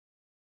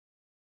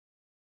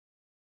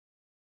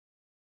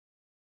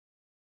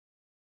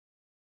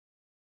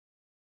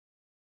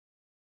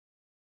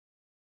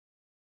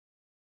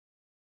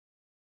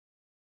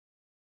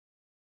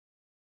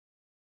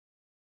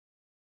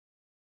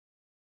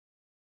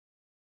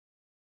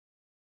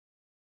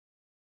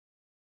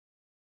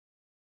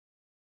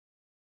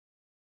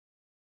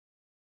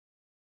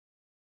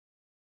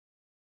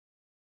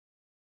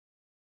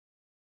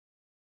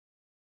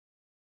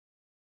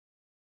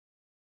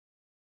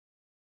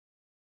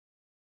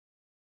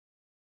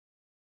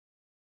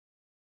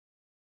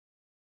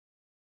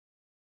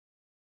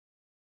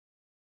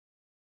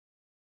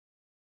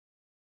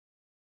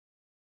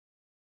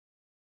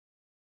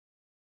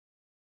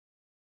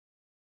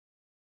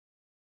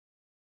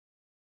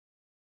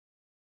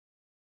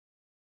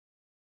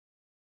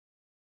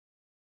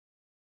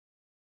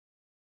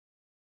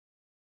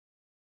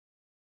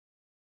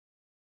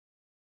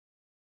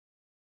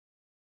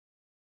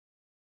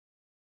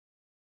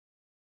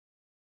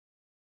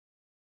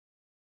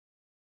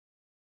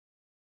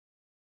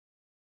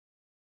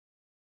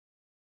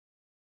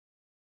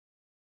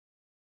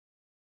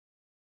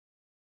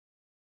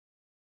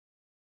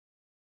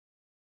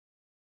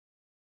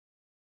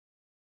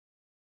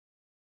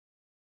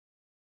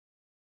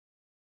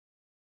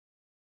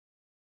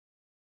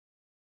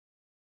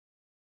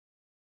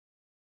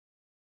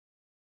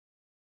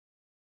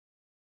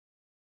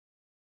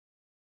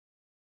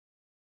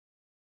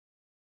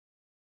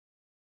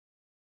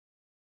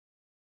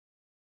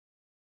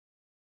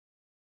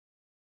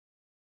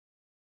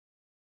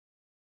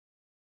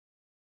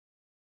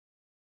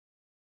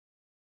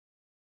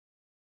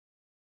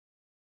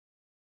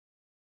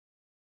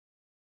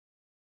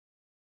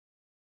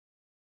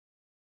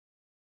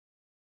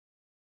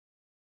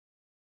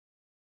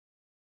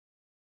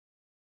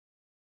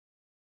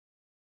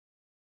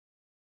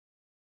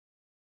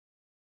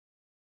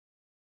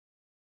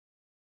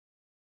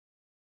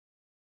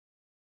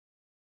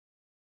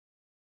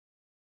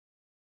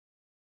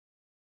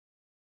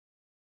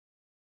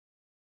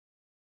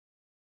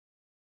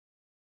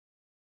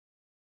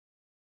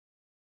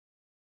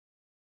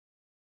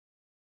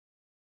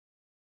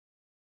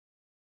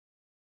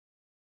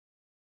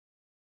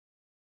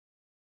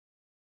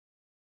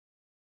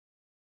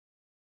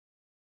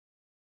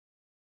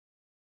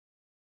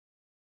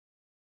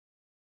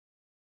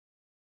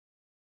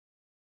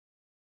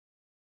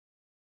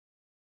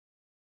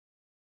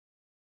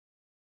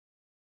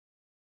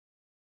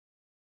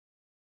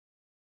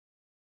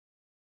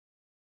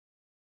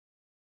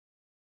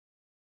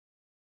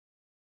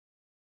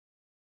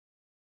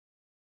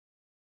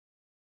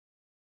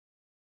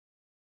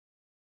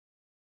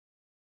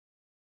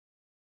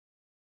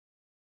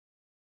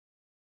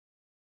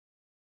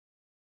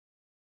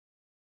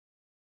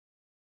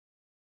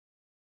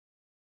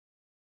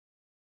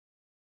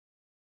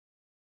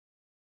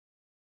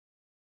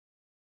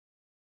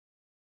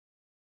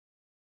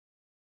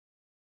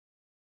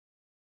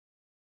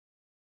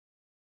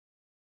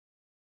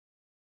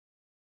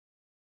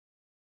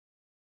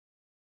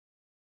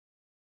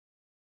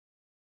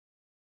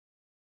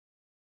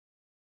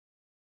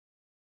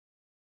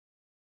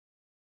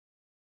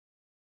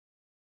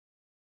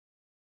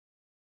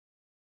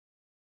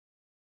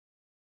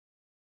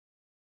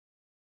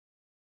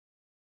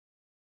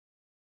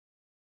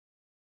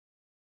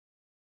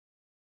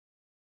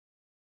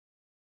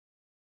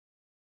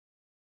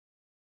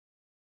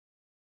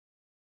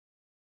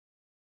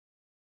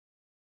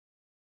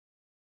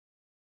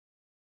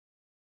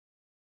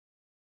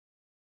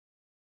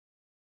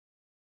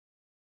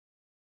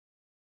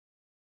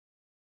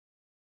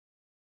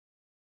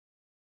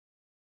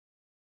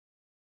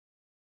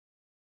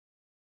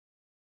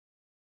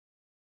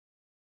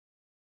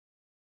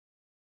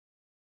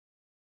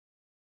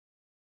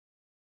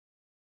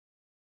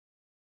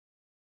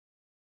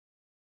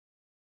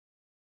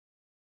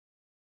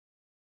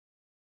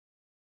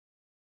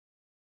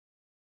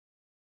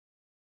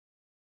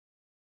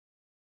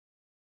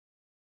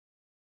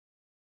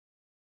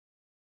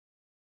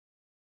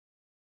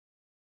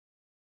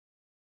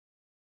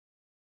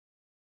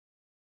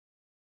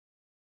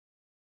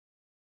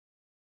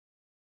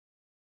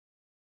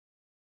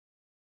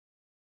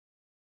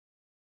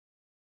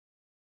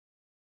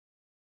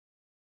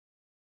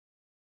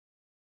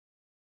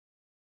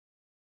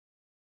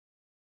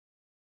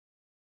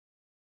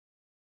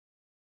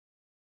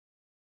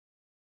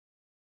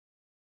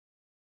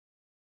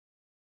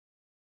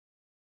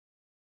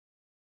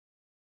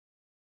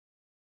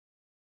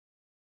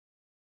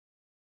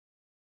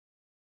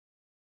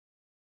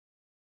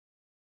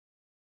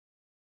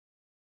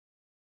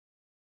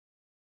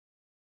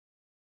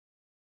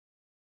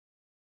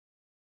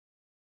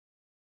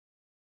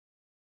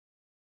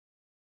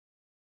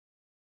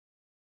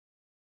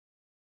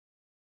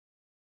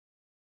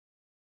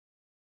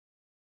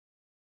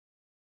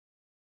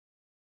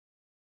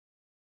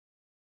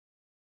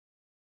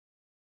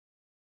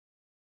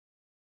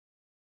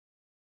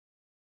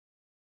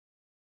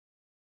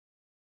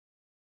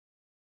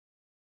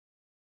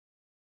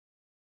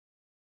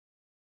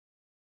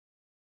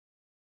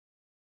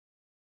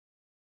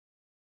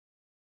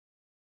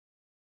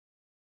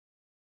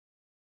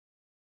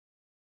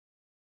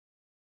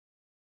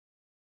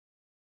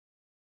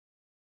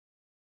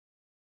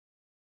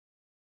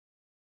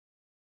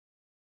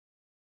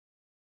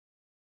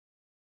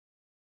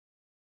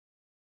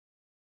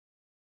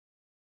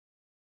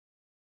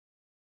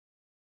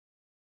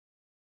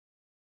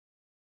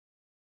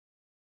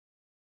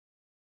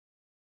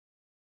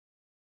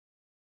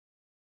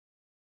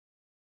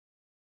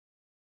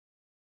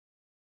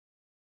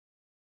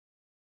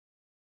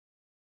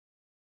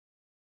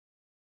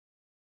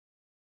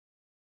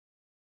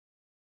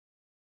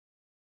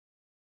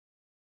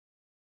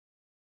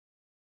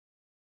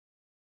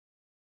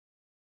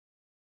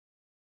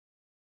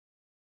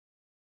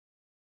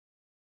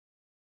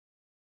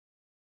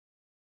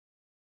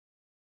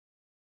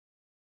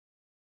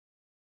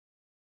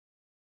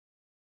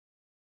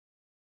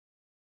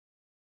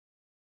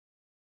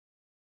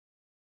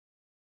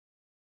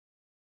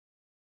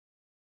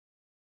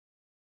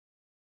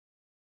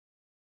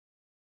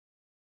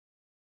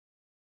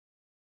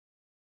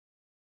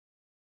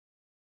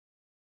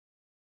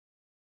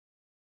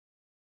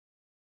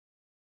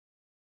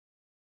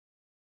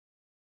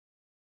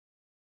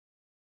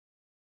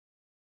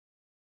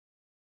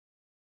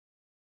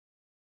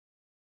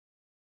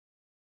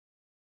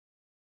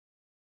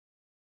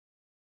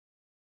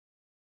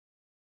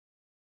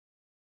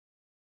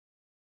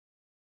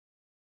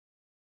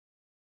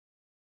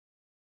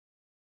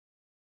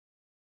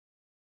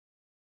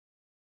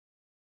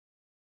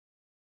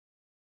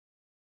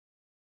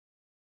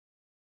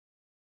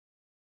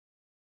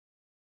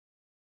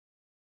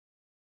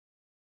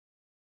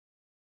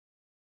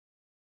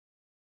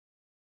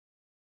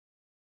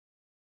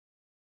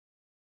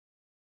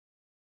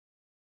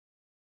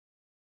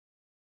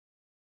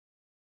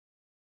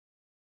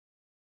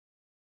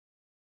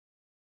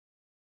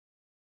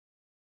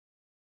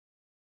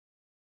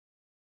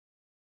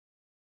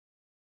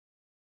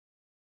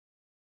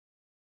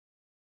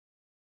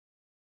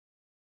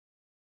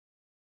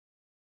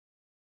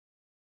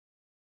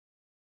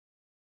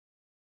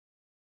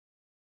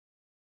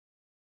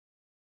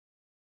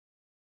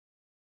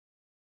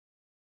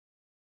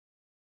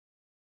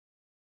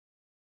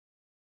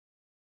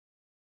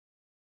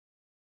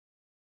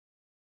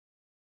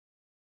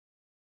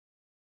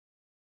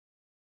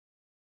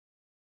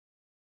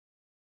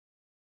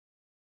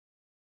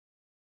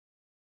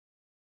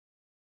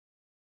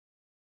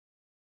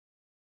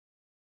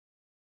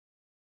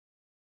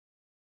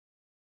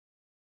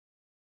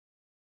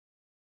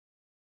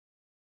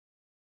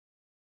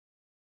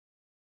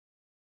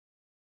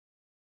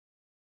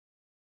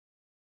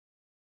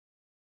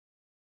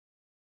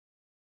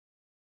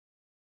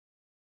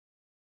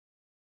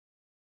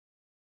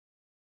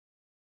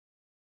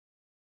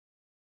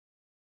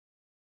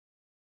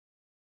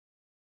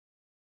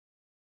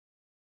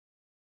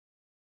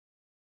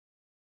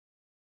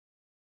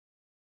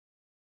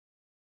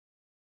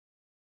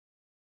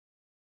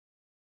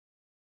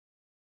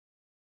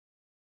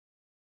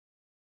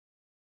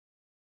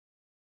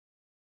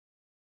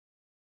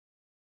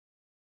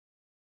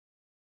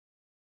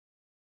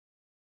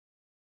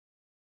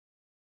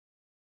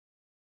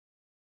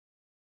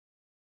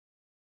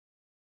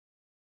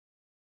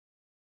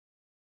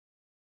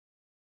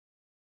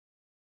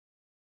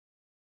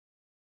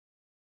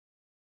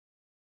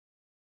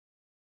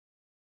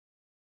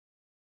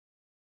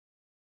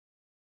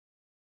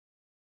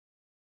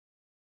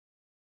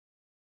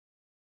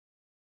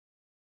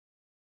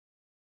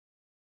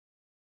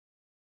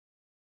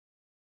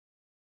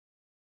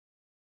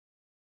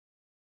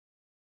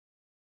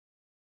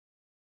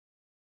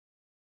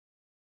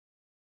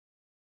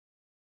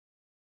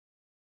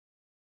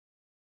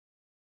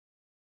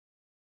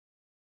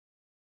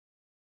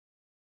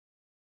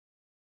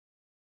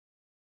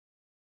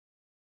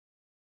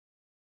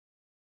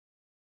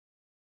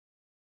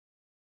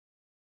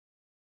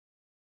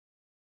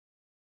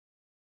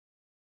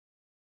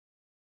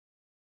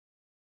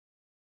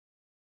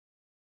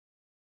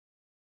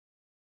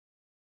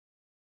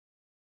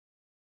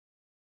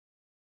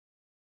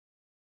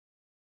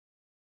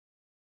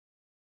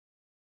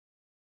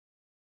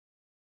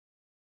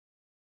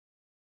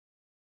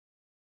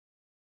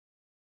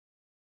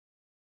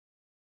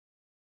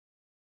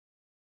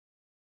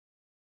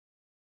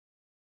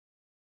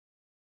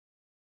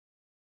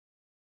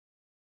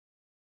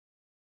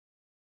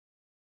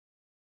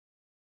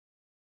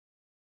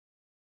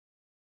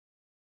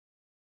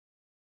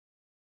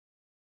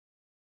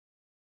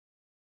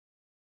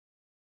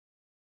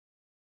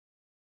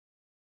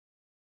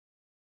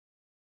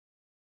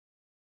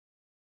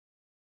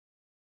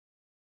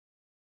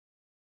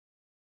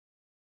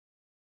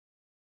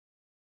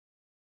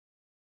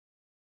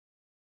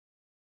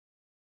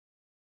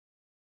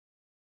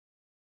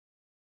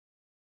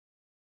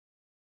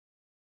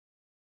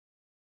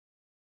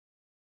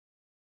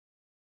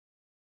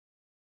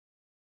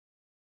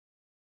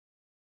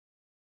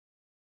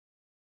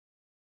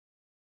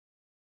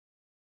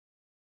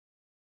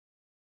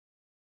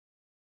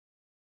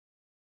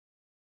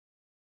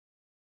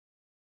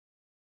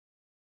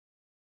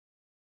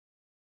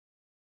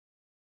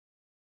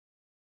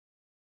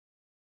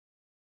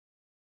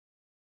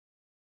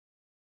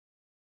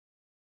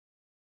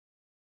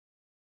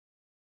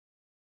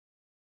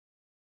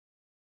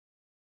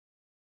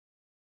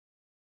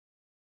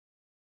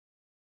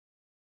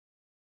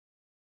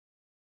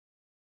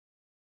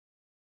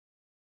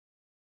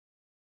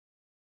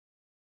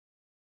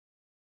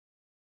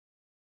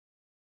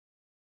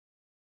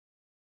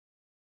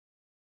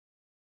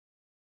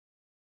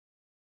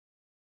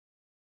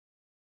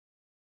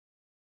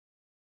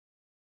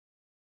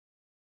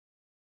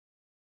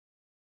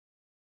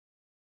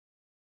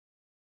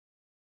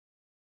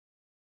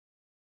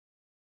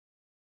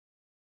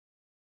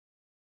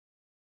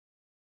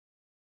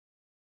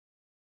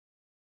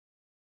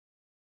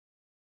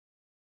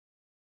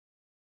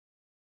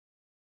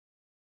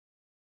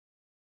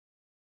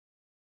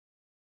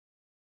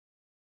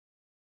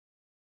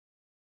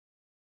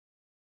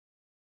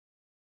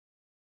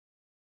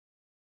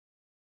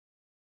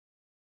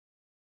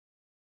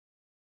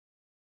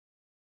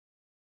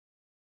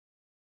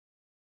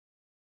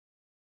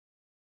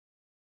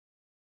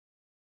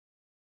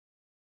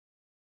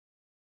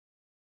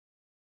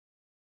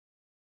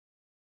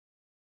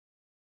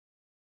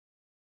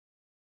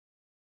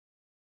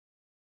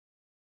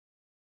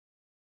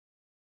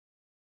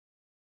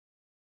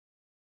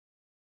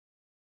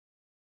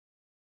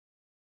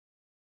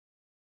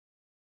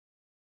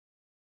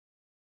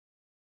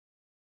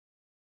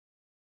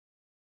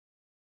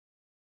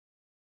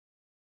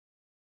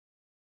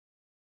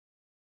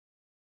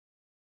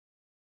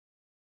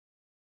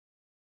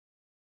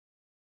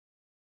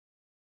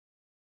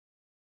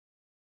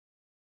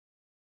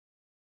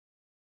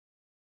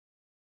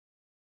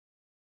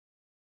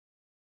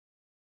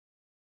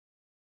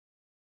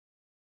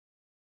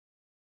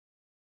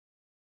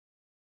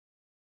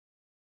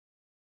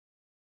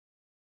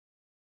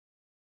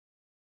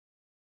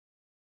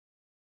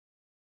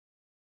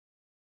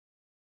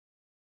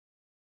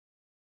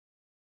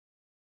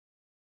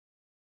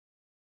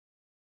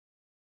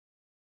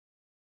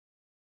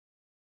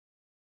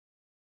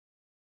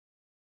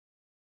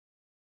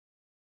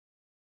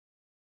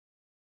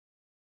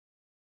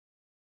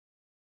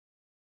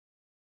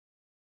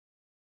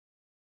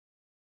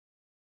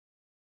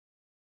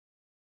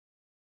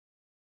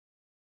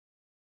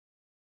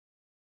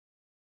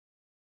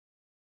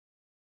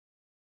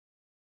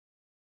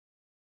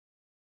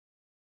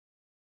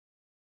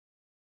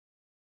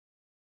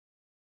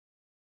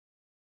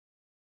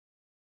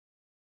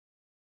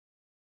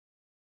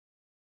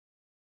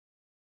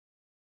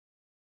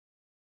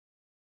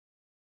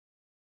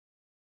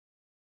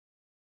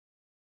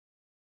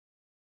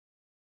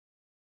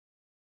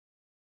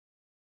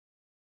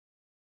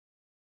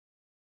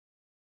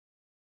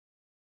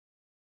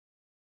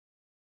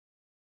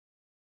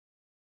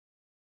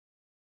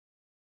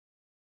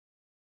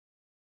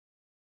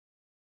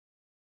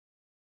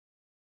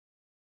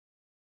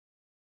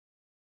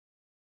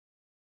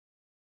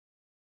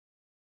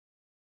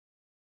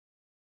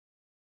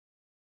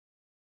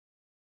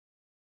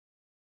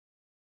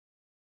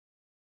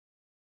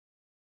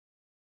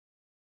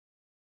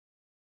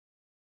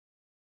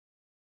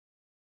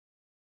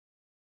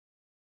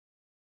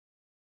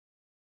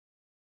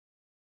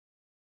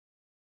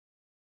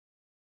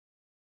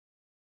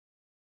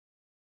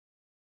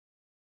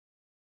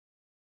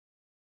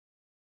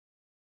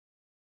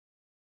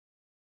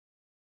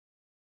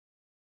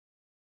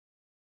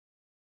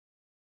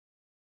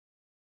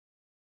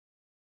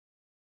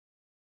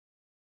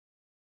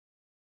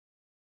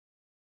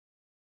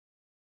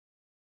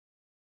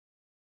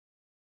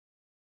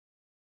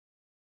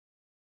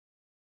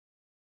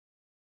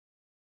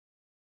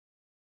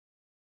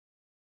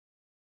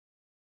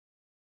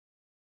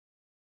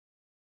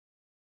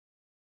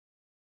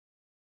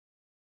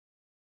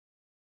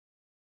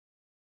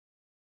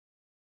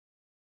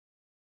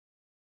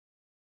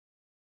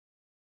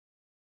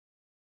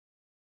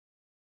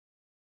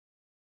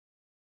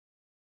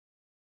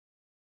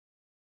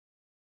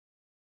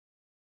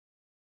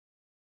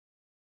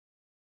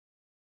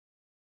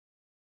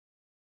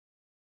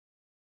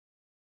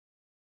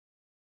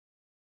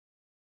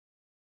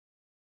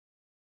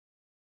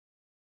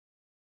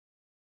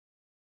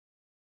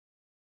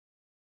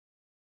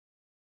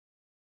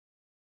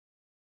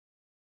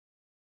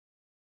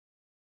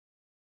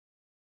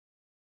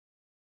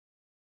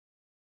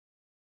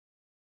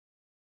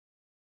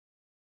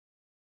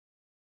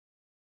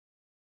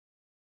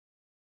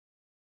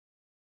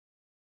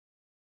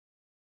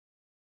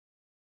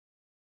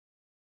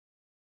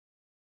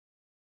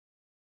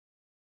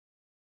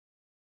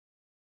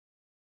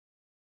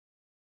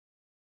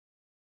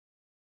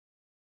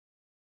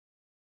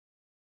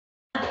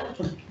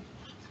Good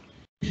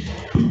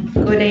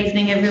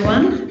evening,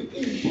 everyone.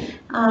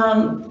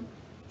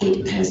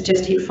 It has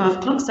just hit 5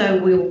 o'clock, so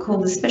we will call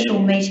the special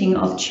meeting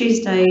of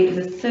Tuesday,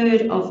 the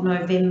 3rd of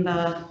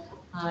November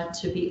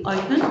to be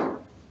open.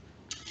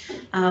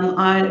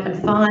 I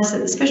advise that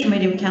the special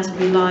meeting of Council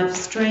will be live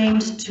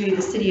streamed to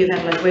the City of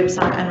Adelaide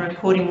website, and a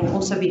recording will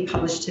also be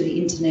published to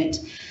the internet.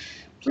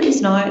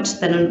 Please note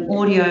that an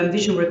audio and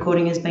visual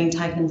recording is being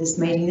taken of this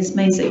meeting. This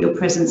means that your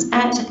presence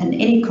at and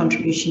any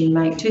contribution you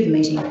make to the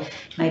meeting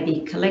may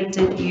be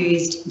collected,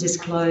 used,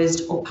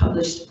 disclosed or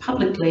published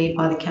publicly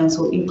by the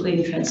Council,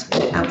 including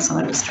transferred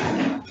outside of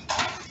Australia.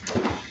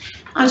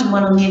 Item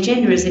 1 on the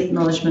agenda is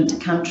acknowledgement to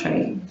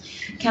country.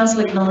 Council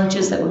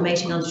acknowledges that we're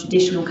meeting on the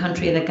traditional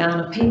country of the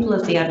Kaurna people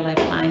of the Adelaide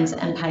Plains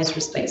and pays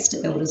respects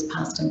to elders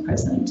past and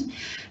present.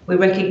 We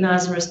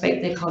recognise and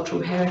respect their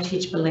cultural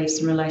heritage, beliefs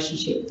and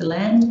relationship with the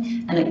land,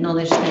 and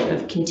acknowledge that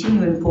of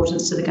continuing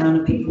importance to the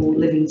Kaurna people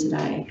living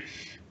today.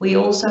 We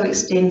also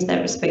extend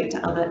that respect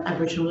to other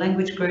Aboriginal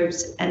language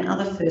groups and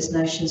other First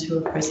Nations who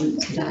are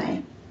present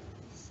today.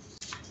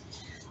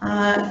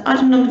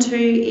 Item number 2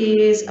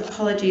 is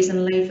apologies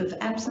and leave of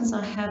absence.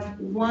 I have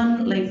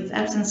one leave of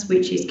absence,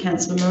 which is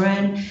Councillor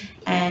Moran,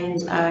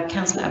 and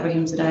Councillor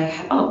Abraham today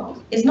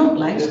is not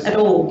late at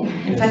all.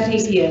 In fact,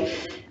 he's here.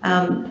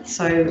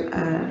 So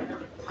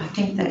I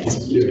think that's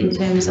it in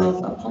terms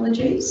of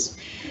apologies.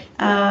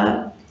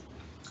 The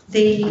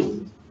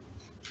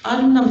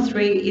item number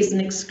 3 is an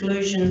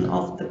exclusion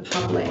of the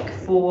public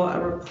for a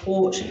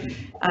report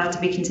to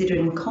be considered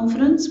in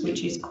confidence,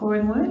 which is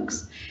coring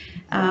works.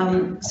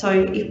 So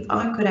if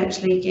I could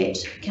actually get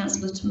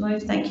Councillor to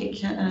move, thank you,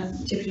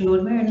 Deputy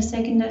Lord Mayor, and a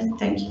seconder.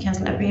 Thank you,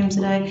 Councillor Abraham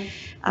today.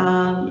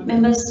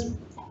 Members,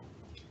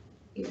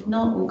 if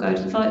not, we'll go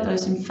to the vote.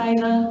 Those in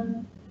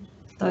favour,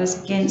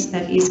 those against,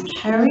 that is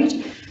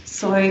carried.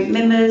 So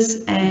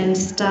members and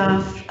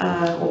staff,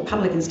 or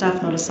public and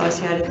staff not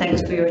associated,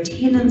 thanks for your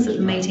attendance at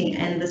the meeting,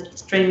 and the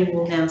streaming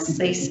will now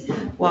cease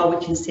while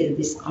we consider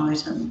this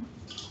item.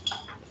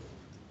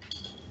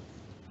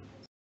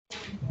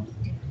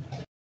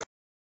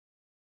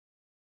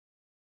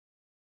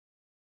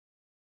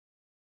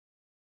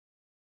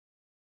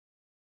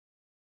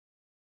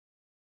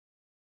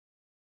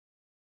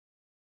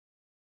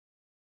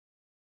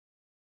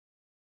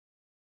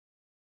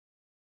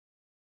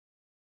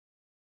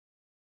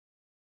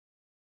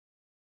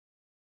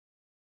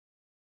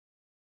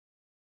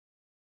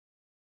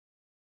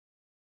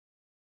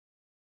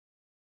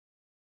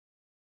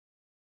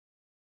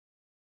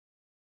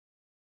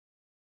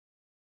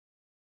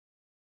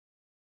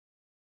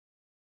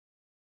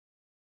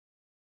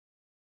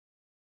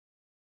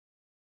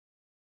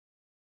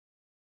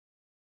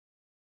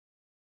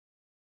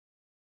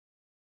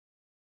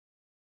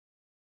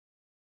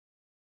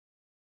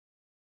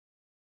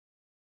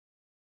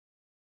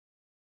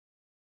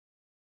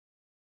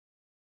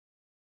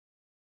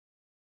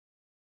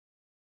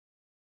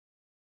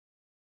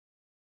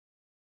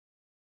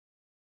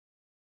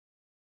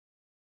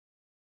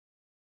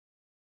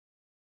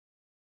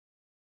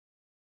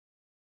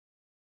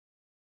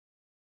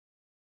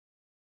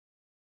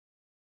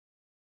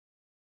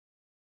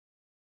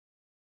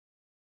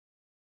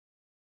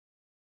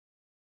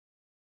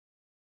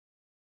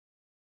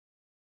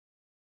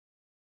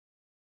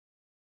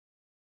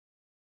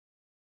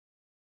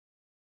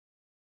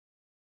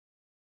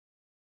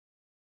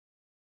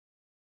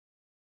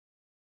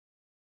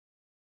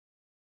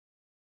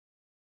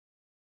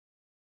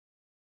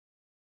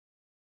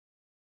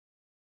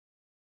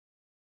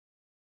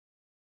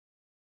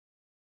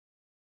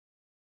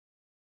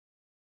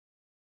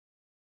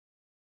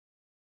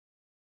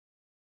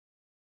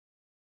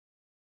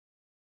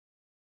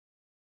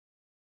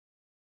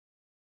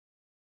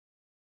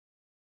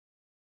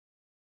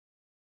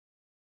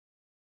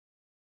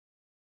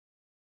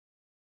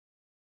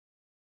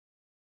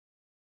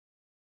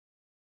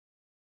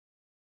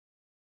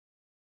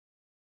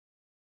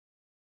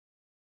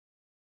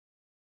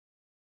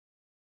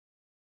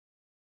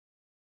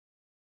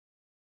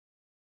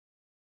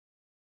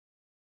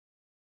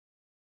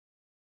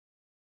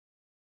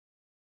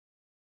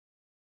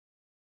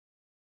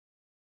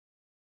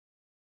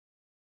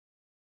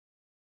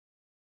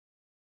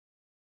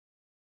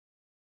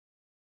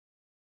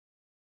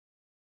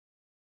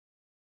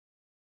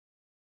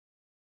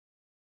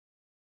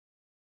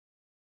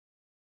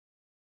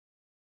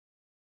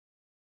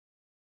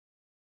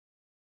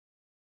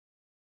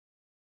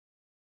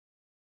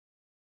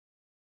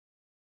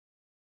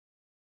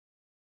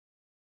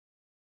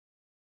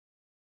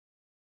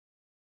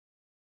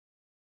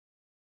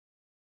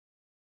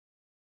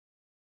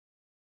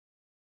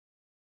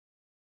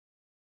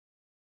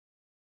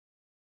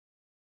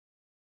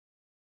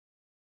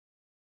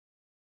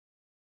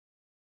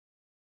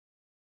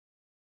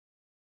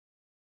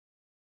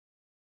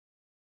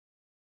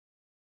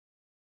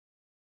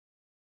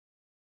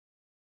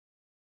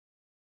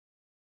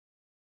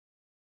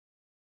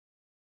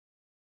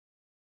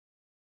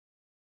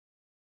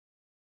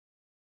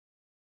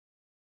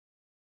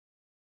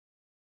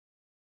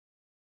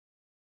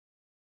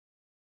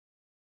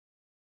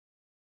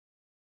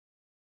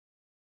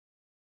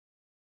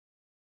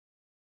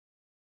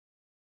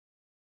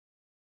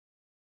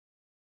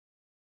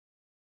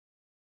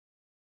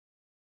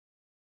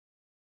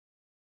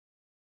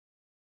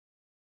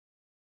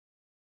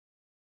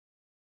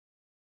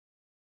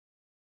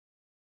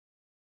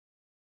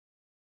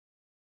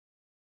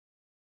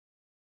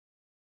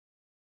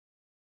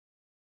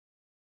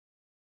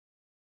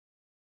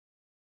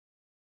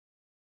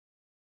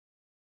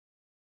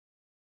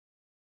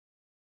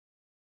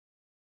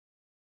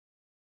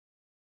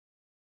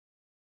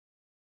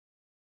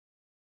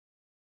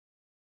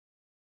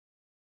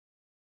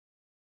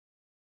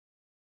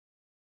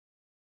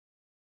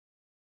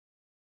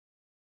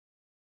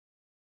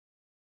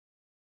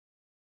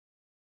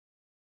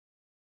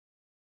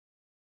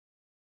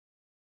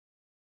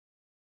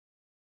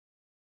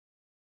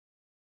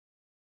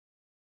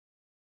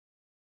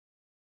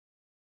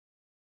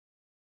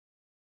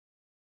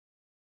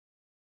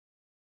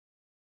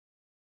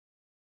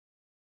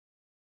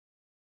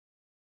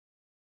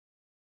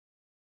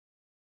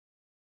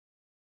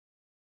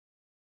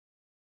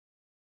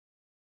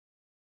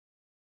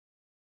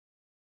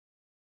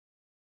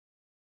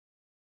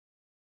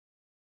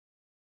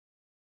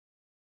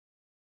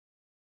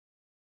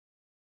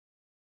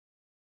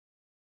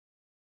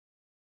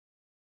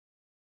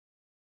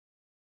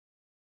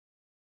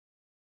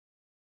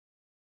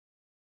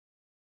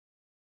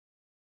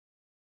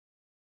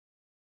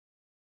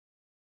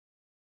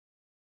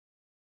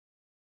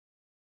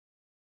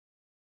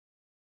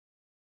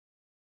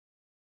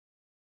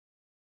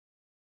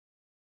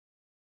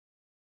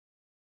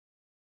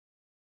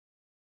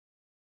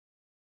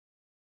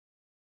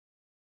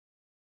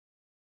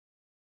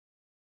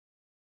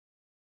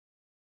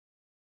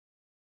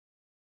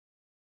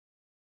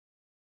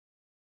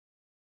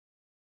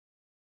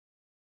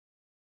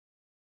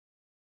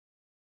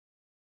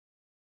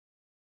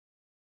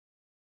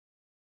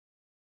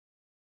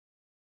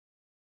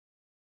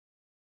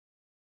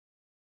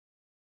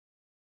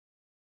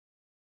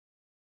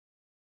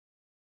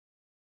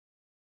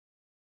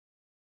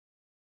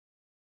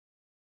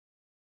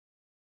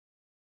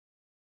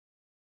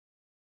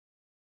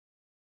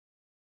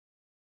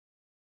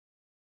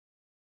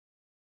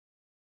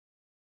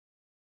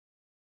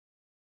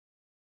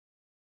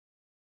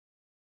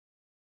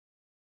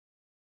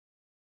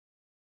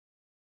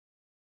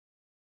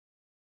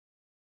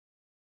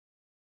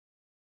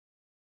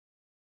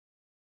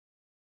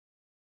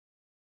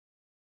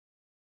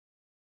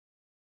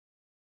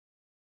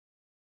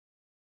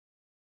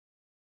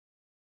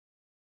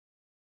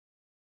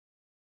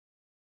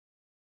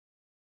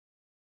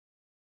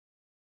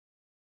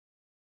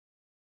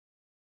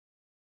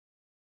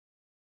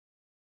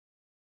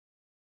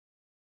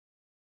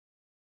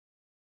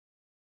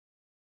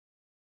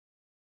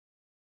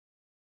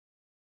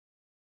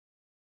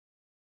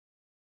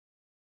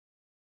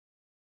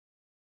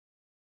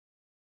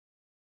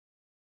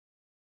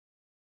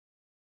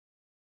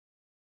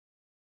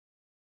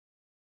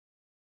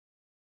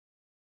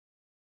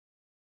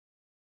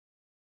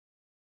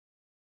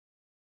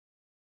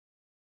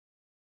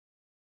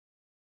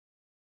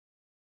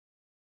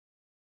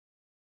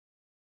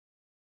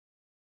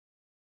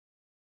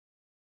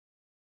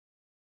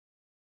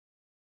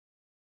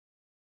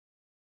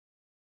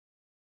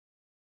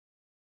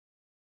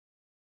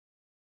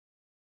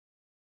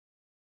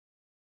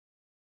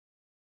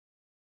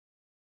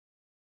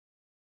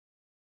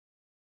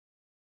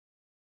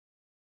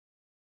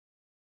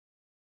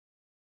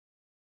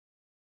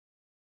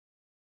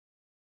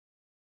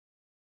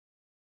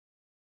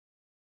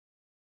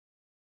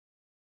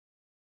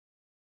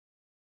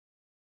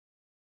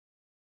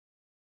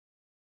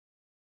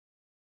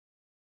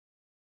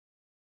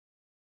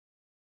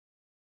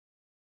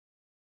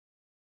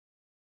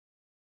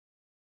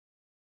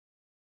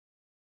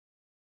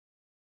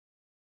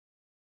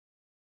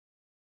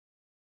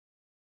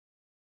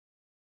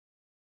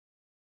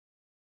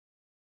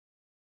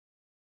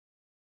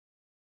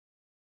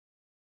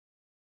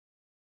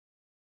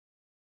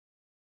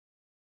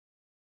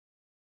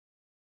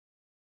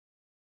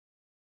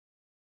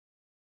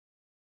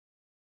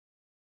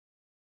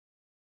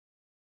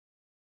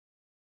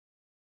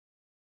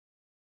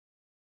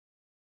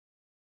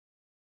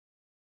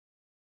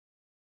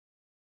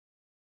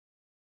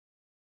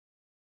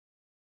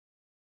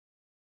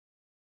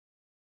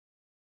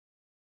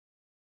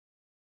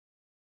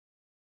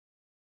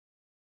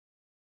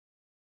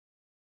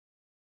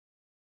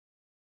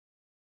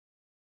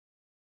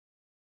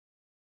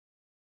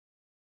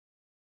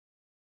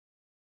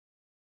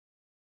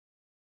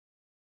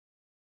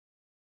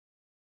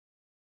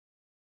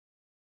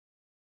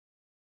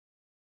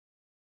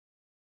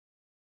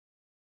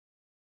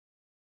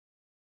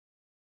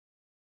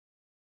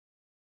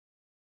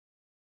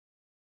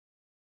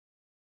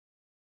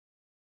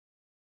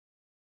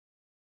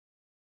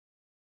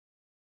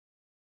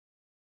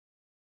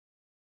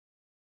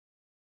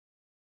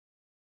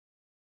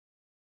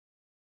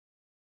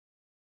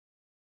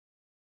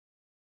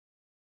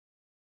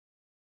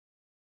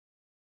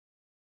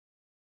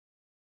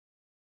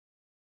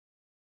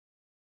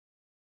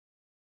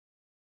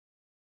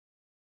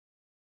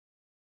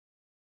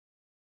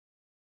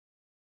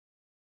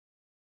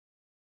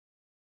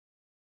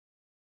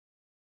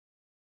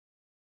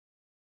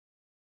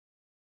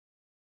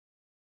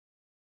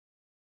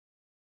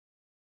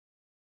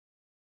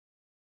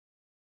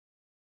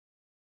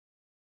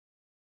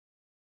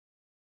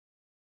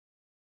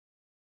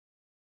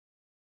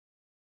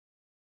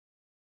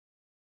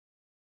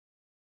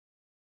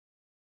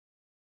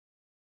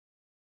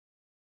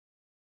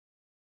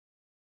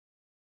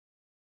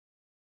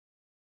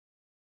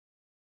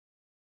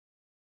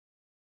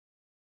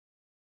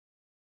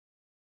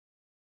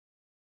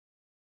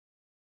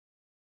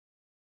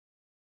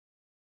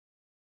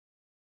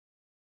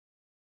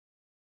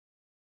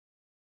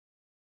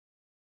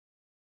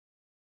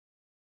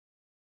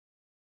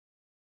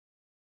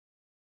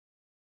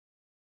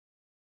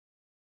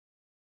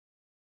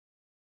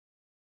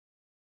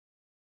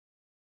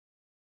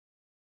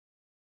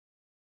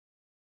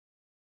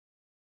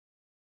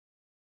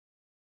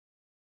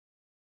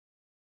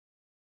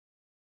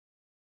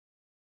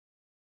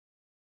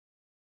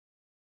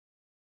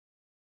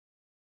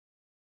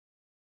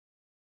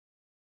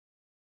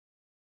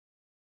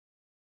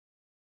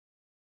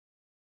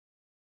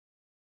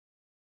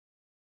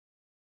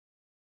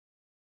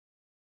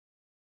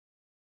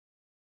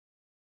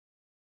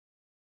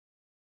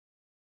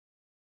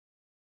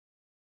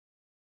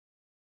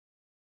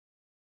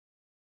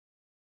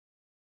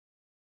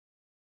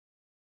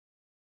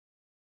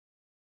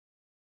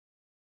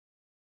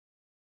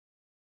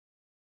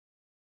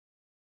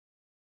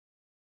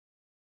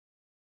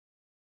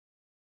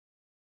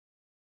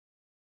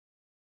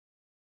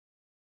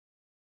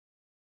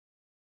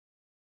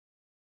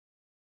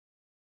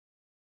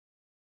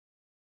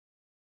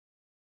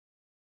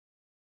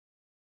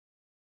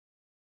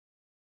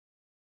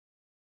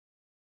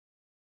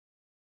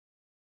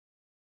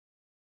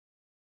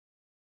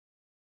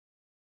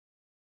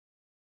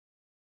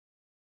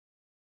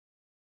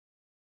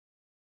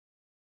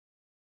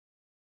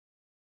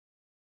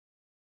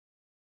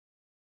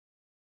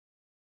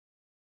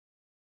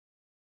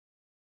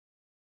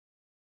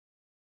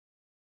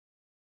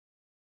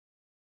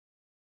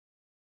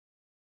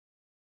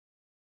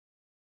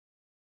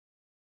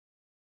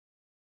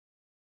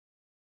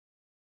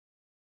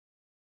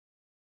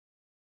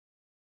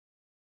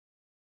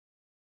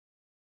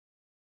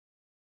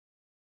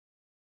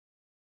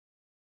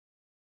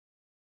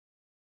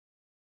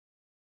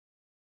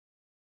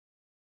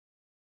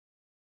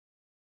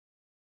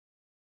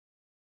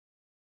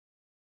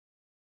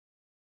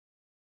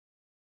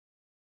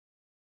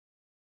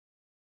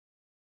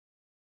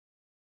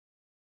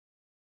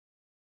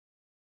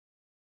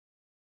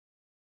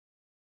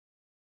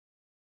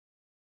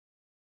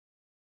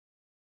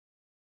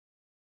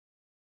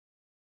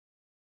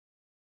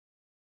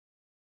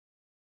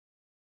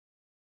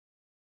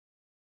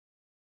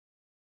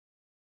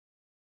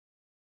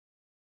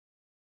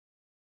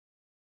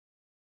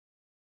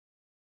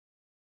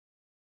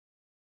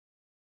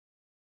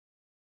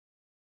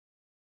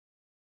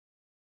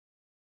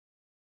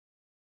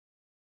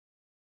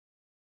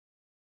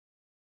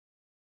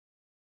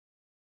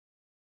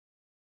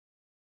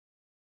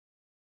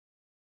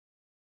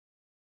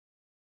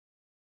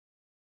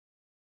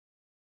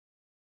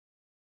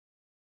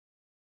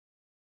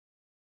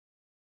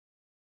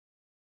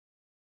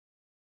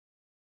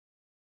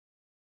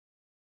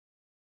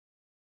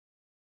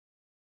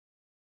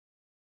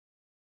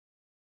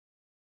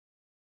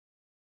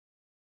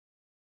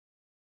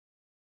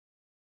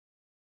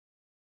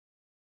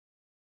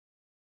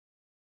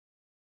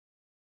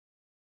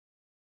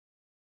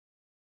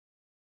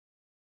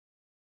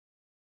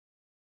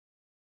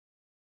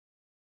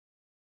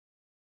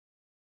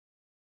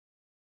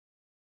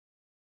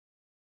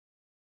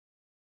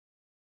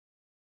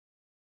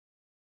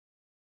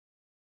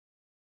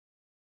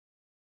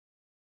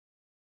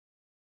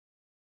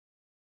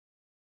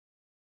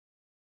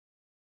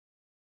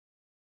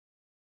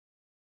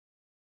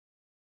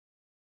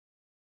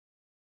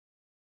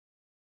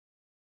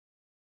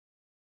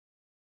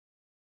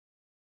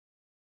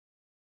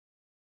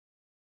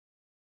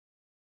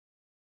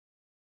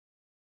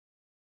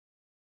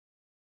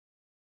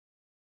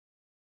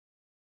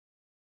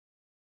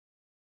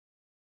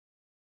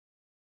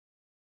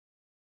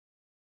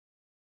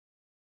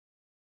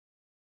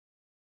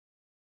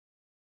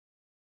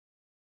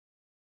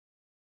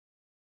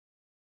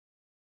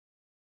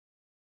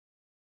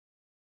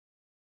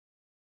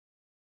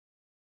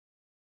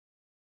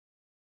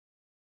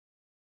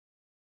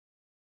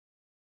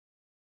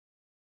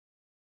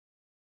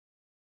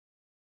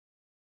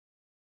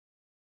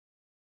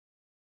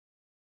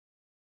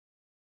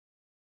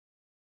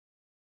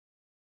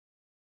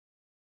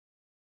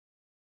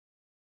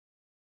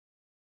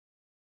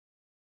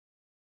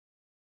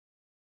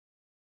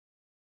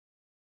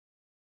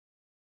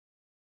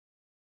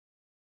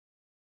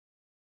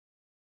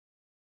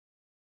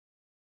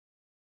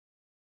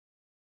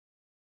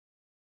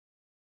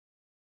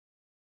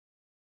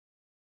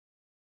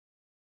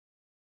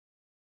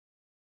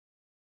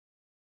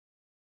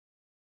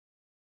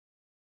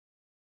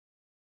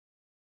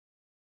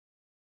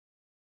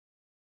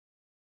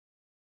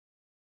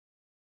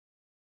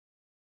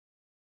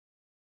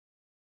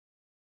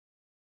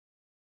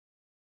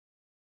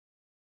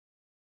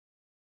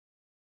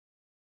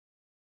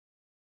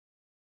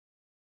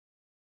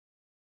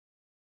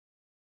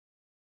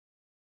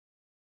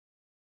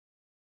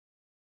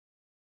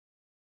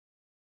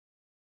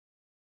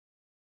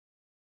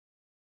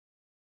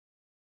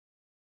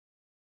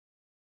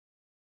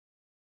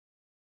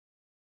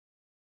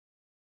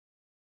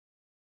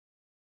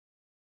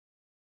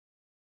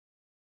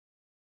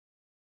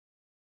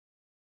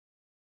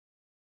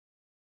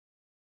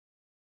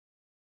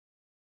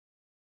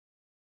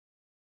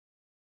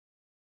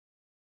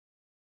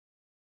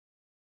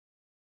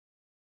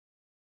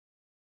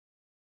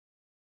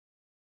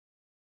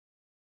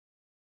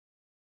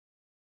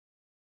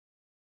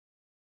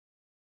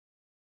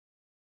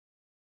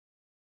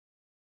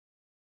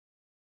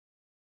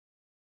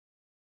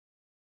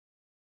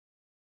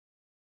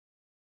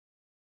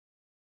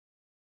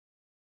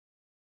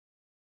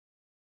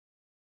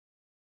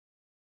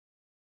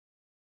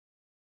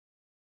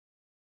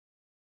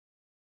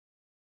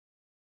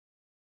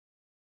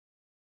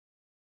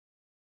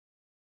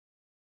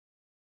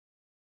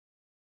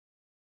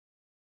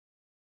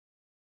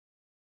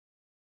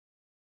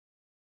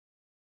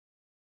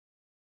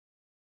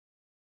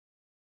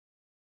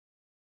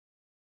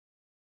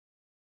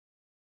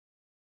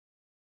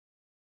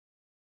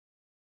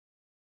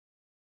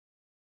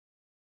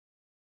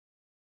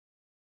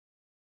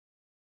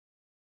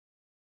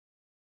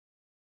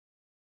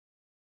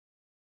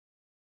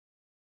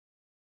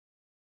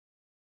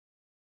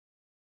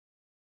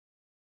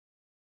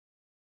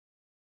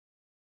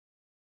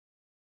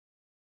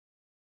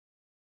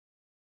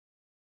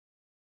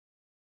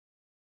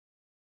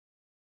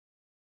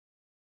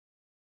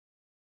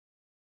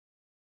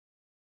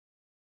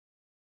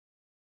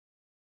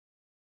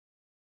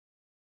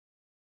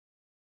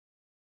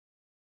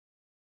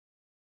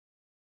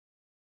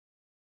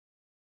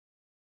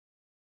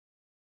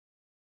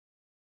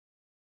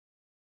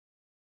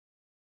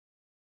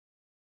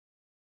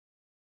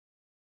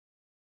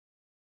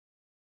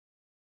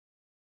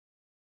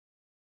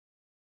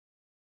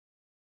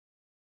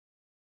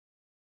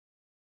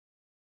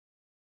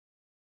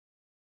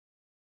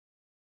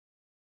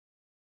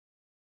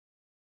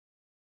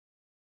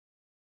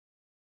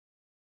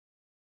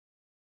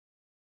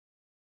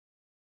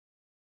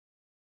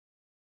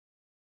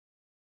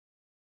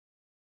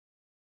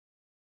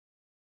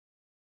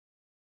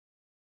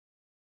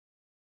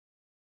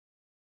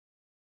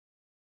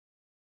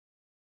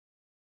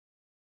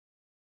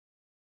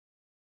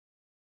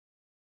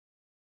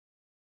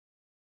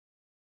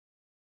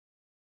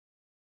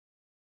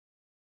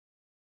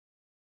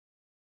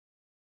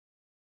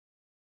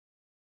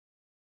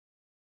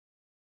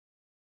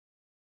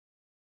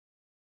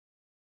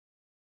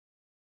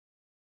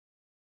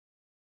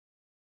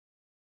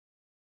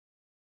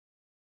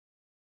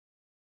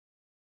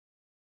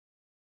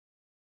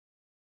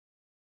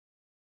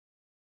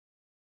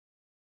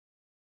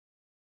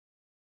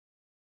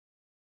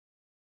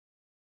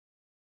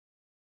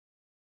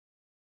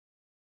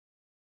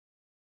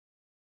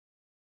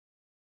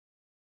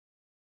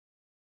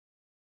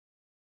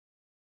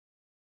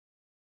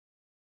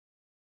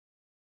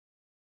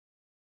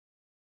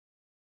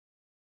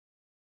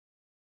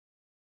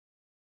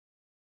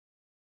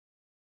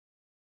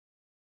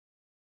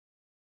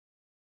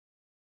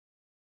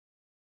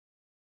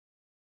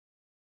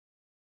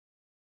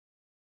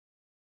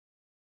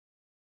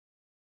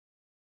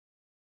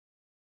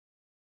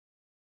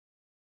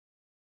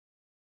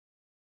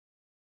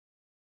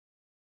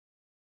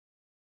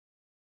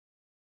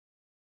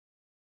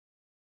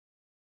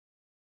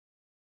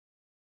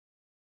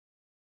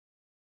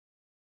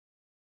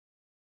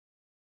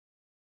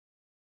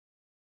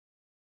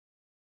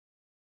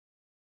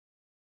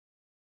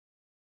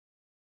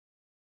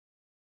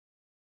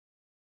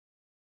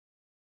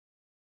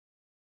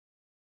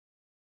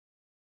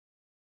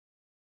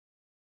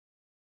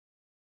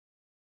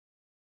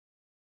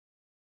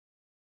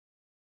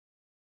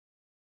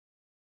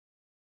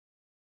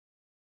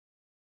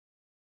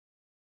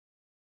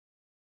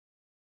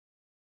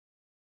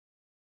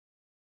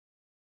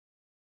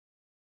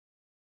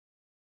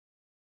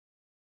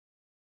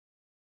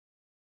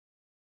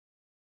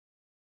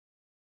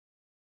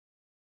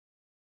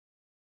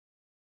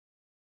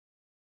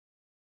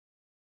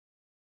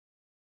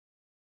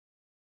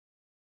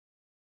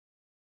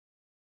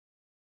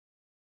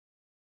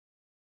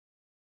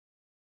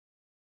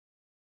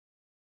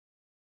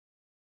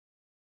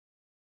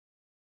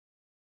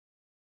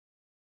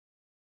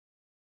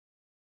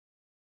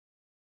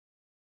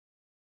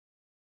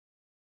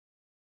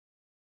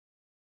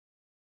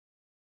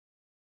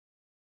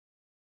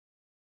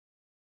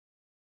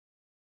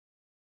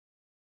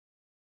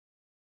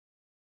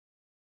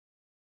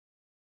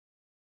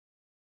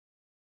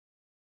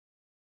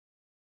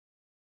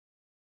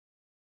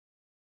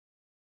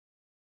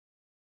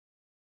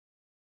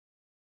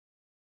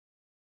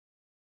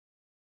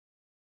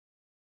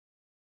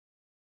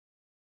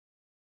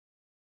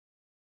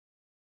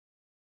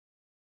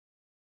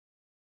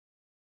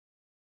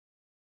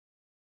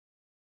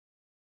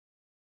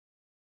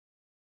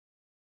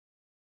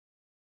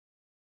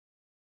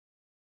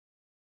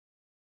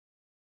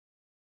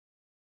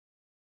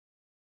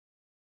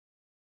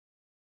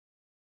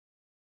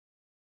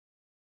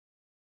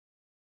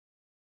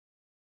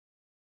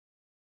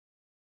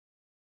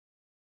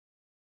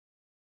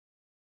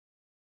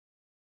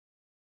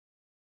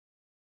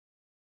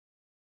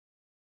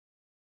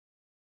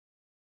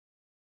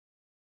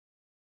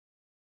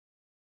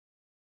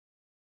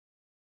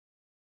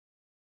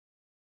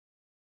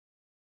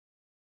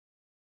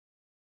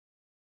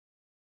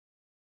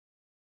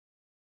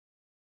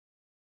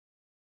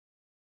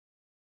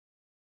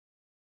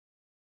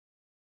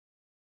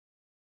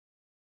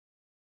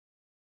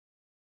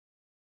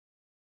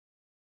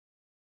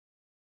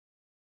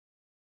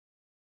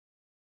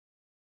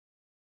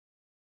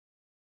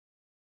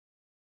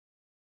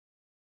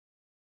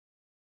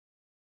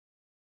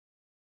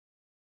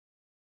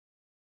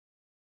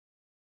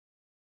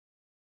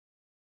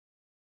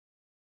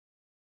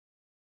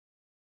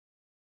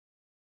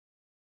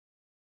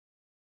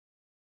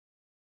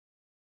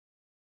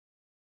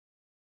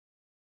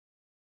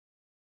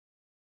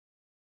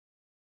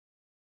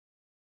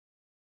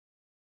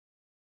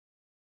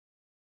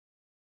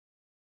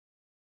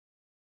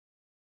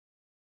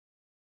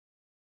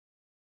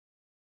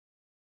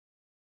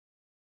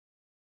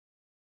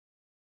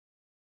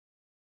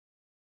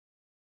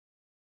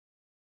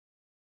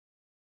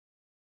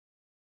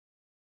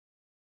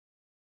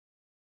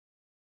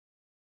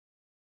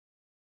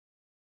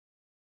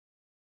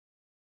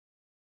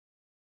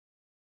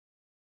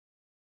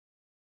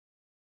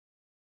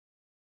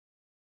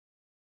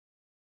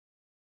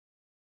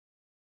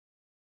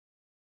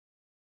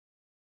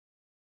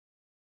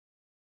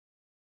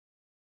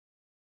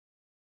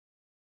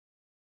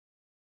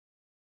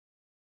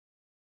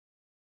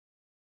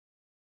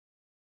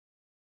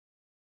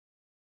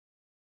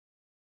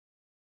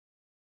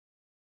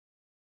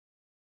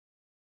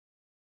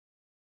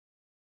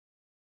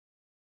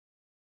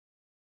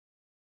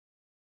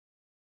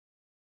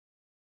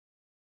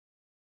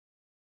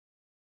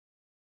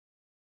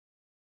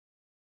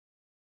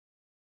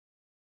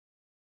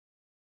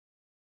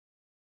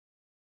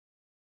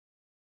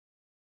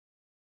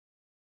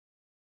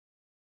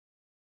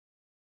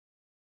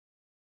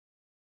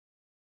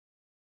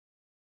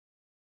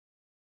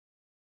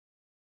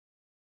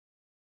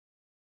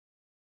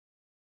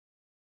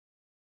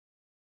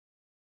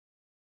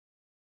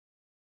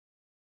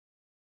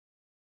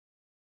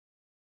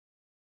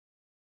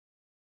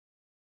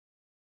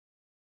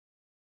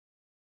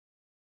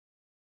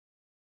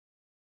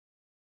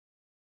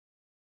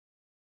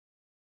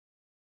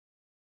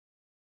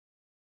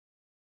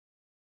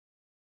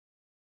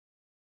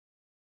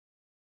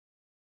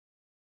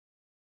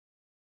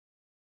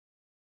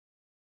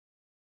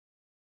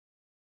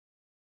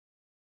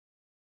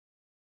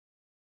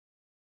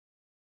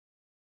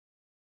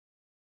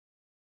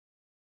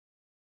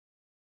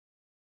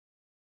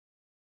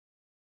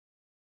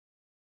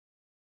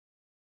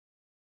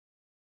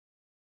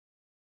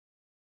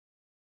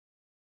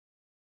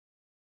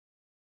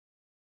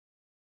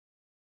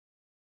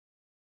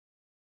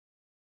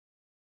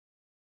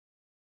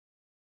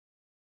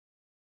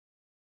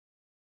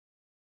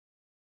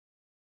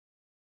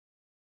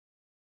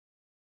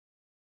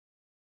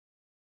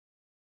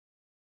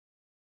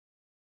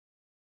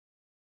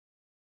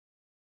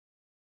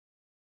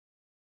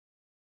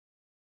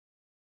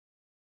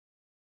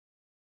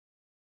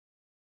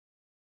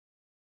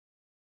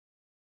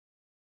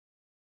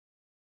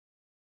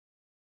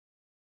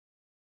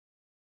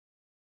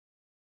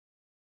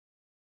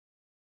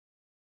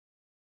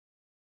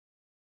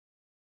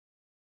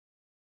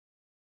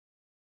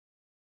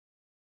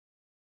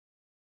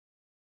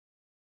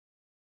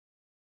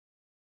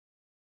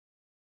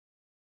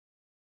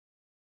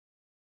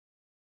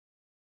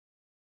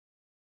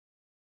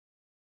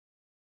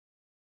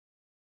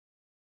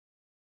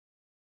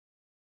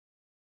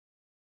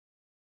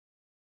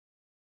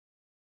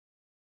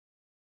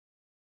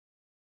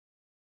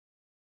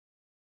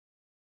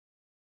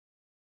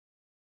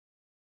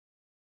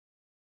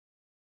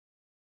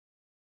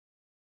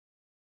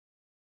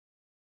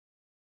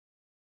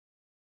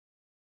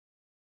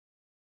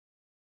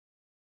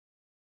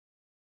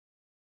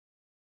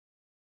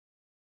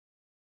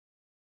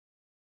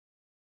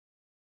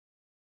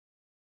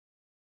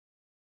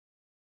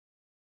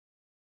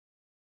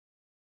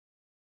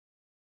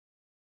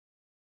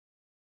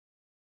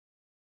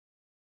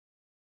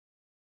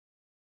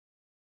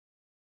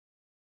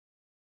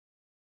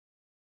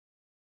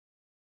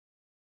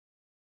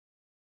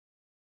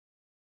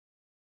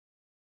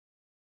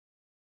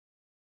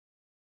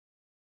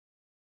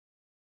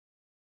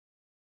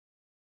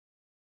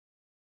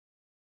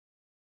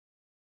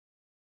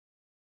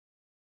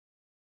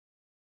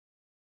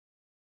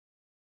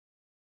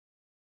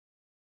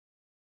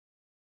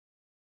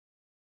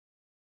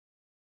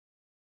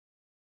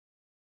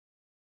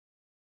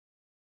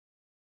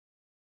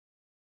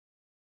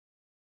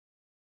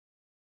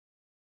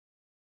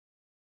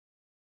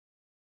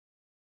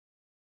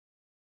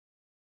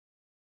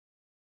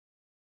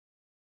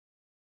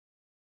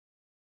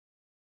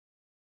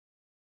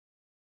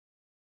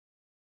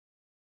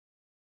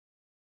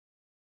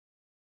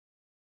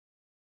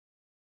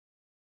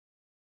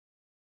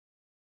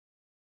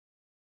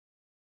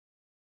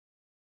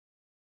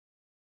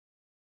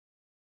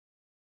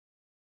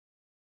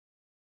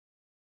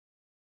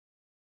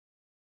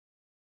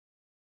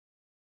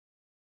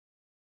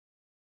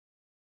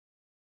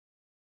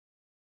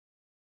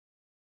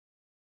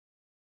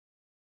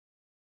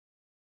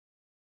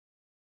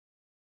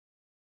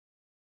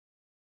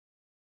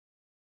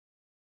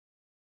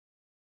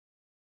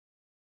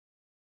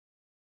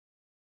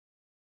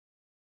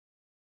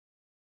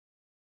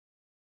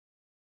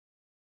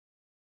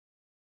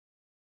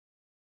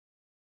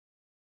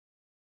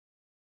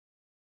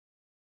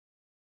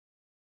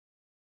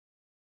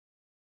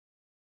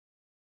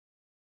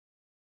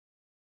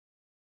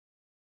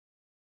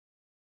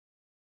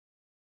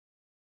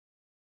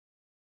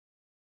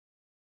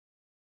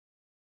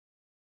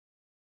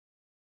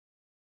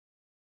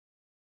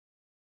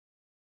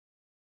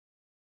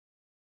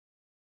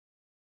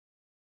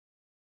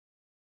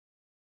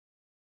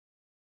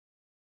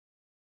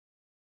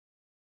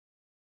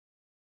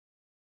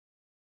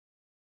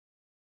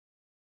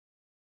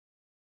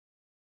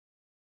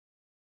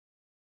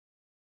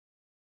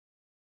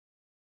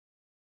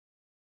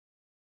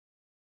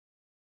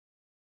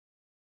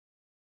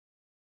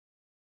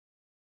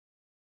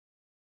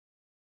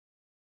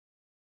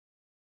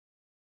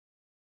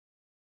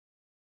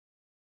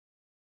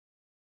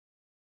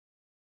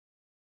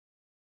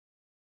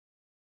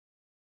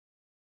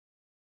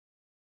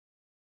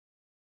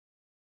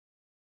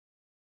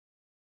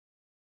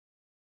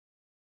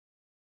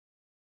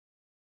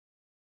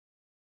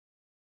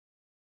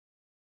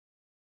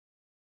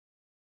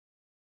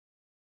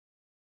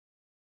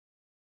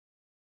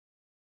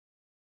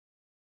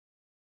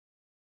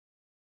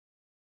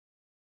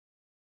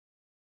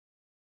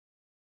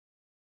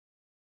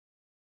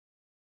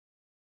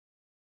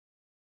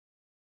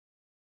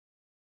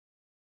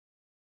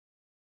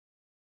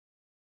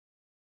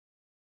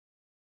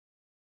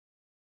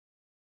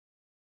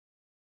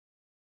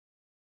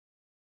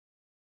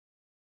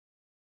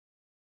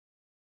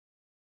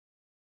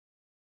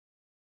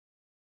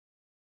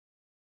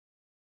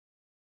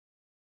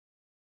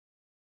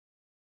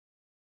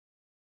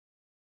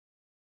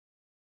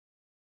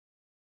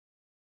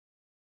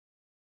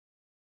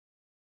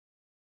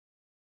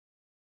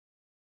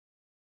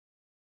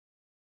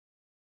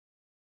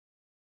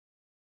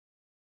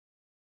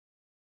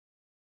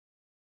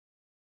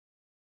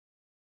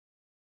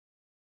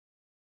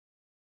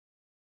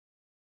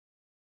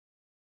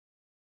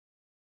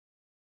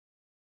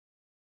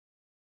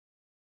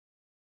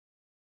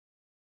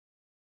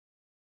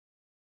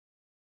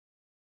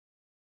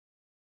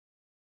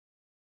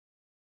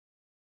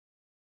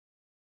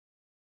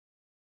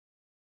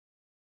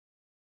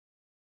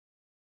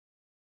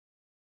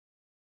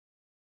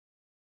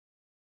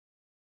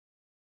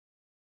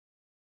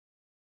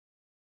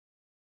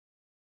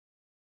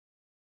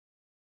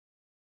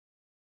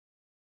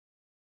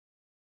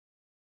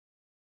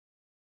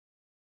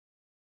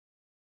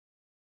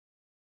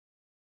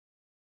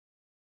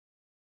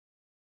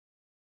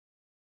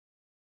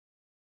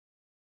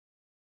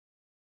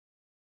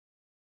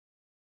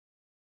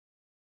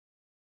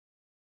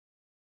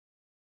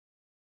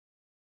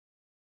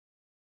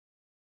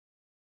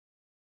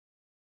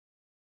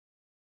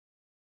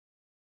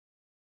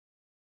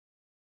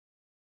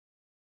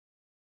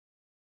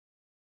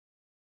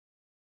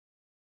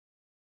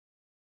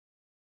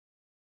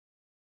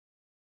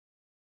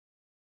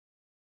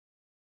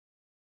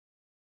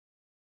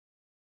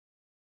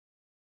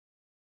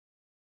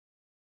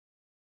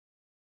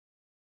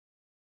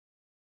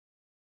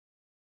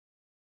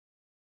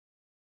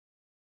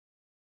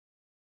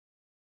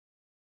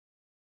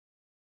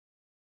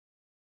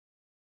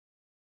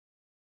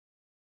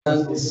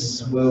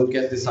 We'll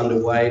get this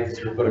underway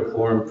because we've got a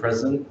quorum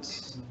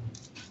present.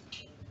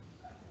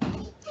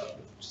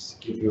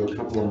 Just give you a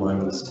couple of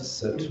moments to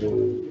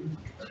settle.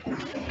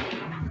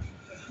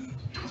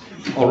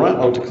 All right,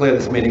 I'll declare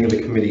this meeting of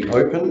the committee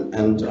open,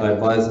 and I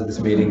advise that this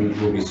meeting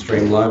will be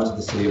streamed live to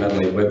the City of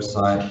Adelaide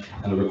website,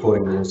 and the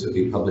recording will also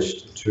be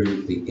published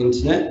to the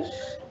internet.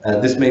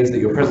 This means that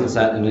your presence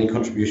at and any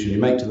contribution you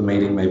make to the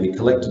meeting may be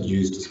collected,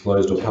 used,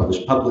 disclosed or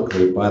published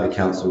publicly by the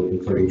Council,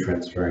 including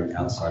transferring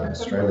outside of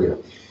Australia.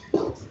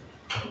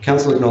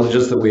 Council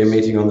acknowledges that we are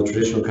meeting on the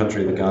traditional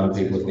country of the Kaurna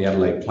people of the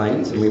Adelaide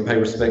Plains, and we pay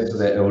respect to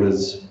their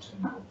elders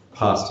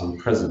past and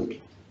present.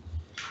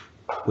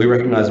 We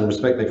recognise and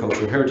respect their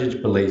cultural heritage,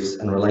 beliefs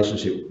and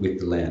relationship with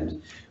the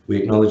land. We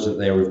acknowledge that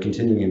they are of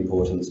continuing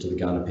importance to the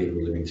Kaurna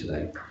people living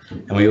today.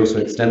 And we also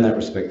extend that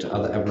respect to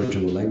other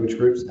Aboriginal language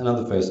groups and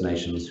other First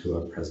Nations who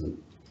are present.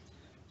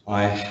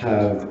 I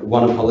have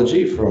one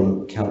apology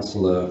from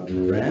Councillor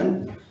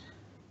Moran.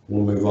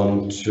 We'll move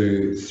on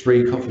to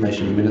 3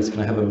 confirmation of minutes.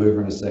 Can I have a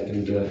mover and a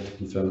second to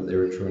confirm that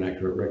they're a true and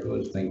accurate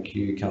record? Thank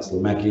you.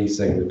 Councillor Mackie,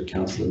 seconded to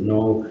Councillor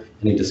Knoll.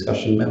 Any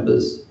discussion,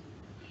 members?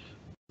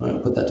 I'll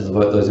put that to the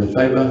vote. Those in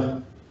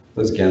favour?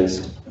 Those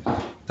against?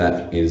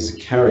 That is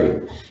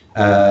carried.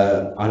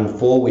 Item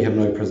 4, we have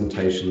no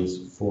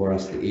presentations for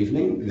us this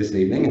evening,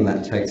 and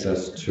that takes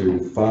us to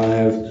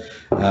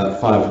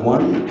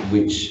 5.1,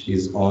 which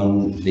is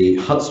on the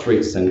Hutt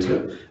Street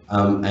Centre.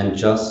 And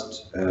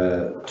just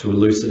to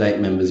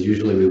elucidate members,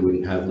 usually we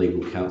wouldn't have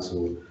legal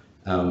counsel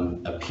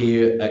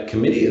appear at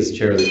committee. As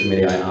chair of the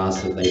committee, I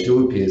ask that they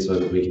do appear so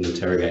that we can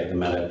interrogate the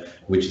matter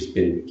which has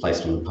been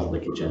placed on the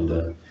public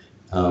agenda.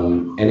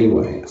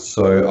 Anyway,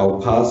 so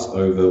I'll pass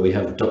over. We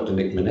have Dr.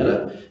 Nick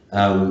Mineta,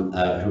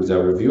 who's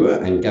our reviewer,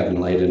 and Gavin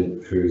Layden,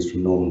 who's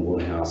from Norman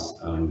Waterhouse,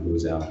 who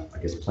is our, I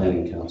guess,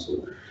 planning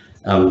counsel.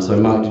 So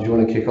Mark, did you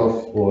want to kick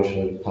off, or should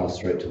I pass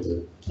straight to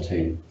the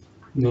team?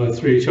 No,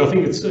 through each. I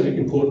think it's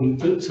important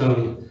that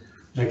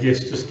I guess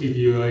just give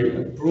you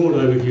a broad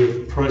overview of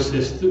the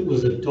process that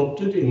was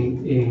adopted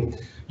in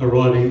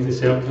arriving at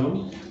this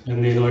outcome,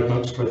 and then open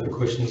up straight for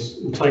questions.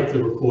 We'll take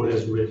the report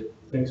as read.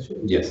 Thanks, Chair.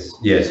 Yes.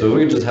 Yeah. So if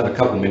we could just have a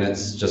couple of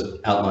minutes, just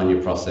outline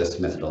your process,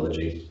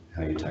 methodology,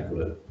 how you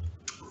tackled it.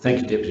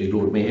 Thank you, Deputy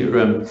Lord Mayor.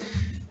 And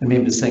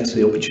members, thanks for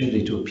the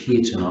opportunity to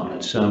appear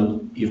tonight.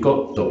 You've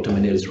got Dr.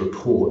 Mineta's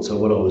report, so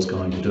what I was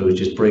going to do is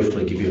just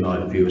briefly give you an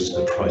overview as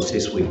to the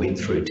process we went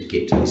through to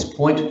get to this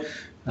point.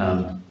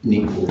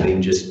 Nick will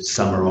then just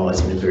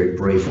summarise in a very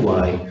brief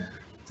way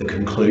the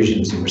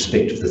conclusions in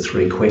respect of the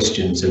 3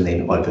 questions, and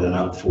then open it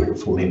up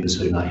for members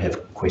who may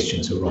have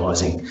questions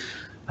arising.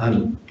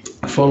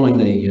 Following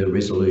the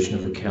resolution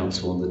of the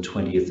Council on the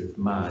 20th of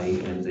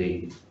May, and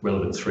the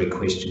relevant 3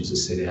 questions are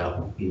set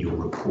out in your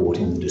report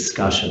in the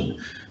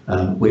discussion,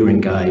 we were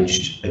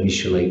engaged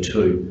initially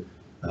to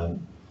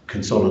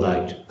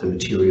consolidate the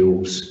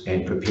materials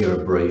and prepare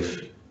a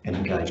brief and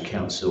engage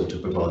Council to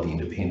provide the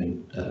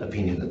independent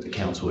opinion that the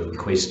Council had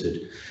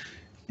requested.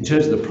 In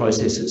terms of the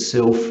process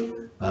itself,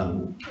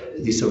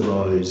 this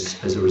arose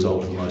as a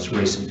result of the most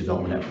recent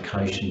development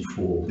application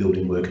for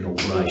building work and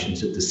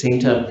alterations at the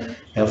centre.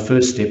 Our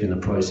first step in the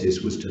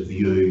process was to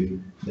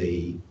view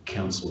the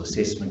Council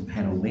Assessment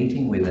Panel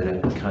meeting where that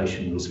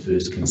application was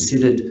first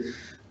considered,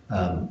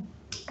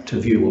 to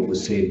view what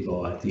was said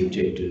by the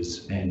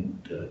objectors and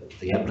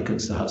the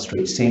applicants, the Hutt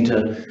Street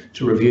Centre,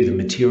 to review the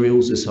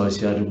materials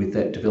associated with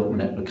that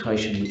development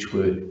application, which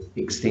were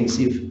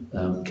extensive,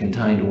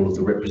 contained all of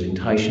the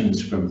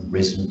representations from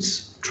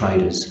residents,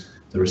 traders,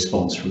 the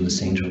response from the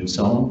centre and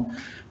so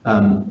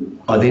on.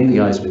 I then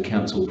liaised with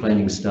Council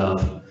planning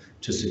staff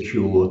to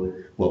secure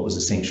what was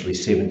essentially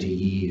 70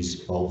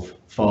 years of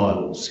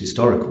files,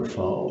 historical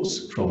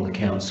files from the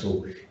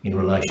Council in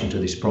relation to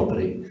this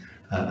property.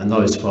 And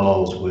those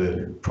files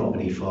were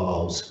property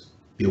files,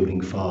 building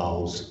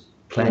files,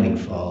 planning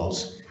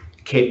files,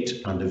 kept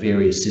under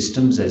various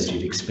systems as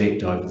you'd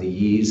expect over the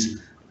years.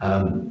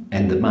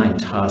 And the main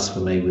task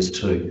for me was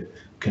to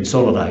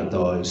consolidate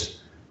those,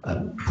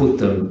 put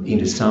them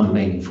into some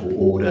meaningful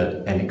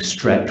order and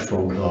extract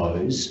from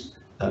those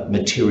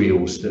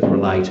materials that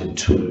related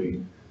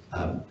to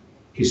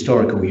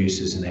historical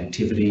uses and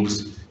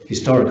activities,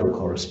 historical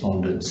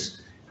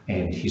correspondence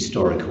and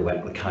historical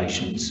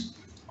applications.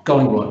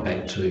 Going right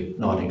back to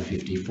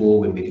 1954,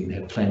 when we didn't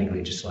have planning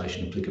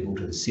legislation applicable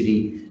to the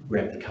city,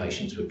 where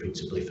applications were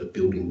principally for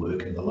building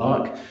work and the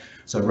like.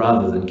 So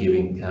rather than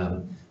giving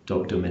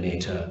Dr.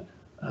 Mineta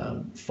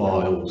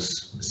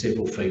files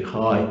several feet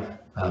high,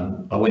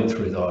 I went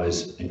through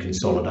those and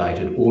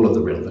consolidated all of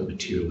the relevant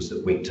materials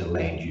that went to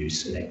land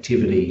use and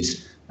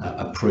activities,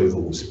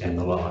 approvals and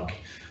the like.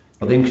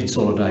 I then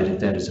consolidated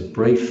that as a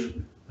brief.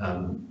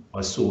 I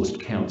sourced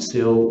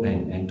Council,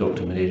 and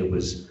Dr. Mineta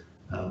was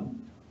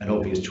an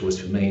obvious choice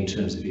for me in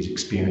terms of his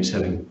experience,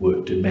 having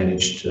worked and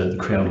managed the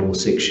Crown Law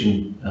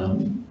section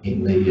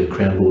in the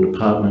Crown Law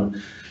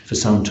Department for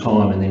some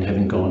time, and then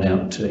having gone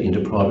out into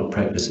private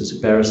practice as a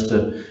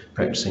barrister,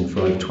 practising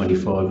for over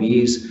 25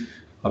 years.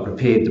 I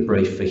prepared the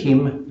brief for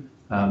him.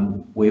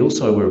 We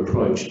also were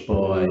approached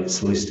by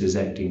solicitors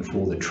acting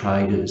for the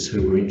traders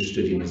who were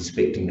interested in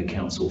inspecting the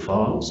council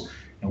files,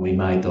 and we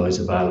made those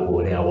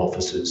available at our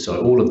offices.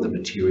 So all of the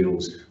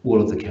materials, all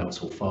of the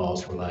council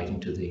files relating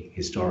to the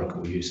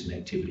historical use and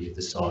activity of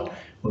the site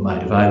were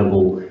made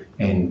available,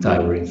 and they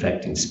were in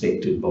fact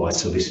inspected by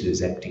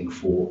solicitors acting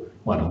for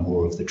one or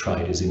more of the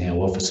traders in our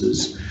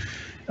offices.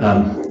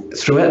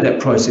 Throughout that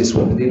process,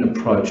 we were then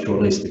approached, or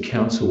at least the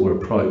council were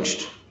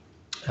approached,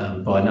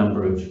 by a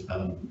number of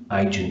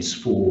agents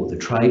for the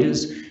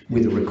traders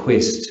with a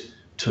request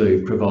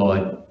to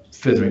provide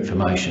further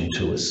information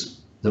to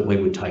us that we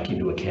would take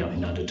into account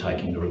in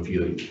undertaking the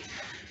review.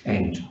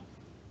 And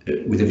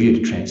with a view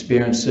to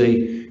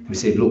transparency, we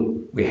said,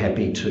 look, we're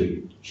happy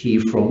to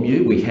hear from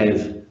you. We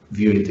have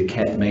viewed the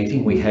CAT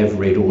meeting, we have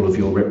read all of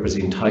your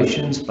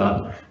representations,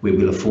 but we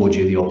will afford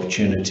you the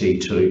opportunity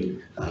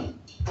to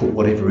put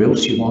whatever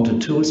else you wanted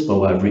to us by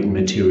way of written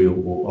material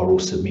or oral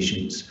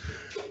submissions.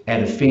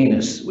 Out of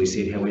fairness, we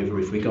said, however,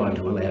 if we're going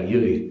to allow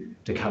you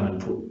to come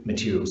and put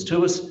materials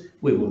to us,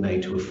 we will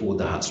need to afford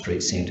the Hutt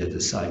Street Centre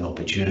the same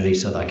opportunity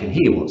so they can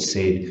hear what's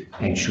said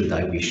and, should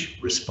they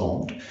wish,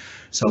 respond.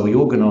 So we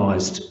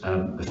organised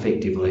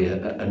effectively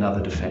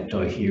another de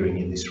facto hearing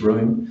in this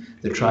room.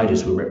 The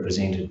traders were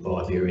represented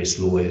by various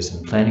lawyers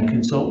and planning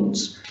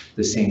consultants.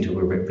 The centre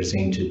were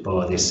represented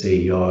by their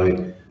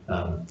CEO,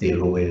 their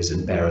lawyers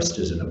and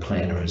barristers, and a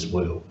planner as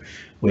well.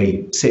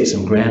 We set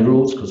some ground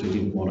rules because we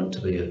didn't want it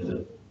to be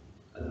a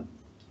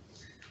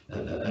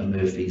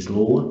Murphy's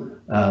Law.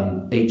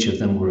 Each of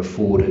them were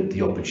afforded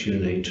the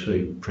opportunity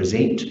to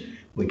present.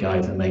 We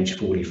gave them each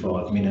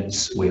 45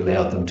 minutes. We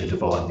allowed them to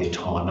divide their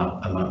time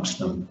up amongst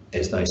them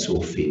as they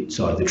saw fit.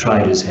 So the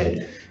traders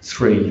had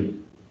 3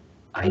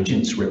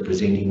 agents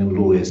representing them,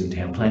 lawyers and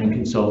town planning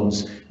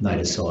consultants, and they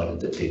decided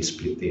that they'd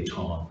split their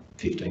time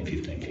 15,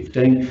 15,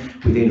 15.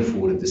 We then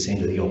afforded the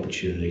centre the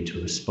opportunity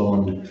to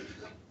respond.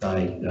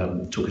 They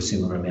took a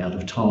similar amount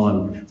of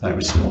time. They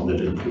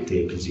responded and put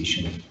their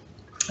position.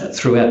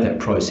 Throughout that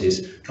process,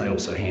 they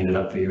also handed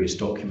up various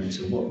documents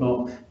and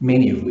whatnot,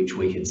 many of which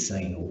we had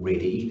seen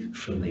already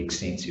from the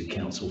extensive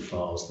council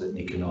files that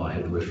Nick and I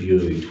had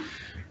reviewed.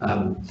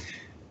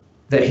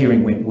 That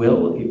hearing went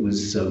well. It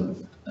was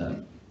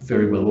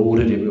very well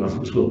ordered, everyone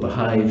was well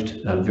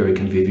behaved, very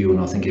convivial, and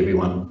I think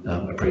everyone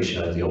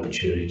appreciated the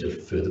opportunity to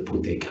further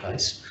put their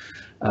case.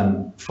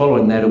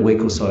 Following that, a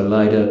week or so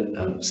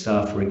later,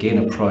 staff were again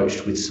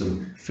approached with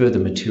some further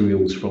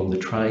materials from the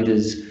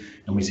traders,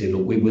 and we said,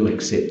 look, we will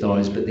accept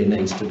those, but there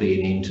needs to be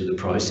an end to the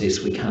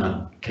process. We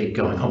can't keep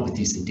going on with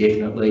this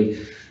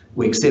indefinitely.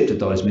 We accepted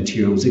those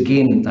materials.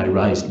 Again, they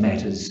raised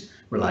matters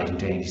relating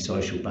to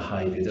antisocial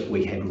behaviour that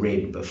we had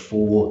read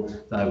before.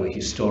 They were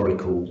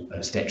historical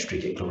statutory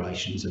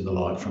declarations and the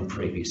like from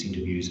previous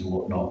interviews and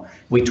whatnot.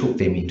 We took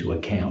them into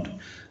account.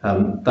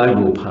 They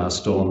were all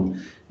passed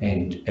on,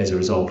 and as a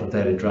result of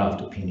that, a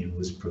draft opinion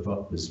was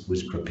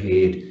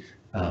prepared.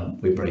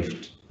 We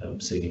briefed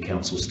senior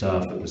council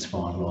staff, it was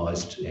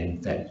finalised,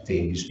 and that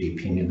then is the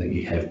opinion that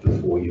you have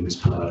before you as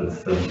part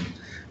of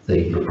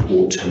the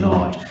report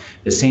tonight.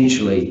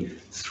 Essentially,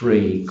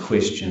 3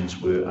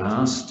 questions were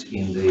asked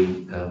in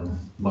the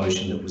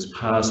motion that was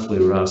passed. We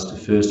were asked to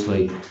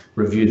firstly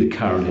review the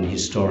current and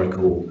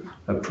historical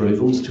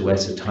approvals to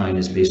ascertain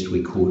as best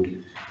we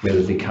could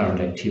whether the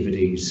current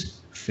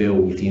activities fell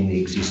within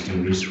the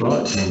existing use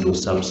rights and or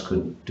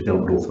subsequent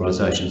development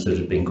authorisations that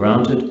had been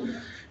granted.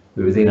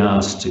 We were then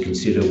asked to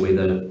consider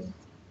whether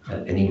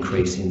an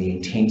increase in the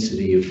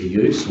intensity of the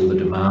use or the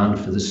demand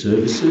for the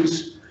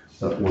services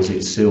was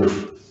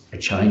itself a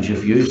change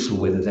of use, or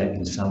whether that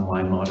in some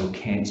way might have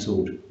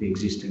cancelled the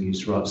existing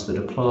use rights that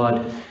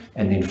applied.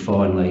 And then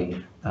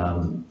finally,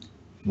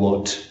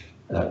 what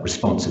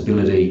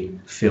responsibility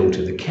fell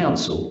to the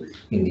council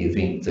in the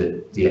event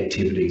that the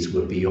activities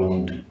were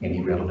beyond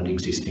any relevant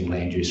existing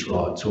land use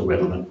rights or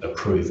relevant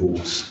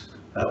approvals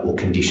or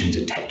conditions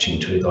attaching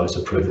to those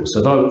approvals.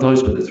 So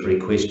those were the 3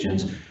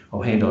 questions.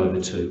 I'll hand over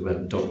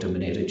to Dr.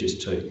 Mineta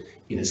just to,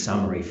 in a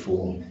summary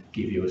form,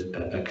 give you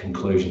a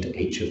conclusion to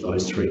each of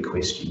those 3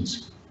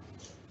 questions.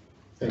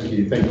 Thank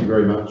you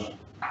very much.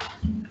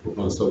 Put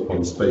myself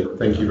on speak.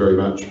 Thank you very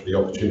much for the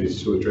opportunity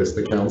to address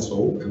the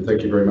council, and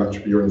thank you very much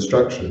for your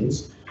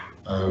instructions.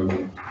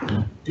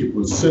 It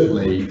was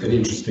certainly an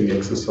interesting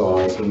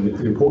exercise and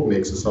an important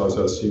exercise,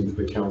 I assume,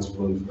 for the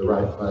council and for the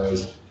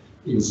ratepayers,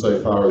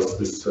 insofar as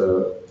this,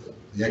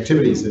 the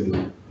activities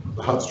in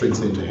the Hutt Street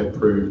Centre have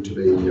proved to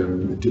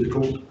be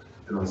difficult,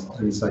 and I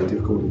only say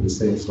difficult in the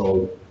sense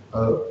of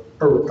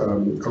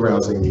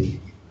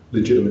arousing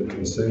legitimate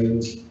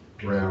concerns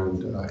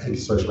around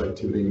antisocial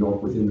activity,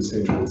 not within the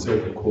centre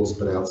itself, of course,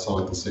 but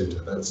outside the centre.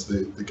 That's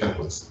the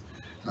catalyst.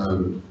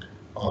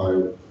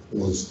 I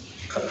was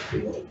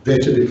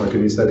vetted, if I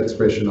can use that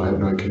expression. I have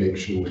no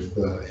connection with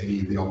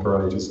any of the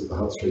operators at the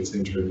Hutt Street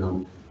Centre,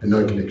 and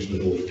no connection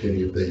at all with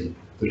any of the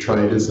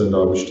traders, and I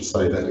wish to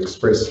say that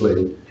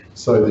expressly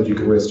so that you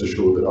can rest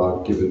assured that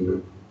I've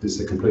given this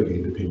a completely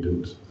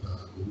independent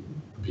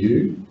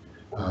view.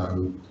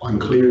 I'm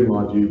clear in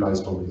my view,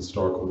 based on the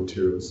historical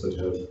materials that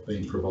have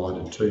been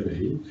provided to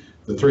me.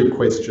 The three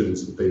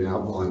questions have been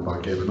outlined by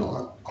Gavin.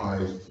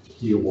 I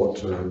hear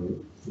what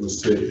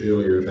was said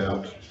earlier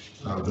about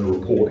the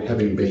report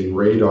having been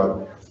read.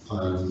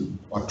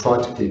 I've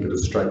tried to keep it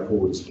as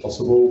straightforward as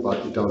possible,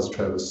 but it does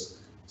traverse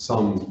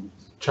some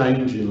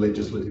change in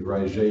legislative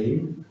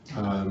regime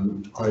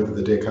over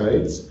the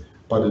decades.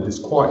 But it is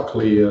quite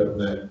clear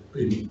that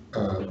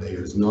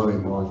there is no,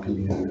 in my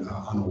opinion,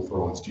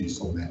 unauthorised use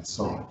on that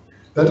site.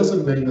 That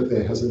doesn't mean that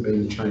there hasn't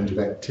been a change of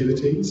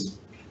activities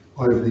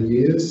over the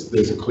years.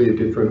 There's a clear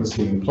difference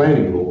in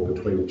planning law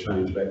between a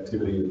change of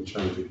activity and a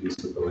change of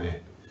use of the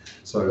land.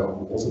 So I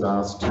wasn't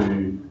asked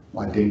to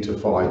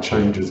identify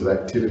changes of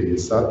activity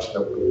as such.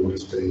 That would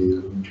always be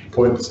a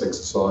pointless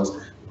exercise.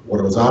 What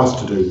I was asked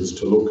to do was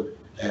to look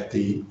at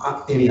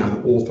any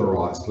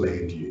unauthorised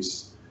land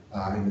use.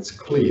 And it's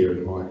clear,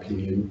 in my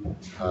opinion,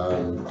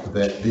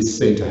 that this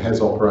centre has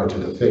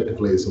operated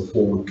effectively as a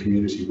form of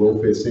community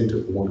welfare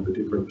centre, for want of a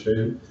different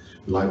term.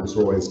 Labels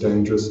are always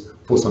dangerous,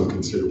 for some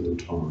considerable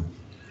time.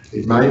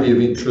 It may be of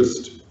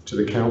interest to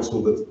the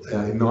council that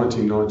in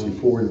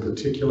 1994 in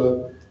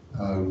particular,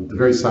 the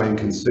very same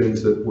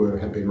concerns that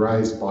have been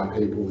raised by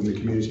people in the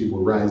community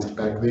were raised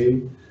back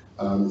then.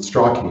 It's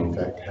striking, in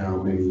fact, how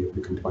many of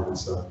the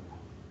complaints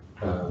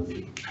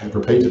have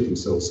repeated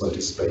themselves, so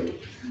to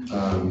speak.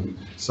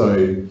 So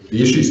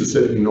the issues are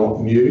certainly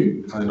not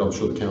new, and I'm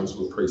sure the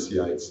council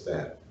appreciates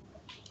that.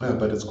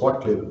 But it's quite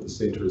clear that the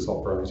centre is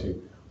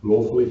operating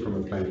lawfully from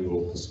a planning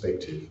law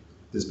perspective.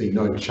 There's been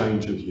no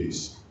change of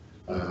use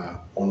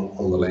on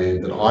the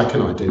land that I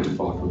can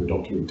identify from the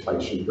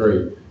documentation,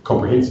 very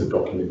comprehensive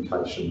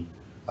documentation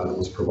that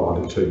was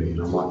provided to me.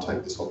 And I might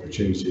take this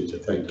opportunity to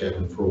thank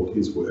Gavin for all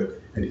his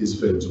work and his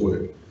firm's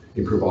work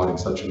in providing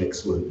such an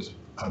excellent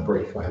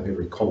brief. I have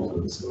every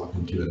confidence that I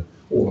can give it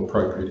all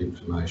appropriate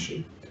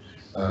information.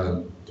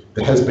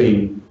 There has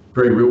been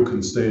very real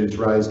concerns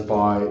raised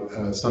by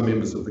some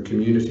members of the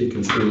community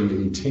concerning the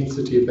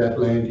intensity of that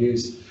land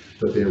use,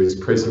 that there is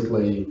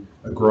presently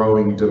a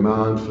growing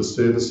demand for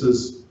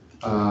services,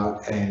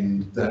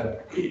 and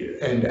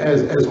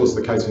as was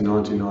the case in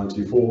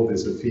 1994,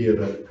 there's a fear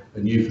that a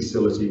new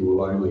facility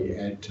will only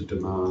add to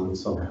demand and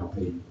somehow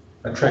be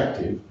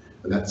attractive,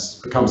 and that's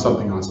become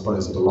something, I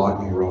suppose, of a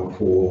lightning rod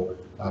for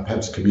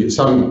perhaps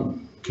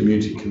some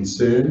community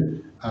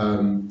concern.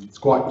 It's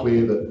quite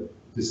clear that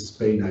this has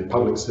been a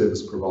public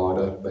service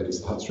provider, that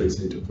is the Hutt Street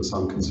Centre, for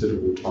some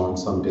considerable time,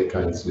 some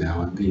decades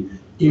now, and the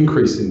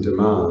increase in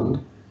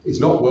demand is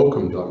not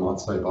welcomed, I might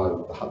say, by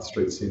the Hutt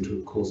Street Centre,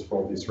 of course,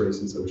 for obvious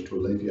reasons. They wish to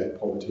alleviate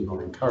poverty, not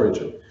encourage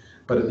it.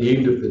 But at the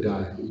end of the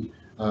day,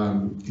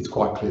 it's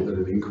quite clear that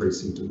an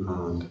increase in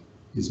demand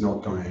is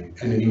not going,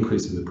 and an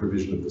increase in the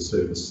provision of the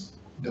service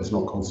does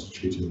not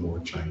constitute in law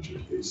a change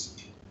of use.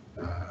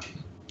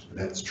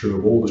 That's true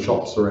of all the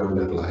shops around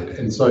Adelaide.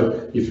 And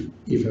so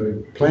if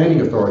a planning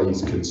authority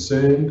is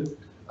concerned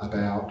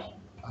about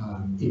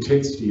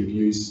intensity of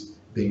use,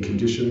 then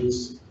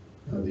conditions,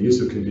 the use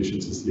of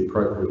conditions is the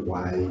appropriate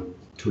way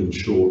to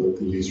ensure that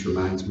the use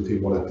remains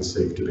within what I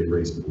perceive to be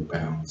reasonable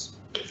bounds.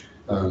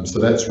 So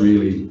that's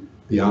really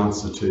the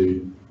answer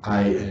to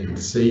A and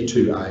C,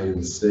 to A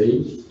and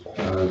C.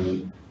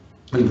 And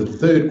the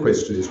third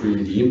question is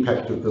really the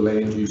impact of the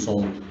land use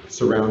on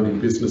surrounding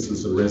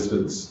businesses and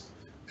residents,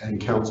 and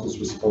council's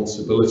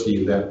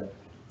responsibility in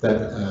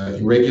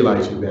in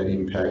regulating that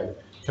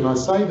impact. Can I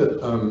say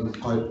that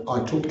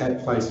I took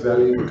at face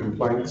value the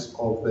complaints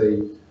of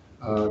the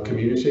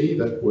community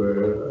that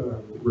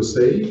were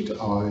received.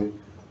 I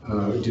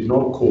did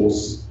not, of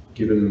course,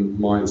 given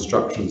my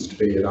instructions to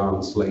be at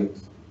arm's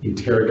length,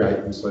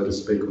 interrogate them, so to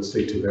speak, or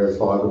seek to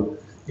verify them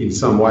in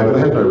some way, but I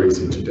have no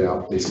reason to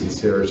doubt the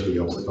sincerity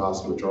of the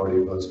vast majority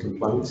of those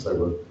complaints. They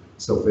were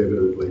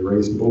self-evidently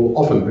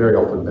reasonable, very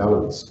often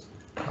balanced,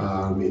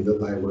 in that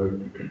they were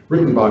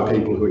written by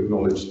people who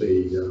acknowledge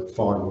the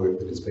fine work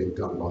that has been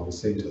done by the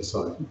centre.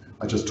 So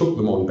I just took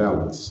them on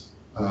balance.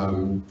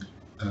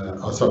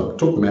 I took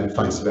them at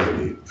face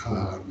value.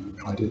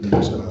 I didn't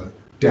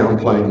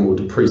downplay them or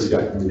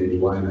depreciate them in any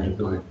way, and I had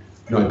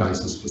no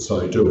basis for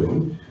so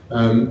doing.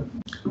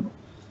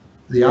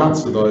 The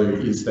answer, though,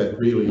 is that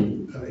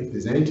really, if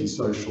there's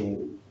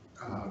antisocial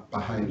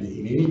behaviour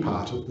in any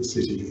part of the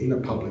city, in a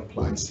public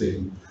place,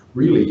 then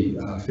really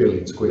fairly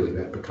and squarely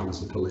that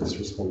becomes a police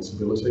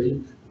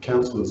responsibility. The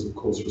council is, of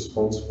course,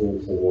 responsible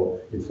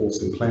for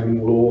enforcing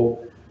planning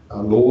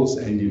laws,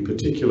 and in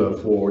particular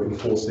for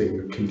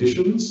enforcing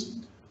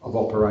conditions of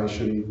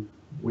operation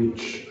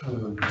which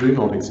do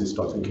not exist,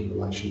 I think, in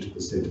relation to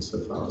the centre, so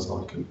far as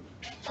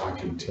I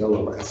can tell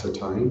or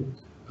ascertain.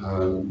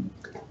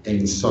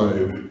 And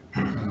so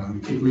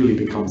it really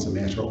becomes a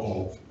matter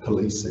of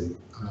policing.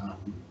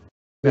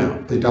 Now,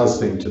 there does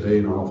seem to be,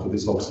 and I offer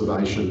this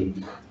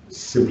observation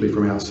simply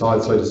from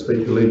outside, so to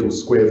speak, the legal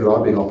square that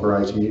I've been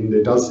operating in,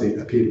 there does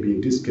appear to be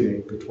a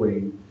disconnect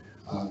between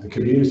the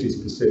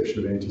community's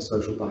perception of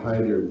antisocial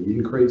behaviour and the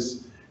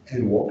increase,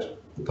 and what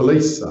the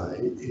police say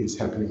is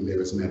happening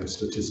there as a matter of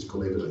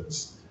statistical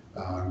evidence.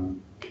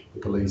 The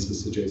police have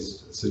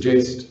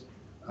suggested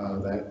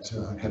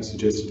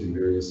in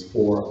various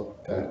fora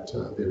that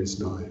there is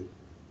no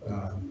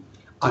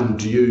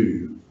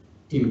undue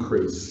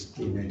increase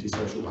in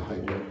antisocial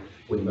behaviour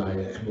when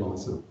they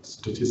analyse it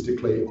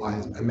statistically.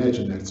 I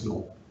imagine that's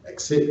not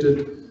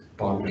accepted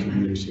by the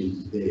community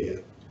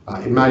there.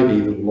 It may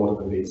be that a lot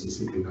of events are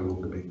simply no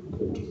longer being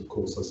reported. Of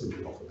course, I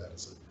simply offer that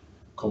as a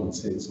common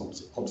sense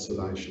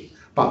observation.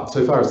 But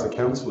so far as the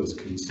council is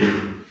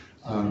concerned,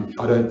 I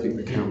don't think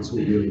the council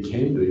really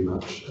can do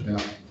much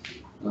about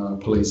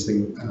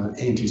policing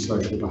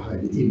antisocial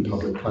behaviour in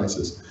public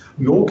places,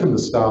 nor can the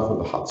staff of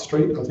the Hutt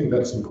Street. I think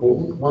that's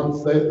important.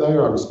 Once they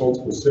are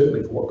responsible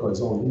certainly for what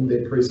goes on in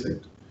their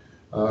precinct,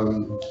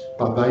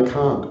 but they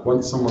can't.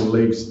 Once someone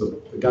leaves the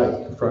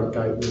gate, the front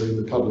gate, they're in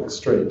the public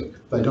street,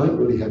 they don't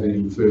really have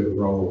any further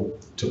role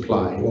to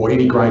play, or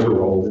any greater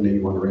role than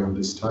anyone around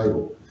this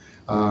table.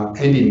 And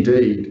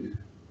indeed,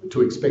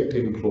 to expect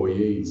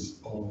employees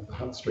of the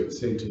Hutt Street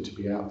Centre to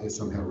be out there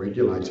somehow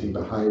regulating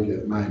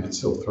behaviour may in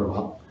itself throw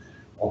up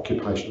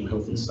occupational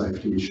health and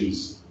safety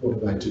issues. What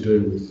are they to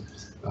do with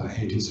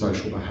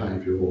antisocial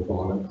behaviour or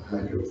violent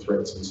behaviour or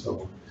threats and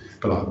so on?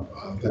 But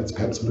that's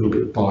perhaps a little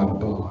bit by the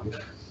by.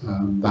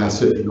 They are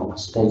certainly not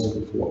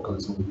responsible for what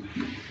goes on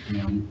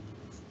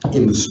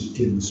in the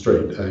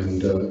street.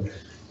 And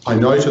I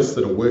noticed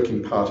that a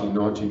working party in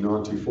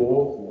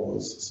 1994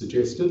 was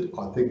suggested.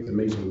 I think the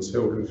meeting was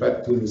held, in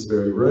fact, in this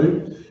very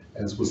room,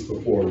 as was the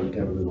forum that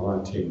Gavin and I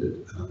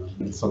attended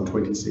some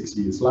 26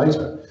 years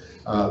later.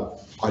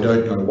 I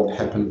don't know what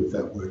happened with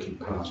that working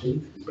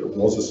party, but it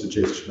was a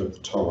suggestion at the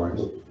time.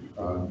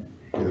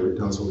 Whether it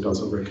does or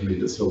doesn't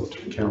recommend itself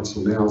to the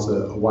council now as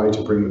a way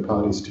to bring the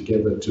parties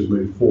together to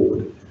move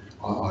forward,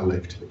 I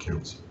leave to the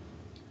council.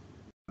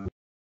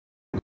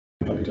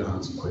 Happy to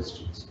answer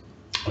questions.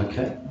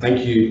 Okay,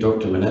 thank you,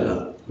 Dr.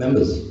 Mineta.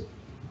 Members?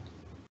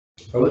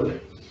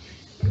 Robert?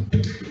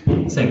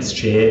 Thanks,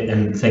 Chair,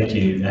 and thank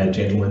you,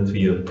 gentlemen, for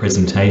your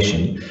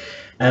presentation.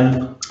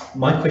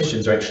 My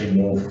questions are actually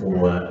more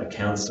for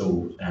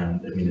council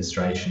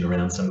administration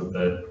around some of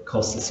the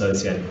costs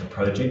associated with the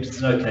project. Is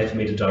it okay for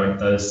me to direct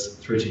those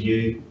through to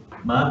you,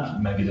 Mark?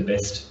 You may be the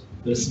best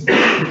person.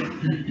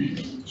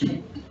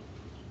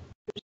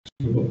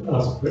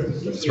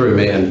 Through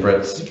me, and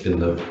Brett's been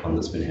the one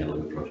that's been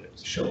handling the project.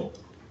 Sure.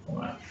 All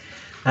right.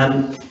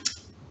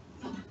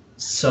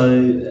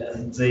 So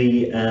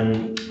the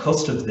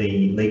cost of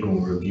the legal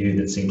review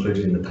that's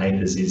included in the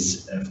papers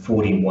is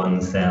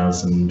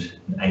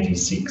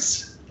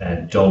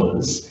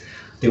 $41,086.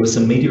 There were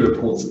some media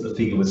reports that the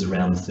figure was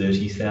around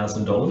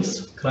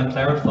 $30,000. Can I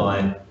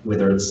clarify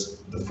whether it's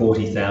the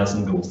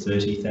 40,000 or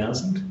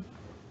 30,000?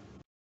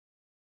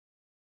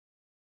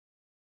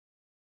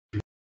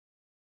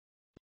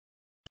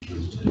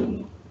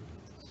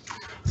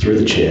 Through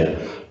the chair,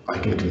 I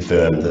can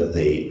confirm that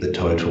the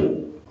total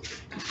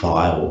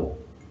file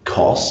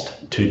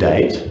cost to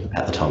date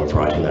at the time of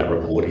writing that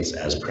report is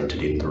as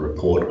printed in the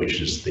report, which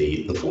is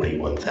the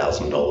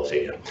 $41,000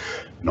 figure,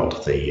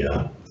 not the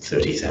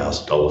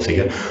 $30,000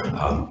 figure.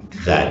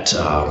 That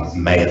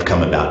may have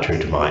come about due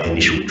to my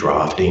initial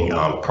drafting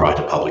prior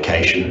to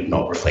publication,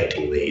 not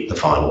reflecting the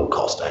final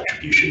cost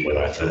attribution when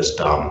I first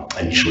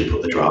initially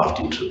put the draft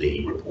into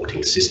the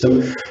reporting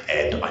system,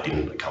 and I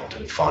didn't come to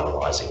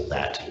finalising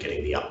that and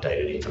getting the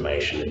updated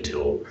information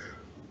until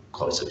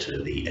closer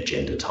to the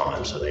agenda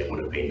time. So there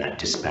would have been that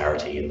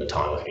disparity in the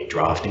time of me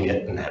drafting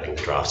it and having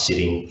the draft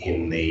sitting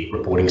in the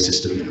reporting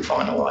system and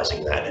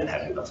finalising that and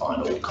having the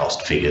final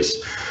cost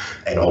figures.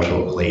 And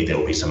ultimately there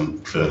will be some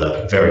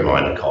further very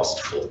minor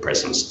cost for the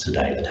presence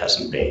today that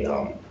hasn't been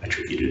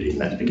attributed in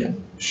that figure.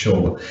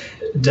 Sure.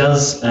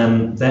 Does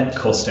that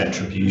cost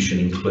attribution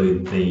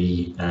include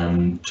the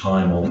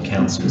time of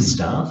council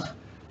staff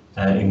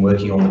in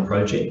working on the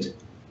project?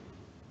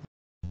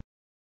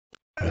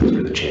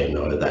 Through the chair,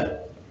 no, that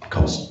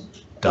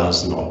cost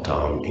does not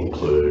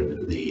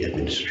include the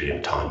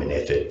administrative time and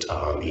effort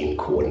in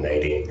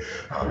coordinating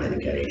and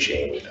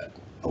engaging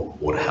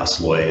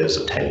Waterhouse lawyers,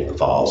 obtaining the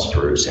files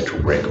through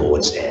central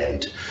records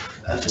and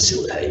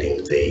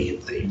facilitating the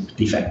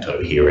de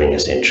facto hearing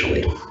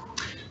essentially.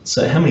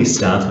 So how many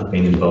staff have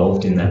been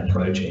involved in that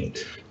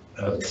project?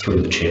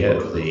 Through the chair,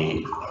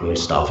 the only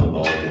staff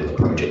involved in the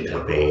project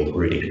have been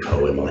Rudy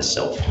DeCoe and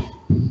myself.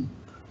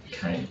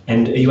 Okay,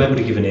 and are you able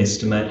to give an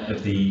estimate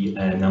of the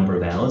number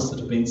of hours that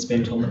have been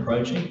spent on the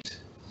project?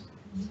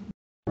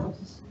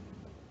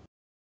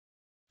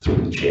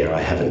 Through the chair,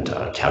 I haven't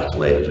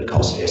calculated a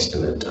cost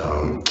estimate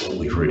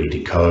with Rudy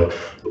DeCoe.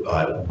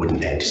 I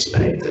wouldn't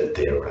anticipate that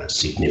they're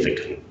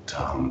significant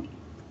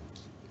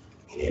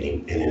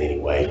in any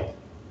way.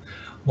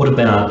 What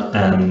about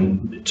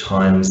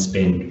time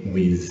spent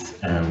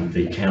with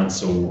the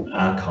council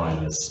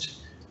archivist?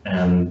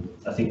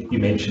 I think you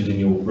mentioned in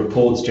your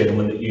reports,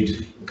 gentlemen, that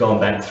you'd gone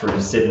back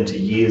through 70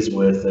 years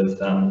worth of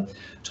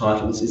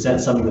titles. Is that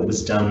something that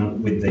was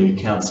done with the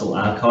council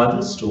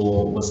archivist,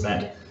 or was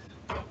that?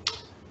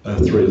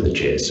 Through the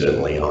chair,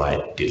 certainly I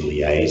did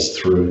liaise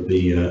through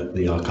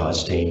the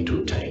archives team to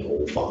obtain all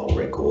all file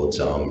records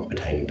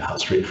pertaining to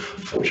Hutt Street.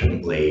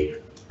 Fortunately,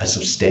 a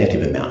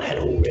substantive amount had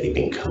already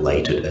been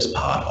collated as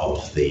part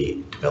of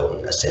the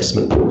development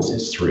assessment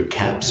process through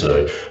CAP,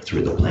 so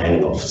through the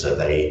planning officer,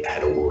 they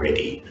had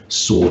already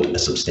sought a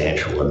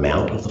substantial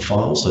amount of the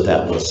file, so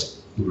that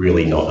was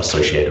really not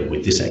associated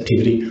with this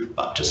activity,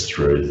 but just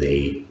through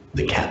the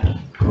CAP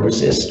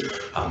process.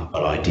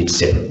 But I did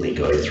separately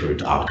go through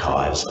to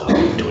archives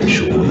to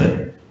ensure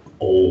that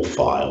all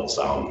files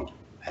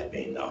had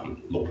been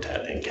looked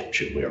at and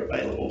captured where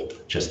available,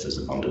 just as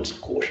abundance of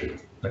caution.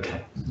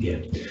 Okay, yeah.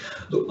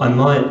 Look,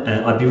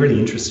 I'd be really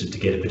interested to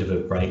get a bit of a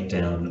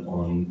breakdown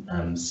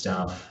on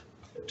staff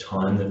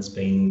time that's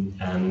been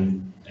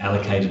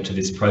allocated to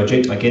this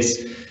project. I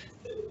guess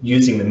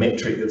using the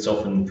metric that's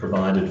often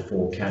provided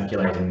for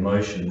calculating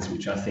motions,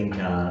 which I think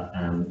are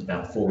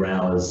about 4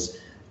 hours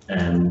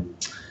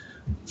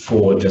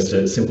for just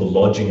a simple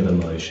lodging of a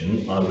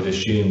motion, I would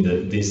assume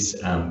that this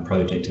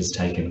project has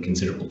taken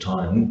considerable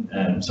time.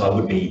 So I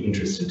would be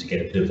interested to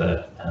get a bit of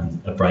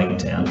a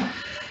breakdown.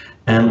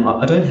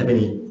 I don't have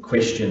any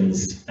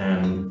questions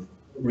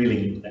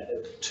really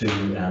to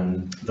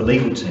the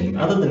legal team,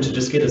 other than to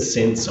just get a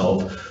sense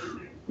of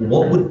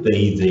what would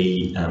be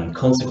the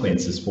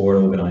consequences for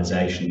an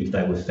organisation if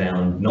they were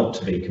found not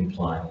to be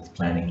compliant with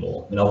planning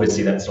law. And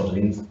obviously that's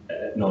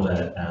not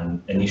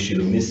an issue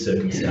in this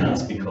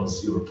circumstance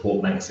because your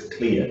report makes it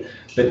clear.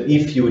 But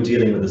if you were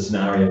dealing with a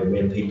scenario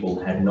where people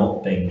had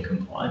not been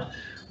compliant,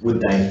 would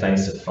they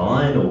face a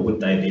fine or would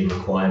they be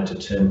required to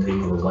turn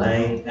people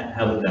away?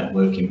 How would that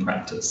work in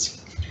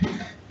practice?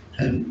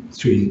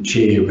 Through the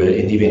Chair,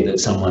 in the event that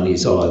someone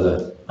is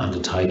either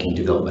undertaking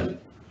development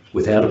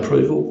without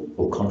approval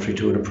or contrary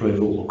to an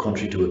approval or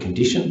contrary to a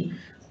condition,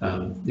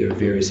 there are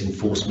various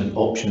enforcement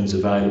options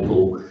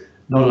available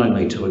not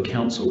only to a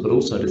council but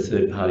also to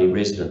third-party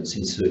residents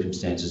in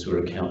circumstances where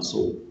a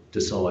council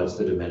decides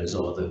that a matter is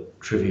either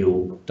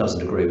trivial,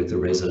 doesn't agree with the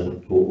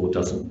resident or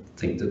doesn't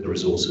think that the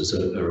resources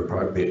are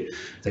appropriate.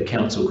 The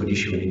council could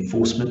issue an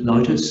enforcement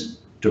notice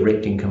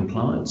directing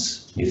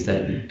compliance if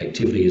that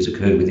activity has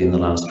occurred within the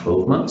last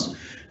 12 months.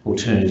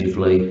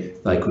 Alternatively,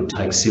 they could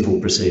take civil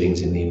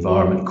proceedings in the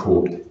Environment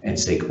Court and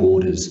seek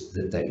orders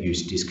that that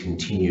use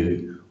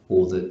discontinue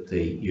or that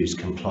the use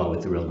comply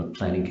with the relevant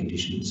planning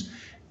conditions.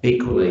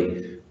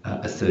 Equally,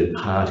 a third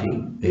party,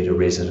 be it a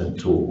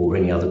resident or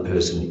any other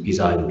person, is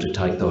able to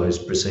take those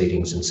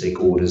proceedings and seek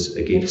orders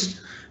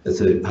against the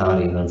third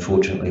party. And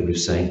unfortunately, we've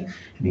seen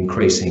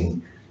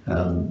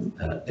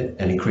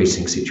an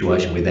increasing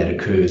situation where that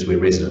occurs, where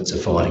residents are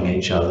fighting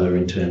each other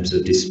in terms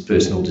of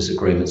personal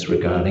disagreements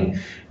regarding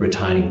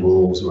retaining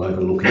walls or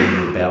overlooking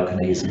the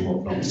balconies and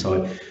whatnot.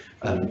 So,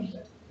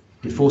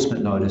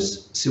 enforcement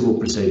notice, civil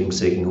proceedings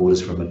seeking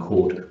orders from a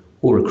court,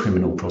 or a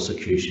criminal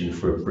prosecution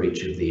for a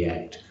breach of the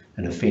Act.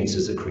 And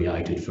offences are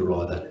created for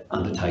either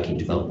undertaking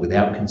development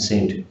without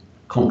consent,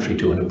 contrary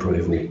to an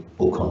approval,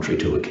 or contrary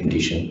to a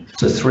condition.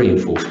 So 3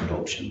 enforcement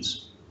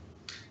options.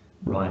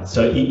 Right,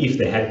 so if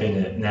there had been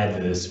an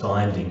adverse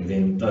finding,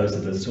 then those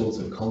are the sorts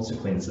of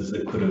consequences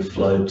that could have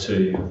flowed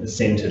to a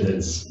centre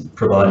that's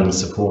providing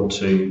support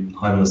to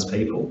homeless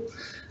people.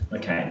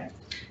 Okay.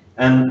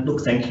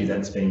 Look, thank you.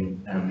 That's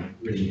been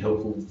really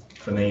helpful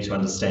for me to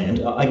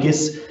understand. I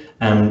guess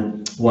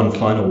one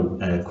final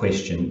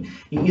question.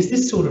 Is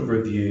this sort of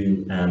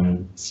review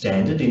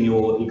standard in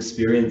your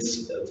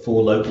experience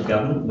for local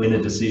government when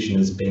a decision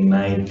has been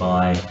made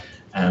by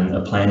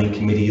a planning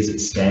committee? Is it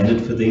standard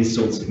for these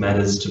sorts of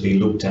matters to be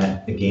looked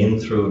at again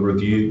through a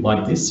review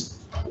like this?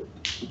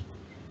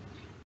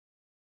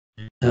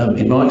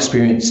 In my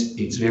experience,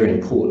 it's very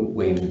important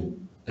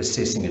when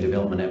assessing a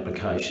development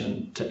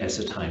application to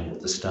ascertain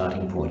what the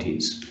starting point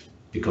is,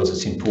 because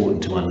it's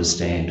important to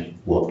understand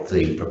what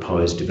the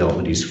proposed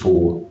development is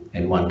for,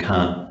 and one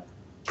can't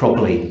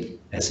properly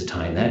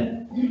ascertain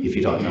that if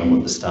you don't know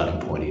what the starting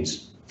point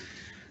is.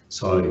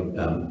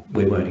 So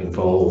we weren't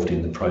involved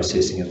in the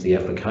processing of the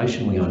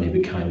application. We only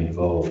became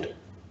involved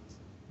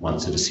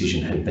once a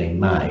decision had been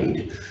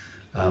made.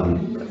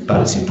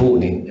 But it's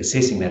important in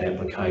assessing that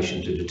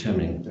application to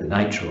determine the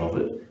nature of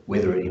it,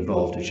 whether it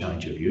involved a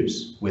change of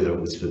use, whether it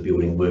was for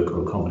building work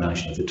or a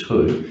combination of the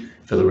two,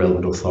 for the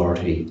relevant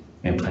authority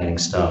and planning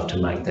staff to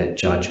make that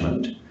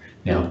judgment.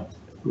 Now,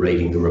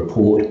 reading the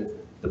report,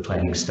 the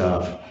planning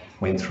staff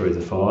went through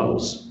the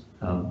files,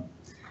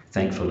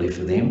 thankfully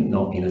for them,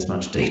 not in as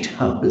much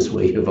detail as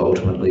we have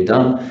ultimately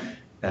done,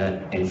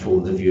 and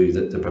for the view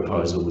that the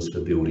proposal was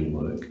for building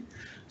work.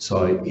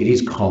 So it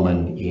is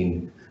common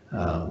in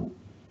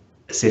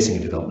assessing a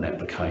development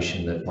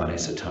application that one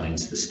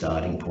ascertains the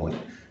starting point.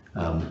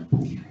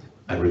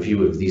 A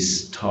review of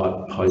this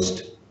type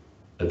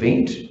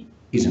post-event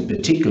isn't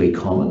particularly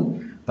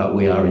common, but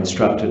we are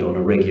instructed on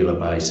a regular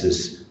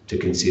basis to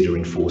consider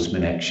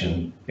enforcement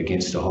action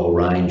against a whole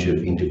range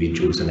of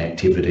individuals and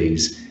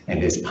activities,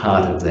 and as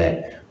part of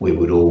that we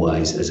would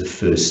always, as a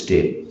first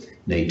step,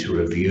 need to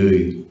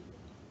review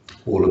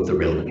all of the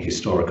relevant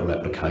historical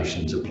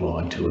applications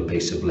applied to a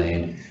piece of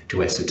land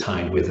to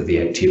ascertain whether the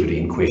activity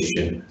in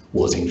question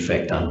was in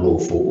fact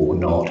unlawful or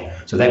not.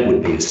 So that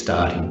would be a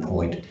starting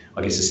point.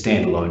 I guess a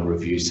standalone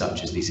review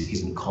such as this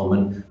isn't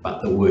common,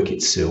 but the work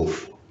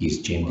itself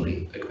is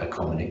generally a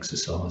common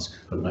exercise.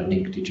 I don't know,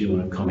 Nick, did you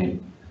want to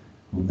comment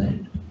on that?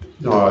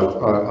 No,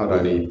 I'd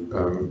only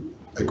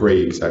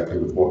agree exactly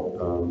with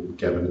what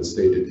Gavin has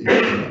said.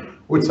 I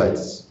would say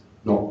it's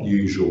not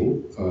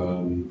usual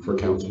for a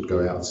council to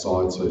go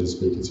outside, so to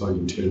speak, its own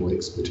internal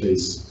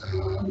expertise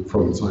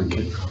from its own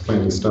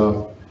planning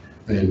staff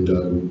and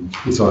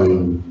its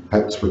own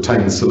perhaps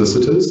retained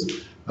solicitors.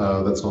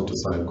 That's not to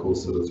say, of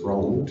course, that it's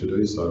wrong to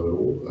do so at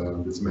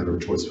all. It's a matter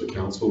of choice for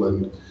council,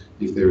 and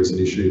if there is an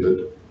issue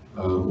that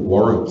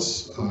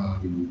warrants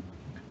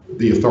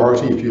the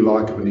authority, if you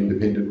like, of an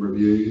independent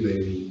review,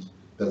 then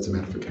that's a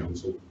matter for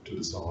council to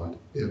decide.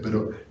 Yeah, but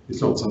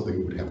it's not something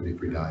that would happen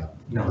every day.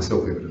 No,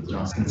 Self-evident. no,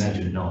 I can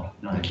imagine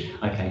not. No.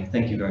 Okay,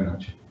 thank you very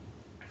much.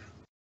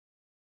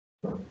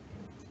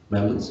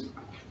 Members?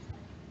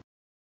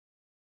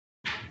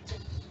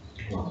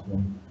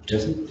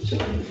 Jason?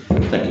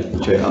 Thank you,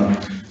 Chair.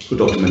 For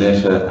Dr.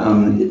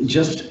 Mineta,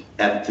 just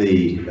at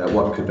the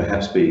what could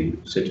perhaps be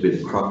said to be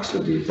the crux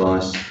of the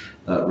advice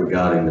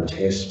regarding the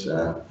test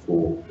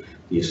for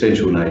the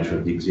essential nature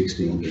of the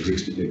existing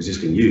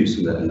use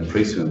and the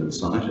precedent that's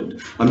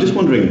cited. I'm just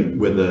wondering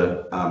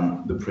whether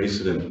the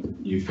precedent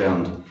you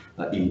found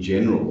in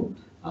general,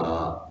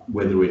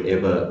 whether it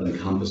ever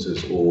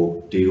encompasses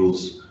or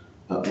deals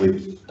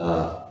with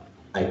a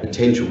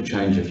potential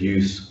change of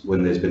use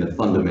when there's been a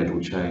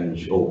fundamental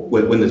change, or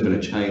when there's been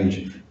a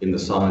change in the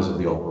size of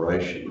the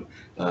operation.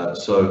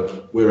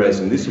 So whereas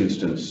in this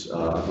instance,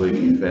 I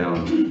believe you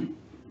found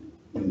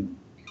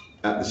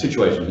the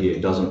situation here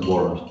doesn't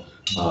warrant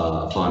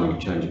finding a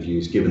change of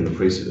use given the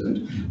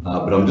precedent,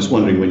 but I'm just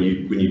wondering, when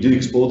you did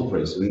explore the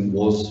precedent,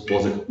 was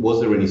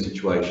there any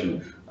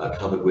situation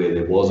covered where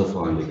there was a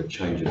finding of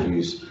change of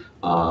use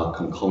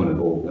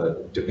concomitant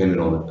or dependent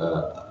on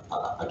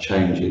a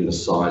change in the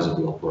size of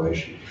the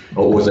operation,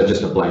 or was that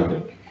just a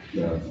blanket,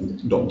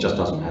 just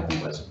doesn't happen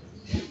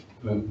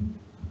basically?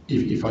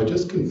 If I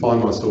just confine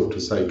myself to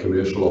say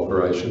commercial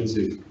operations,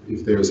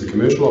 if there is a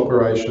commercial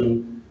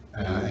operation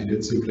and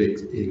it simply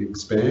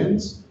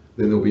expands,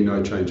 then there'll be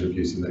no change of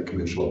use in that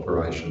commercial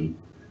operation.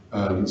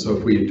 So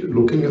if we're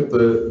looking at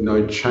the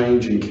no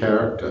change in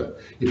character,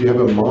 if you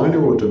have a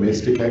minor or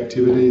domestic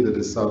activity that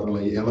is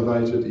suddenly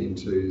elevated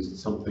into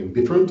something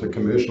different, a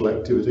commercial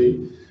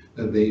activity,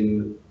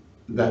 then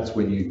that's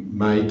when you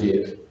may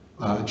get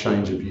a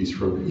change of use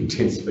from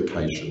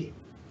intensification.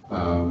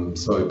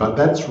 But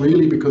that's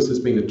really because there's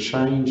been a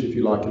change, if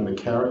you like, in the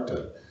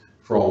character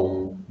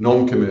from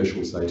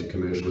non-commercial, say, to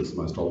commercial is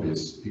the most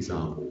obvious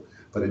example.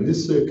 But in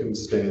this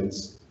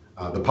circumstance,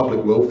 the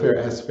public welfare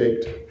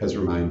aspect has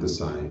remained the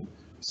same.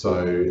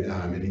 So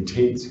an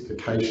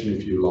intensification,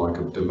 if you like,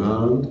 of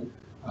demand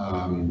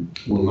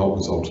will not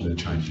result in a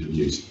change of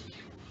use.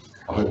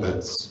 I hope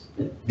that's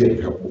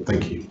helpful.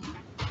 Thank you.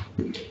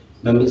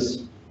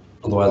 Members?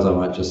 Otherwise, I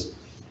might just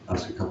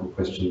ask a couple of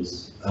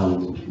questions.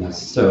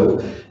 So,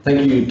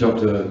 thank you,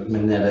 Dr.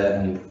 Mineta,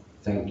 and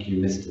thank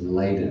you, Mr.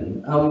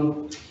 Layden.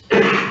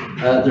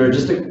 There are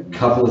just a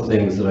couple of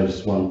things that I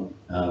just want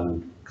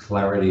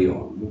clarity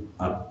on.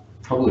 I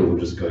probably will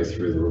just go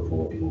through the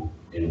report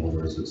in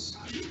order as it's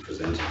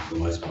presented for the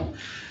most part.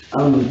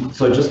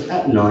 So just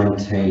at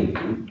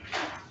 19,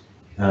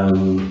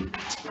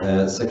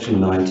 section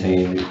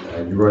 19,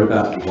 you wrote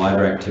about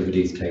wider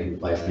activities taking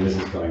place, and this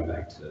is going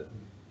back to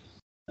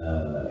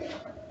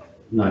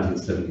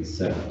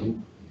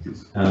 1977,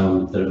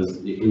 that it was,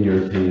 in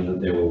your opinion,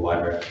 that there were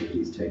wider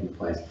activities taking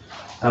place.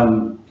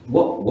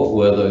 What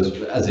were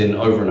those, as in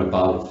over and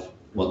above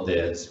what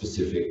their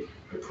specific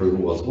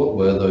approval was, what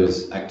were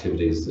those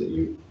activities that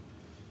you,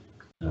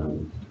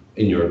 in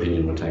your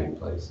opinion, were taking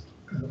place?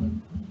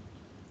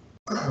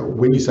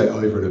 When you say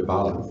over and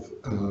above,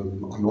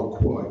 I'm not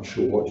quite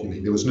sure what you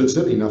mean. There was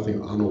certainly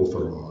nothing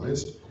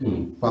unauthorised.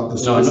 But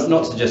no,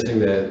 not suggesting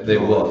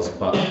there was,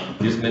 but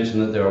you just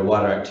mentioned that there are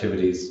wider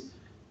activities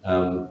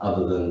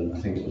other than, I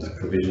think it was a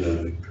provision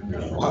of...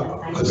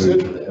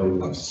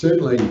 I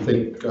certainly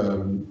think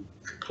a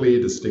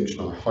clear distinction,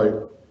 I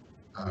hope,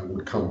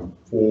 would come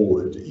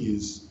forward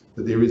is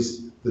that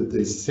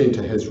the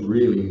centre has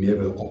really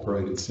never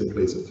operated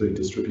simply as a food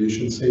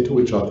distribution centre,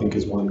 which I think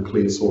is one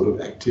clear sort of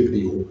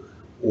activity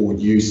or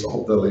use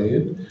of the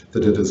land,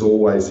 that it has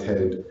always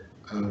had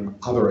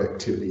other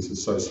activities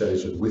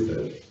associated with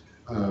it.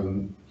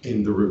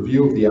 In the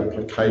review of the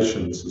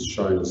applications as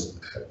shown as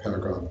at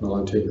paragraph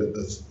 19, that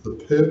the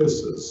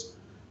purposes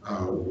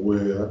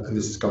were, and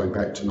this is going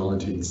back to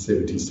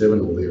 1977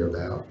 or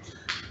thereabout,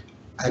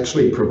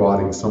 actually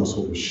providing some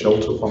sort of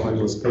shelter for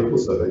homeless people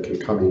so they can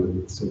come in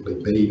and simply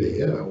be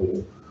there,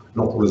 or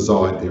not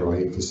reside there,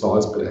 I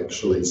emphasise, but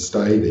actually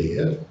stay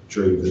there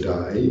during the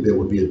day. There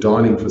would be a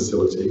dining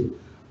facility,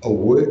 a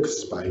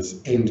workspace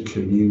and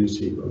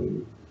community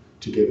room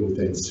together with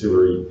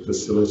ancillary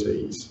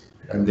facilities.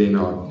 And then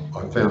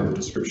I found the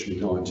description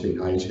in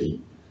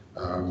 1980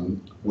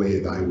 where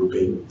they were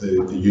being,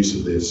 the use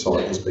of their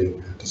site was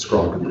being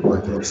described in the way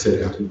that I've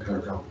set out in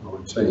paragraph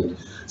 19.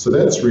 So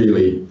that's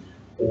really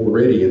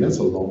already, and that's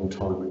a long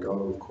time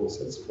ago, of course,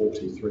 that's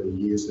 43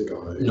 years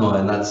ago. No,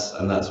 and that's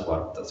why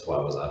I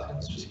was asking. I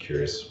was just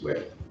curious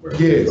where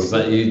yes.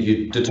 But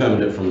you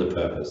determined it from the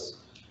purpose,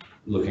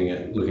 looking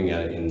at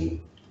it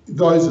in.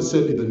 Those are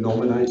certainly the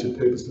nominated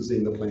purposes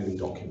in the planning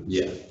documents.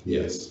 Yeah.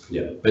 Yes.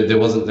 Yeah, but there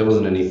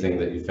wasn't anything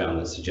that you found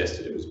that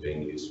suggested it was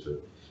being used for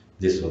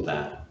this or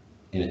that,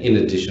 in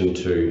addition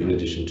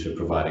to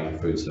providing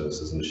food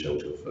services and a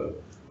shelter for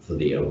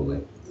the elderly.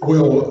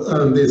 Well,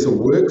 there's a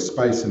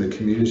workspace and a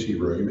community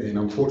room, and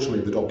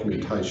unfortunately the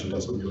documentation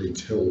doesn't really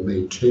tell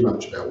me too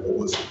much about what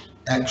was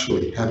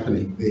actually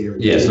happening there.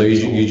 Yeah, so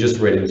you just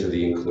read into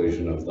the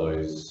inclusion of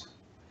those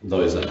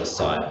at the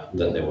site,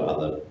 that there were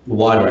other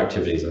wider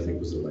activities, I think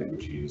was the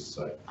language used.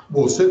 So,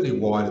 well, certainly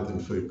wider than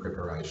food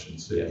preparation,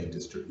 certainly in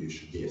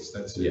distribution. Yes,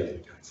 that's certainly the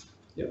case.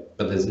 Yeah,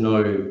 but there's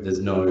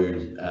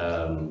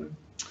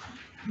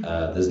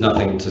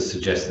nothing to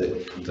suggest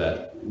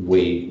that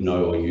we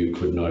know or you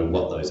could know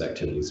what those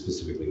activities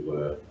specifically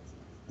were.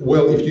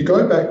 Well, if you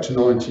go back to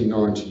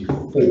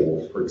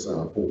 1994, for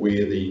example,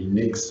 where the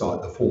next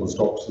site, the former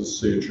doctor's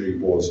surgery,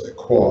 was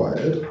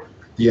acquired,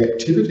 the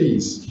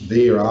activities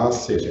there are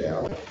set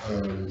out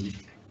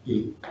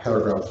in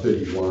paragraph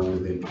 31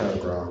 and then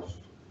paragraph,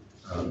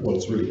 well,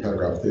 it's really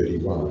paragraph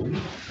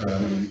 31.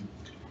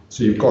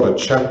 So you've got a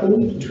chapel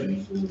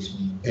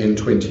and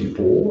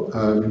 24.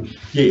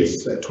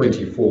 Yes, at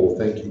 24,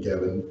 thank you,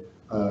 Gavin.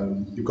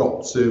 You've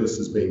got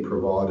services being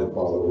provided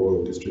by the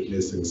Royal District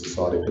Nursing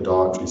Society,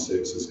 podiatry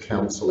services,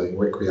 counselling,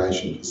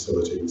 recreation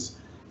facilities,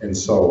 and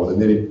so on.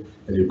 And then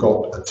you've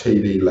got a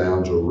TV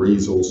lounge or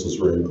resources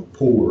room, a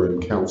pool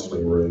room,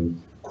 counselling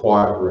room,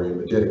 quiet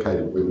room, a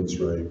dedicated women's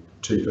room,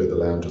 2 further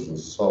lounges, and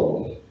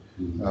so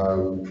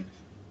on.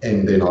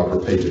 And then I've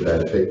repeated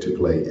that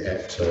effectively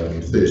at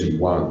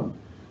 31.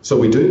 So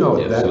we do know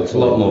that. So it's a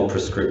lot more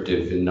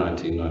prescriptive in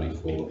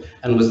 1994.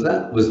 And was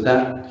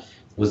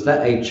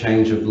that a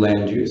change of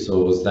land use,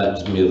 or was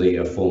that merely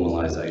a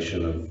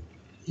formalisation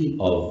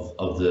of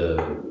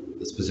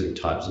the specific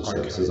types of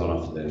services on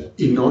offer there?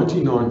 In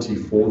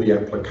 1994, the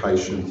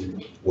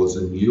application was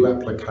a new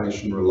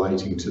application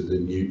relating to the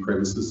new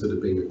premises that had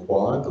been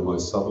acquired, the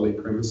most southerly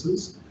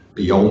premises,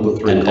 beyond the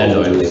 3 and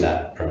only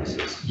that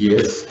premises.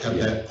 Yes, at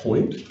that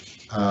point.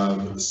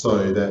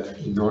 So that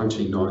in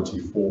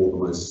 1994, the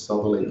most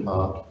southerly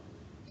part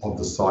of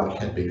the site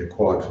had been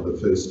acquired for the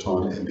first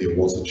time, and there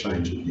was a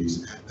change of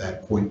use at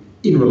that point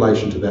in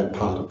relation to that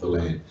part of the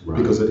land,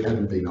 because it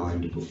hadn't been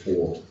owned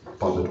before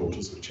by the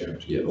Daughters of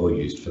Charity. Yeah, or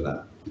used for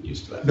that.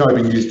 No,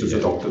 being used as a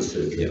doctor's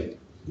surgery.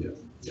 Yeah.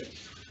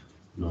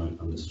 No,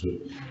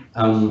 understood.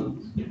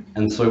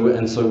 And so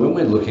when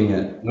we're looking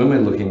at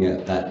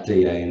that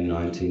DA in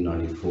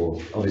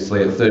 1994,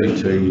 obviously at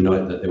 32 you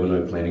note that there were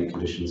no planning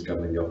conditions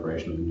governing the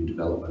operation of the new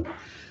development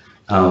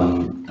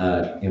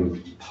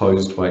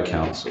imposed by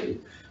council.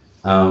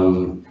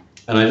 And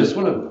I just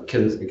want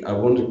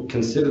to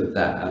consider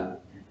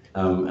that,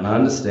 and I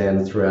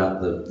understand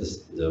throughout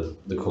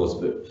the course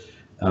of it,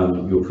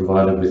 you were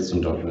provided with some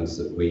documents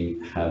that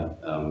we have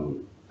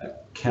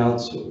at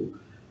council.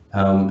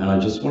 And I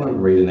just want to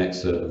read an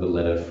excerpt of a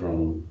letter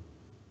from,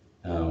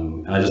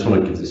 and I just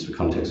want to give this for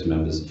context for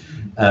members,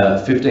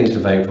 15th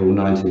of April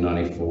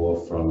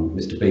 1994 from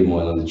Mr. B.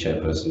 Moylan, the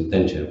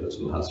then chairperson of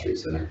the Hutt Street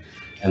Centre,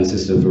 and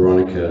Sister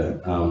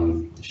Veronica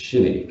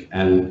Shinnick.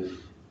 And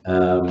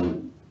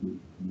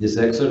this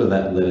excerpt of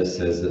that letter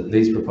says that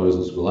these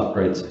proposals will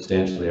upgrade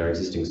substantially our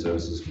existing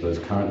services for those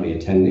currently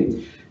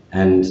attending,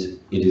 and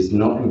it is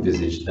not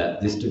envisaged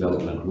that this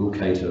development will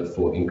cater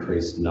for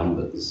increased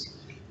numbers.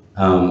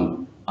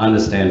 I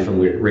understand from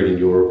reading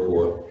your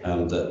report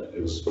that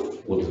it was,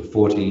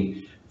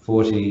 40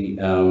 for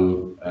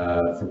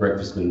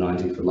breakfast and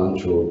 90 for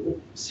lunch, or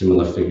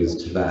similar figures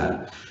to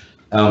that.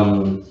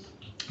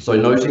 So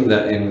noting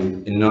that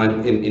in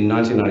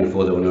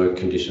 1994 there were no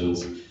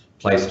conditions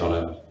placed on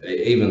it,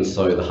 even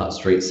so the Hutt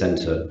Street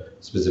Centre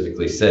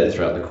specifically said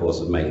throughout the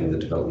course of making the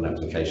development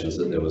applications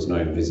that there was no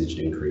envisaged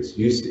increased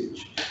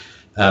usage.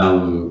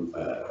 The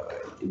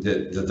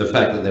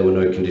fact that there were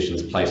no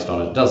conditions placed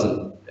on it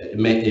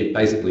it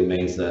basically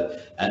means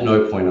that at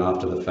no point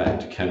after the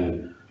fact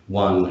can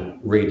one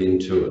read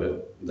into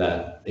it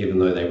that even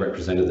though they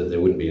represented that there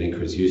wouldn't be an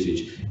increased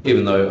usage,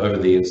 even though over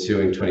the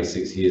ensuing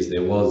 26 years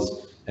there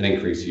was an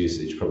increased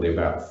usage, probably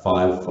about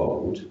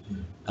 5-fold,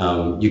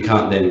 you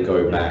can't then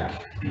go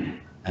back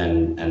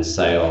and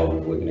say, oh,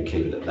 we're going to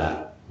keep it at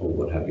that, or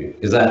what have you.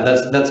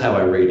 That's how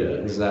I read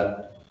it. Is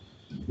that?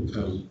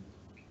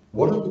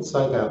 What I would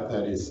say about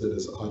that is that,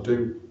 as I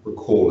do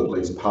recall at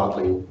least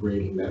partly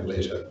reading that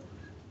letter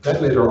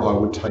I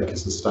would take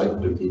as a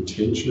statement of the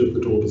intention of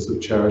the Daughters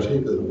of Charity,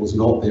 that it was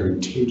not their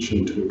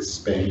intention to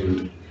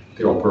expand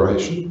their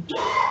operation.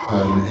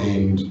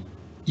 And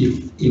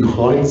if in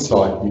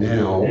hindsight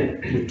now,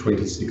 with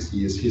 26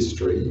 years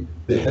history,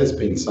 there has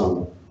been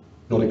some,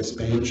 not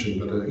expansion,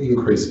 but an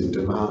increase in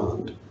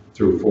demand,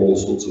 for all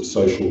sorts of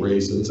social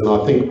reasons. And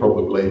I think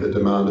probably the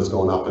demand has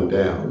gone up and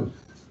down.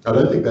 I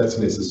don't think that's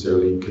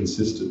necessarily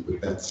consistent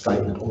with that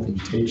statement of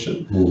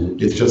intention.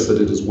 It's just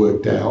that it has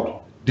worked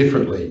out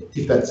differently,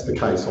 if that's the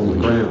case on the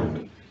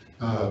ground.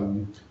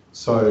 And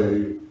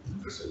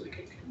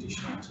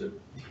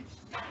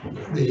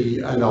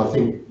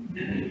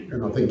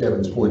I think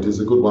Gavin's point is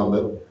a good one,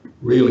 that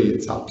really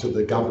it's up to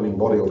the governing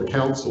body or the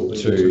council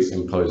to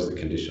impose the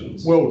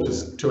conditions. Well,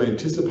 just to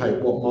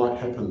anticipate what might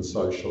happen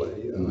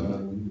socially.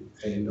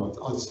 And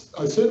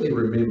I certainly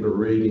remember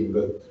reading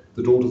that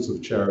the Daughters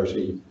of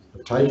Charity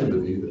have taken the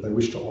view that they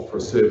wish to offer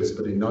a service,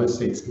 but in no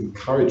sense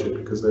encourage it,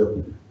 because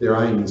their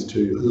aim is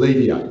to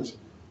alleviate.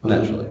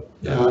 Naturally.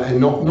 And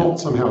not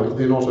somehow,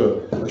 they're not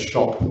a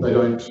shop. They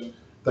don't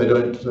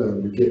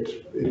get,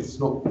 it's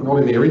not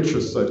in their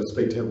interest, so to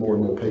speak, to have more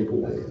and more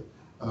people there.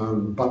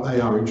 But they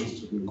are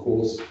interested, in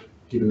course,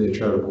 given their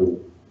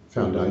charitable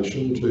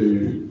foundation,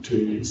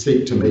 to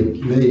seek to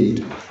meet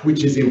need,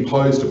 which is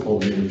imposed upon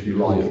them, if you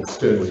like,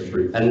 externally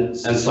through. And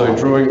so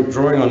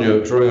drawing on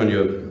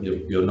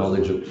your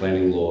knowledge of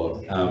planning law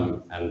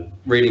and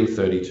reading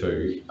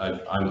 32,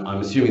 I'm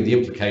assuming the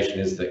implication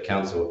is that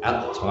council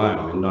at the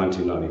time in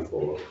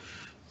 1994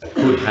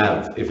 could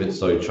have, if it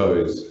so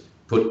chose,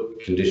 put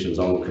conditions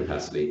on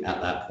capacity at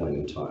that point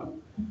in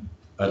time.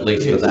 At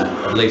least for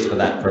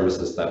that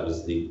premises, that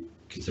was the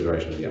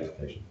consideration of the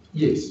application.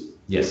 Yes.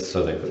 Yes,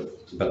 so they could,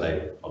 but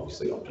they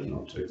obviously opted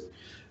not to.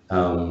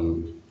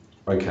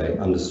 Okay,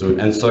 understood.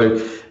 And so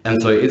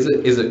is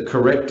it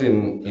correct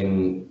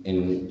in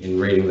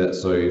reading that?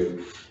 So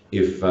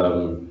if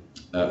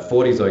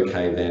 40 is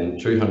okay, then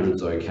 200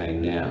 is okay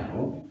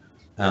now.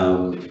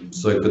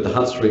 So could the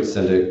Hutt Street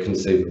Centre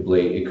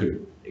conceivably it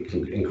could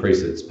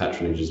increase its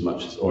patronage as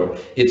much as, or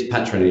its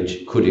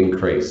patronage could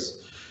increase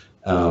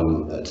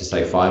to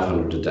say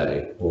 500 a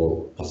day,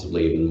 or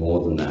possibly even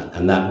more than that,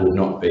 and that would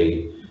not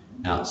be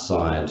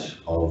outside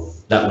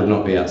of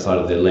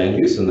their land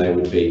use, and they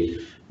would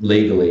be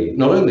legally,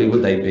 not only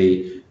would they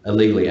be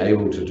illegally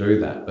able to do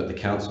that, but the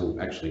council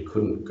actually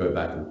couldn't go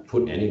back and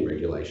put any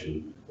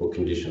regulation or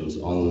conditions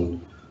on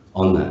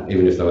that,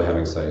 even if they were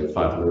having, say,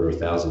 500 or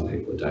 1,000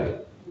 people a day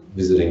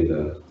visiting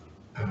the,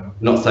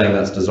 not saying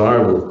that's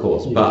desirable, of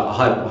course, but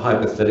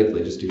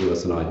hypothetically, just to give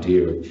us an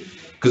idea of,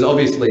 because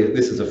obviously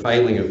this is a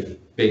failing of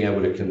being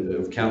able to,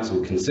 of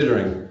council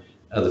considering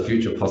the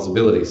future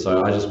possibilities.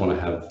 So I just want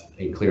to have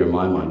it clear in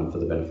my mind, and for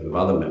the benefit of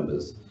other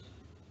members.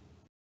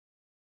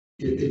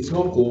 It's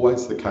not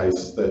always the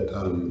case that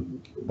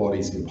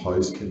bodies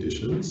impose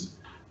conditions.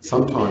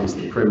 Sometimes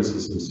the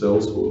premises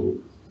themselves will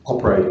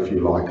operate, if you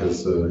like,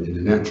 as in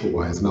a natural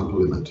way, as an upper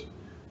limit.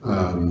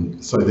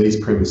 So these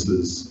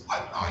premises,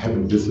 I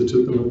haven't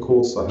visited them, of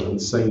course, I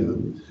haven't seen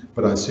them,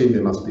 but I assume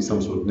there must be some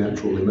sort of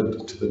natural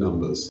limit to the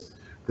numbers.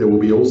 There will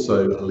be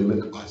also a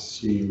limit, I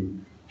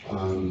assume,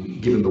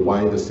 given the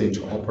way the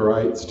centre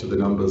operates, to the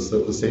numbers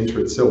that the centre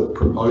itself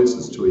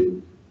proposes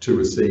to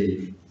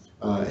receive,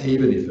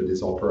 even if it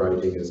is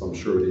operating, as I'm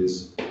sure it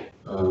is,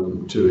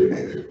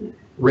 to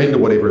render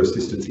whatever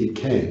assistance it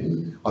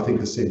can. I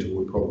think the centre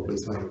would probably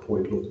say at a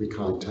point, look, we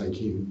can't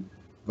take in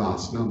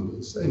vast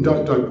numbers, and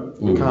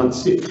we can't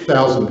sit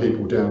 1,000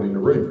 people down in a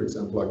room, for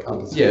example. I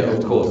can't. Yeah,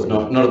 of course,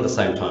 not at the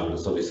same time,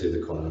 because obviously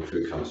the quantity of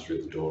food comes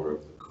through the door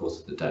over the course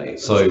of the day.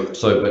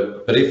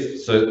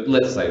 But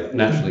let's say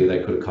naturally they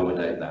could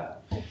accommodate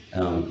that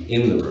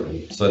in the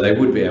room, so they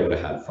would be able to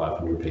have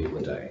 500 people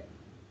a day,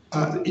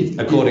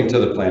 according to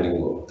the planning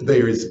law.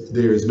 There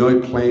is no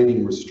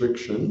planning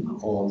restriction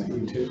on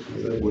intent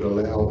that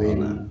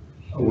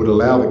would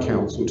allow the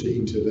council to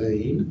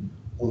intervene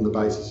on the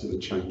basis of a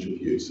change of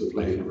use of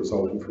land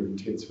resulting from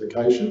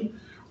intensification.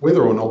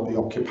 Whether or not the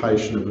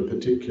occupation of a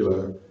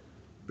particular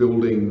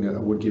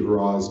building would give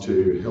rise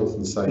to health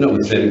and safety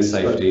issues,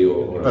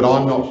 but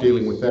I'm not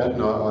dealing with that,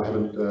 and I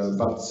haven't,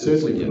 but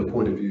certainly from the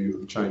point of view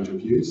of change of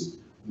use,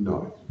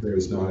 no, there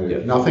is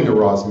nothing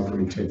arising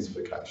from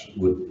intensification.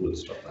 Would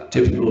stop that.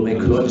 Typically,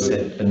 could I just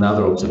add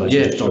another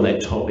observation on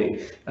that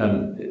topic?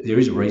 There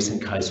is a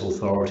recent case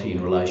authority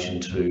in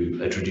relation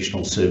to a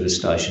traditional service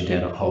station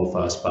down at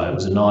Holdfast Bay. It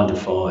was a 9 to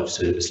 5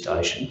 service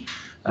station.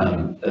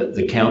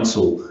 The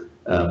council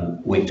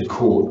went to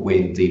court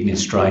when the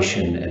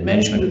administration and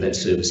management of that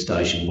service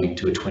station went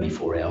to a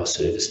 24-hour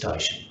service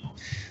station.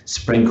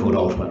 Supreme Court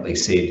ultimately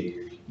said,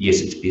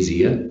 yes, it's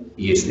busier,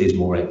 yes, there's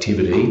more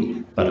activity,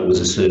 but it was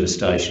a service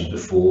station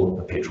before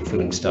a petrol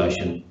filling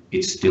station.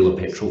 It's still a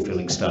petrol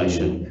filling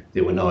station.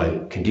 There were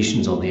no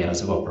conditions on the hours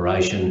of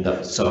operation.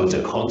 So as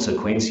a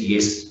consequence,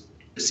 yes,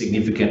 a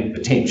significant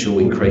potential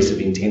increase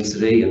of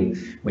intensity. And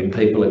when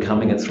people are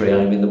coming at 3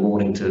 a.m. in the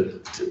morning to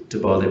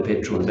buy their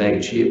petrol and a bag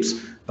of chips,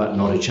 but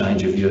not a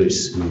change of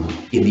use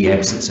in the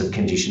absence of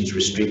conditions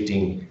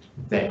restricting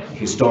that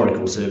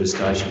historical service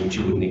station, which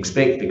you wouldn't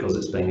expect because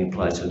it's been in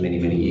place for many,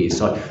 many years.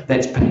 So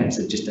that's perhaps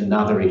just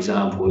another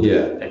example of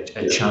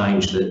a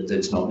change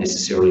that's not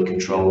necessarily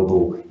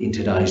controllable in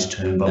today's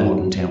term by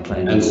modern town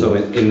planning. And so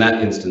in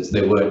that instance,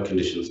 there were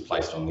conditions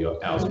placed on the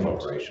hours of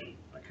operation.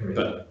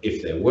 But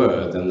if there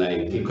were, then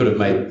they could have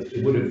made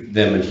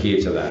them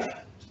adhere to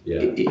that. Yeah.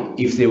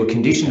 If there were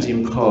conditions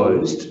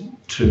imposed,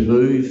 to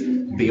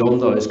move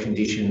beyond those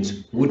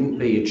conditions wouldn't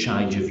be a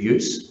change of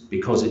use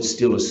because it's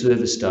still a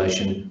service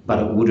station, but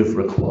it would have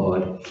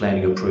required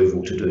planning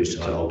approval to do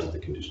so. To alter the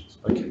conditions.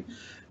 Okay.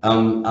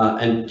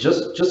 And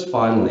just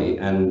finally,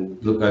 and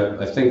look,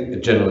 I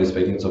think generally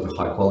speaking, it's of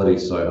high quality,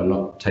 so I'm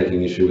not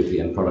taking issue with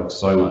the end product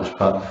so much,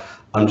 but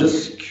I'm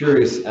just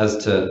curious as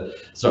to,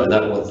 sorry,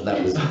 that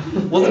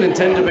wasn't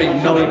intended to be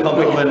not a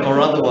compliment or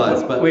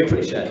otherwise, but we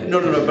appreciate it. No,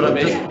 but I'm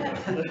just,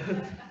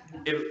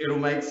 it'll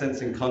make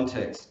sense in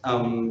context.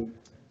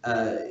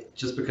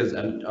 Just because,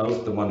 and I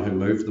was the one who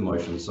moved the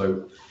motion,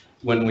 so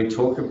when we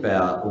talk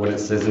about, or when it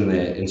says in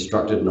there,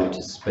 instructed not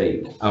to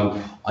speak,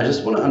 I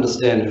just want to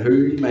understand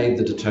who made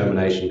the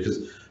determination,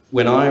 because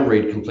when I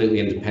read completely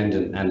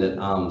independent and at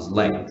arm's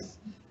length,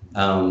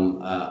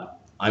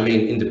 I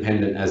mean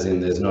independent as in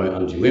there's no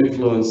undue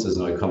influence, there's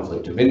no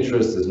conflict of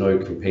interest, there's no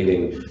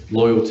competing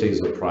loyalties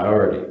or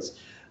priorities.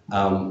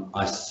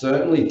 I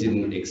certainly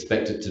didn't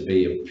expect it to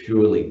be a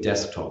purely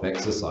desktop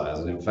exercise,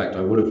 and in fact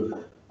I would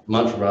have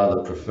much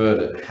rather preferred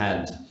it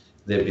had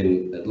there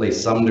been at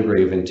least some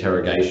degree of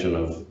interrogation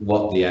of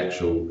what the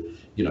actual,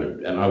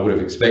 and I would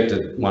have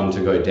expected one to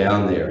go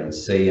down there and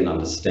see and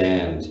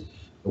understand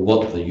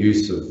what the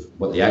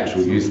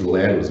actual use of the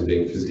land was and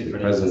being physically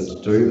present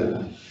to do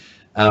that.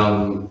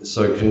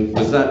 So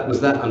was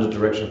that under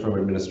direction from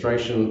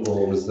administration,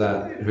 or was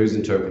that, whose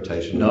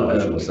interpretation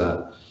was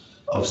that?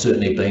 I've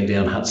certainly been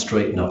down Hutt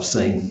Street and I've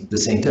seen the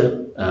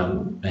centre,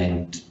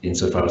 and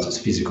insofar as its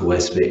physical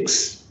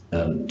aspects,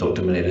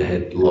 Dr. Mineta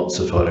had lots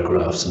of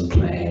photographs and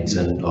plans,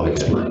 and I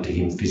explained to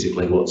him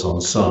physically what's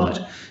on site.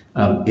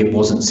 It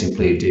wasn't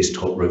simply a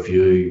desktop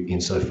review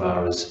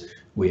insofar as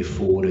we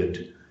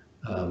afforded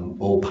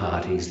all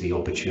parties the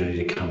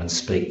opportunity to come and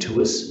speak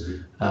to us.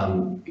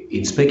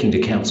 In speaking to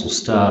council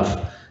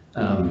staff,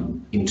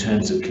 in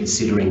terms of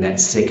considering that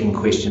second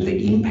question,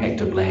 the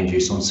impact of land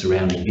use on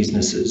surrounding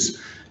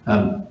businesses,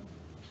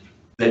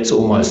 that's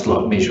almost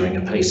like measuring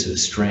a piece of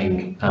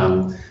string.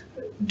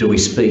 Do we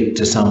speak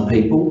to some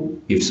people?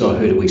 If so,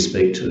 who do we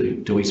speak to?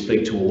 Do we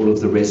speak to all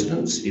of the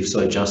residents? If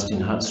so, just in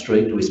Hutt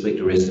Street? Do we speak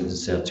to residents in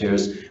South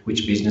Terrace?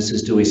 Which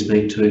businesses do we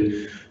speak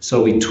to?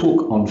 So we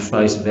took on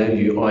face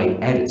value, i.e.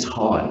 at its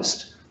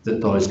highest, that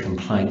those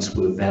complaints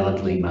were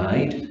validly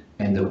made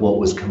and that what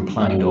was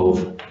complained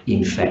of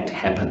in fact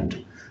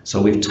happened. So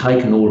we've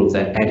taken all of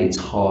that at its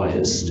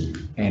highest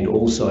and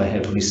also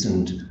have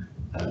listened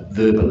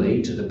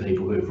verbally to the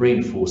people who have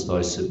reinforced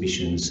those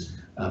submissions.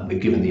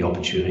 We've given the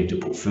opportunity to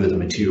put further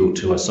material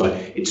to us. So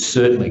it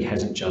certainly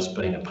hasn't just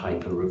been a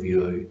paper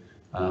review,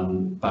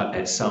 but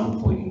at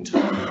some point in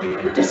time we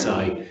had to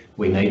say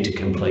we need to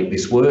complete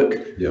this work.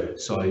 Yep.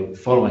 So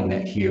following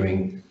that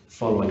hearing,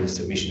 following the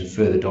submission of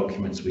further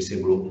documents, we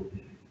said, well,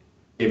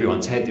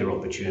 everyone's had their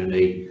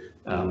opportunity.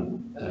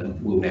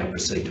 We'll now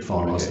proceed to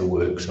finalise the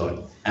work.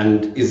 So,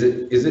 and is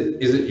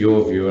it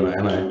your view, and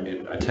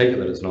I take it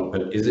that it's not,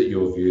 but is it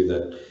your view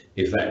that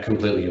if that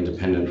completely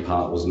independent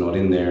part was not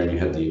in there, and you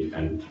had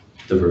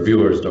the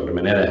reviewers, Dr.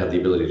 Mineta, had the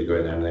ability to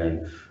go down there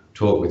and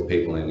talk with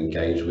people and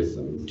engage with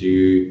them, do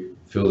you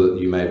feel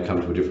that you may have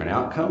come to a different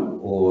outcome,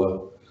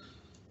 or?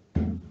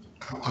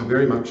 I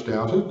very much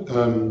doubt it.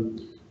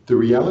 The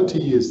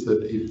reality is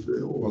that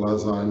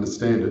as I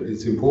understand it,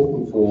 it's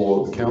important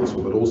for the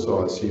council, but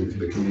also I assume for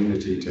the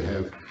community, to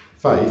have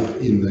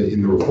faith in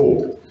the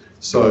report.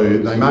 So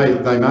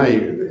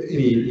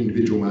any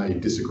individual may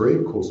disagree,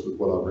 of course, with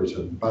what I've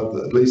written, but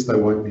at least they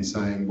won't be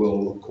saying,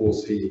 well, of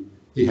course, he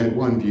had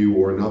one view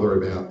or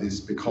another about this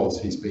because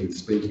he's been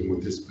speaking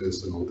with this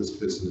person, or this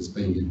person has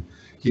been in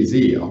his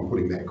ear. I'm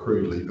putting that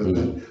crudely,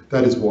 but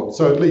that is what.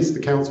 So at least the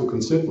council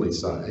can certainly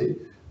say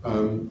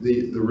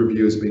the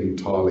review has been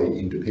entirely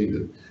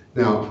independent.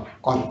 Now,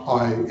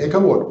 I echo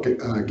what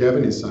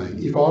Gavin is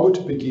saying. If I were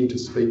to begin to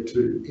speak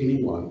to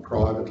anyone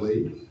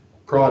privately,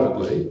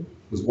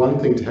 it was one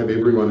thing to have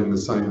everyone in the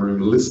same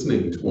room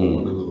listening to what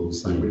one another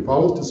was saying, but if I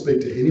was to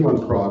speak to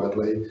anyone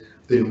privately,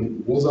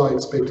 then was I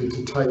expected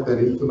to take that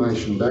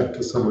information back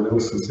to someone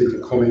else and seek a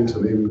comment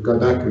and then go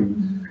back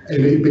and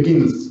it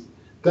begins,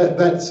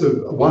 that's a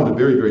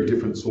very, very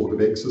different sort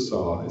of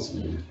exercise.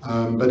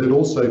 But it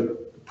also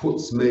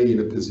puts me in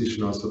a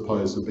position, I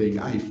suppose, of being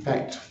a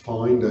fact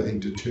finder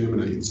and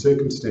determiner in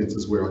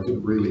circumstances where I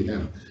didn't really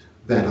have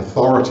that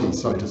authority,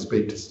 so to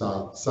speak, to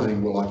start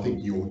saying, well, I think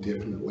you're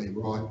definitely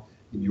right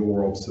in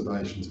your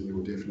observations and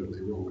you're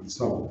definitely wrong, and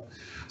so on.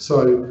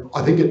 So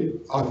I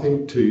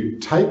think to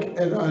take,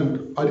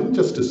 and I didn't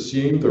just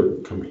assume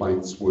the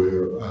complaints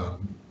were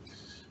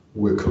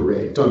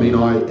correct. I mean,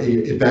 I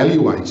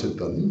evaluated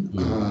them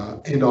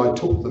and I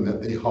took them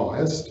at their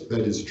highest.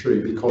 That is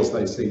true, because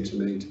they seemed to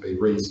me to be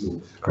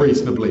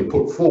reasonably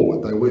put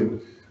forward.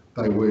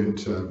 They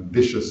weren't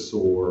vicious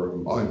or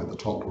over the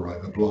top or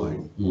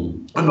overblown.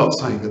 I'm not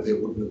saying that there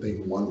wouldn't have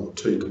been one or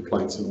two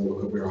complaints in all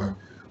of it where I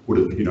would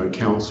have,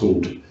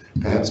 counselled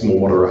perhaps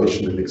more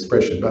moderation and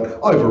expression, but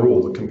overall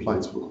the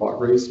complaints were quite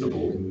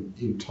reasonable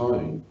in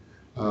tone.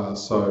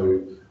 So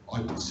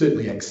I could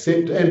certainly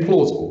accept, and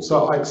plausible,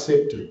 so I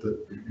accepted that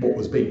what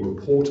was being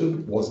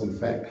reported was in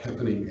fact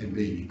happening and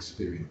being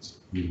experienced.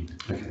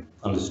 Okay,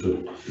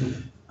 understood.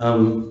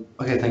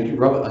 Okay, thank you.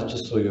 Robert, I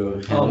just saw your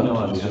hand Oh, up. no,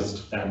 I was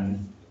just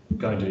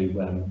going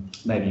to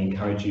maybe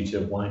encourage you to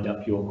wind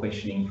up your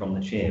questioning from the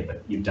chair,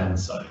 but you've done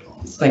so.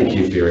 Thank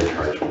you for your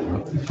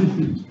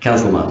encouragement.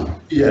 Councillor Martin.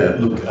 Yeah,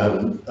 look,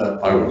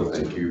 I want to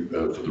thank you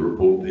for the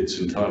report. It's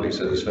entirely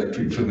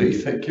satisfactory for me,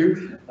 thank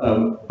you.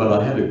 But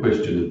I had a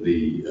question of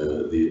the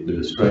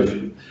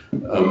administration.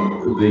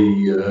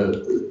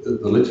 The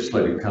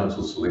Legislative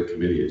Council Select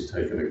Committee has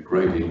taken a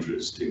great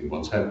interest in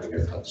what's happening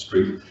at Hutt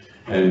Street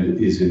and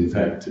is in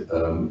fact,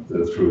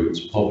 through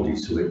its Poverty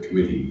Select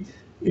Committee,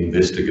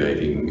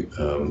 investigating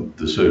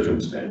the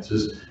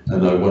circumstances,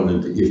 and I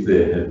wondered if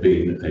there had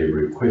been a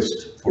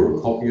request for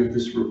a copy of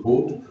this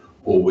report,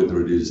 or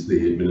whether it is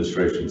the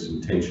administration's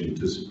intention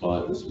to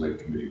supply the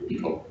Select Committee with a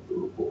copy of the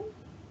report.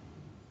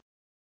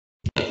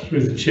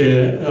 Through the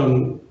chair,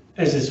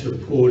 as this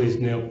report is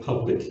now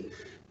public,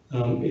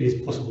 it is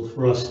possible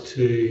for us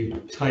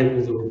to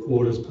table the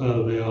report as part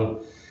of our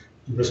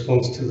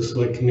response to the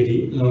Select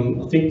Committee.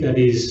 I think that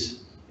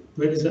is,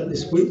 Brett, is that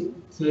this week?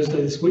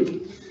 Thursday this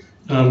week?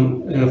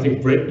 And I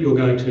think, Brett, you're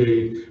going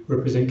to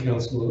represent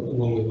council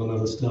along with one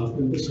other staff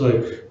member,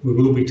 so we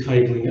will be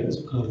tabling it as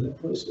part of that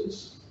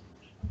process.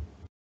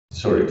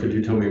 Sorry, could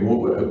you tell me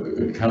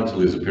what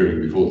council is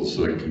appearing before the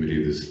Select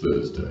Committee this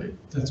Thursday?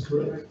 That's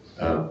correct.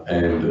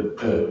 And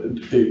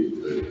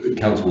the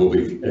council will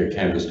be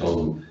canvassed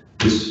on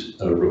this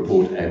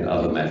report and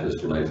other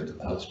matters related to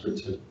the Hutt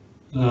Street.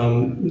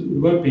 We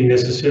won't be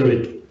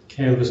necessarily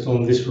canvassed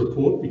on this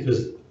report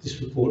because this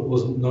report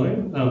wasn't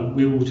known.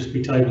 We will just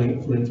be tabling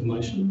it for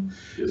information.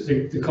 Yes.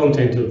 The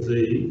content of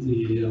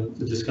the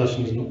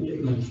discussion is not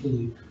yet known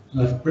fully.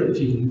 Brett, if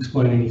you can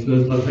explain any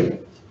further, but I think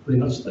pretty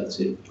much that's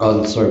it.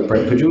 Oh, sorry,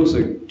 Brett, could you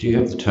also, do you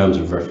have the terms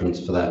of reference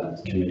for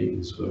that committee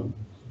as well?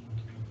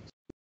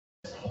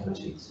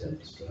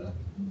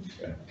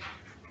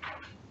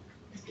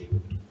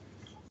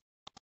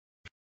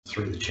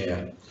 Through the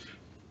chair.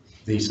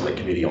 The Select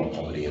Committee on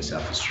Poverty in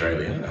South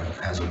Australia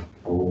has a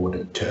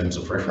broad terms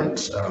of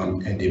reference,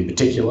 and in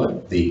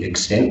particular, the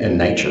extent and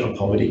nature of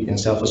poverty in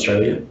South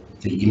Australia,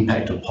 the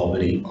impact of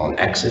poverty on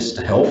access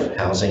to health,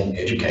 housing,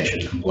 education,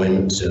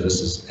 employment,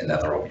 services, and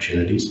other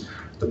opportunities,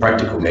 the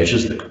practical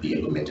measures that could be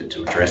implemented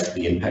to address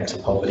the impacts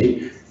of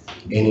poverty,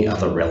 any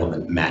other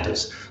relevant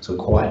matters. So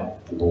quite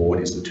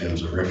broad is the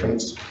terms of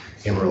reference.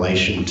 In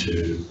relation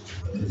to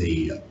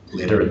the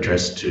letter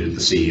addressed to the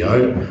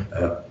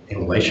CEO, in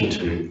relation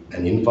to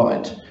an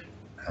invite,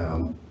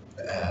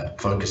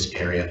 focus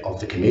area of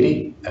the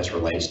committee as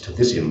relates to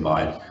this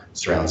invite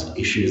surrounds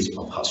issues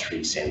of Hutt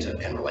Street Centre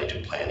and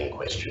related planning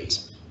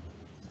questions.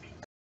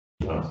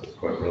 That's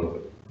quite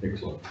relevant.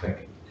 Excellent,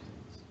 thank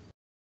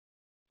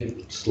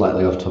you.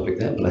 Slightly off topic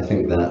there, but I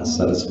think that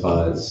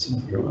satisfies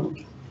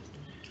everyone.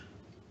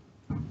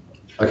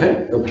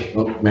 Okay,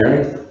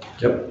 Mary?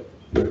 Yep.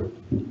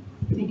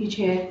 Thank you,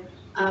 Chair.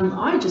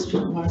 I just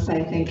want to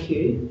say thank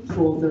you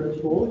for the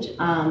report,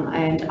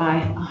 and I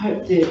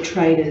hope the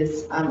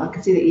traders, I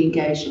can see that you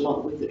engaged a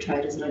lot with the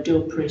traders, and I do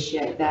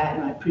appreciate that,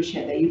 and I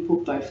appreciate that you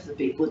put both of the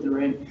people in the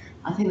room.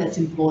 I think that's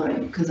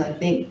important because I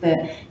think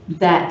that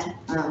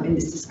in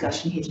this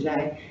discussion here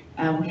today,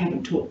 we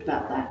haven't talked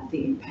about that,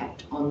 the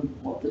impact on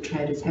what the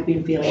traders have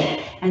been feeling.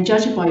 And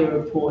judging by your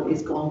report,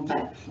 it's gone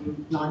back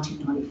from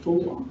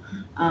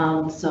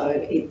 1994. So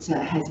it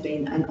has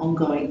been an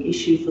ongoing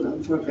issue for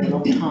them for a very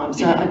long time.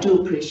 So I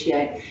do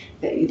appreciate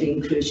that the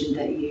inclusion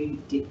that you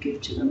did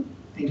give to them.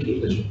 Thank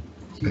you.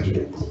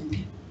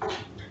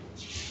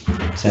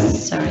 Sam?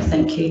 Sorry,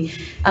 thank you.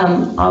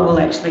 I will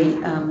actually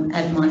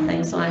add my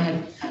thanks. I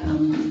have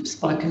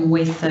spoken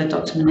with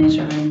Dr.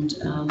 Manetta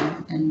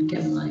and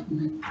Gavin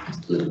Layton a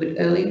little bit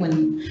early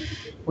when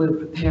we were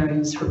preparing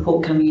this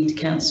report coming into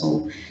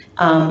council.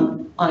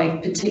 I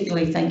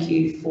particularly thank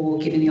you for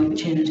giving the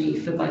opportunity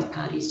for both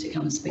parties to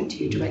come and speak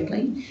to you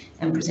directly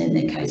and present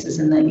their cases,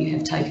 and that you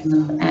have taken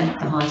them at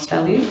the highest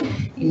value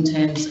in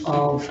terms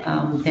of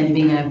them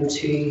being able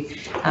to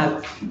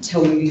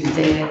tell you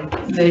their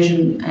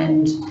version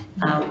and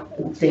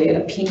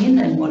their opinion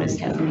and what is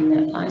happening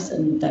in that place,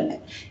 and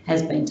that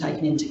has been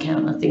taken into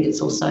account. I think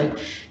it's also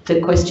the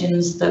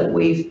questions that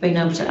we've been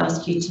able to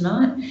ask you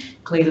tonight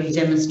clearly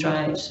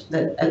demonstrate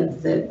that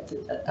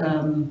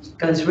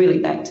goes really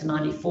back to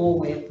 94,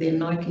 where there are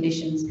no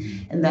conditions,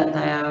 and that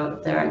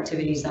their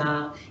activities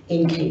are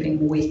in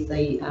keeping with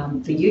the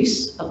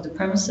use of the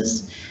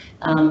premises.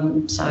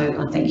 So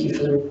I thank you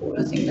for the report.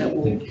 I think that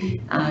will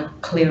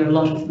clear a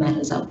lot of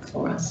matters up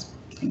for us.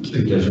 Thank you.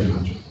 Thank you very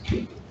much.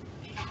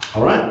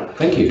 All right,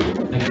 thank you.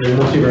 Thank you very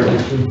much.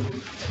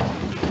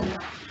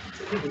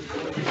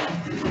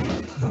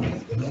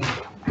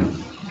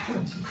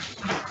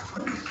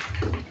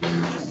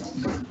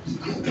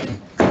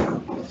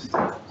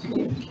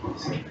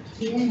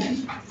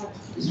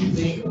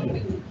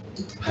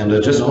 And I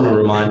just want to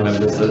remind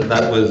members that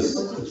that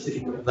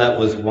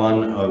was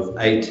one of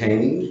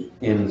 18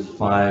 in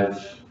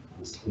 5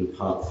 in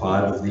part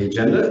 5 of the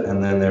agenda,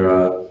 and then there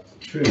are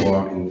 2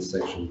 more in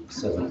section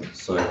 7.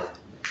 So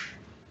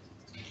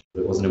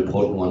it was an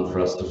important one for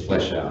us to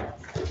flesh out.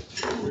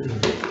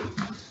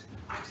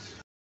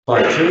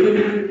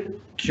 5.2,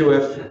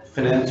 QF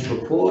Finance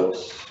Report.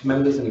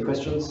 Members, any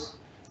questions?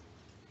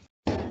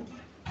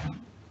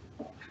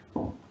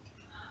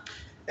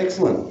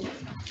 Excellent.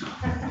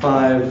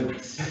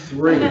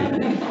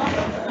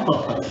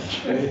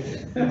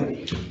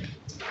 5.3.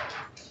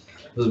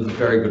 It was a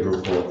very good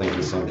report, thank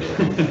you, Sonia.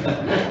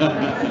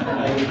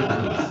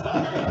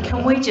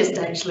 Can we just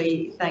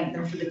actually thank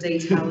them for the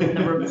detail in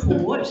the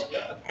report,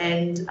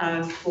 and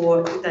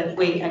for that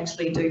we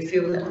actually do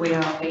feel that we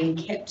are being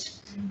kept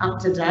up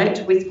to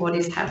date with what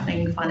is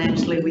happening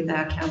financially with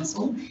our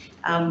council.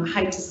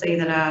 Hate to see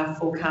that our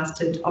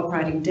forecasted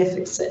operating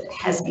deficit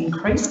has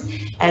increased,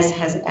 as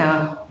has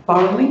our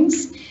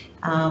borrowings,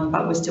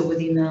 but we're still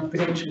within our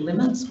prudential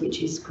limits,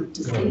 which is good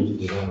to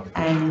see,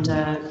 and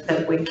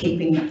that we're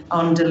keeping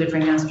on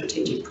delivering our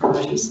strategic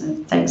priorities. So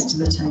thanks to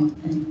the team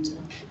and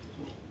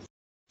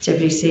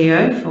Deputy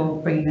CEO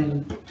for bringing that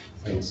in.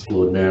 Thanks,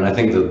 Lord Mayor. And I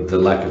think the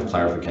lack of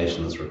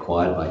clarification that's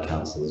required by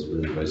councillors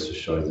really goes to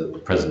show that the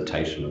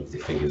presentation of the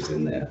figures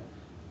in there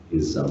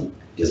is a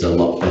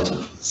lot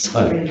better.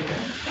 So,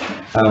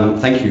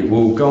 thank you.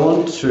 We'll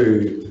go on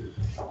to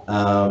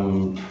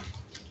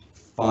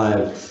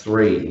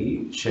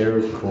 5.3, Chair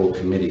of Core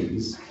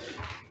Committees.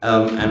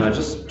 And I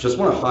just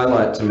want to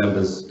highlight to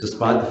members,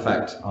 despite the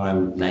fact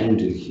I'm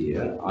named in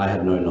here, I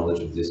had no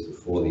knowledge of this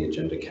before the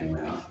agenda came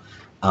out.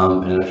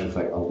 And in actual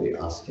fact, I'll be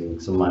asking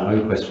some of my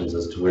own questions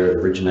as to where it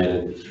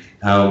originated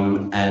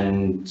and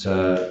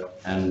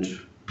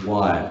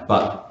why.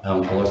 But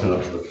I'll open it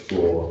up to the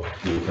floor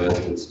in the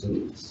first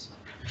instance.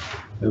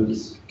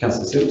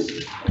 Councillor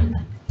Sims.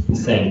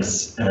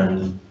 Thanks,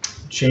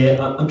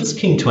 Chair. I'm just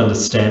keen to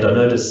understand. I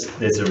notice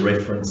there's a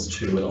reference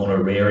to an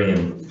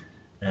honorarium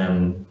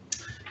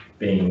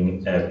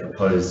being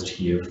proposed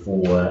here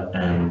for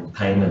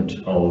payment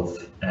of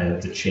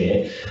the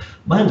chair.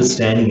 My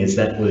understanding is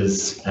that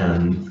was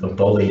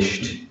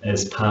abolished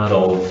as part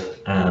of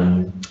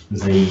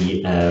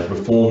the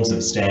reforms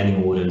of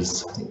standing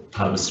orders, I think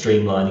part of a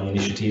streamlining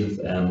initiative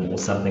or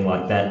something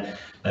like that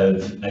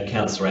of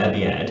Councillor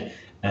Abiad,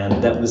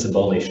 and that was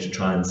abolished to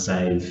try and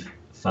save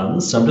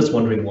funds. So I'm just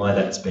wondering why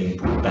that's being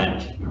put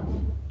back.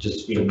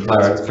 Just for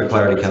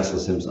clarity, Councillor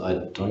Sims, I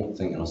don't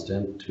think, and I'll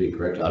stand to be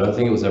corrected, I don't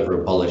think it was ever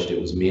abolished.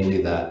 It was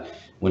merely that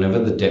whenever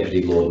the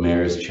Deputy Lord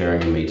Mayor is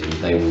chairing a meeting,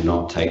 they will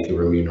not take the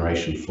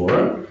remuneration for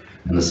it.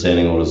 And the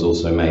standing orders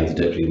also made the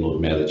Deputy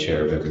Lord Mayor the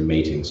chair of every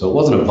meeting. So it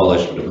wasn't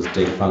abolished, but it was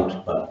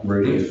defunct. But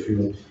Rudy,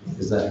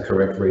 is that a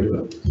correct read of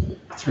it?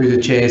 Through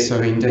the chair, so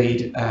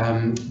indeed,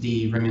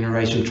 the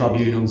Remuneration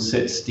Tribunal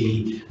sets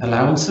the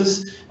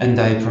allowances and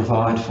they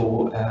provide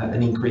for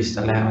an increased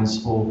allowance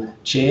for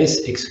chairs,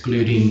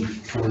 excluding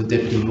for the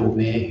Deputy Lord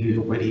Mayor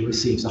who already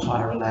receives a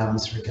higher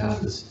allowance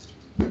regardless.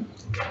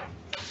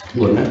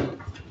 Lord Mayor.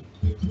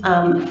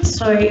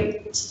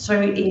 So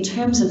in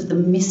terms of the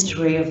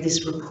mystery of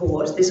this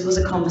report, this was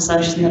a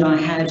conversation that I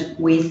had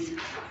with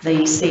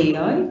the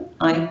CEO.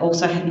 I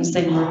also hadn't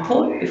seen the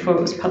report before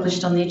it was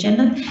published on the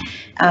agenda.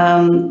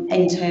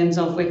 In terms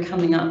of we're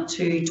coming up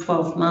to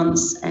 12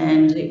 months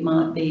and it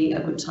might be a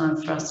good time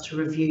for us to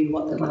review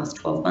what the last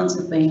 12 months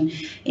have been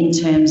in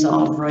terms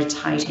of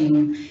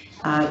rotating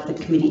the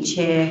committee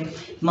chair.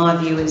 My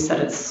view is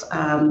that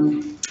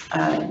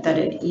that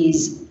it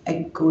is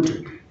a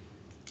good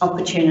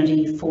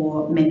opportunity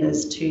for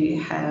members to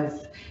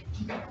have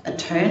a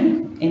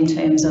turn in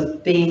terms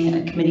of being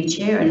a committee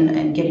chair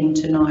and getting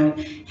to know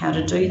how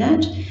to do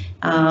that.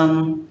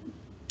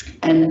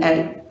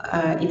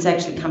 It's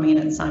actually coming in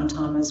at the same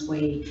time as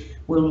we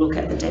will look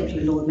at the Deputy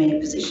Lord Mayor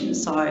position.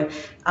 So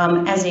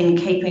as in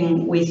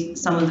keeping with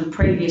some of the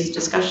previous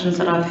discussions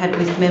that I've had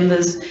with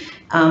members,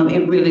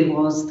 it really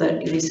was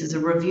that this is a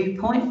review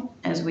point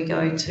as we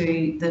go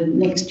to the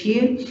next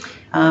year.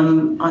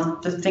 I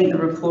think the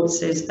report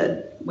says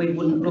that we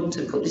wouldn't look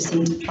to put this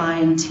into play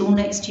until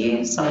next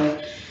year. So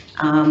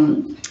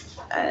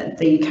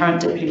the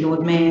current Deputy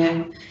Lord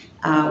Mayor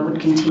would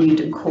continue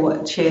to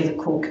chair the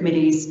core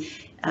committees.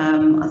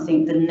 I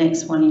think the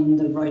next one in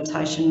the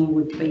rotation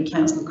would be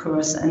Councillor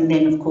Kouros, and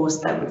then of course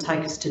that would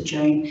take us to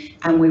June,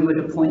 and we would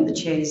appoint the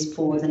chairs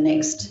for the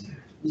next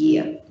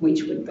year,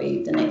 which would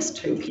be the next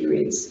 2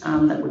 periods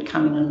that would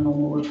come in a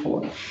normal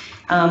report.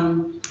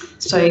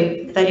 So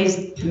that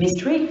is the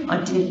mystery. I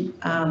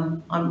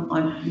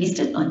missed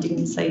it. I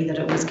didn't see that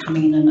it was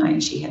coming in, and I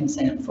actually hadn't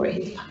seen it before I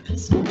hit the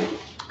papers.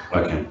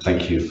 Okay,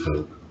 thank you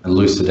for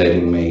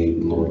elucidating me,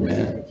 Lord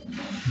Mayor.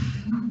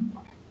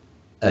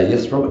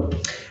 Yes, Robert.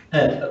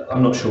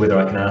 I'm not sure whether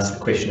I can ask the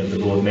question of the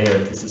Lord Mayor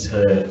if this is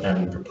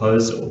her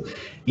proposal.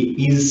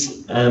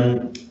 Is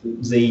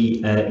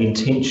the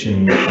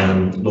intention,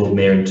 Lord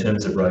Mayor, in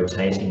terms of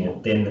rotating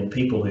it, then the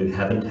people who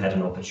haven't had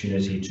an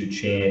opportunity to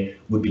chair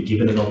would be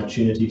given an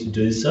opportunity to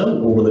do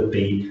so, or will it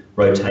be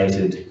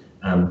rotated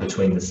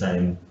between the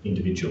same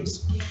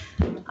individuals?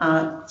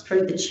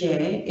 Through the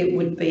chair, it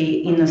would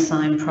be in the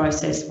same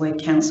process where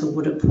council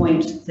would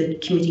appoint the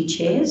committee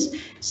chairs.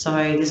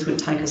 So this would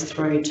take us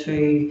through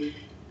to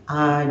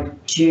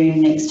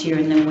June next year,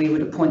 and then we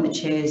would appoint the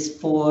chairs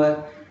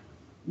for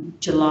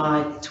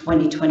July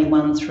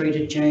 2021 through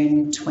to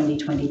June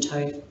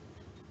 2022,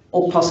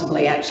 or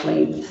possibly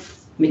actually,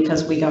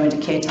 because we go into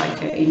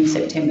caretaker in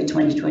September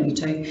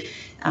 2022.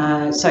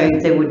 So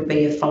there would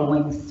be a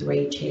following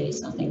 3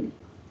 chairs, I think.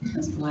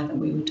 That's the way that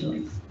we would do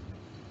it.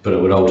 But it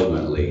would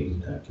ultimately,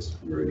 just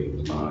reading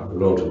the mark, it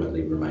would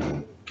ultimately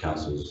remain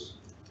council's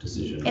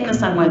decision. In the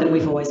same way that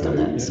we've always done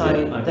it. So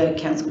the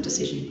council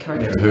decision,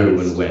 correct? Who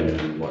and when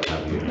and what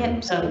have you.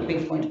 Yep, so it would be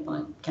appointed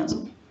by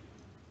council.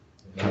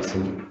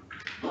 Council.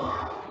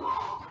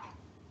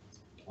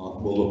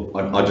 Well,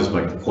 look, I just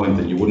make the point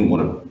that you wouldn't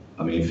want to,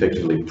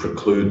 effectively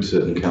preclude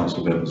certain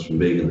council members from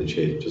being in the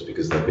chair just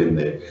because they've been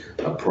there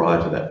prior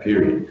to that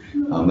period.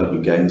 That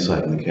would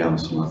gainsay in the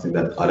council. And I think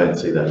that, I don't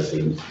see that as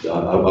the,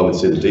 I would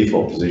say the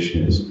default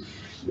position is,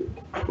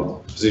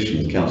 well,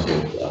 position the council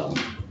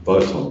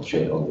votes on the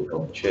chair, on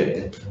the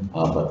chair,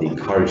 but the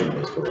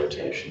encouragement is for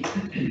rotation.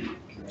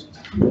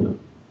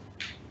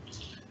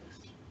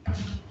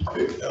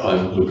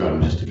 Look,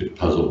 I'm just a bit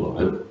puzzled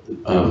on it.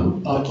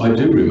 I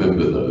do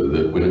remember, though,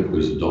 that when it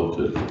was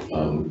adopted,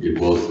 it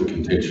was the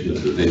contention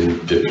of the then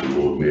Deputy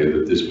Lord Mayor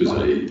that this was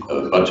a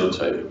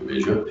budget-saving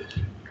measure,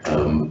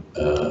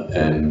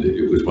 and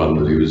it was one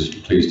that he was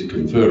pleased to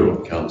confer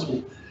on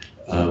Council.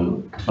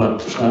 I'm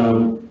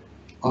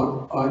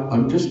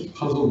just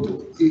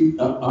puzzled.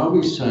 Are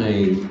we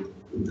saying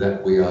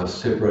that we are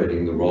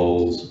separating the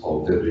roles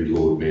of Deputy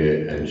Lord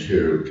Mayor and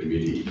Chair of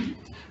Committee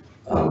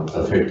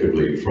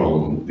effectively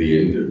from the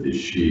end of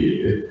this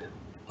year,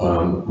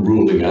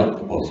 ruling out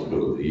the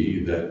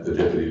possibility that the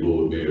Deputy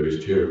Lord Mayor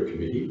is Chair of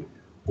Committee?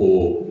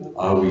 Or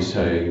are we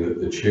saying that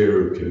the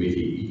Chair of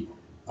Committee,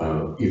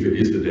 if it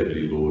is the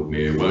Deputy Lord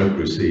Mayor, won't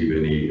receive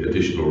any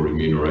additional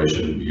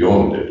remuneration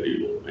beyond Deputy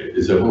Lord Mayor?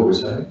 Is that what we're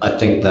saying? I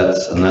think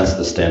that's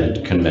the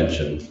standard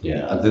convention,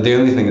 yeah. The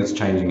only thing that's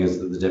changing is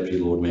that the Deputy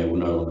Lord Mayor will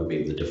no longer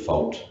be the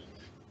default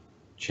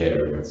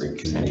chair of every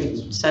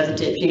committee. So the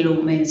Deputy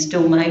Lord Mayor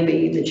still may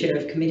be the chair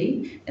of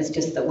committee. It's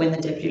just that when the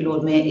Deputy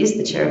Lord Mayor is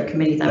the chair of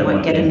committee, they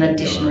won't get an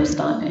additional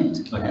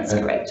stipend. That's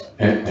correct.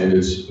 And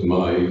it's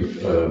my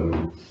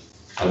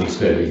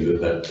understanding that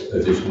that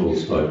additional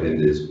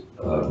stipend is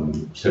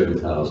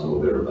 7,000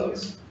 or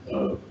thereabouts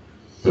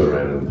per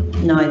annum.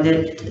 No,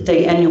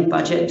 the annual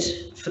budget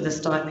for the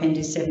stipend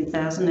is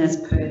 7,000 as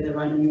per the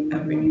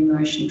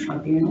remuneration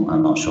tribunal.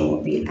 I'm not sure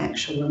what the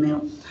actual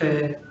amount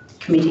per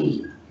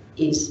committee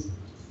is.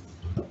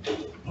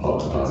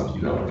 Oh,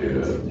 no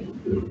idea.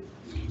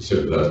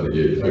 7,000 a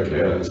year.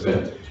 Okay, I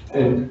understand.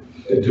 And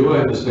do I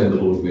understand the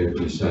Lord Mayor to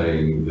be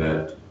saying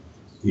that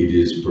it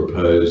is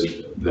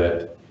proposed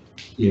that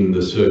in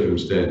the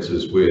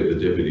circumstances where the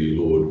Deputy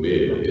Lord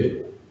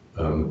Mayor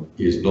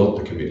is not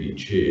the committee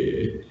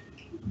chair,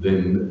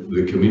 then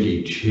the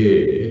committee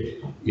chair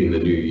in the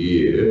new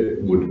year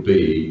would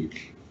be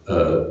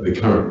the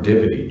current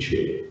deputy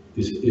chair?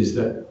 Is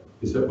that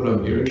what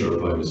I'm hearing, or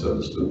have I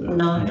misunderstood that?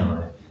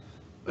 No.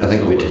 I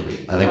think we'd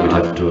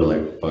have to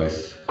elect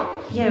both.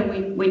 Yeah,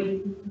 we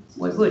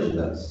would.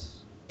 That's,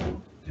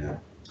 yeah.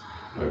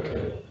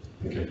 Okay.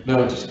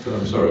 No,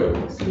 I'm sorry,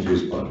 I'm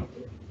confused by it.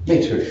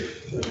 Me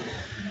too.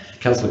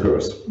 Councillor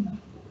Gouris.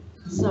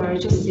 Sorry,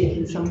 just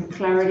seeking some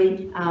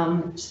clarity.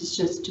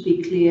 Just to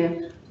be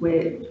clear,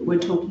 we're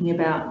talking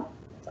about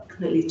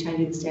completely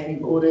changing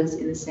standing orders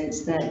in the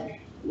sense that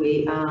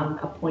we are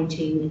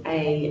appointing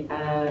a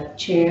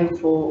chair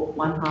for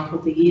one half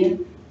of the year.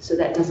 So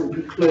that doesn't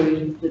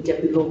preclude the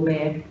Deputy Lord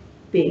Mayor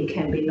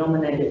can be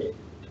nominated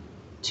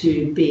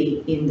to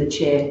be in the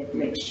chair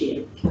next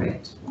year.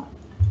 Correct.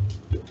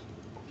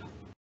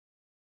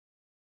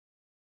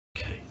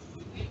 Okay.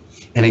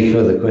 Any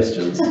further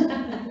questions?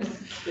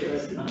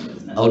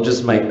 I'll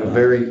just make a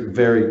very,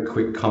 very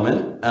quick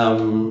comment.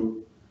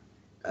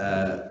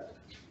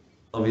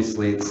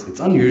 Obviously, it's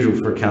unusual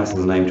for a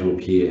councillor's name to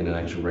appear in an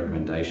actual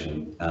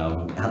recommendation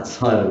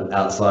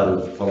outside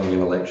of following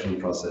an election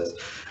process.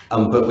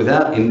 But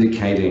without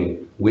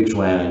indicating which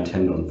way I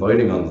intend on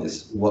voting on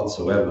this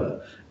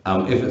whatsoever,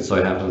 if it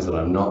so happens that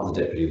I'm not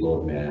the Deputy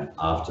Lord Mayor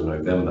after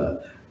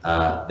November,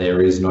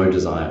 there is no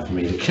desire for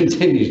me to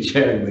continue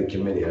chairing the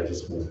committee. I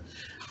just want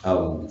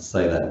to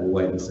say that. We'll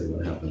wait and see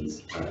what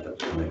happens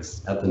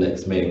at the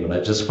next meeting, but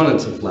I just wanted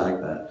to flag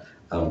that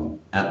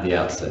at the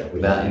outset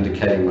without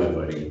indicating my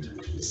voting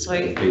intentions. So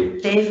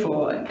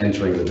therefore,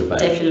 entering the debate.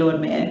 Deputy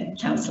Lord Mayor,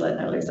 Councillor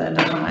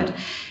Alexander Hyde,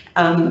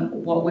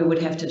 what we would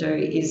have to do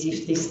is,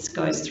 if this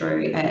goes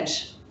through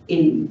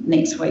in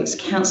next week's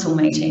council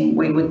meeting,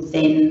 we would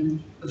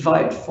then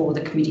vote for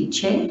the committee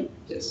chair.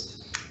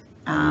 Yes.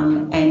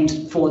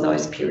 And for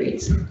those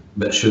periods.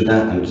 But should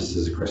that, and just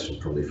as a question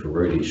probably for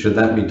Rudy, should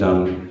that be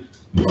done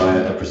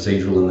via a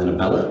procedural and then a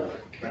ballot?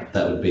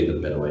 That would be the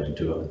better way to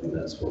do it. I think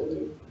that's what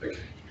we, okay.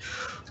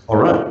 All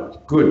right,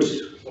 good.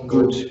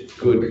 Good.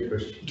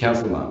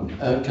 Councillor Martin.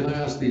 Can I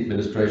ask the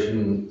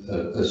administration,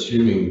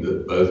 assuming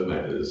that both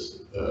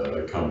matters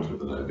come to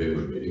the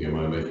November meeting, am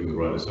I making the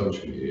right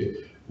assumption here?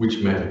 Which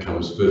matter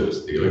comes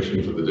first, the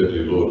election for the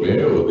Deputy Lord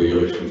Mayor or the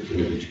election for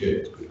Committee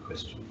Chair? Good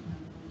question.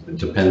 It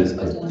depends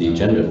on the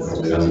agenda,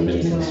 probably hasn't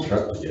been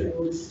constructed yet.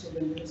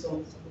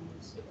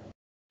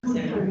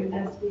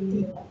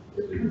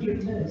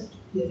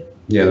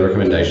 Yeah, the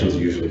recommendations are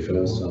usually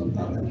first.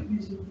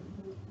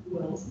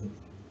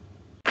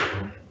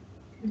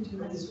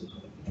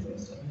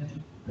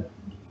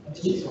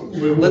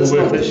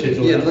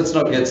 Let's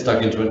not get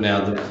stuck into it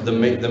now. The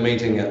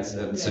meeting at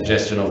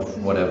suggestion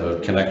of whatever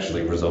can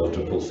actually resolve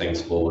to pull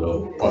things forward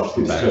or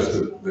it's just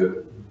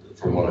that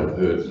from what I've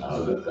heard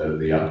now, that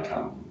the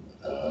outcome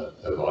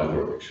of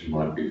either election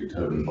might be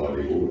determined by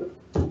the order.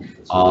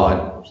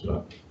 I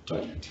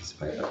don't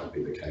anticipate that would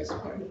be the case.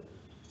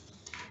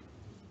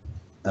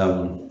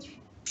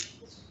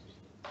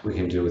 We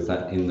can deal with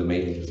that in the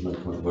meeting. There's no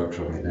point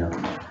workshopping it now.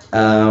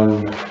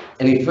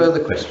 Any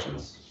further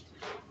questions?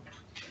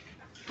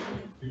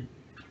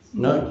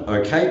 No?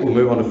 Okay, we'll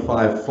move on to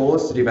 5.4,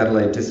 City of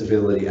Adelaide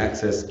Disability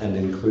Access and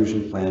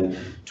Inclusion Plan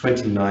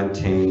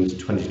 2019 to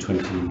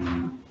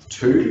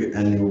 2022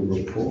 Annual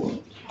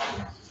Report.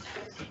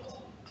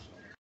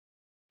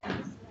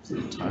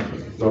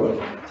 Robert?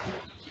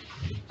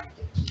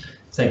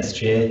 Thanks,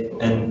 Chair,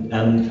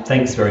 and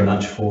thanks very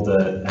much for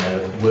the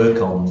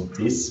work on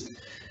this.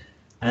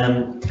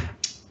 And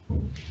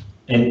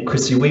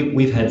Christy,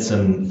 we've had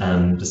some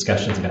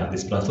discussions about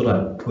this, but I thought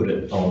I'd put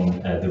it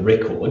on the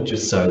record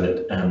just so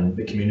that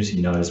the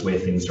community knows where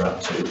things are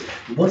up to.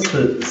 What's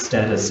the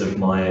status of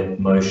my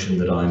motion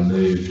that I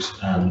moved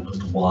a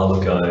little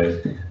while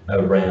ago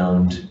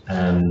around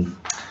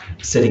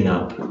setting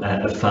up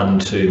a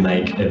fund to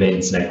make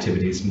events and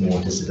activities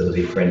more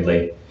disability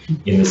friendly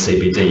in the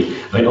CBD?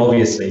 I mean,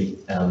 obviously,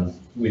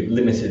 we've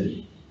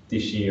limited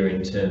this year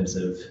in terms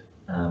of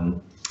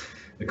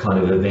the kind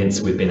of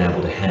events we've been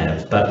able to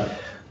have, but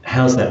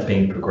how's that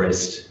being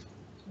progressed?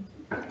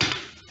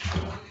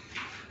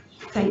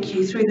 Thank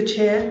you. Through the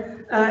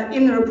Chair.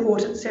 In the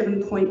report at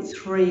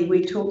 7.3,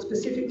 we talk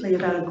specifically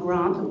about a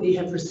grant that we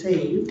have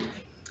received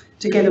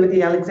together with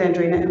the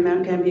Alexandrina and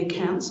Mount Gambier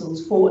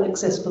councils for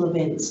accessible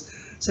events.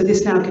 So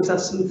this now gives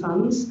us some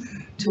funds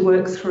to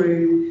work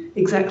through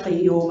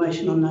exactly your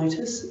motion on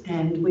notice,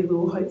 and we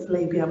will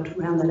hopefully be able to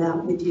round that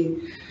out with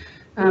you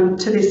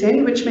to this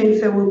end, which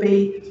means there will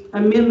be a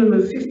minimum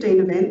of 15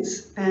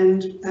 events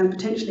and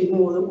potentially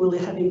more that will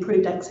have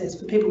improved access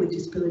for people with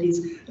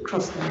disabilities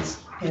across those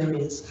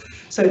areas.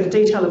 So the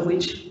detail of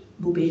which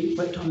will be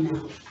worked on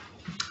now.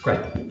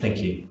 Great, thank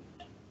you.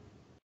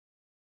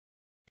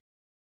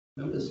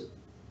 Members?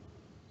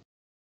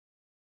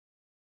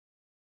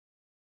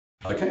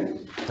 Okay,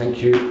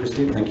 thank you,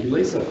 Christine. Thank you,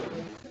 Lisa.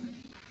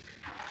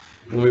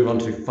 We'll move on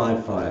to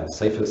 5.5,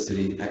 Safer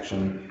City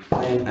Action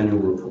Plan Annual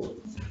Report.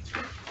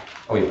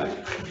 Oh, you're back.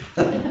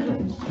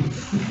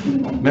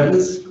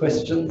 Members,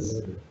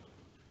 questions?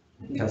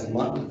 Councillor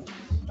Martin?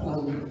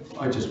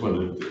 I just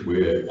wondered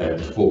where at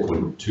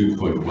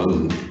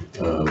 4.2.1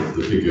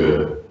 the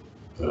figure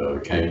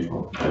came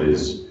from. That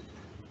is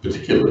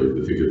particularly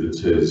the figure that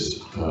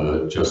says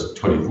just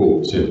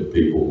 24% of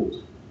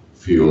people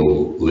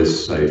feel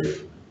less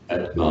safe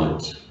at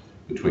night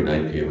between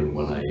 8 p.m. and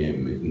 1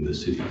 a.m. in the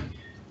city.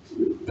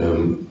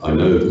 I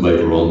know that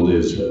later on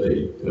there's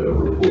a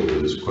report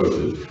that is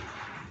quoted,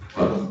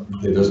 but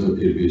there doesn't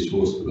appear to be a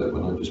source for that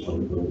one. I just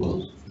wondered what it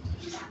was.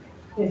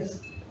 Yes.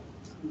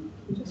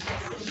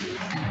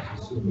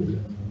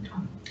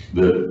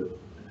 The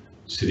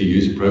city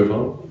user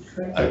profile?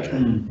 Correct.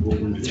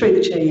 Okay. Through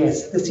the Chair,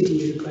 yes, the city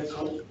user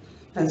profile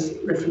as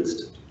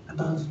referenced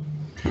above.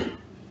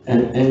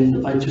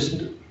 And I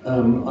just, I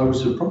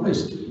was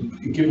surprised,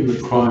 given the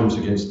crimes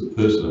against the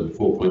person at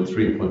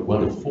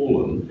 4.3.1 have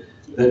fallen,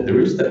 that there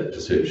is that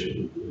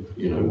perception.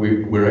 You know,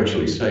 we're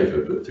actually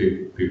safer, but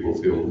people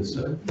feel less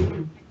safe.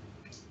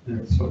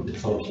 That's what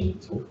it's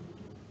all.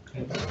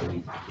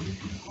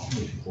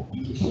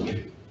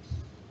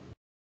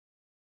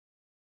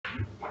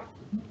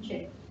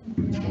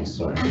 Oh,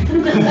 sorry. I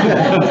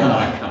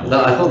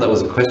thought that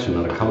was a question,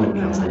 not a comment,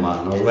 Councillor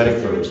Martin. I was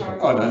waiting for a response.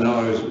 Oh,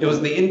 no. It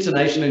was the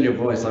intonation in your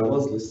voice. I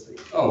was listening.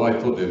 Oh, I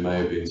thought there may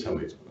have been some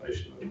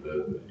explanation of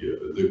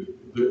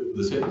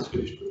the sentence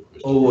finished with a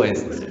question.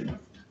 Always listening.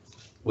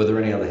 Were there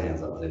any other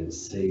hands up? I didn't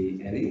see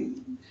any.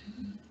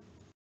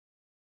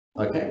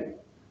 Okay.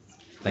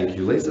 Thank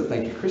you, Lisa.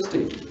 Thank you,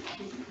 Christy.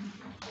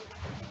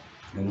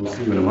 And we'll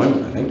see you in a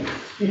moment, I think.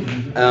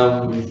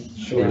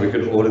 Sure, we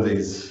could order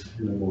these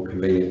in a more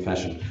convenient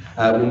fashion.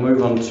 We'll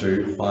move on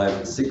to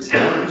 5.6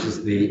 now, which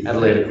is the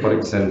Adelaide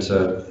Aquatic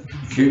Centre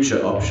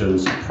Future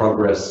Options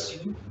Progress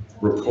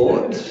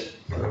Report.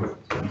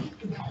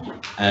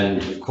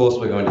 And of course,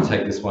 we're going to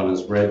take this one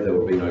as read. There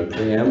will be no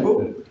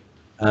preamble.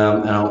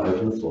 And I'll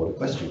open the floor to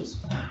questions.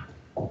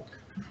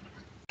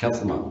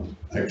 Councillor Martin.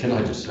 Can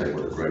I just say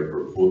what a great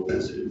report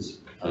this is?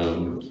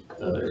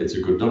 It's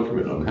a good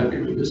document. I'm happy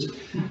with this.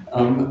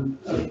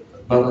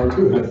 but I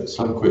do have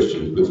some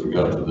questions with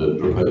regard to the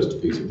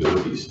proposed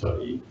feasibility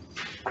study.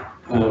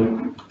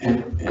 And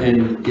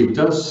it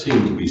does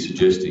seem to be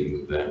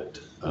suggesting that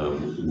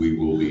we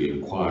will be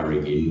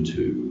inquiring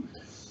into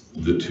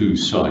the two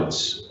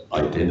sites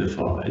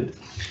identified.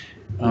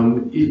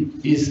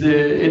 Is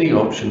there any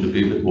option to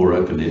be a bit more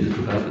open-ended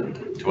about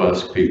it, to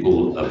ask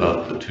people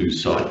about the two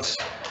sites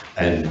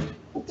and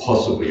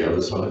possibly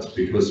other sites?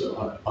 Because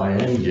I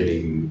am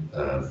getting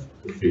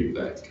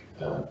feedback,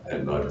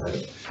 and I've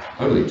had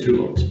only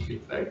 2 lots of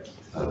feedback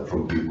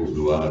from people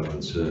who are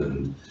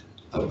concerned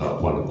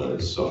about one of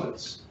those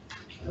sites.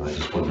 And I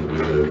just wonder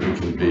whether we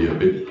can be a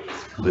bit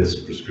less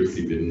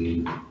prescriptive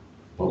in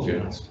what we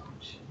ask.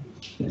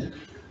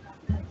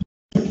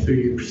 Through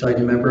you,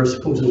 presiding member, I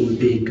suppose it would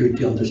be good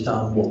to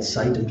understand what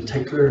site in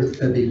particular.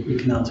 Maybe we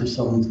can answer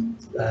some,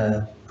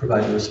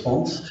 provide a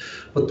response,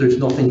 but there's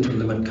nothing to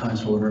limit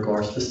council in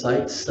regards to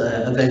sites.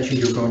 Eventually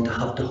you're going to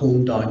have to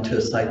hone down to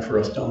a site for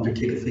us to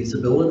undertake a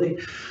feasibility.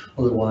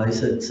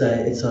 Otherwise it's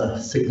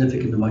a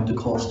significant amount of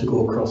cost to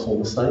go across all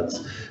the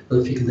sites. But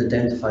if you can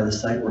identify the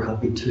site, we're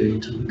happy to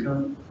look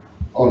at it.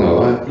 Oh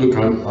no,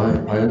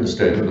 I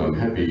understand, and I'm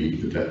happy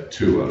that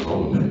 2 are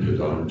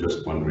nominated. I'm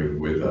just wondering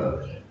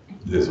whether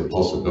there's a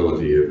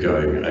possibility of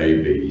going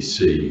A, B,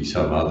 C,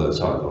 some other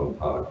site on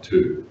Park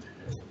too,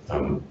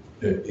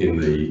 in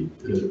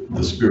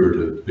the spirit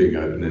of being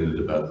open-ended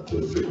about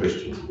the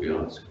questions that we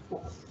ask.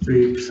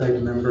 Through you,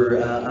 presiding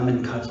member, I'm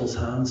in council's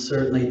hands.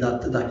 Certainly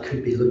that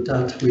could be looked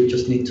at. We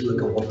just need to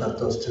look at what that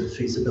does to the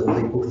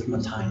feasibility, both from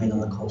a timing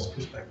and a cost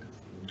perspective.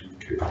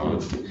 Okay, fine.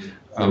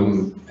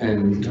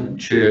 And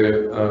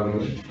Chair,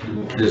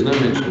 there's no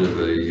mention of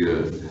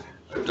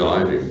a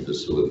diving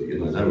facility,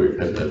 and I know we've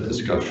had that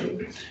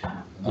discussion,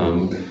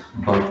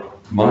 but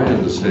my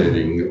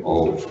understanding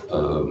of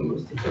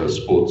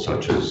sports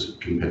such as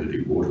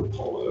competitive water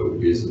polo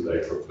is that they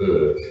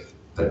prefer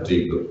a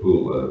deeper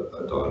pool,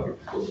 a diving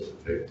pool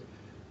effect.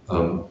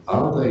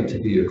 Are they to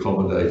be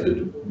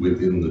accommodated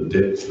within the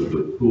depth of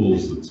the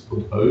pools that's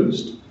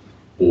proposed,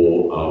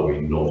 or are we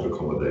not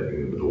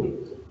accommodating them at all?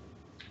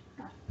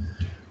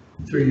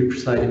 Through you,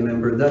 presiding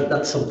member,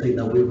 that's something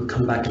that we will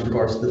come back in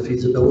regards to the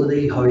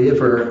feasibility.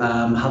 However,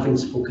 having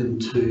spoken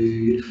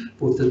to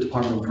both the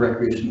Department of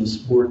Recreation and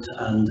Sport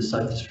and the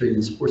South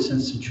Australian Sports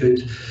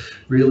Institute,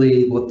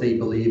 really what they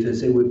believe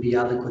is it would be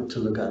adequate to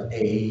look at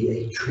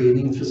a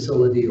training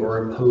facility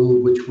or a pool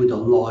which would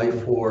allow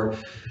for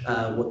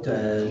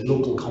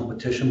local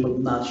competition, but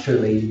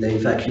naturally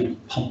they've actually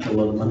pumped a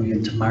lot of money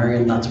into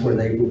Marion. That's where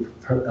they would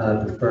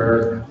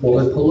prefer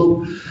water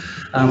polo.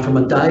 From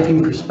a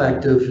diving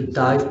perspective,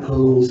 dive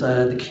pools,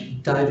 the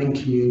diving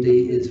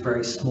community is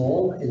very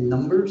small in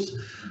numbers,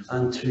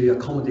 and to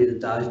accommodate a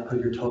dive pool,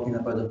 you're talking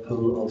about a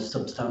pool of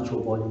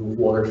substantial volume of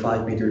water,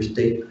 5 meters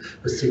deep,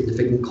 with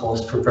significant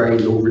cost for very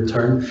low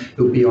return. It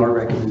would be our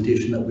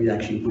recommendation that we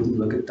actually wouldn't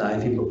look at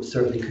diving, but we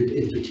certainly could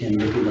entertain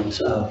looking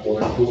at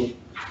water pool.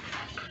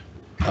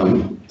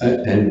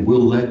 And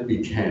will that be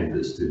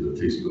canvassed in the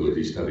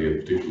feasibility study,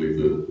 and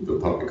particularly the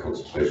public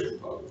consultation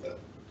part of that?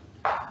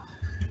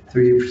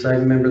 Through you,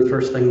 presiding member, the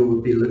first thing we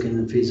would be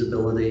looking at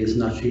feasibility is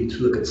naturally to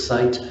look at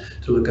site,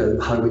 to look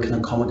at how we can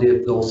accommodate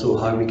it, but also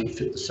how we can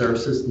fit the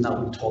services, and that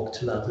would talk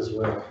to that as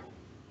well.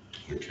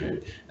 Okay,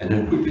 and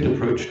have we been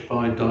approached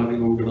by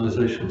diving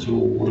organisations or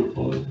water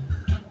polo?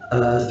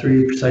 Through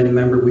you, presiding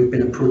member, we've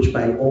been approached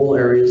by all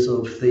areas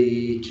of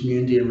the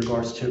community in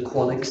regards to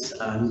aquatics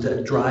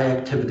and dry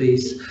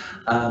activities.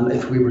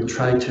 If we were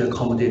trying to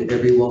accommodate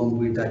everyone,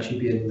 we'd actually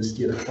be in the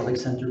State Aquatic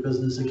Centre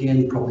business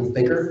again, probably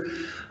bigger.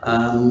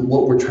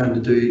 What we're trying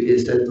to do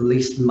is at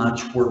least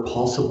match where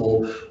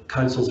possible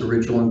Council's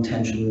original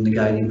intention and the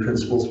guiding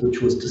principles,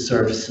 which was to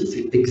service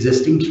the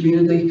existing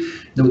community,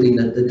 noting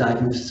that the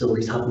diving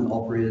facilities haven't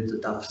operated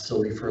at that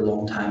facility for a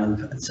long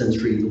time and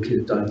since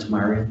relocated down to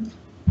Marion.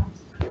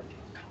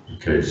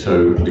 Okay,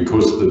 so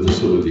because the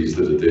facilities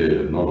that are there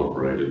are not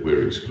operated,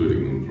 we're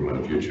excluding them from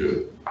our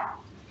future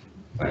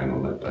plan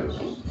on that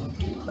basis.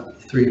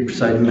 Through you,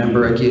 presiding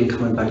member, again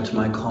coming back to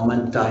my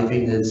comment,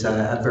 diving is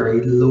a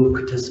very low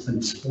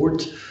participant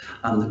sport,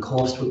 and the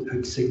cost would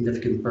put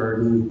significant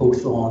burden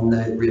both on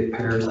the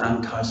ratepayers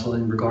and council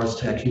in regards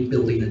to actually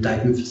building a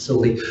diving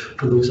facility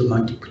for those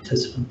amount of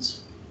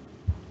participants.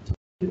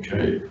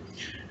 Okay,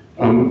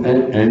 and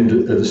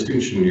a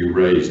distinction you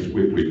raised,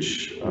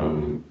 which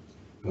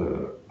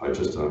I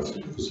just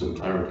asked for some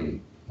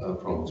clarity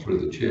from through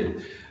the chair.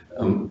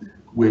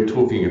 We're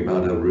talking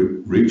about a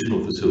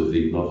regional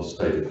facility, not a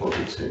state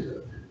aquatic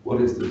centre.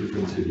 What is the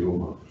difference in your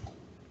mind,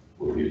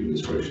 or the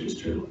administration's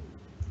general?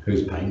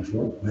 Who's paying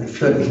for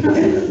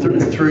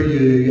it? Through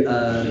you,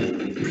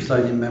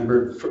 presiding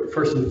member,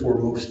 first and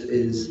foremost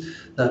is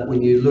that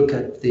when you look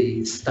at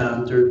the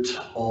standard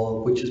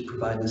of which is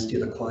provided in the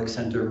State Aquatic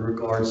Centre in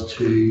regards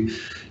to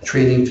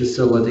training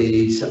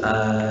facilities,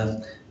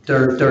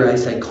 dare I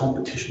say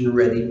competition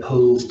ready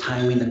pools,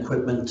 timing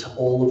equipment,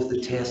 all of the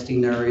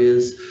testing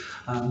areas,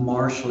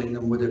 marshalling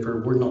and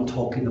whatever. We're not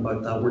talking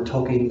about that. We're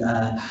talking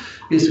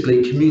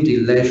basically community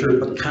leisure,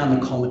 but can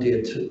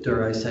accommodate,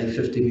 dare I say,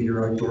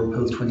 50-metre outdoor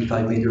pool,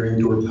 25-metre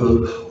indoor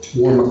pool,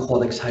 warm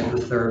aquatics,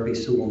 hydrotherapy,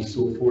 so on and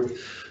so forth.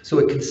 So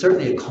it can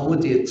certainly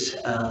accommodate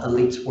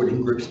elite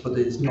sporting groups, but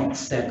it is not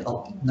set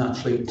up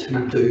naturally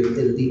to do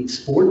elite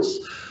sports.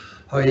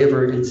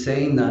 However, in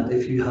saying that,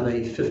 if you had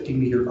a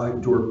 50-metre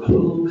outdoor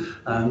pool,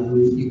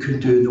 you could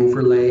do an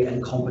overlay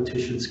and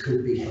competitions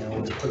could be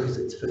held because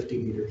it's 50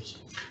 metres.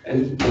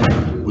 And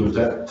would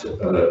that,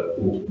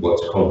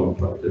 what's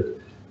contemplated,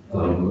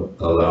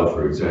 allow,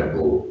 for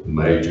example,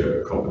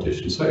 major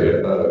competitions, say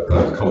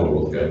a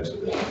Commonwealth Games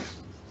event?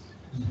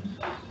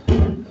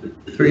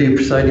 Through you,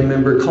 presiding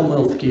member,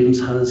 Commonwealth Games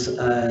has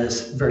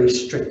very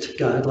strict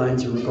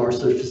guidelines in regards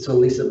to the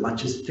facilities that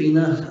matches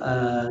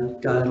FINA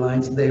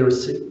guidelines. They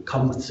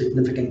come with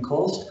significant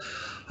cost.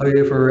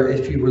 However,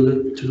 if you were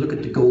to look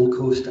at the Gold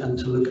Coast and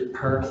to look at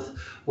Perth,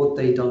 what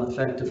they done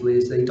effectively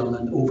is they done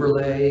an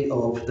overlay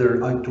of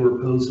their outdoor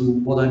pools,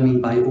 and what I mean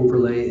by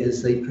overlay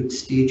is they put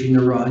staging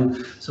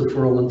around. So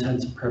for all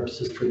intents and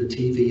purposes for the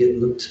TV, it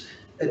looked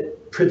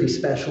pretty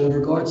special in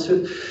regards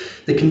to it.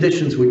 The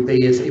conditions would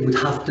be is it would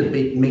have to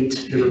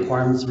meet the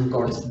requirements in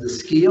regards to the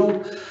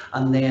scale,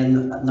 and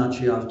then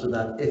naturally after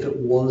that, if it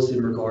was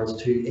in regards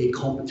to a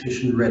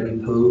competition ready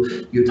pool,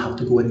 you'd have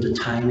to go into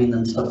timing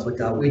and stuff like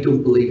that. We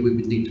don't believe we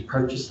would need to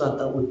purchase that.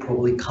 That would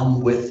probably come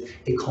with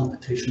a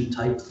competition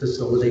type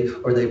facility,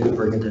 or they would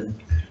bring it in.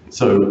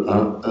 So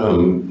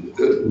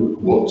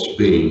what's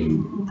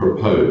being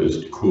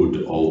proposed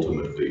could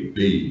ultimately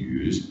be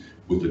used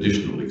with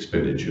additional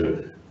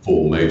expenditure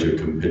for major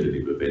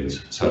competitive events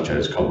such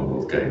as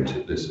Commonwealth Games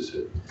if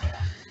necessary?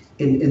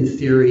 In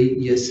theory,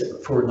 yes,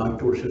 for an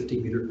outdoor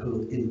 50-metre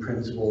pool, in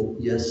principle,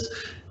 yes,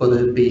 but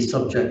it'd be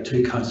subject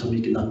to council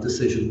making that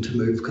decision to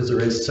move, because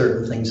there is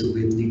certain things that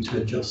we need to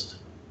adjust.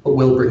 But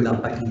we'll bring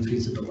that back in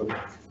feasibility.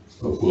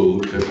 Well,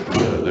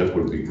 that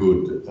would be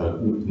good,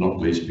 not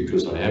least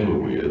because I am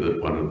aware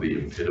that one of the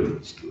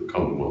impediments to the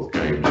Commonwealth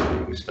Games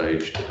being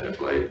staged at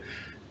Adelaide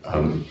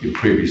it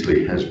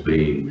previously has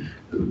been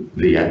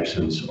the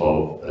absence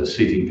of a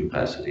seating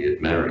capacity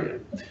at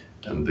Marion,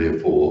 and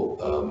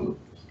therefore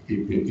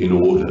in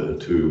order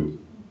to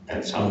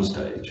at some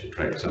stage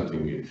attract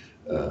something,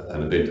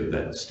 an event of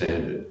that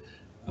standard,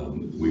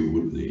 we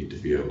would need to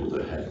be able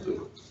to have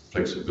the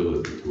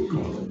flexibility to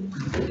accommodate.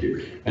 Thank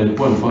you. And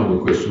one final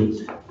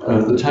question,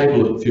 the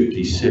table at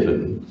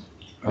 57,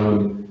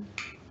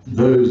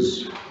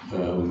 those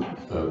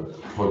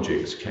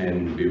projects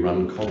can be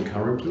run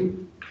concurrently?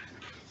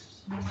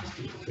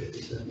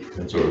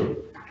 That's all right.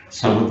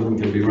 Some of them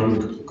can be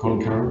run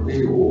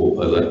concurrently,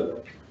 or are that?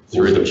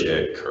 Through the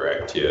chair,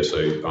 correct, yeah. So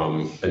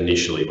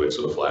initially we're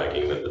sort of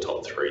flagging that the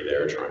top three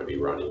there are trying to be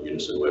run in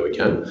unison where we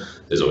can.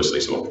 There's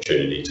obviously some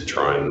opportunity to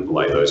try and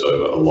lay those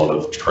over. A lot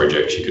of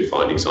projects you could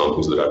find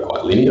examples that are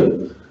quite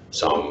linear,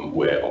 some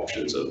where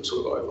options are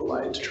sort of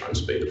overlaid to try and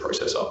speed the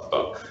process up.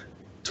 But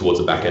towards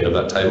the back end of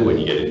that table, when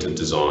you get into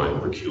design,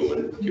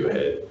 procurement,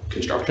 procure-head,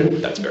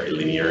 construction, that's very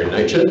linear in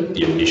nature.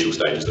 The initial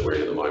stages that we're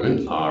in at the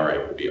moment are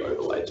able to be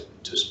overlaid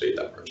to speed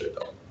that project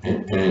up.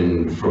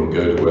 And from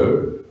go to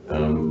where,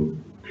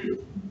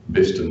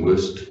 best and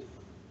worst,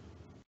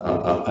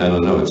 and I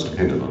know it's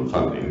dependent on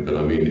funding, but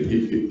I mean,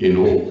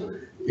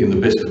 in the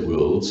best of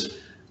worlds,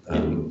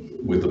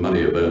 with the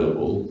money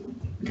available,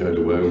 go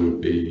to where would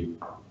be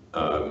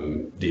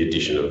the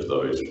addition of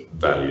those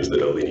values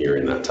that are linear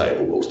in that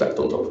table all stacked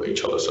on top of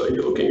each other. So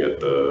you're looking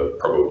at the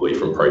probably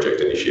from project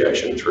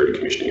initiation through to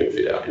commissioning and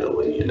fit out in a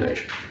linear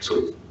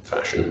sort of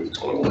fashion.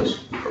 Time-wise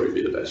would probably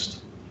be the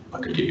best I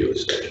could give you at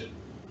this stage.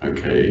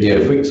 Okay. Yeah,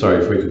 if we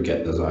could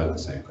get, I have the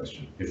same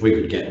question. If we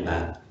could get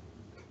that,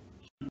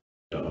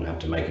 don't have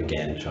to make a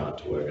Gantt chart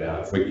to work it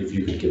out. If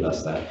you could give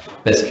us that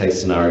best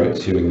case scenario,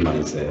 assuming the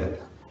money's there,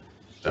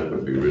 that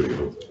would be really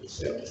good.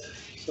 Yeah.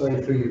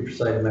 Sorry, through you,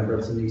 presiding member,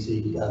 it's an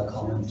easy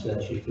comment to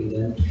actually feed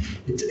in.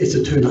 It's a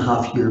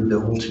 2.5-year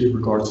build in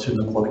regards to an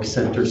aquatic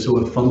centre. So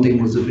if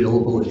funding was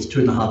available, it's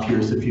 2.5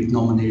 years. If you've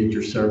nominated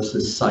your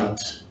services, site,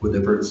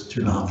 whatever, it's a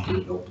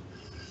 2.5-year build.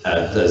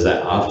 Is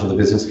that after the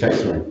business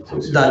case? Or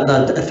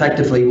that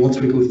effectively, once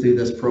we go through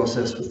this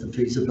process with the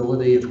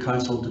feasibility, if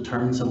council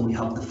determines that we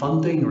have the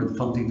funding or the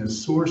funding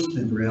is sourced,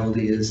 then the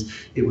reality is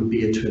it would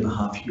be a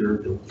 2.5-year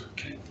build.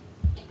 Okay.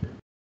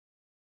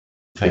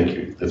 Thank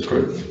you. That's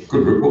great.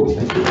 Good report.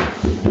 Thank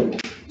you.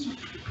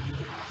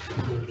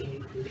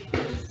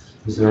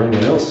 Is there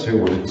anyone else who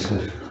wanted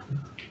to?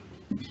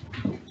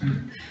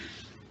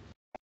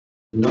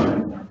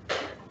 No.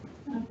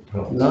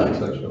 No.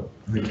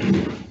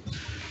 Okay.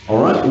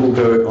 All right, we'll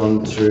go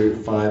on to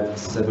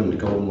 5.7,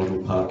 Golden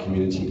Wattle Park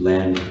Community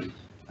Land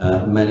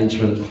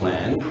Management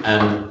Plan.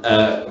 And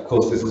of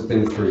course, this has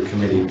been through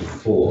committee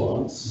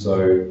before,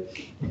 so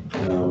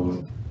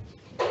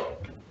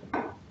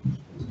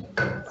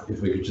if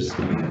we could just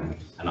give an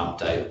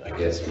update, I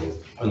guess, we'll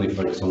only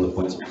focus on the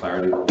points of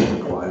clarity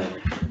required.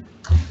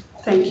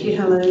 Thank you.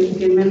 Hello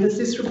again, members.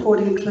 This report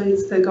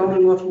includes the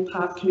Golden Wattle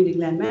Park Community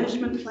Land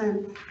Management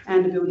Plan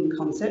and a building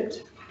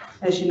concept.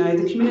 As you know,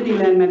 the Community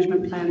Land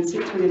Management Plan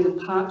sits within the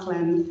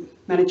Parkland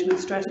Management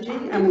Strategy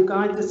and will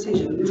guide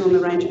decisions on the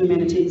range of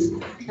amenities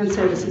and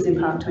services in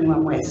Park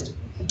 21 West,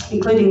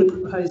 including the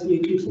proposed new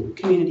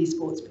community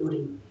sports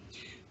building.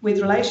 With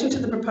relation to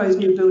the proposed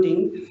new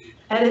building,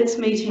 at its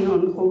meeting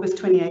on August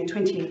 28,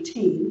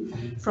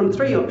 2018, from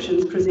 3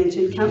 options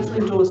presented, Council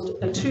endorsed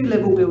a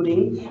 2-level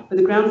building with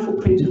a ground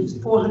footprint of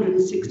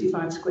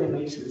 465 square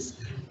metres.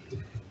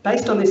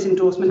 Based on this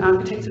endorsement,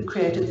 architects have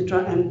created the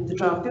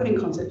draft building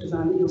concept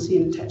design that you'll see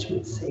in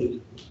attachment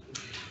C.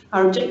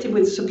 Our objective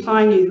with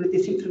supplying you with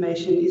this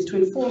information is to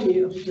inform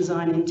you of the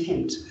design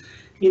intent.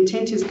 The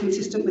intent is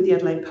consistent with the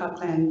Adelaide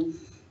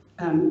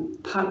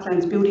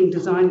Parkland's building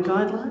design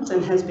guidelines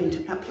and has been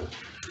to APLA.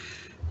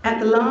 At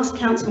the last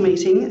council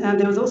meeting,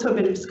 there was also a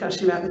bit of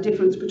discussion about the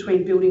difference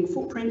between building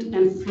footprint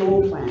and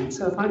floor plan.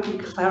 So if I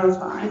could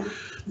clarify,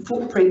 the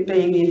footprint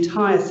being the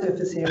entire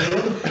surface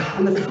area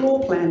and the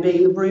floor plan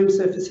being the room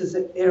surfaces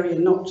area,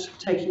 not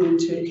taking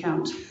into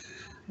account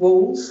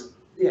walls,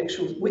 the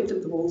actual width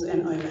of the walls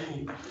and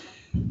overhang.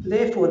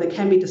 Therefore, there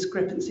can be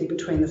discrepancy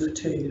between the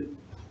 2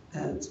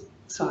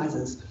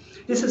 sizes.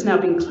 This has now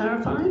been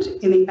clarified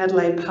in the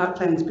Adelaide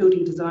Parklands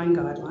Building Design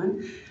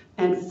Guideline,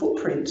 and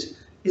footprint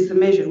is the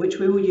measure which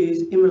we will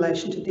use in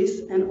relation to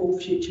this and all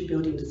future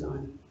building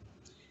design.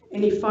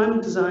 Any final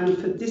design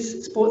for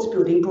this sports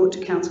building brought to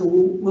council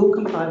will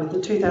comply with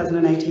the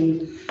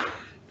 2018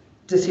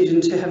 decision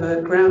to have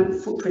a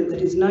ground footprint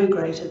that is no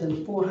greater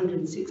than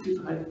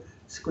 465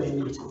 square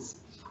metres.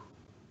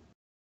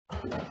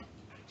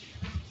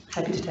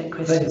 Happy to take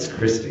questions. Thanks,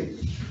 Christy.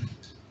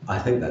 I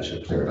think that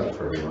should clear it up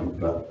for everyone,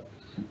 but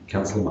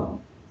Councillor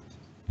Martin.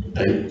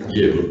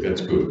 Yeah, look,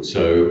 that's good.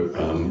 So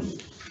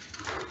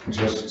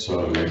just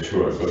so I make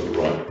sure I've got it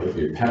right, let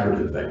me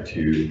parrot it back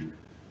to you.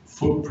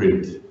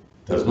 Footprint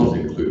does not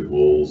include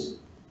walls.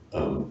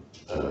 The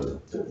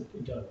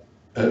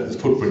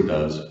footprint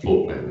does,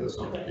 floor plan does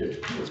not. Yeah,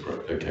 that's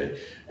great. Okay.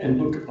 And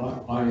look,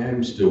 I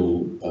am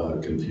still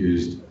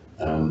confused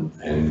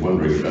and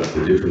wondering about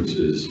the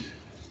differences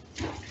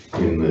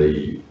in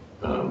the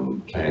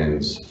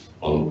plans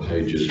on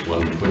pages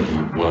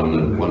 121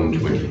 and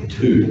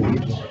 122.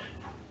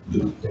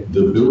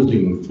 The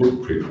building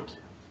footprint,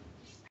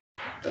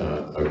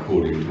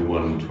 according to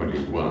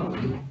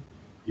 121,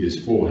 is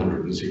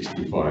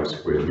 465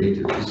 square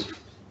metres,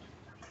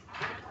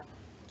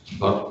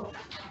 but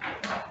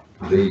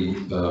the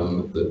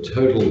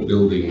total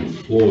building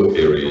floor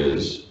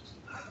areas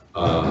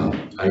are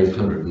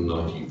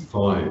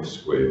 895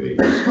 square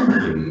metres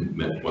in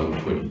map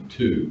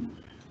 122.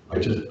 I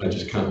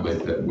just can't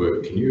make that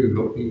work. Can you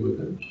help me with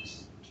that?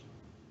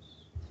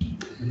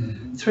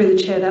 Through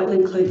the chair, that will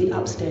include the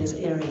upstairs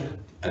area.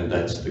 And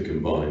that's the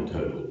combined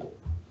total.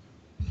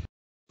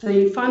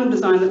 The final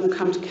design that will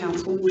come to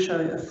council will show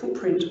a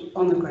footprint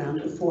on the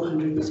ground of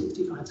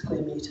 465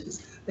 square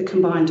metres. The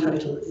combined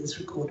total is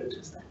recorded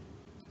as that.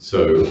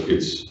 So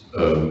it's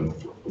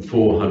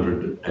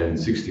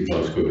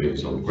 465 square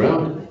metres on the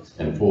ground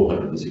and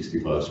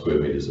 465 square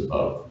metres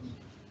above.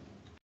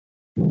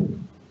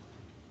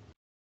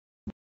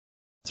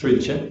 Through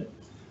the chair?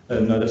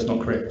 No, that's not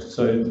correct.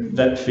 So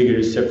that figure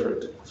is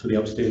separate for the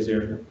upstairs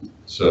area.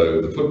 So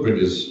the footprint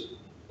is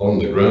on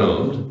the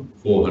ground,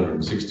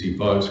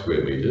 465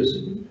 square metres,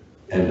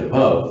 and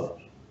above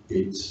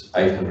it's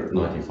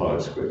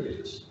 895 square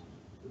metres.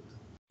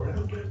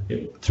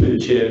 Yep. Through the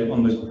chair,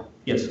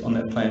 yes, on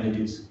that plan it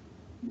is.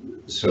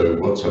 So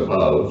what's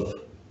above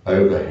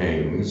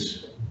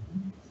overhangs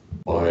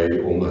by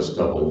almost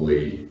double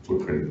the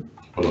footprint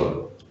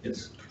below.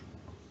 Yes.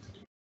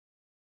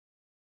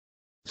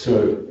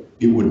 So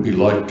it would be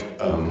like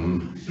a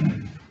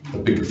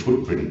bigger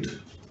footprint,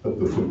 but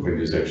the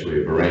footprint is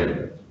actually a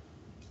veranda.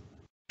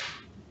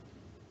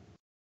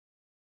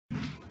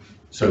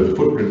 So the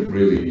footprint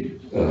really,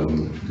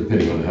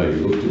 depending on how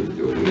you looked at it,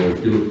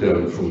 if you look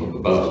down from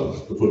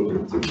above, the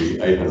footprint would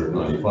be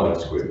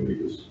 895 square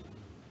metres.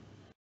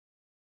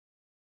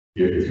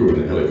 Yeah, if you're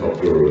in a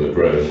helicopter or in a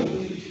drone.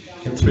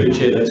 Through the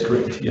chair, that's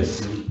correct,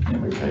 yes.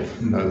 Okay,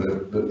 no,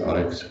 that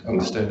I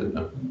understand it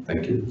now.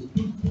 Thank you.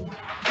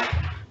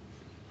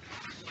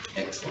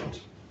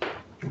 Excellent.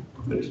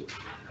 Good.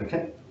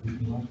 Okay.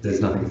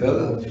 There's nothing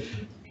further.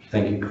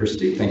 Thank you,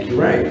 Christy. Thank you,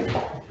 Ray.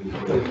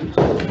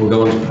 We'll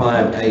go on to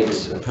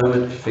 5.8,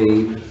 permit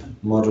fee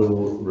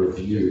model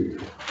review.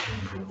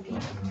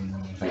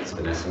 Thanks,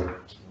 Vanessa.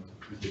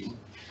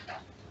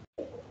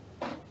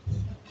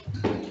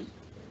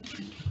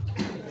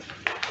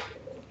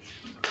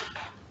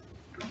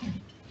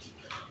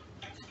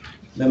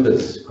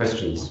 Members,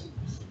 questions?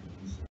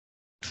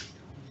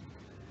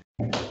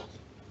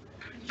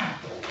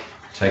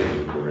 Take it,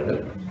 you've read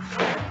it.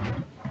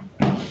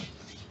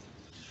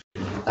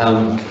 I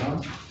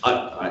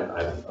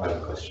have a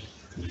question.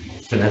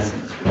 Vanessa.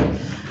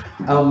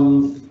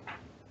 I'm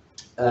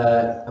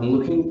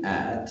looking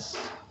at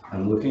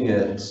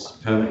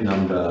permit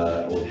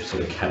number or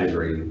sort of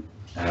category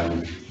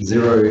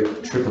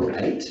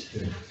 0888,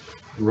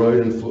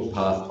 road and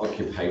footpath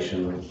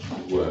occupation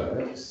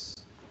works.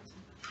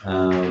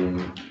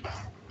 And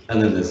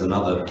And then there's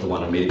another, the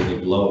one immediately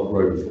below it,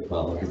 road and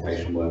footpath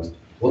occupation works.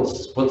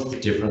 What's the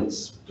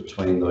difference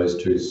between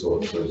those two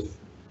sorts of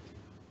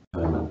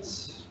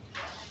permits?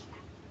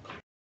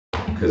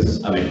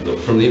 Because, I mean, look,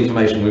 from the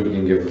information we've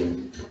been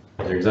given,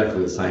 they're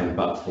exactly the same,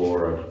 but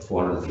for a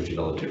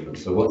 $450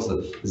 difference. So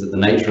is it the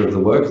nature of the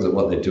work? Is it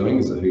what they're doing?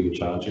 Is it who you're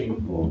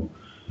charging? Or?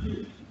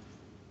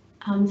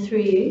 Through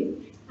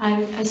you,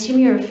 I assume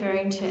you're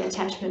referring to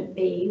attachment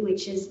B,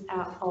 which is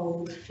our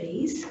old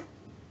fees.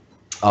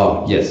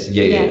 Oh, yes,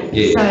 yeah.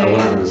 So, I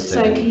want to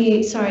understand.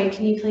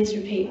 Can you please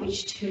repeat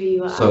which two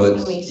you are so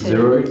asking me it's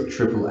to?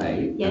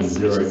 0888 Yes,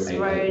 and which is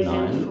road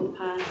 0889. and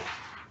footpath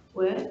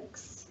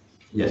works.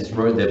 Yes,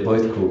 they're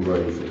both called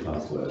road and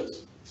footpath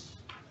works.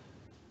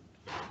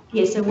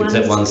 Yeah, so one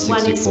Except is one's per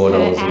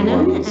 $64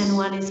 annum and and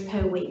one is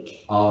per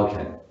week. Oh,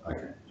 okay.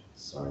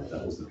 Sorry,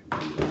 that was the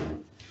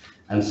confusion.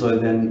 And so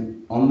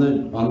then on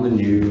the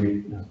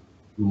new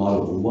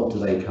model, what do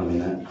they come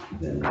in at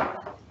then?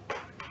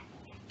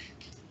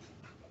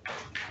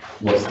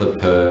 What's the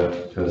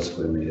per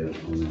square metre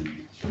on that?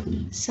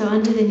 So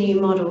under the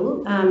new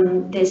model,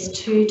 there's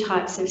two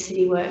types of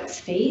city works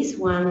fees.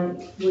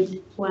 One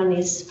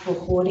is for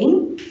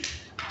hoarding,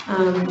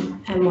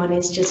 and one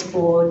is just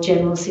for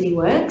general city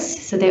works.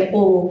 So they're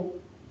all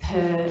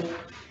per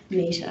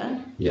metre.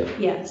 Yeah.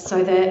 Yeah.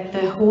 So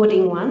the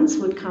hoarding ones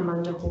would come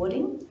under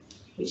hoarding,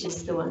 which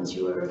is the ones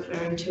you were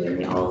referring to in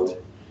the old.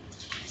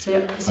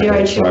 So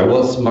sorry,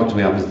 what's mucked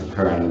me up is the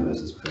per annum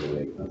versus per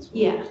week. That's what,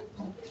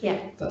 yeah.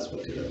 That's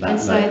what did it.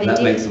 That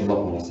makes a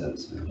lot more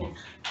sense. Yeah.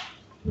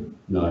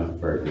 No,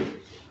 very good.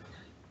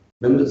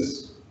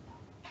 Members?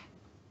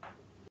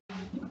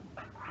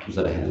 Was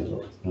that a hand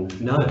up?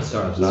 No,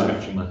 sorry, I was just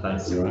scratching my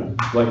face. You're right.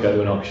 Won't go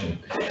to an auction.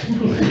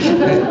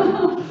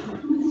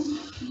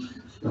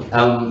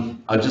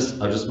 I'll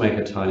just make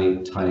a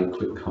tiny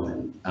quick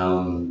comment.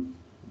 Oh,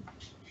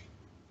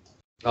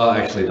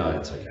 actually, no,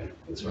 it's okay.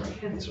 It's all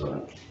right. It's all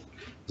right.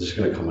 I'm just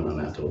going to comment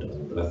on outdoor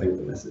dining, but I think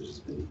the message has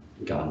been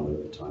garnered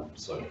over time,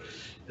 so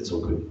it's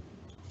all good.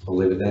 I'll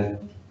leave it there.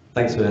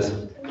 Thanks,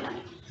 Vanessa.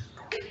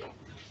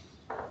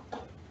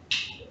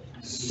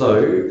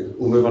 So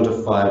we'll move on to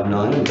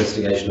 5.9,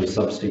 investigation of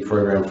subsidy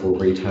program for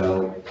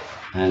retail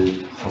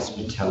and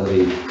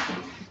hospitality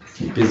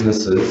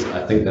businesses.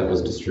 I think that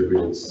was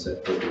distributed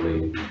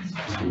separately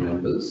to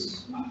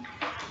members.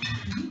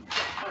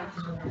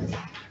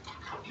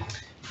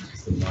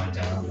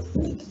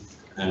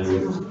 And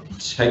we'll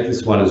take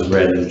this one as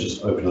read and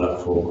just open it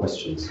up for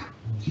questions.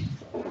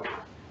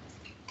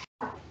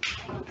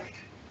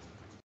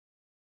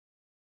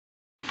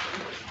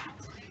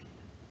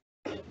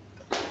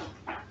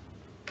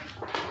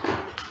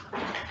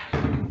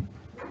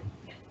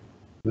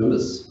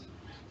 Members?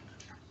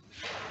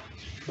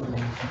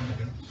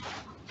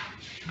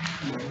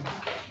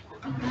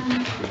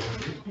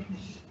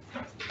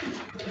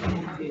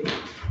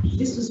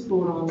 This was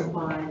brought on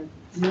by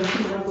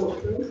motion that I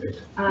brought through.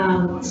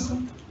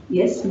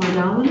 Yes, my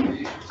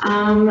darling.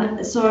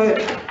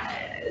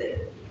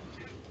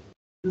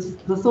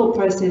 The thought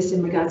process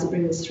in regards to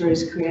bringing this through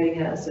is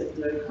creating a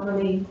circular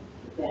economy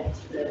for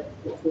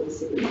the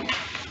city.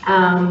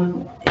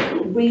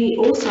 We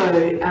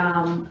also,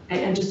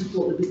 and to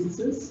support the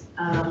businesses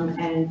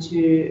and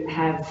to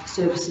have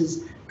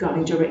services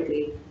going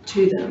directly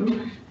to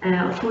them.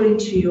 According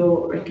to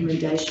your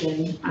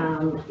recommendation,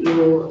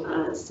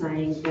 you're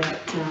saying that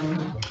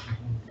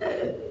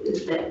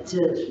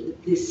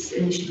this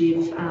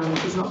initiative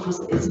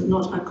is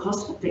not a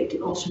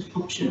cost-effective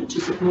option to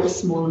support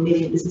small and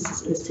medium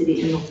businesses in the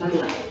city and North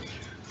Adelaide.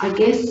 I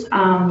guess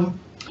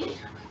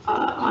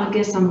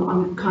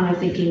I'm kind of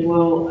thinking,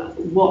 well,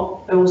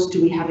 what else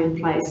do we have in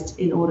place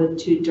in order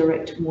to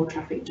direct more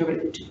traffic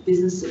directly to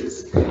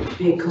businesses?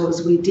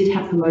 Because we did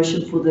have the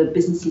motion for the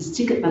businesses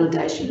ticket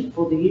validation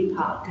for the ute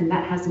park, and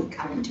that hasn't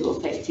come into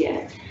effect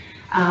yet.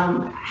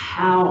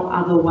 How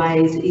other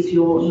ways, if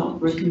you're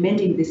not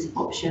recommending this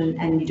option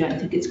and you don't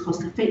think it's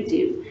cost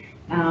effective,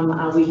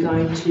 are we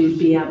going to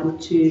be able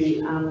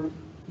to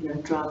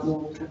drive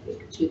more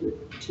traffic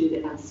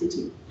to our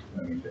city?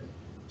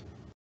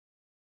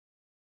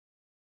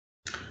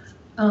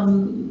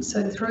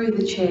 So through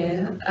the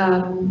chair,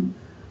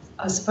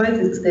 I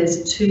suppose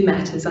there's two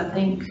matters. I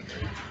think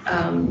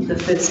the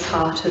first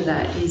part of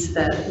that is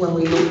that when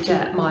we looked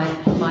at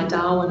my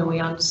Darwin and we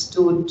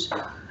understood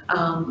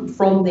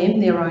from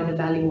them their own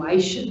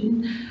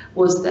evaluation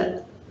was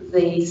that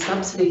the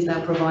subsidies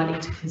they're providing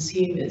to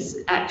consumers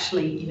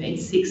actually, in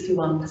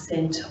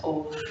 61%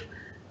 of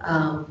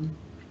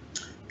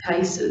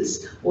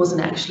cases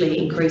wasn't actually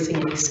increasing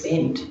any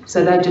spend.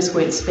 So they just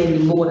weren't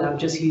spending more, they were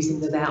just using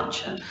the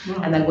voucher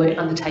and they weren't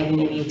undertaking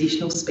any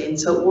additional spend.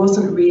 So it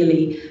wasn't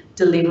really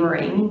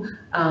delivering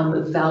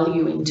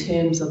value in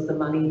terms of the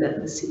money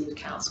that the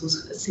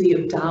City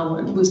of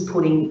Darwin was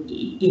putting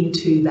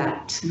into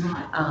that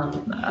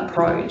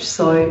approach.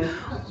 So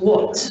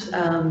what,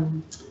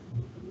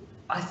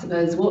 I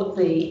suppose what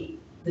the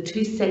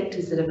two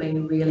sectors that have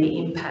been really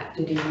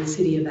impacted in the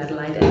City of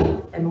Adelaide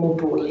and more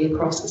broadly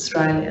across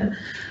Australia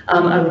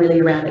are really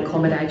around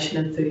accommodation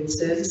and food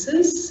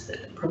services,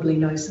 probably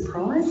no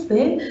surprise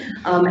there.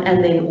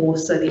 And then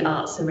also the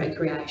arts and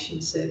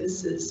recreation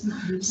services.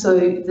 So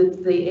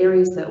the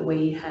areas that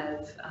we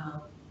have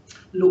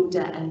looked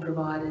at and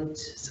provided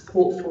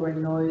support for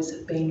in those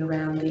have been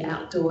around the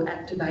outdoor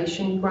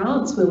activation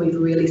grants, where we've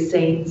really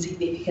seen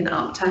significant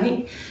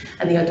uptake.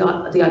 And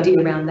the idea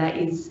around that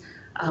is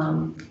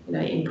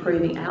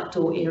improving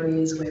outdoor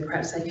areas where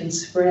perhaps they can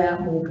spread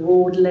out more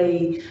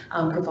broadly,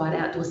 provide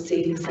outdoor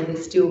seating so they're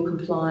still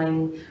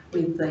complying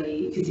with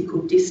the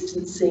physical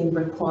distancing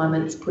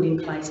requirements put in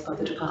place by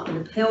the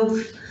Department of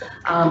Health,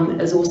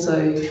 as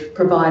also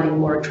providing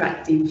more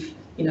attractive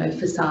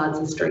facades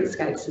and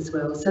streetscapes as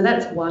well. So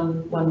that's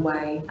one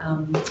way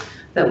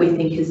that we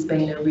think has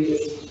been a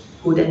really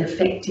good and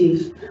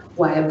effective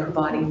way of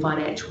providing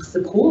financial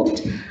support.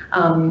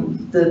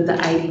 The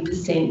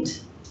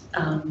 80%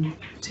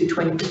 to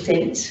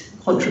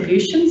 20%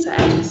 contribution, so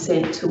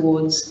 80%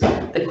 towards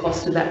the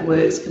cost of that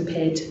works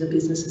compared to the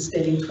businesses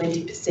spending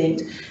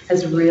 20%,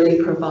 has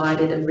really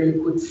provided a really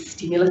good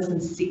stimulus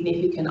and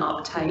significant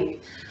uptake.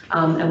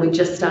 And we're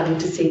just starting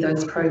to see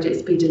those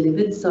projects be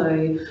delivered.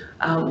 So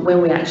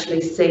when we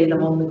actually see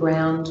them on the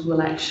ground,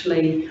 we'll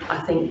actually, I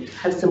think,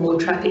 have some more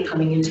traffic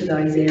coming into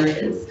those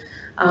areas.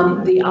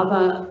 The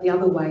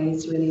other way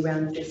is really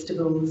around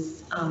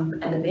festivals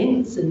and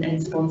events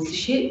and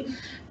sponsorship.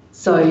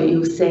 So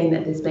you've seen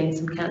that there's been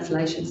some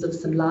cancellations of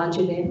some large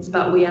events,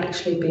 but we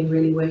actually have been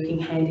really working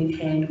hand in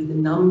hand with a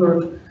number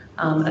of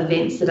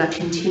events that are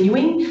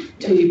continuing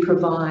to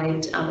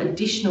provide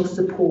additional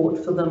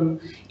support for them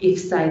if,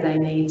 say, they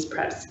need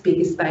perhaps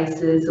bigger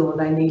spaces or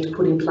they need to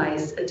put in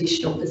place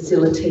additional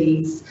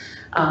facilities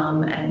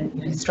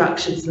and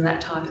structures and that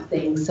type of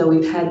thing. So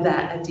we've had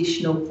that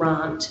additional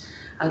grant,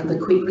 the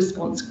quick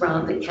response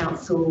grant that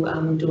Council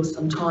endorsed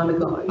some time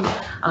ago,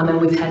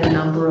 and we've had a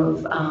number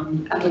of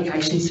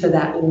applications for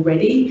that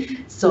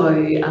already. So,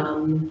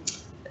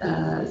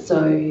 what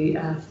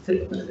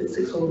is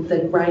it called?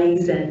 The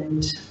Grays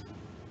and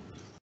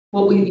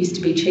what we used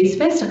to be Cheese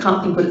Fest, I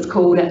can't think what it's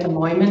called at the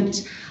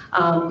moment,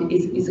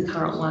 is a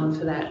current one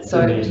for that.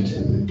 So,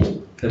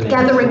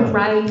 Gathering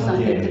Grays,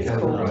 I think it's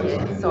called.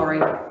 Yeah,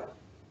 sorry.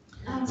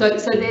 So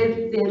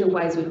they're the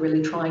ways we're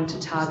really trying to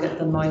target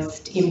the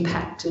most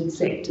impacted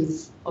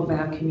sectors of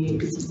our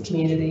business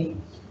community.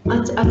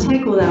 I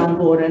take all that on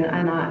board, and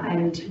I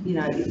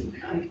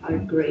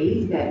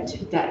agree that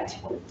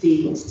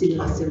the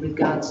stimulus in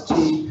regards to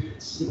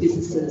the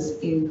businesses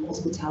in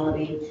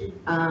hospitality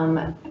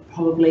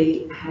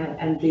probably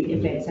and the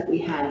events that we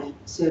have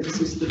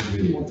services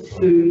more the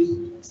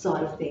food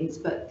side of things,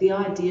 but the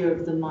idea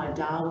of the My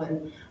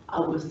Darwin, I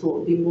would have thought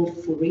would be more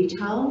for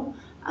retail.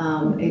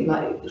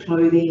 Like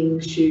clothing,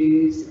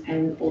 shoes,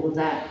 and all of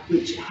that,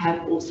 which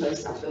have also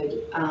suffered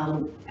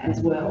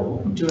as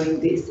well during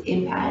this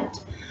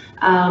impact.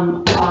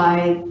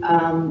 I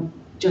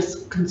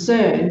just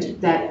concerned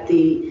that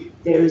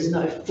there is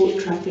no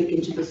foot traffic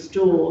into the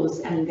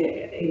stores, and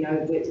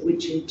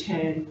which in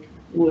turn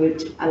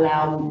would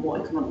allow more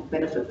economic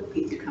benefit for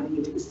people coming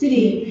into the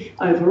city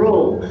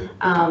overall,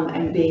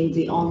 and being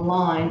the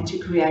online to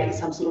create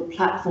some sort of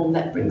platform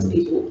that brings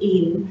people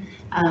in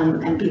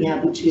and being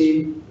able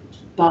to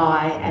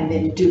buy and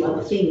then do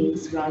other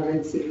things rather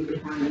than sitting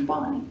behind and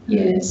buying.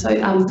 Yeah, so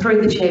through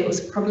the chair, it was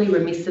probably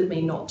remiss of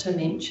me not to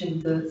mention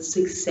the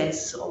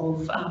success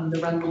of the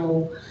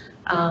Rundle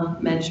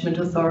Management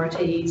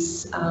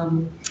Authority's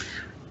I'm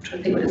trying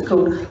to think what it's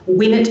called,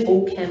 Win It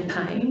All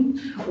campaign,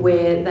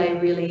 where they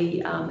really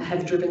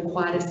have driven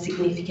quite a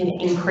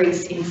significant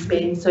increase in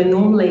spend. So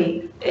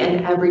normally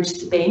an average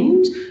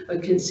spend of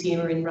a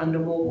consumer in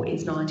Rundle Mall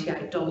is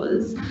 $98.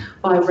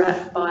 By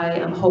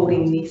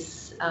holding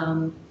this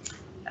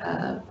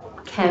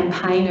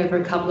campaign over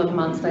a couple of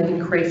months, they've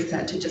increased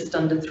that to just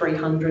under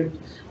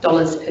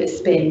 $300 per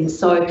spend.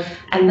 So,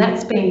 and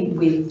that's been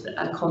with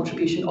a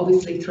contribution,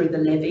 obviously through the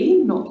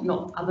levy,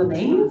 not other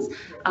means,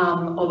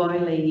 of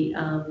only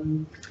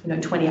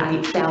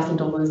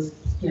 $28,000,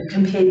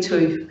 compared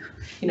to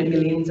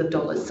millions of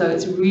dollars. So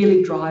it's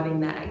really driving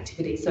that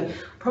activity. So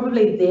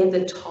probably they're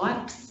the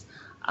types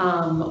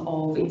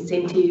of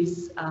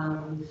incentives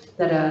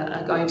that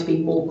are going to be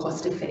more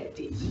cost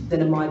effective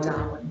than a My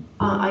Darwin.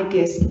 I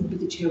guess, with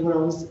the chair, what I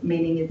was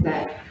meaning is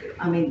that,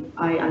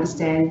 I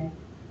understand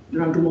the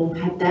Rundle Mall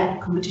had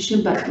that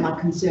competition, but my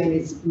concern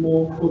is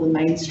more for the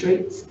main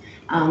streets,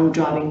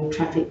 driving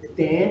traffic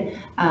there.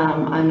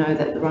 I know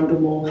that the Rundle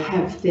Mall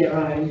have their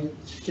own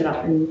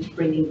setup and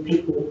bringing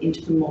people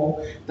into the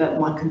mall, but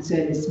my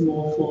concern is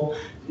more for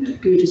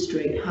Gooder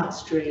Street, Hart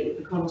Street,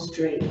 O'Connell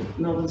Street,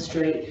 Melbourne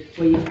Street,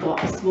 where you've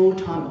got a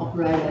small-time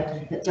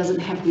operator that doesn't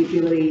have the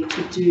ability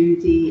to do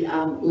the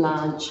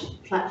large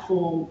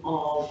platform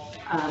of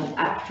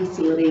app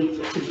facility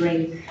to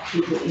bring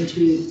people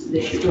into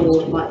the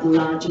store, like the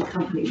larger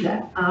companies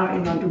that are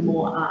in Rundle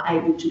Mall are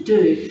able to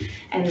do.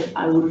 And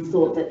I would have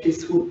thought that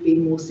this would be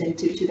more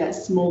centred to that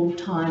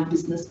small-time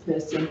business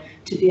person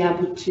to be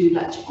able to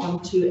latch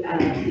onto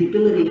the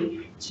ability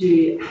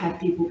to have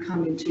people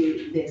come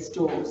into their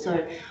store.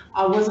 So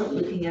I wasn't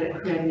looking at it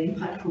creating an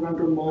impact for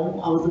Rundle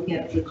Mall. I was looking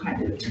at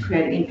it to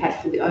create an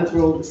impact for the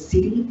overall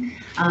city.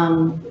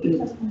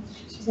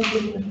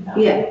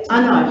 Yeah,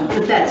 I know,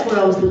 but that's what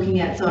I was looking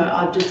at. So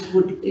I just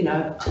would, you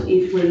know,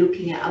 if we're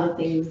looking at other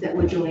things that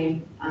we're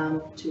doing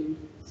to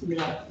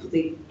simulate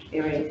the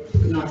area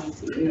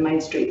nice in the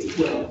main streets as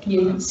well.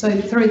 Yeah, so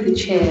through the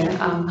chair,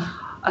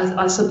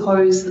 I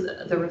suppose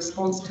the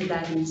response to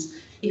that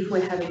is if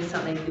we're having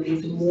something that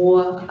is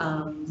more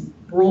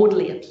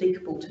broadly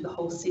applicable to the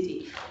whole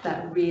city,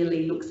 that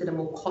really looks at a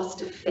more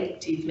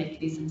cost-effective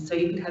mechanism. So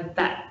you could have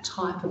that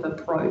type of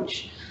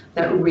approach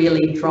that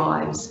really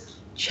drives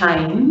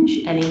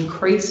change and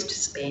increased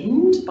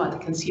spend by the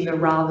consumer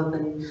rather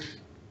than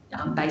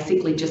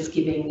basically just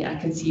giving a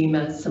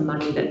consumer some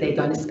money that they're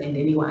going to spend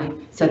anyway.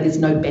 So there's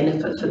no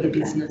benefit for the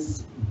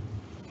business.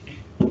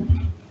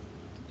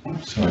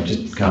 So I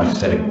just can I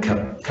just add a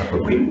couple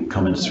of quick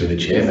comments through the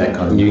chair back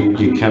on.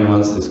 You can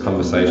once this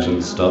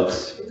conversation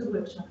stops.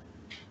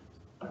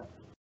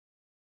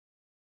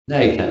 No,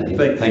 you can.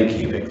 Thank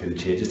you. Back through the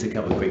chair. Just a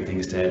couple of quick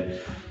things to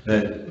add.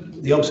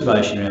 The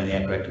observation around the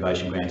aqua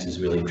activation grants is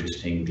really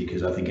interesting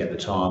because I think at the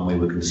time we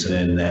were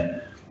concerned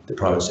that the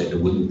private sector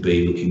wouldn't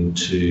be looking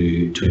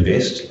to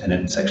invest, and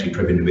it's actually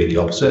proven to be the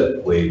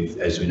opposite.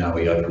 As we know,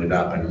 we opened it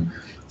up and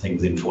I think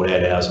within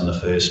 48 hours on the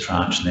first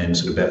tranche and then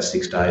sort of about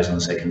 6 days on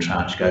the second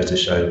tranche goes to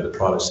show that the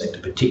private sector,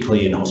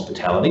 particularly in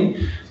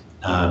hospitality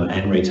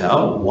and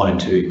retail, wanting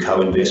to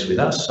co-invest with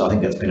us. So I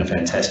think that's been a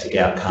fantastic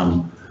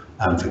outcome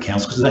for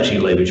council because it's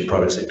actually leveraged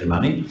private sector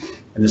money.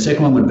 And the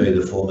second one would be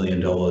the $4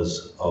 million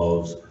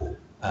of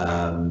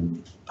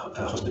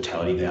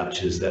hospitality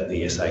vouchers that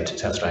the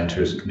South Australian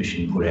Tourism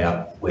Commission put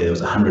out, where there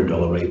was a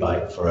 $100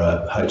 rebate for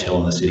a hotel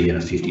in the city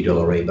and a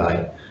 $50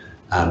 rebate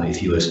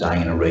if you were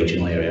staying in a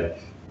regional area.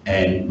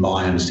 And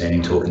my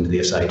understanding, talking to the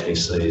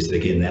SATC, is that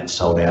again that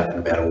sold out in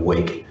about a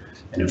week.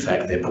 And in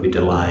fact, they're probably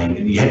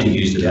delaying. You had to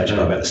use the voucher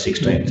by about the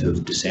 16th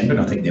of December,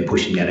 and I think they're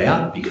pushing that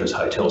out because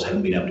hotels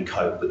haven't been able to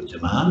cope with the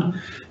demand.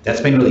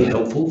 That's been really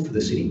helpful for the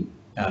city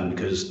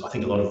because I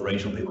think a lot of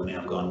regional people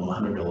now have gone, well,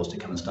 $100 to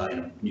come and stay in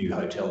a new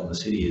hotel in the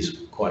city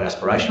is quite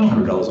aspirational,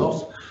 $100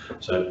 off.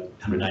 So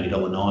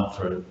 $180 night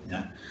for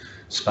a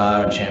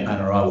spa and champagne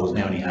arrival is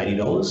now only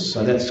 $80.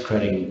 So that's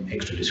creating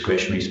extra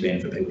discretionary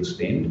spend for people to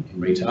spend in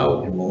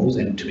retail, in malls,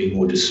 and to be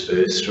more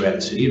dispersed throughout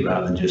the city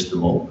rather than just the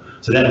mall.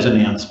 So that was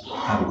announced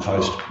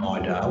post My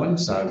Darwin.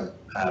 So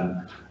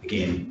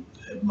again,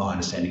 my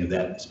understanding of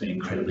that has been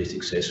incredibly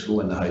successful,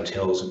 and the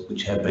hotels,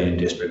 which have been in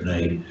desperate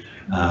need,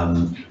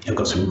 have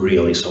got some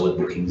really solid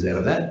bookings out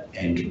of that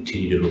and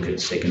continue to look at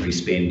secondary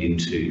spend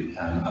into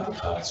other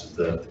parts of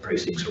the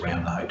precincts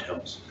around the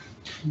hotels.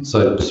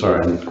 So,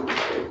 sorry,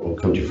 I'll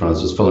come to you,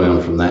 Franz, just following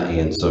on from that,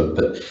 Ian. So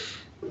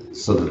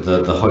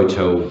the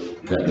hotel,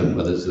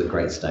 whether it's the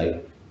Great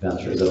State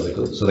voucher, is that what they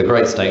call it? So the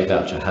Great State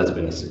voucher has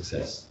been a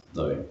success,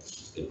 though,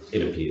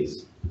 it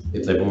appears.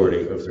 If they're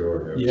already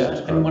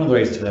yeah, and one of the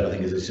reasons for that, I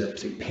think, is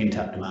it's a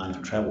pent-up demand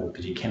for travel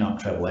because you cannot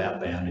travel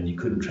outbound and you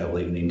couldn't travel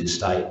even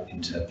interstate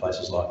into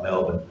places like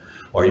Melbourne,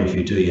 or even if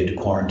you do, you had to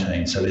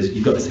quarantine. So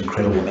you've got this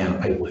incredible amount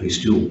of people who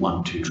still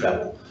want to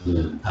travel.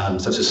 So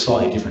it's a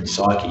slightly different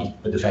psyche,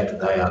 but the fact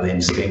that they are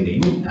then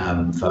spending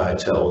for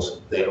hotels,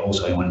 they're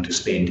also wanting to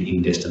spend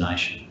in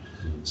destination.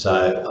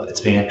 So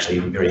it's been actually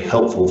very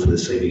helpful for the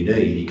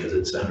CBD because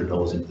it's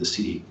 $100 into the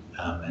city.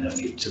 And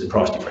so the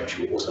price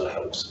differential also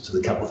helps. So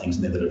there's a couple of things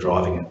in there that are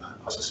driving it,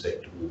 I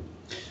suspect.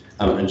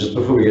 And just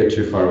before we get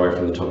too far away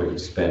from the topic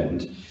of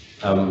spend,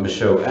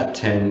 Michelle, at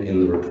 10 in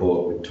the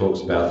report, it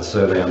talks about the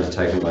survey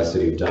undertaken by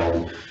City of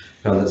Darwin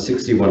found that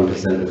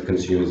 61% of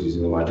consumers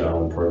using the My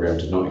Darwin program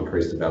did not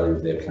increase the value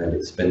of their planned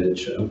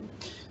expenditure.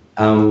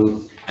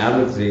 Out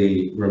of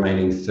the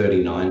remaining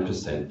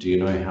 39%, do you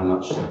know how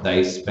much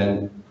they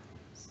spent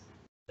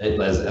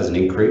as an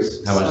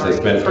increase? How much they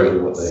spent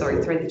over what they...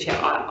 Sorry, through the chair,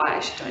 I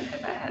actually don't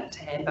have that to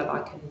hand, but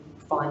I can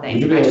find that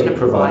information and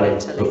provide it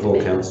to before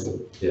the council.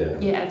 Yeah,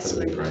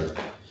 absolutely. That'd be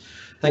great.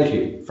 Thank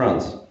you,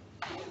 Franz.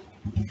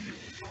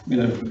 You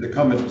know, the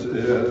comment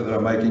that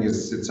I'm making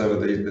is it's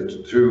over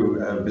the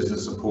two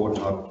business support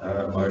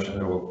type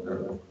motion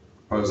or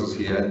proposals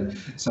here. And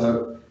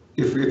so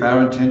if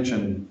our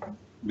intention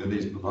with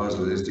these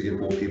proposals is to get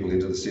more people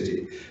into the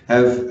city,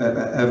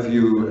 have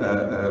you,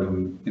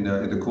 you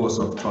know, in the course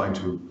of trying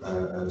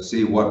to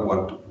see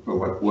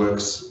what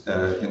works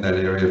in that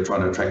area of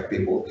trying to attract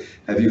people,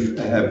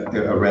 have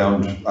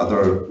around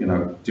other, you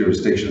know,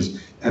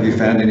 jurisdictions, have you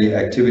found any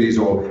activities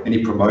or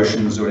any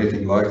promotions or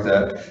anything like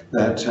that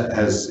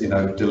has, you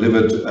know,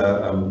 delivered,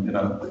 you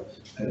know,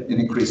 an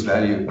increased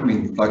value? I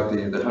mean, like the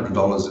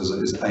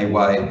 $100 is a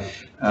way.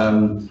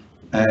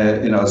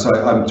 You know, so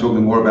I'm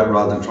talking more about,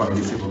 rather than trying to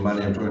give people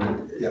money, I'm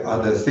talking,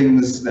 are there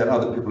things that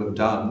other people have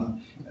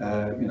done,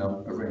 you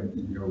know,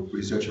 in your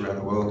research around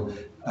the world,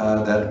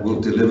 that will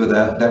deliver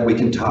that we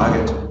can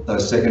target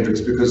those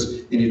secondaries?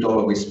 Because any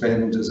dollar we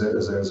spend,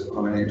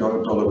 any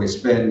dollar we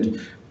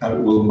spend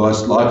will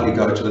most likely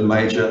go to the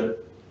major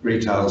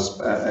retail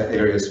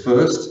areas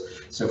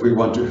first. So if we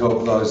want to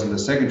help those in the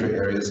secondary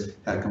areas,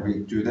 how can we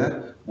do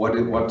that?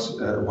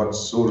 What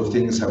sort of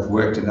things have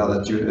worked in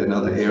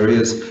other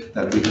areas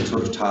that we can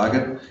sort of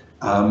target?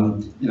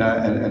 You know,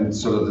 and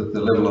sort of the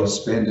level of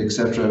spend,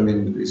 etc. I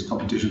mean, these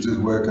competitions is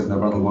work, and the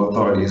Vulnerable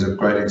Authority is a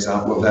great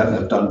example of that, and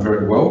have done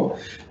very well.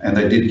 And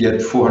they did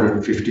get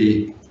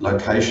 450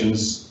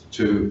 locations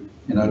to,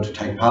 you know, to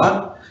take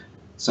part.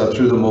 So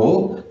through them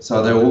all,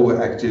 so they all were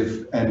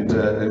active, and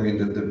I mean,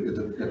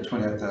 the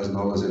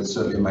 $28,000 is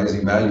certainly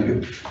amazing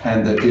value,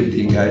 and the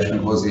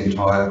engagement was the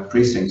entire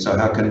precinct. So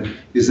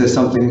is there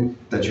something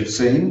that you've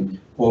seen,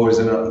 or is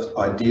there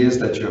ideas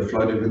that you have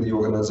floated with the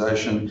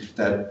organisation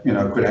that, you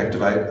know, could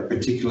activate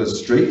particular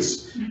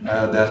streets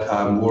that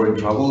are more in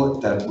trouble,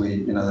 that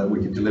we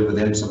can deliver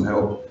them some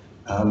help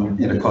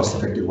in a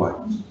cost-effective way?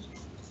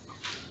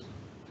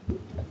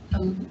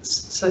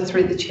 So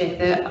through the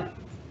chair,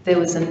 there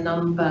was a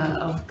number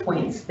of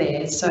points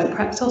there. So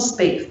perhaps I'll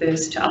speak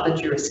first to other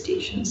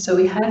jurisdictions. So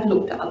we have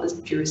looked at other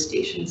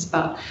jurisdictions,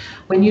 but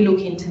when you look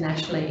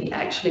internationally,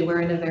 actually we're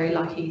in a very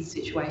lucky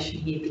situation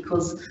here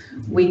because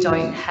we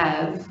don't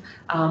have,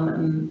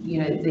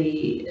 you know,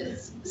 the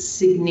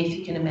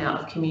significant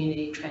amount of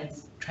community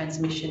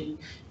transmission.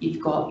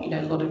 You've got, you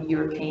know, a lot of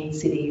European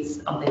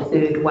cities on their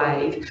third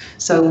wave.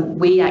 So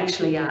we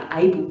actually are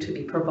able to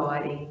be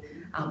providing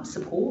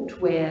support,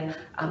 where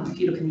if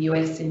you look in the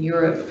US and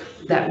Europe,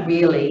 that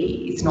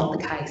really is not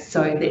the case.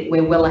 So that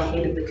we're well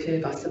ahead of the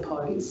curve, I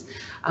suppose.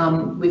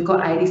 We've got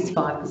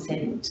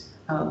 85%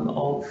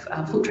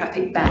 of foot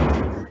traffic back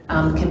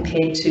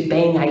compared to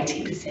being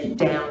 80%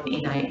 down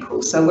in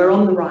April. So we're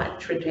on the right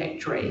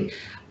trajectory,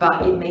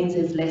 but it means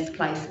there's less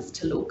places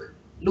to look,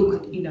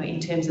 you know, in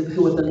terms of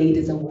who are the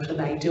leaders and what are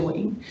they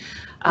doing.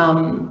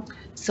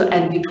 So,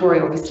 and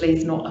Victoria obviously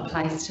is not a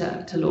place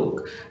to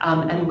look.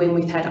 And when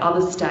we've had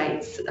other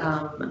states,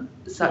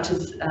 such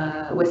as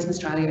Western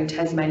Australia and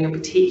Tasmania in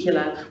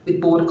particular, with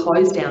border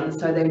closed down,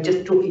 so they're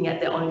just looking at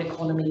their own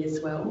economy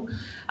as well.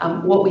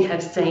 What we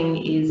have seen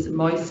is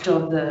most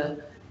of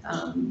the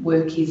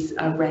work is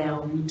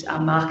around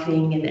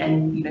marketing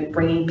and you know,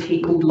 bringing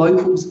people,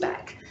 locals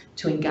back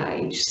to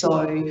engage.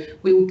 So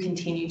we will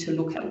continue to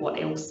look at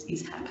what else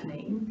is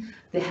happening.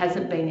 There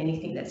hasn't been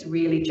anything that's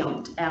really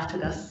jumped out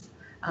at us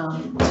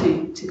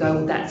to go,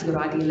 well, that's a good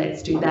idea,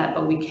 let's do that,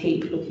 but we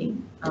keep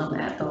looking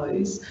at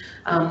those.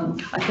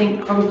 I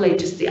think probably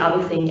just the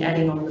other thing,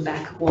 adding on the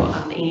back of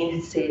what Ian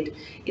has said,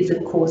 is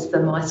of course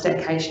the My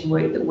Staycation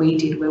work that we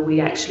did, where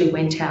we actually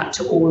went out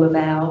to all of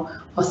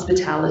our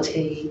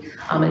hospitality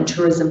and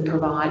tourism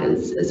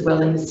providers as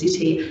well in the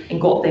city and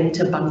got them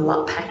to bundle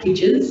up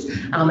packages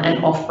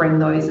and offering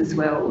those as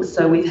well.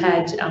 So we've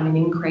had an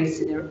increase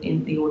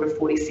in the order of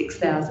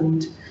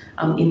 46,000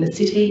 in the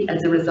city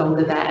as a result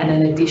of that, and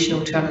an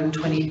additional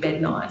 220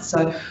 bed nights.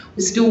 So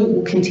we still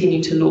will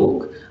continue to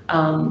look,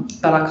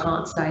 but I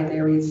can't say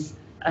there is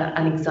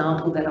an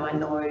example that I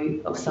know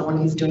of someone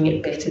who's doing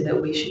it better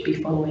that we should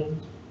be following.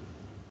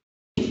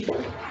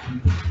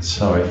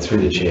 Sorry, through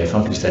the chair, if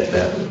I could just add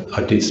that,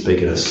 I did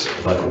speak at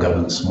a local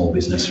government small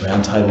business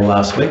roundtable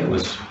last week. It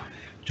was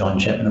John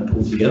Chapman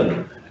pulled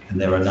together, and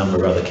there were a number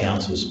of other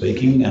councils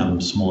speaking,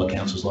 smaller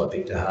councils like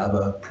Victor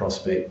Harbour,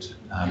 Prospect,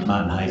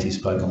 Martin Hazy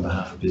spoke on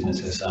behalf of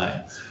Business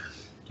SA.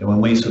 And when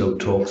we sort of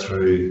talk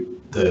through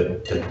the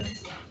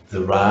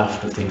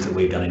raft of things that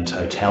we've done in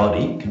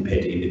totality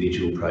compared to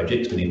individual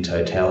projects, but in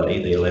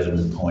totality, the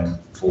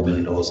 $11.4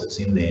 million that's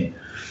in there,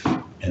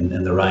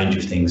 and the range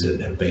of things that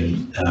have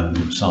been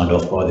signed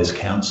off by this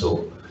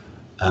council,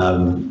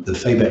 the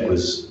feedback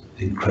was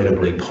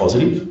incredibly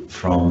positive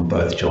from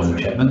both John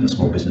Chapman, the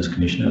Small Business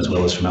Commissioner, as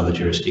well as from other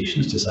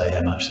jurisdictions, to say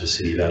how much the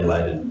City of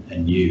Adelaide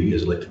and you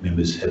as elected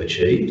members have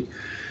achieved.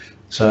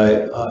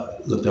 So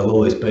look, there'll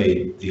always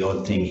be the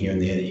odd thing here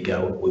and there that you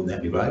go, wouldn't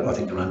that be great? I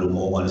think the Rundle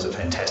Moore one is a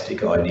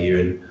fantastic idea,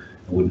 and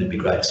wouldn't it be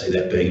great to see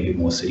that being a bit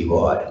more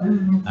citywide?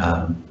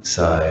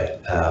 So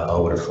I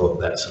would have thought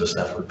that sort of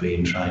stuff would be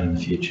in train in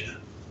the future.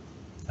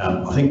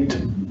 I think to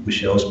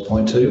Michelle's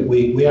point too,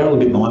 we are a little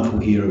bit mindful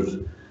here of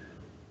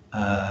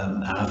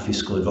our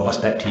fiscal advice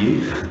back to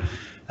you.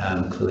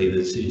 Clearly the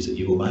decisions that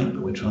you will make,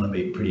 but we're trying to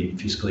be pretty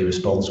fiscally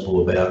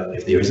responsible about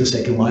if there is a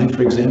second wave,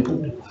 for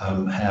example,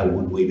 how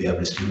would we be able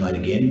to stimulate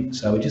again?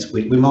 So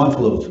we're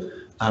mindful of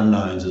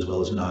unknowns as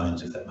well as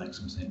knowns, if that makes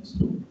some sense.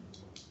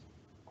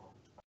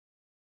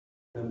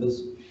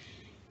 Members?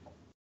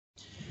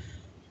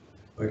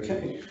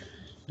 Okay,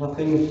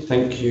 nothing.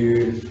 Thank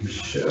you,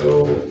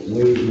 Michelle.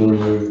 We will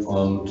move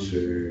on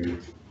to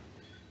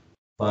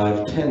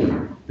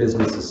 510,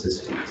 business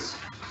assistance.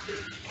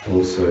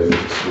 Also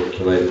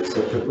circulated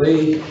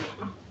separately.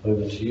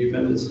 Over to you,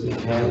 members of the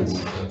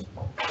council.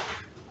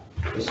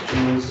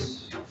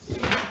 Questions?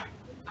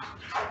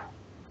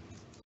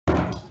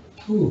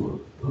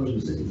 Ooh,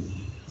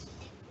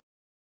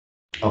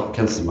 oh,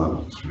 Councillor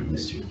Martin, I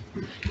missed you.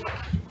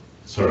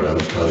 Sorry, I'm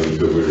starting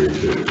to worry to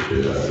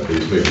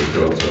these meetings go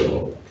on so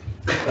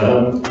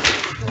long.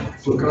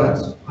 Look,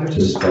 I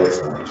just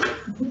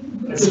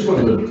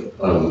wanted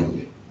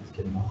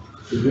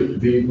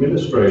the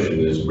administration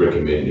is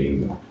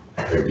recommending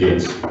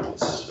against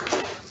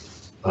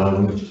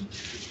And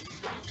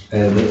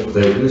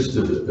they've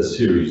listed a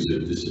series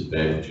of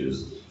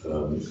disadvantages,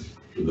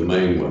 the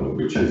main one of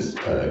which is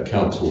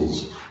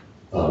council's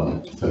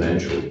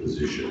financial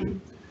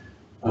position.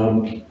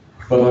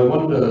 But I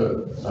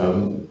wonder,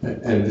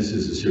 and this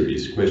is a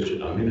serious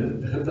question, I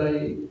mean, have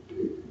they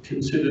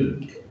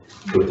considered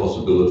the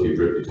possibility of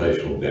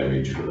reputational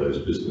damage for those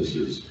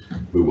businesses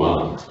who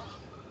aren't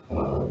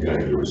going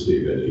to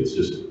receive any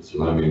assistance?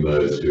 And I mean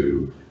those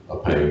who are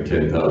paying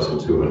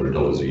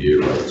 $10,200 a year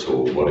rates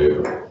or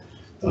whatever.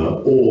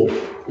 Or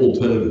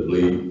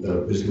alternatively,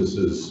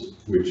 businesses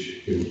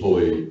which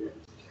employ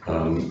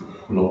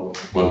not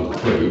 1 to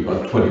 20,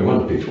 but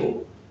 21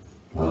 people.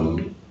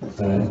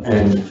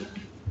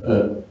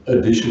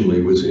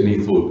 Additionally, was any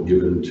thought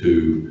given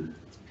to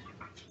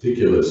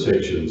particular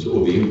sections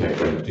or the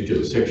impact on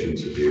particular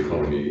sections of the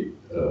economy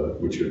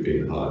which have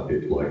been hard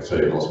hit, like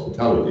say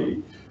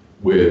hospitality,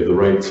 where the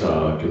rates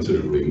are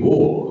considerably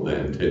more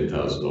than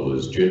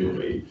 $10,000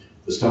 generally?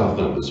 The staff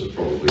numbers are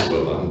probably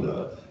well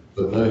under,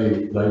 but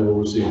they will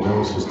receive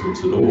no assistance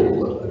at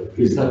all.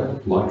 Is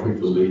that likely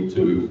to lead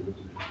to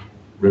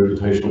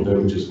reputational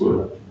damage as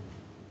well?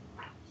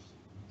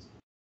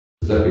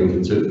 Has that been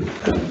considered?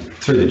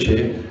 Through the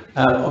chair,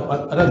 I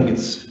don't think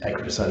it's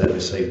accurate to say they've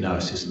received no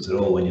assistance at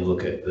all when you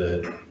look at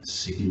the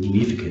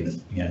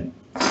significant,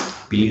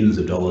 billions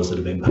of dollars that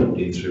have been pumped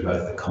in through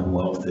both the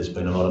Commonwealth. There's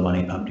been a lot of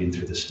money pumped in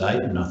through the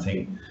state, and I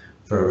think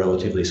for a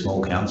relatively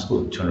small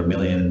council, 200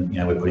 million,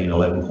 we're putting in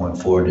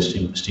 11.4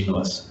 into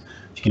stimulus.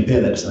 If you compare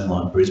that to something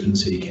like Brisbane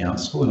City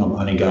Council, and I'm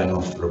only going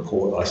off the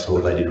report I saw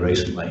they did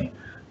recently,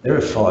 they're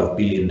a $5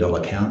 billion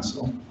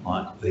council,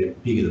 they're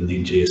bigger than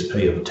the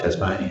GSP of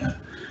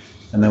Tasmania,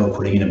 and they were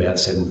putting in about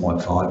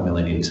 7.5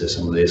 million into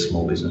some of their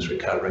small business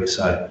recovery.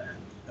 So,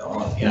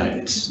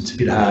 it's a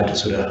bit hard to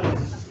sort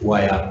of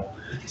weigh up.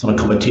 It's not a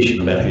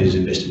competition about who's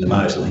investing the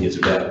most. I think it's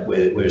about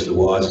where's the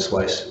wisest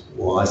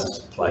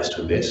place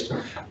to invest.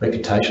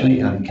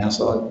 Reputationally,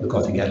 council, look,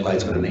 I think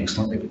Adelaide's got an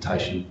excellent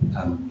reputation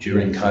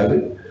during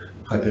COVID.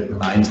 Hope it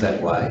remains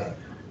that way.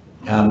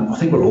 I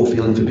think we're all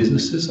feeling for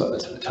businesses. I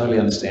totally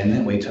understand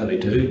that. We totally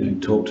do. We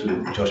talk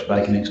to Josh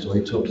Baker next door,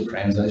 talk to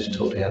Transation,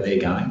 talk to how they're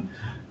going.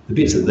 The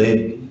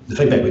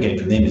feedback we're getting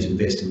from them is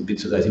invest in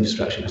bits of those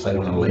infrastructure because they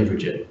don't want to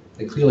leverage it.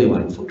 They clearly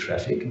want foot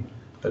traffic,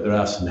 but there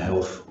are some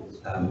health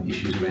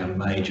issues around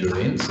major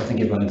events. I think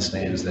everyone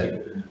understands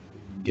that,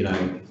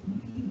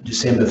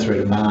 December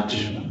through to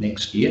March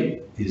next year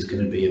is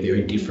going to be a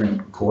very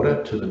different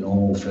quarter to the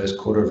normal first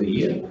quarter of the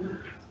year.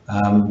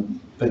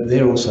 But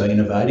they're also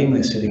innovating.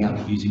 They're setting up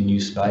using new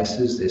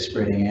spaces. They're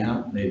spreading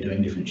out. They're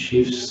doing different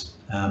shifts.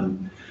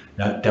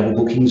 Double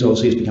bookings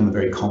obviously has become a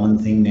very common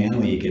thing now,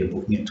 where you get a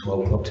booking at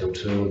 12 o'clock till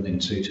 2 and then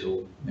 2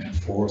 till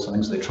 4 or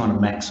something. So they're trying to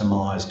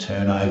maximise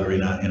turnover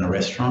in a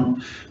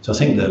restaurant. So I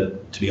think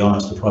that, to be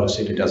honest, the private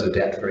sector does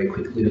adapt very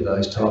quickly to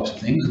those types of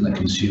things, and the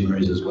consumer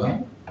is as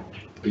well.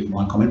 Be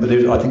my comment. But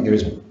I think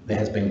there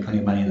has been plenty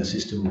of money in the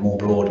system more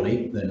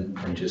broadly than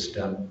just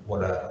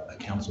what a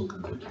council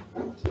can do.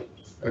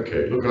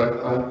 Okay, look,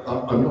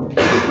 I'm not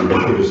going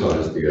to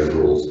criticise the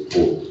overall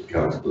support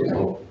council at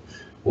all.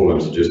 All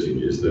I'm suggesting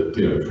is that,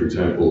 for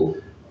example,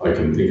 I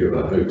can think of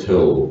a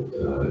hotel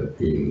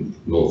in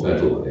North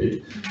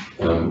Adelaide,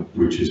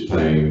 which is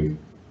paying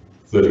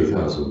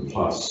 30,000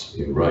 plus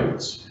in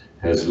rates,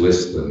 has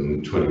less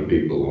than 20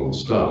 people on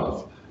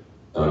staff,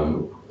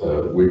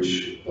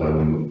 which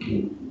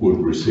would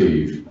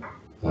receive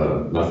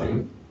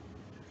nothing,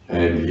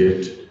 and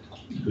yet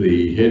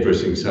the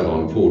hairdressing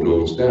salon 4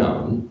 doors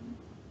down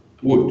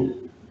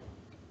would.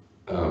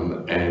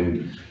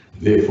 And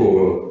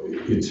therefore,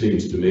 it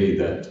seems to me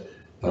that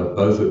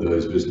both of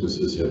those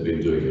businesses have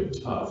been doing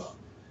it tough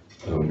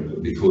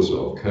because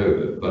of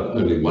COVID, but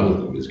only one of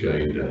them is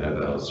going to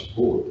have our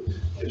support.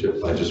 I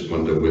just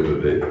wonder whether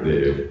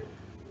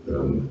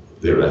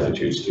their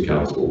attitudes to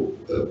council,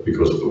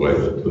 because of the way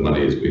that the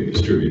money has been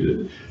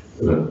distributed,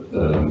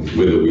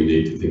 whether we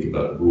need to think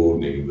about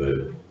broadening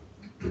the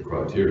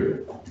criteria.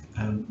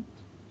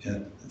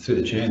 Through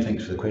the chair,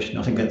 thanks for the question.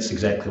 I think that's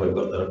exactly where we've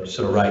got the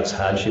sort of rates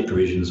hardship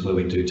provisions, where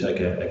we do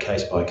take a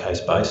case-by-case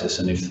basis.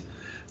 And I think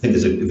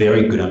there's a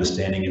very good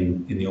understanding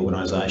in the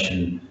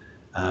organisation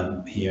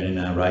here in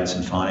our rates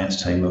and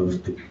finance team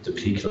of the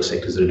particular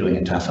sectors that are doing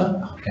it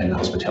tougher, and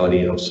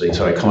hospitality, obviously,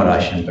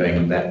 accommodation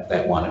being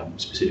that one, and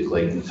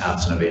specifically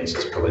arts and events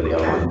is probably the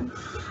other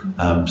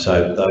one.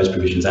 So those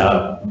provisions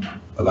are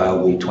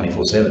available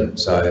 24/7.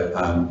 So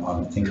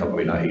I think I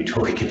probably know who you're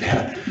talking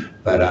about,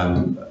 but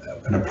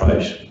an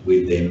approach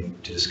with them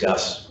to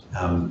discuss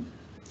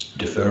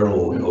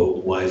deferral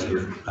or ways of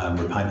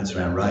repayments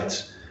around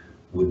rates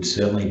would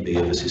certainly be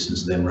of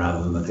assistance to them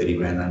rather than the 30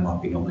 grand they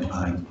might be normally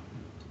paying.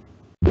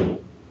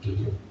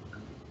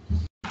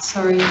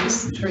 Sorry,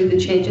 just through the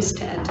chair, just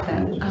to add to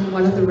that,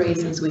 one of the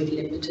reasons we've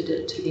limited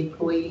it to the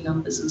employee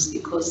numbers is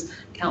because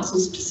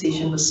council's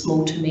decision was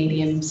small to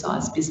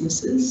medium-sized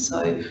businesses.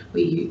 So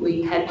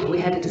we had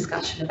a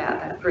discussion about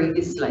that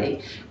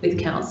previously with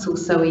council.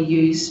 So we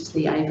used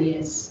the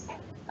ABS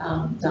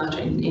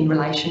data in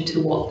relation to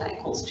what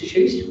that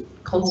constitutes.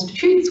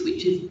 constitutes,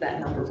 which is that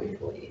number of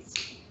employees.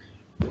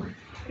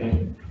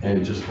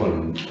 And just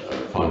one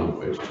final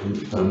question.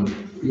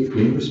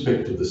 In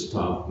respect to the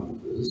staff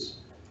numbers,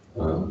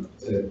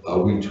 are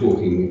we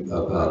talking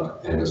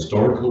about an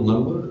historical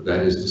number?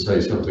 That is to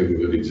say, something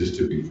that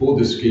existed before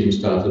this scheme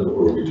started,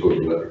 or are we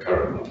talking about the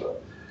current number?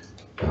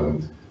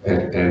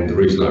 And the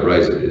reason I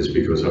raise it is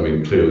because, I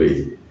mean,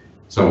 clearly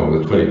someone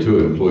with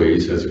 22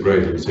 employees has a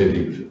great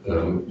incentive,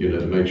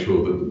 to make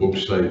sure that the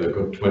books say they've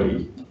got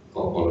 20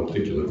 on a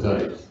particular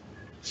day.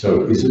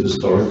 So is it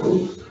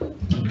historical?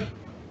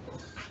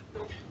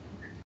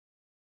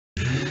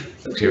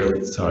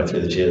 Sorry,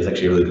 through the chair, it's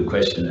actually a really good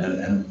question.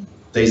 And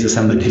these are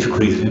some of the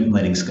difficulties of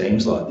implementing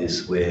schemes like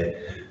this, where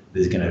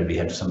there's going to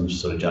have some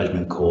sort of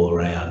judgment call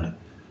around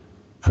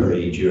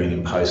pre, during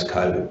and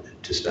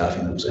post-COVID to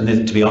staffing them. And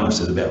then, to be honest,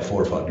 there's about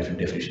 4 or 5 different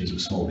definitions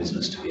of small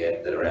business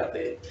that are out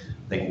there.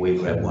 I think we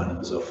grabbed one that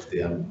was off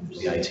the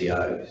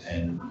ATO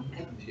and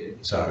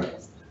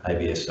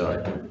ABS, sorry,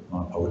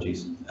 my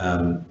apologies.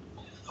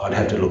 I'd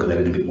have to look at that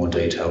in a bit more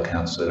detail,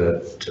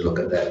 Councillor, to look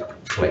at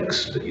that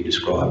flex that you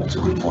described. It's a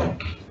good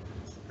point.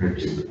 Thank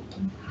you.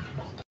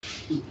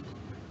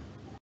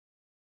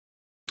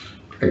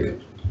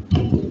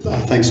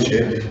 Thanks,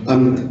 Chair.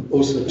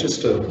 Also,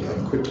 just a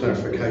quick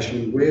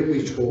clarification. Where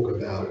we talk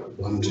about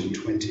 1 to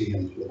 20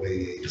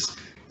 employees,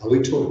 are we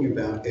talking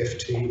about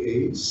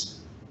FTEs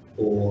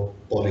or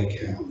body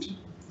count?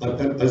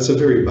 It's a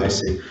very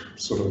basic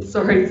sort of...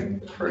 Sorry,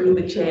 through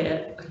the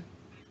chair.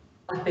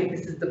 I think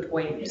this is the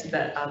point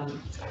that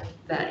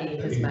that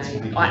Ian has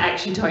made. I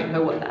actually don't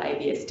know what the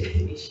ABS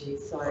definition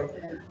is, so I'll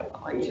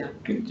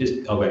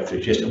go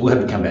through. Just we'll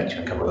have to come back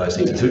to a couple of those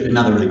things. It's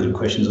another really good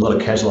question. There's a lot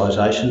of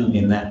casualisation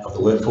in that of the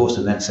workforce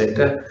in that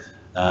sector,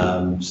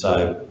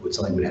 so it's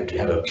something we'd have to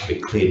have a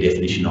bit clear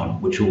definition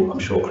on, which will, I'm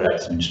sure, create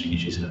some interesting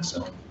issues in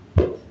itself.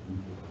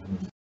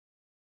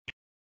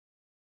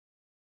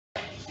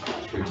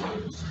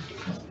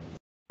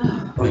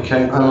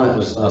 Okay, I might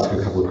just ask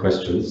a couple of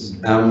questions.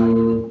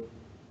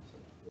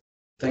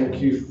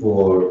 Thank you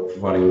for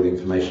providing all the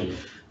information.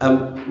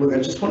 Look, I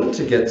just wanted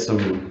to get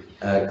some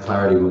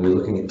clarity when we're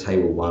looking at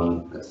table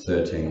 1 at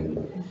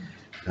 13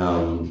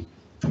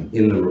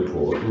 in the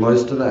report.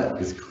 Most of that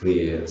is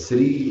clear.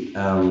 City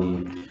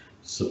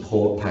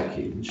support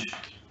package,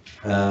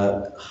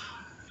 the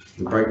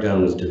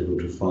breakdown was difficult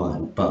to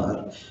find,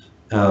 but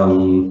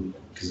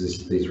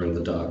because these are in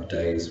the dark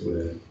days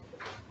where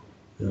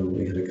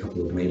we had a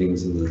couple of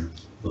meetings in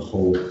the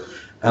hall.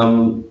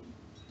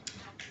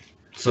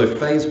 So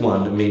phase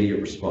 1, immediate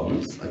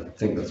response, I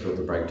think that's what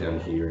the breakdown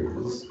here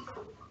is.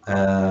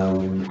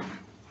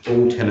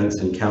 All tenants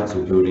in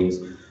council buildings,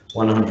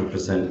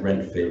 100%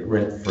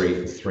 rent-free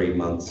for 3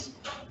 months.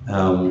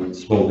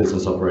 Small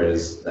business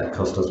operators, that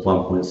cost us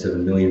 1.7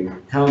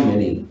 million. How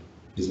many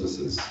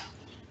businesses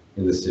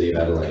in the City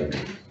of Adelaide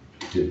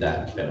did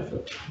that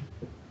benefit?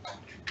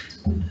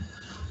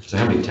 So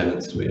how many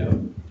tenants do we have?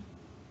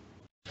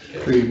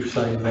 Through you,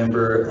 Presiding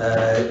Member,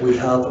 we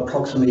have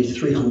approximately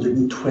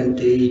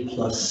 320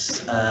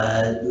 plus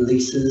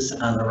leases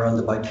and around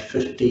about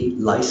 50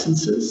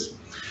 licences.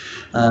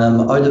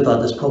 Out of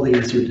that, it's probably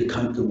easier to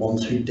count the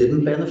ones who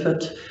didn't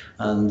benefit,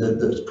 and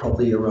there's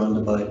probably around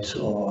about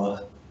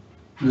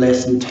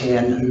less than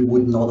 10 who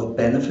would not have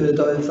benefited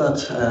out of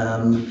that.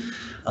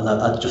 And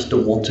I just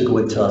don't want to go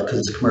into that because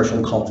it's commercial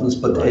in confidence,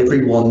 but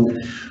everyone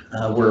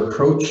were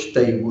approached,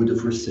 they would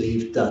have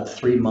received that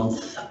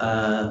 3-month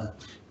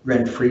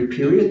rent-free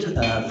period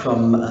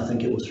from, I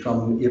think it was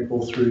from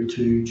April through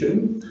to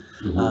June.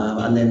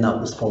 And then that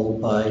was followed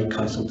by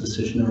council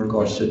decision in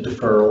regards to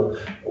deferral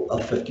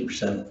of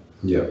 50%.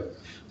 Yeah.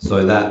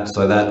 So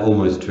that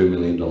almost $2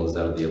 million out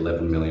of the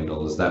 $11 million,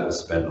 that was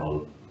spent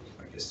on,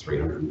 I guess,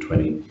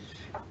 320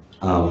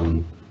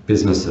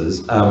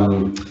 businesses.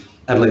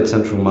 Adelaide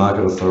Central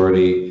Market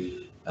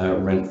Authority,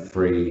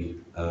 rent-free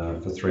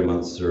for 3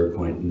 months,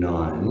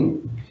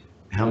 0.9.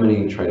 How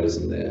many traders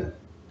in there?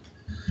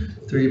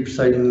 Through your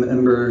presiding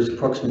members,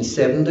 approximately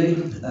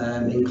 70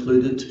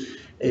 included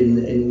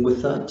in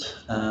with that,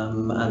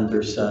 and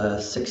there's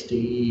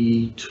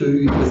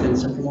 62 within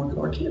Central Market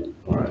Arcade.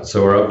 All right,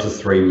 so we're up to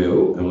 3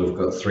 mil, and we've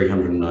got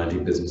 390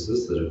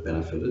 businesses that have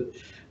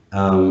benefited.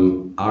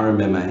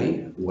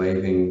 RMMA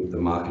waiving the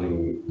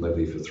marketing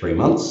levy for 3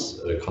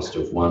 months at a cost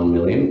of 1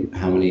 million.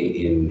 How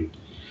many in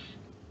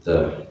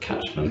the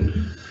catchment?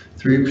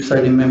 Through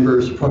presiding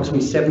members,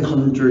 approximately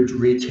 700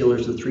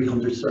 retailers and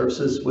 300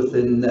 services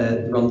within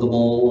the Rundle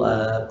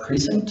Mall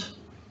precinct.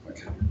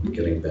 Okay, I'm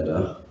getting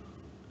better.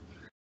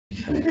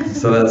 Okay,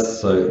 so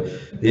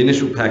the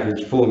initial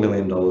package, $4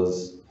 million,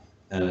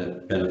 and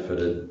it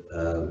benefited,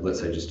 let's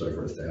say, just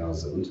over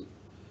 1,000.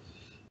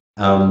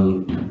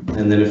 And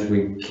then if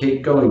we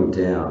keep going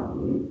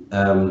down,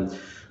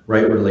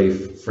 rate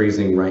relief,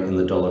 freezing rate in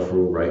the dollar for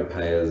all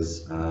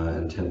ratepayers,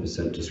 and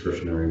 10%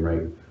 discretionary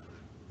rate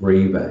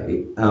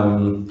rebate.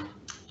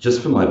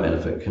 Just for my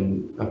benefit,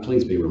 can I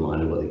please be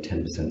reminded what the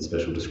 10%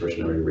 special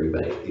discretionary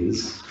rebate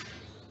is?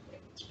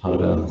 It's part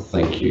of our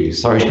thank you.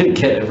 Sorry to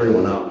get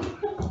everyone up.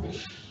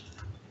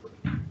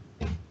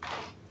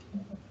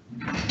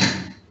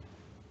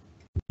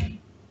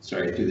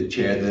 through the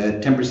chair, the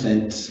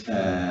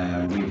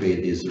 10% rebate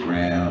is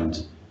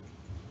around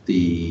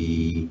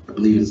I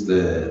believe it's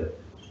the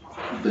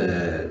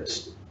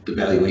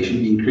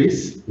valuation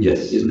increase.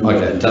 Yes.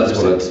 Okay, that's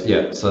what it's,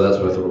 yeah, so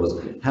that's what I thought it was.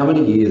 How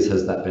many years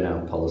has that been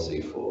our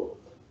policy for?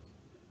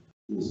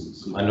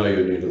 I know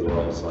you're new to the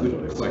role, so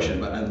good question,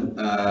 but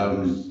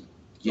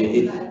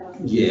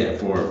yeah,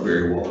 for a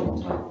very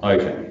long.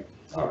 Okay,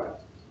 all right.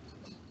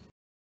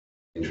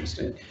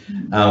 Interesting.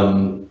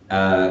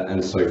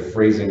 And so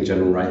freezing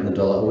general rate in the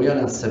dollar, are we on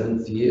our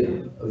 7th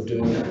year of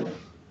doing that?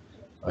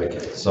 Okay,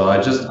 so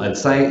I'd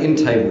say in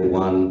table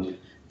 1,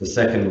 the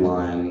second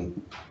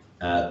line,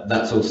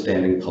 that's all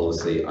standing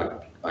policy.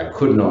 I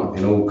could not,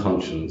 in all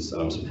conscience,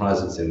 and I'm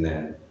surprised it's in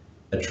there,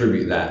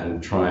 attribute that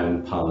and try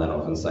and palm that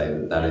off and say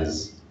that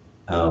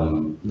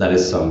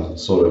is some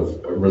sort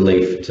of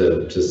relief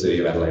to City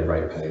of Adelaide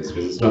ratepayers,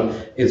 because it's not.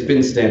 It's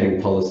been standing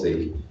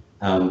policy,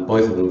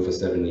 both of them for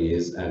 7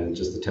 years, and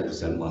just the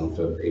 10% one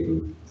for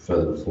even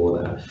further before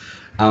that.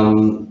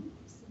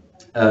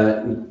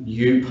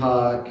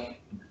 UPark,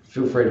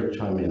 feel free to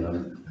chime in.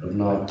 I'm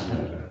not.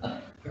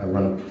 I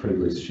run a pretty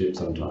loose ship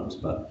sometimes,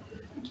 but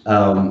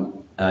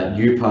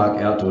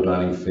UPark outdoor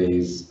dining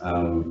fees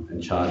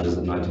and charges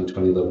at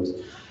 1920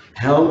 levels.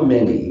 How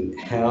many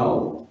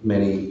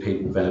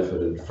people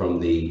benefited from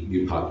the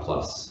UPark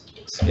Plus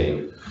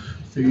scheme?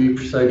 Through you,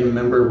 presiding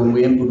member, when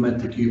we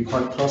implemented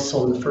UPark Plus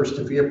on the 1st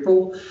of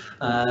April,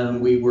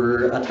 we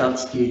were at that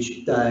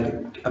stage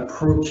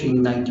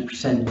approaching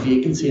 90%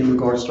 vacancy in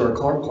regards to our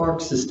car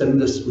parks. The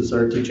stimulus was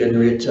there to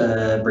generate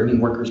bringing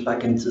workers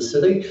back into the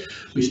city.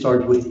 We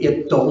started with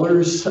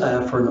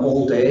 $8 for an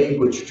all day,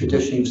 which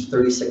traditionally was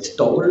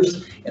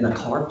 $36 in a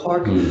car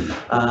park.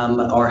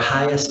 Our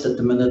highest at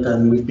the minute,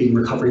 and we've been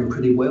recovering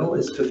pretty well,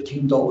 is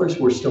 $15.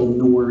 We're still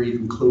nowhere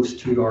even close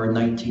to our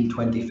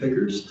 1920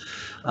 figures.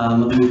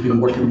 We've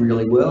been working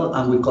really well,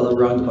 and we've got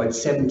around about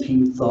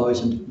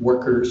 17,000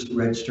 workers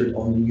registered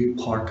on the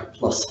UPark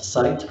Plus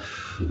site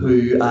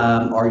who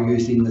are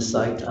using the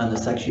site, and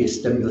it's actually a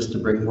stimulus to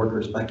bring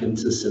workers back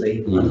into the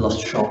city and less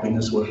shopping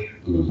as well.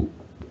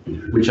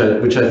 Which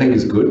I think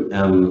is good,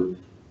 and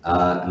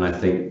I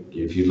think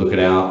if you look at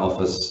our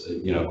office,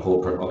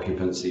 corporate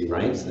occupancy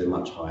rates, they're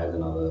much higher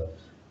than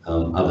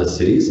other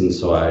cities, and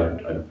so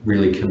I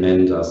really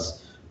commend us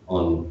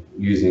on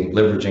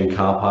leveraging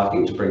car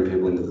parking to bring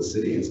people into the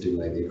city and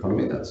stimulate the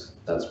economy.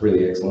 That's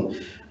really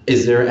excellent.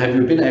 Have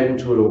you been able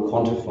to at all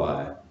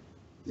quantify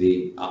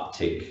the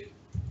uptick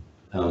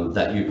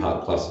that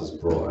UPark Plus has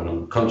brought? And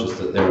I'm conscious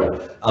that there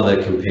are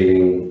other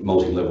competing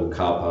multi-level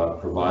car park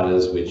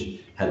providers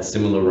which had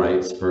similar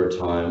rates for a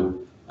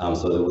time,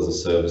 so there was a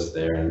service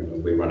there,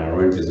 and we run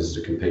our own business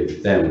to compete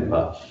with them.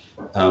 But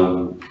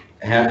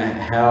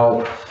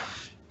how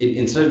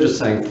instead of just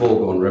saying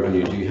foregone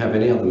revenue, do you have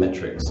any other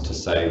metrics to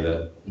say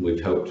that we've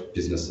helped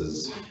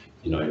businesses?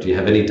 Do you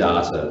have any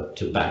data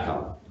to back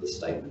up the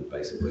statement,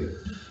 basically?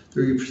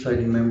 Through you,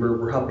 presiding member,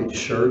 we're happy to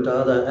share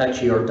data.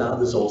 Actually, our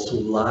data is also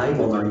live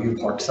on our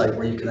UPark site,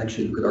 where you can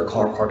actually look at our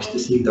car parks to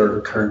see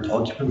their current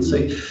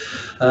occupancy.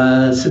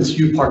 Since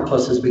UPark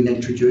Plus has been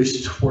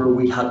introduced, where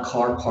we had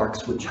car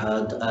parks which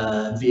had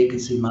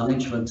vacancy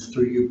management,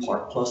 through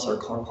UPark Plus, our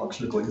car parks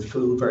are going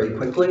full very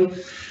quickly.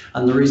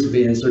 And the reason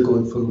being is they're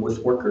going full with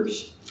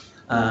workers.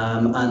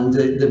 And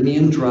the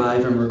main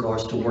drive in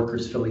regards to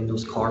workers filling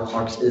those car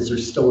parks is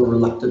there's still a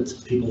reluctance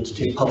of people to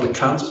take public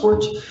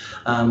transport,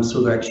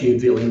 so they're actually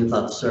availing of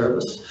that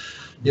service.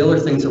 The other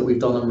things that we've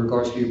done in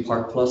regards to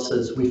UPark Plus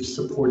is we've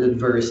supported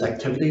various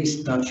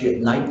activities, actually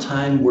at night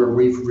time, where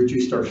we've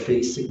reduced our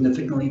fees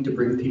significantly to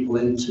bring people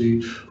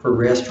for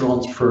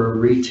restaurants, for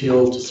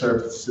retail, to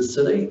service the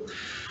city.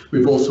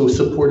 We've also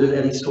supported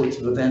any sorts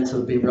of events that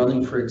have been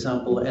running. For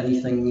example,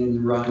 anything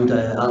in around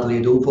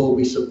Adelaide Oval,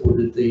 we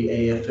supported the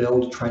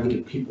AFL to try to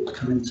get people to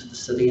come into the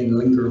city and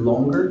linger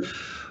longer.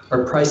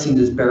 Our pricing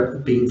has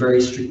been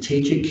very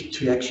strategic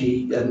to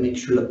actually make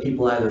sure that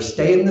people either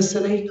stay in the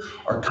city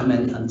or come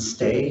in and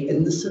stay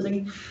in the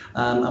city.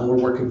 And we're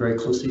working very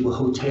closely with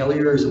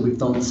hoteliers, and we've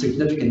done a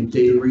significant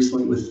deal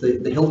recently with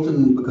the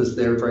Hilton, because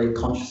they're very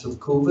conscious of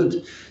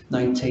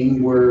COVID-19,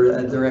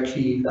 where they're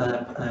actually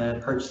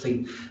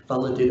purchasing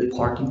validated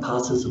parking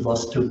passes of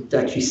us to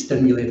actually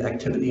stimulate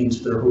activity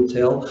into their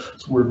hotel.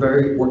 So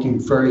we're working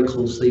very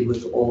closely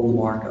with all the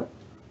market.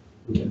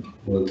 Okay.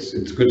 Well,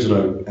 it's good to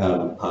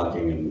know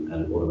parking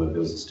and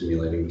automobiles are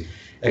stimulating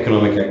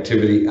economic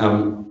activity.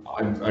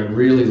 I'd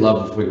really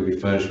love if we could be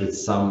furnished with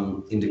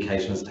some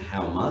indication as to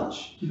how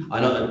much. I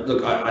know,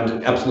 look,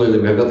 absolutely,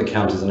 we've got the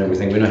counters and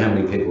everything. We know how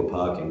many people are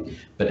parking,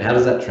 but how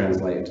does that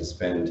translate into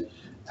spend?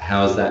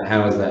 How is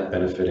that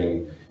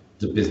benefiting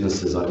the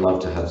businesses? I'd love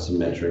to have some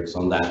metrics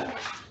on that.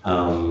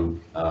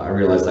 I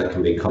realise that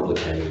can be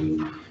complicated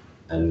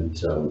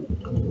and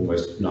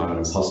almost nigh on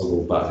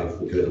impossible, but if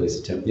we could at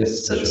least attempt.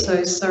 Yes.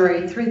 So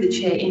sorry, through the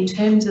chair, in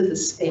terms of the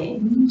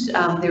spend,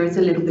 there is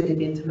a little bit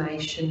of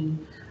information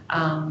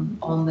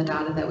on the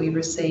data that we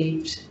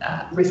receive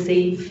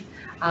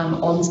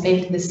on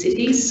spend in the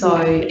city. So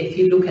if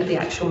you look at the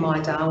actual My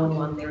Darwin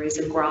one, there is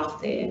a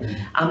graph there,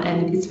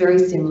 and it's very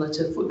similar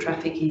to foot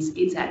traffic.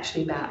 It's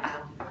actually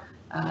about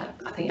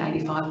I think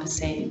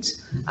 85%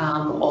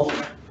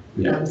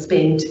 of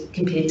spend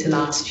compared to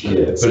last year.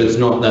 Yeah,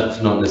 but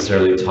that's not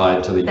necessarily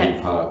tied to the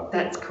U-Park.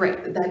 That's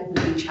correct, but that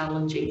would be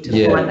challenging to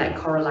find that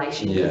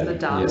correlation because the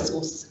data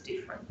sources are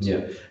different.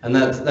 Yeah, and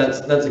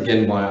that's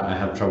again why I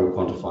have trouble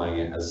quantifying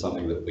it as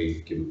something that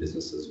we've given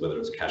businesses, whether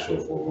it's cash or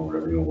foregone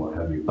revenue or what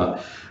have you.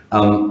 But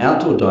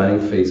outdoor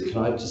dining fees, can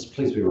I just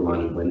please be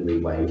reminded when we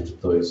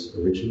waived those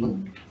originally?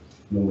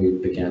 When we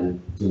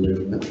began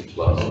removing them?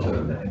 Last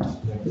term.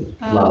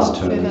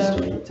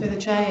 Through the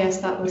chair, yes,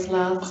 that was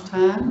last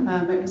term.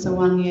 It was a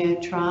one-year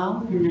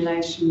trial in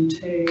relation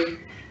to,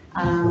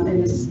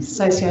 in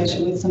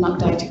association with some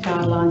updated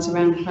guidelines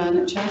around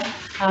furniture.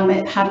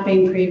 It had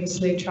been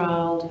previously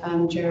trialled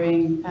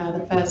during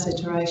the first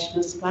iteration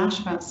of Splash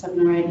about 7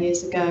 or 8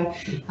 years ago,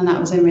 and that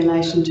was in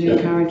relation to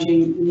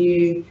encouraging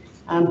new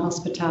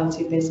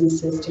hospitality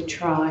businesses to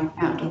try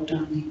outdoor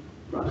dining.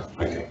 Right,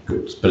 okay,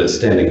 good. But it's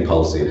standing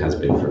policy, it has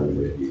been for a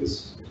number of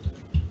years.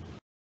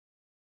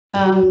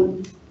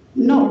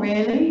 Not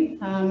really.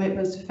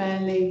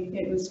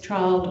 It was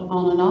trialled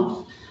on and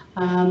off,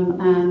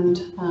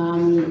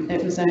 and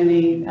it was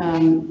only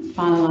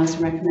finalised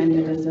and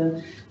recommended as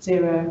a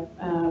zero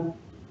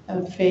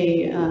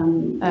fee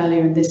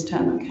earlier in this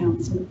term at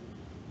council.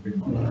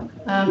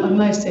 And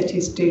most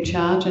cities do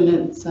charge, and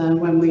it's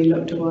when we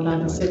looked at what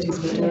other cities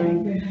were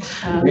doing,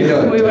 we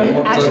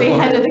were actually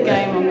ahead of the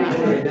game on that.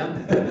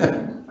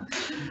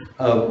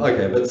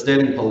 Okay, but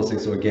standing policy,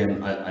 so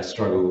again, I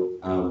struggle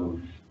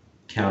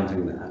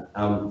counting that.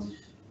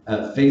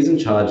 Fees and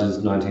charges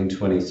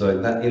 1920, so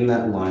that in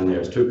that line there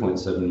is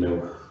 2.7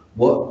 mil.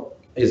 What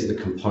is the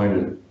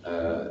component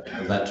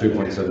of that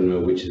 2.7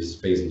 mil, which is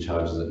fees and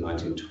charges at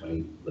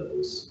 1920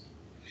 levels?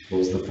 What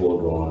was the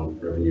foregone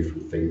revenue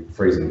from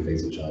freezing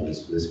fees and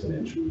charges for this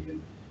financial year?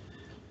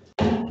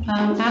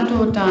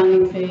 Outdoor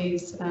dining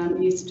fees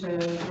used to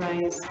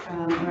raise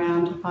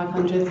around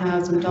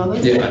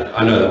 $500,000. Yeah,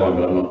 I know that one,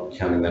 but I'm not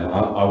counting that.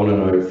 I want to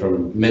know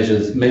from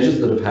measures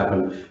that have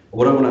happened.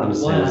 What I want to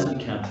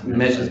understand is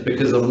measures,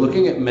 because I'm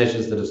looking at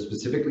measures that have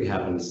specifically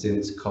happened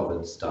since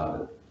COVID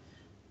started.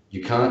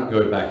 You can't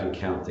go back and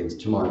count things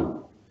to my mind.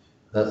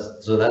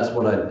 That's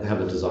what I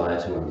have a desire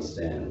to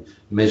understand.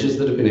 Measures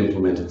that have been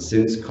implemented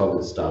since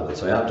COVID started.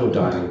 So outdoor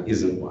dining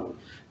isn't one.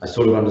 I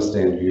sort of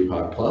understand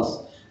U-Park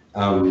Plus,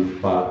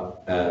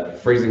 but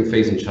freezing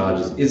fees and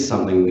charges is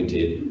something we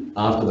did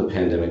after the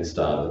pandemic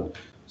started.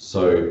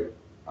 So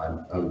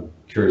I'm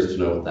curious to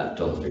know what that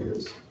dollar figure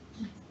is.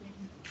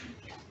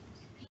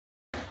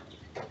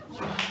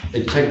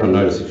 Take my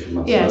notice if you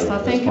must. Yes, I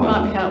think it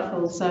might be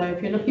helpful. So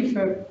if you're looking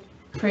for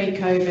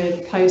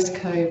pre-COVID,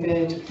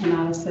 post-COVID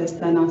analysis,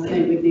 then I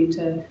think we need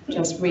to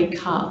just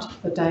recut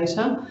the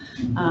data.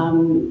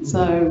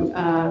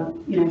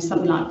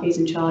 Something like fees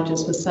and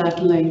charges was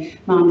certainly,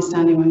 my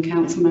understanding when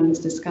council members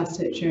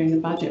discussed it during the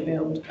budget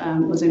build,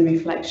 was in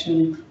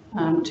reflection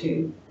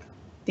to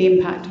the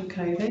impact of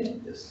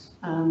COVID. Yes.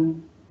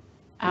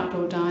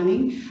 Outdoor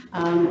dining,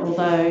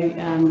 although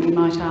you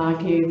might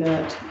argue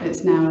that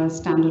it's now a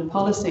standard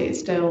policy, it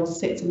still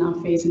sits in our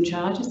fees and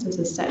charges as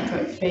a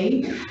separate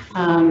fee,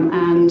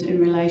 and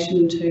in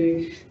relation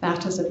to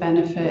that as a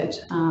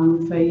benefit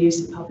for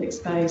use of public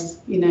space,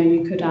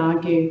 you could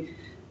argue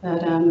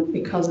that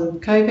because of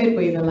COVID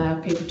we've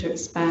allowed people to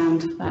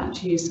expand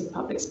that use of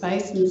public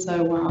space, and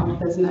so while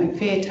there's no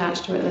fee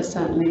attached to it, there's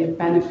certainly a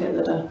benefit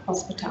that a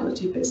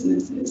hospitality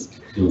business is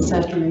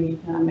certainly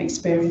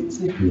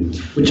experiencing.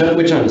 Which I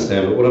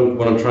understand, but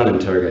what I'm trying to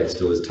interrogate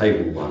still is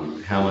table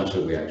 1, how much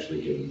have we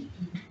actually given?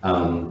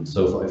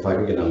 So if I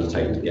could get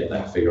undertaken to get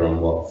that figure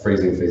on what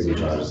freezing fees and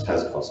charges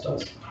has cost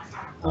us,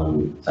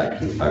 that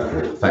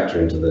can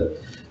factor into the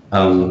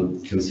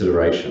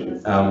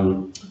consideration.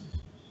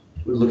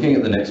 We're looking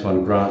at the next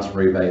one, grants,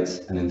 rebates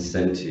and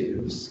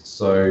incentives.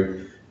 So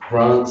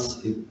grants,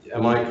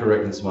 am I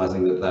correct in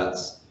surmising that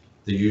that's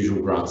the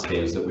usual grant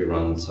schemes that we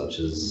run, such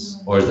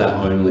as, or is that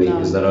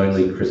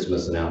only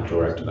Christmas and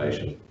outdoor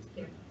activation?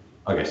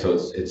 Okay, so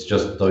it's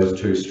just those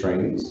 2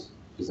 streams,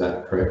 is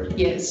that correct?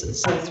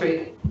 Yes, so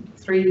through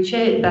the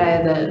chair,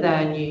 they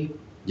are new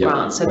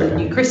grants. So the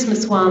new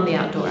Christmas one, the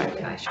outdoor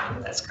activation,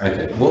 that's correct.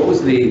 Okay, what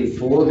was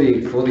for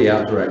the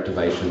outdoor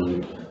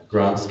activation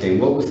grant scheme,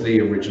 what was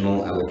the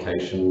original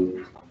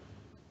allocation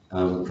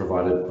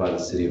provided by the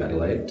City of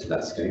Adelaide to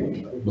that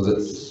scheme? Was it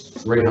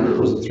 300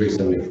 or was it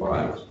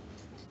 375?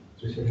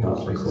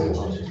 Can't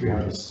recall.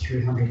 300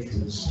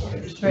 from the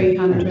state.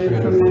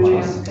 300 from memory,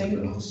 I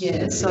think.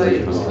 Yeah,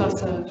 so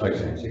plus a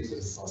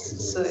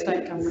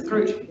state government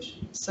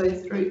contribution. So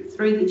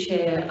through the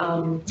chair,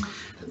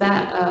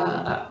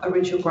 that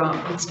original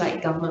grant from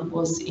state government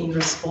was in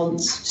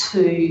response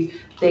to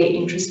their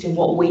interest in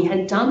what we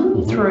had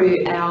done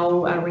through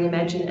our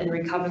Reimagine and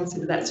Recover. So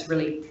that's a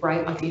really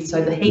great idea.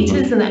 So the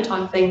heaters and that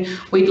type of thing,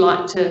 we'd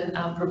like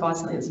to provide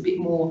something that's a bit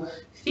more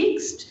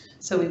fixed.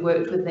 So we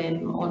worked with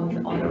them on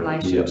the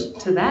relation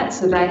to that.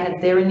 So they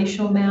had their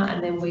initial amount,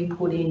 and then we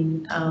put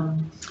in, I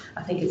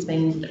think it's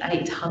been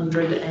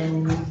 800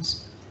 and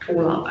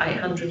all up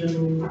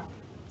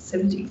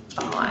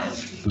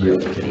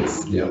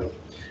 875. Yeah.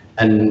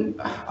 And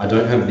I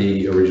don't have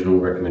the original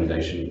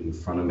recommendation in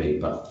front of me,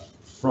 but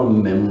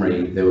from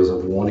memory, there was a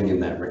warning in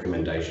that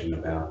recommendation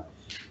about,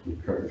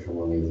 correct me if I'm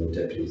wrong, either the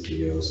deputy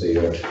CEO or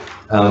CEO.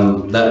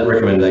 That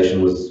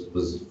recommendation was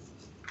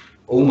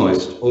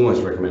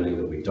almost recommending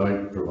that we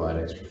don't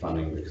provide extra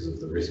funding because of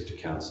the risk to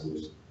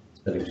councils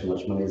spending too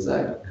much money. Is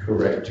that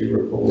correct? Do you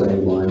recall any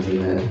lines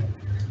in there?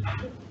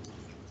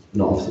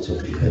 Not off the top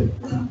of your head.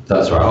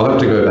 That's right. I'll have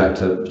to go back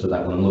to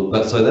that one and look.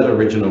 But so that the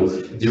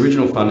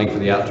original funding for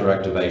the outdoor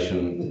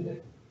activation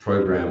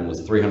program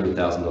was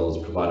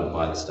 $300,000 provided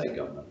by the state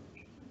government.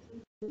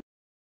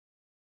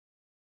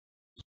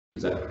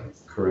 Is that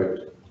correct?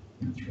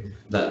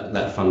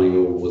 That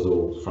funding was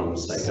all from the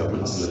state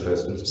government in the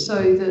first instance.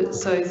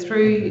 So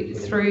through you,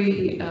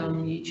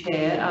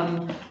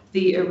 Chair,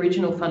 the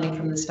original funding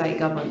from the state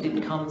government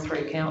didn't come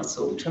through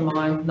council, to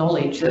my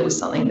knowledge. That was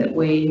something that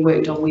we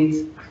worked on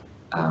with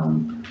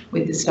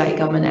the state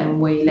government,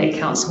 and we let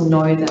council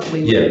know that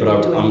we were but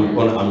I doing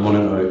want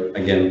to know,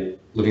 again,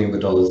 looking at the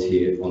dollars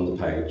here on the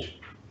page,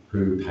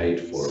 who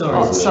paid for it?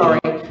 Sorry,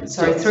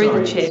 through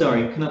the chair.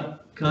 Sorry,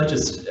 can I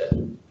just,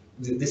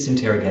 this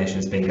interrogation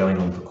has been going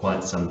on for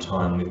quite some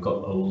time. We've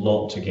got a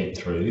lot to get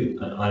through.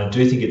 I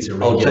do think it's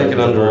irregular. I'll take it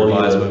under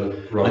advisement.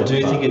 I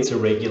do think it's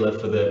irregular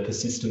for the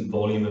persistent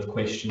volume of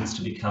questions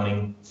to be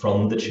coming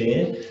from the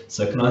chair.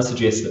 So can I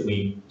suggest that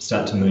we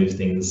start to move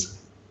through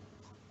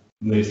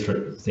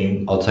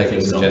things? I'll take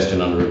a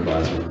suggestion under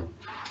advisement.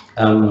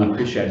 I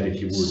appreciate it if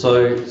you would.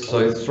 So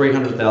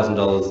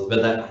 $300,000,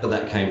 but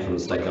that came from the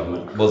state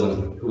government. It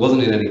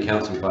wasn't in any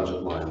council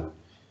budget line.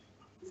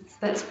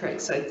 That's correct.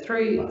 So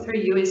through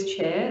you as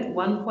chair,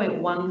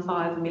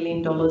 $1.15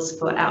 million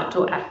for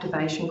outdoor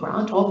activation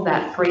grant. Of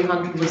that,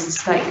 300 was the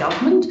state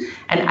government,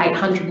 and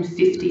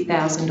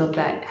 850,000 of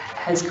that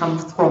has come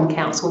from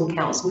council, and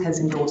council has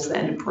endorsed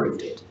that and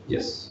approved it.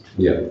 Yes.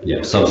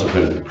 Yeah.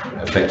 Subsequent,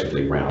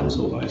 effectively rounds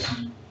almost.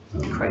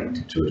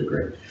 Correct. To a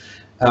degree.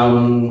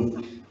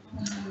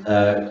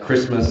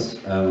 Christmas,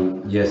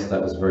 yes,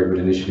 that was a very good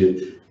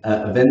initiative.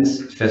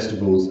 Events,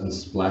 festivals and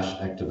splash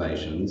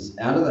activations.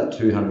 Out of that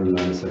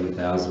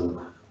 297,000,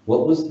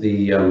 what was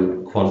the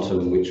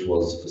quantum which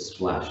was for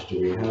splash?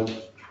 Do we have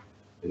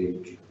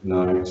any?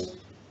 No.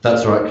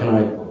 That's right. Can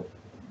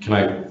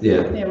I?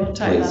 Yeah. Yeah, we'll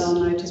take that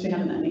on notice. We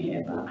haven't any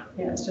here, but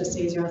yeah, it's just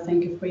easier, I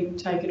think, if we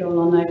take it all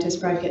on notice,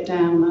 break it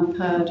down. I've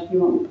heard you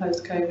want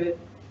post-COVID,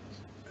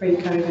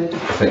 pre-COVID,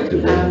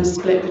 effectively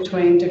split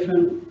between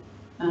different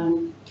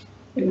inputs.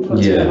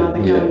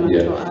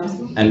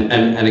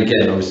 And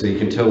again, obviously, you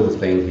can tell the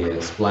theme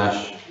here.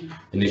 Splash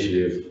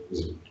initiative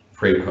was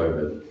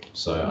pre-COVID,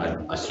 so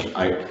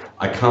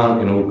I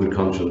can't, in all good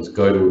conscience,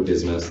 go to a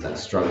business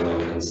that's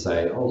struggling and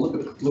say, oh,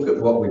 look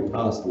at what we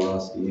passed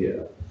last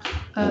year.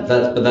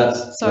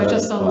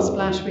 Just on the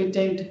splash, we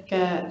did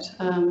get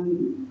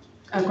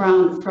a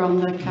grant from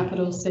the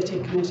Capital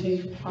City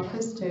Committee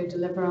Office to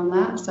deliver on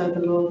that. So the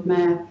Lord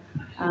Mayor,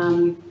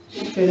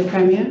 through the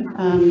Premier,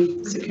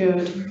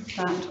 secured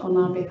that on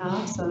our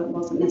behalf. So it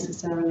wasn't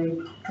necessarily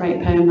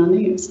ratepayer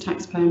money; it was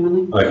taxpayer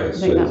money. Okay, I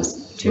think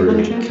that's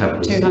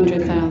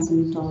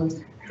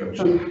 $200,000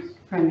 from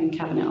Premier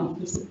Cabinet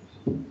Office.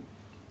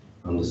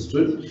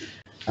 Understood.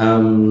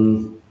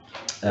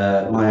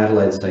 My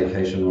Adelaide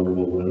staycation on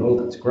Melbourne and all,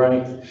 that's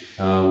great.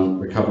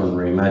 Recover and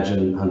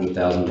reimagine,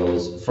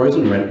 $100,000.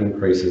 Frozen rent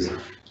increases,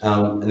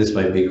 and this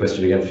may be a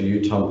question again for you,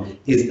 Tom.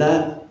 Is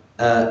that,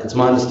 it's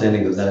my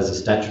understanding that is a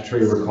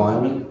statutory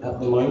requirement at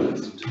the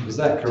moment. Is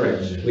that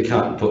correct? We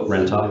can't put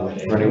rent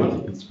up for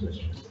anyone?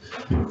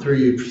 Through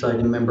you,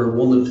 presiding member,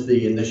 one of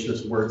the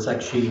initiatives where it's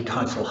actually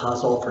council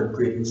has offered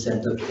great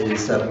incentive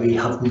is that we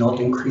have not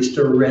increased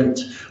our rent.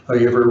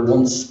 However,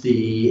 once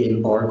the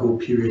embargo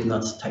period, and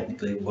that's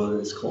technically what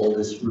it's called,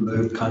 is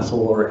removed, council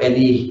or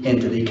any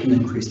entity can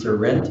increase their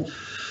rent.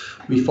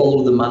 We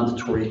follow the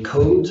mandatory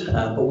code,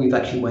 but we've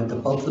actually went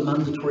above the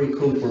mandatory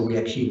code where we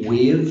actually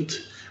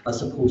waived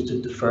as opposed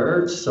to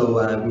deferred. So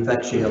we've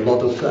actually, a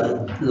lot of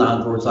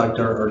landlords out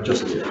there are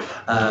just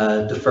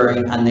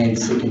deferring and then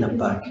seeking it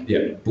back.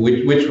 Yeah,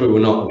 which we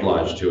were not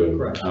obliged to, and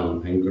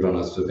good on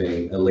us for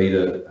being a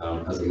leader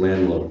as a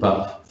landlord.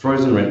 But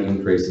frozen rent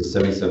increase is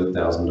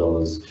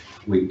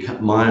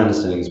 $77,000. My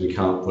understanding is we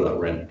can't put up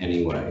rent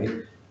anyway,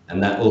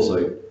 and that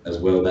also, as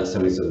well, that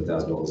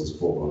 $77,000 is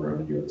foregone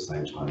revenue at the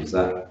same time. Is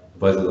that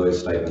both of those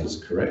statements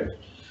correct?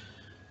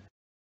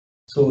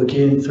 So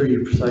again, through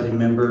your presiding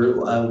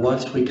member,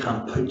 whilst we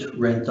can't put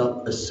rent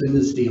up as soon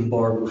as the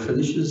embargo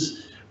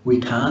finishes, we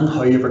can.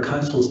 However,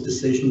 council's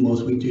decision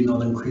was we do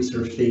not increase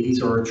our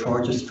fees or our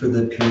charges for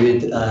the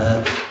period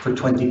for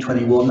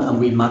 2021, and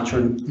we match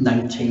our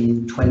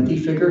 1920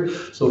 figure.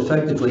 So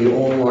effectively,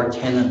 all our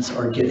tenants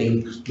are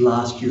getting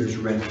last year's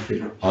rent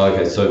figure.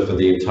 Okay, so for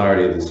the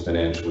entirety of this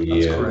financial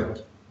year. That's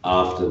correct.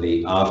 After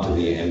the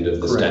end of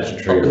the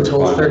statutory up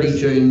until 30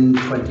 June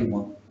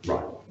 21.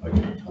 Right. Okay.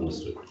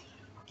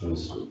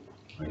 Understood.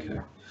 Okay.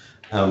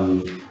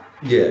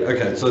 Yeah,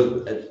 okay,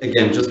 so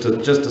again, just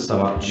to sum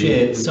up.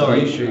 Chair, I'm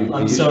sorry,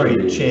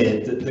 is-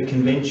 Chair, the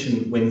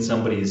convention when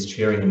somebody is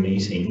chairing a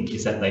meeting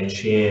is that they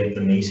chair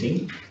the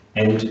meeting,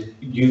 and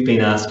you've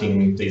been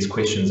asking these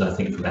questions, I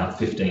think, for about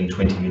 15,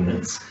 20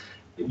 minutes.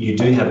 You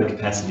do have a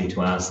capacity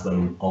to ask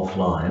them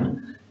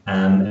offline,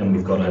 and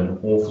we've got an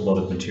awful lot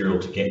of material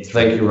to get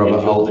through. Thank you,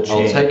 Robert. I'll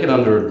take it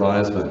under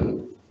advisement.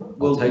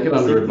 Well, take it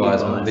under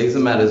advisement. advised. These are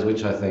matters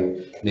which I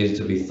think needed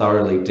to be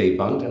thoroughly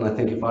debunked, and I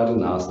think if I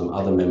didn't ask them,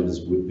 other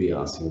members would be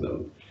asking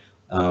them.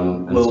 So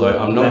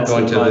I'm not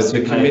going to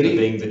the committee.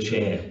 Being the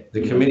chair.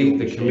 The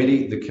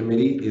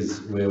committee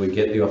is where we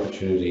get the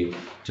opportunity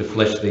to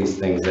flesh these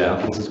things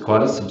out. This is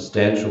quite a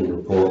substantial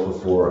report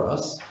before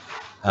us.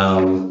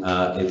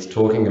 It's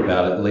talking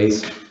about at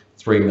least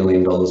 $3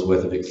 million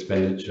worth of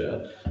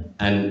expenditure,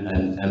 and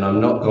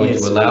I'm not going to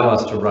allow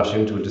us to rush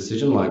into a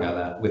decision like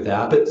that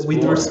without. But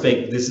with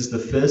respect, this is the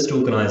first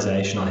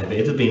organisation I have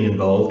ever been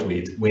involved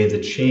with where the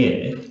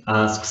chair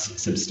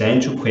asks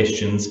substantial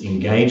questions,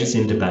 engages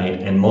in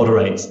debate, and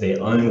moderates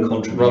their own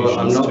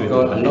contributions.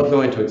 Robert, I'm not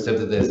going to accept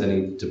that there's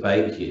any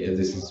debate here.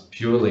 This is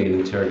purely an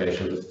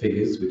interrogation of the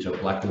figures, which are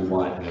black and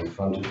white and in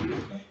front of you.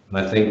 And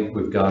I think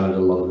we've garnered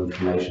a lot of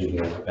information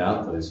here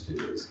about those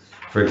figures.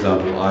 For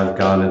example, I've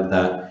garnered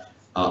that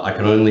I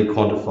can only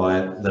quantify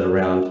it that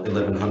around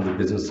 1,100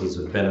 businesses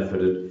have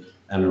benefited,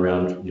 and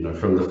around,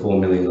 from the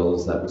 $4 million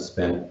that was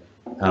spent,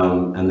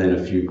 and then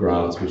a few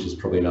grants, which is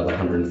probably another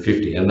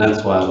 150. And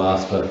that's why I've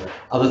asked for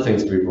other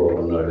things to be brought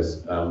on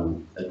notice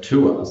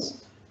to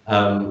us,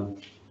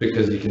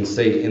 because you can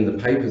see in the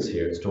papers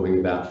here, it's talking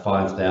about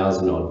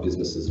 5,000 odd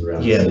businesses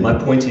around. Yeah, my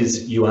point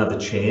is you are the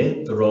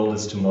chair. The role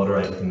is to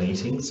moderate the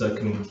meeting. So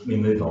can we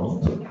move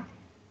on?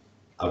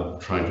 I'm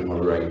trying to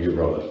moderate you,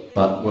 Robert,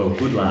 but well,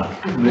 good luck.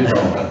 Move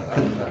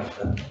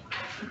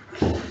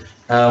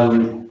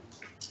on.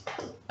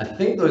 I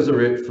think those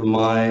are it for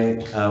my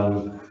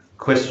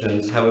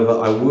questions. However,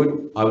 I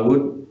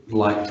would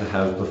like to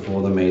have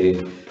before the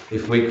meeting,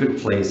 if we could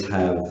please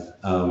have,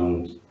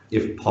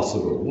 if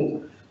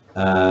possible,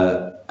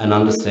 an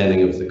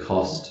understanding of the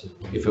cost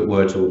if it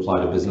were to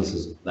apply to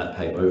businesses that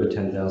pay over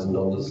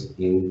 $10,000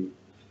 in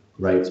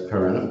rates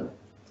per annum.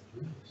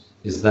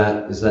 Is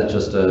that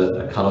just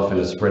a cut-off in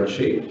a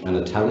spreadsheet and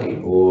a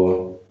tally,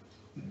 or?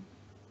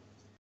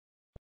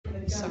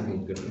 Sorry.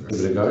 Give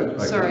it a go?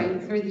 Okay. Sorry,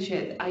 through the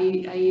chair, are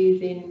you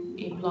then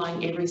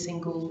implying every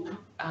single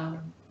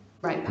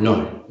rate?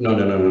 No.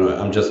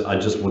 I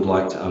just would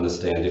like to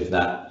understand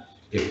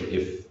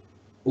if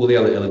all the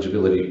other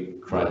eligibility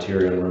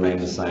criteria remain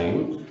the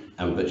same,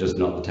 but just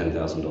not the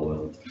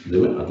 $10,000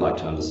 limit. I'd like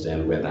to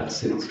understand where that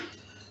sits.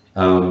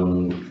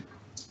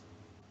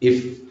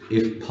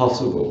 If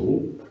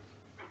possible,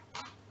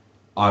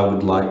 I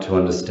would like to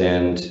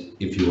understand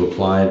if you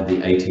applied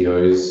the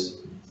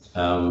ATO's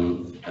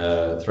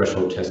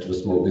threshold test of a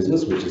small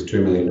business, which is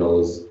 $2 million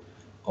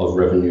of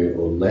revenue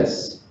or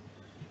less.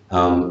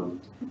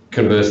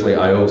 Conversely,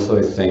 I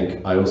also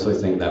think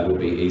that would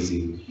be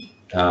easy,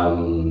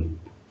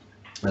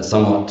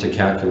 somewhat to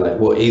calculate,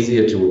 well,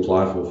 easier to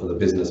apply for the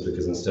business,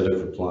 because instead of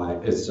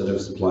supplying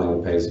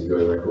the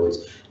pay-as-you-go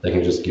records, they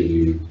can just give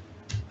you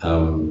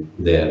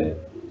their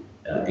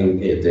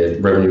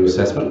revenue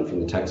assessment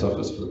from the tax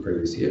office for the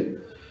previous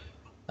year.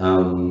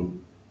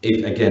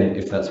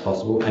 If that's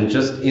possible, and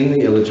just in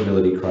the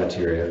eligibility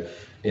criteria,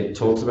 it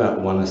talks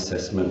about one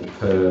assessment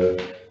per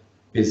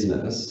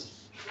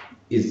business.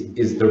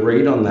 Is the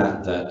read on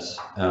that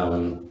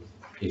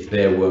if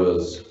there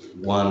was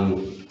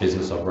one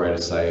business operator,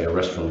 say a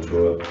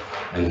restaurateur,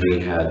 and he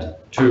had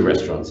 2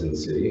 restaurants in the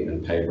city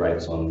and paid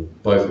rates on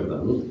both of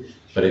them,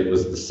 but it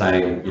was the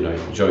same,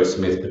 Joe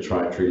Smith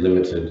Proprietary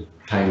Limited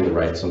paying the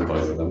rates on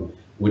both of them,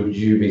 would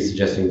you be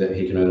suggesting that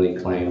he can only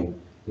claim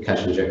the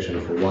cash injection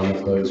for one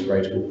of those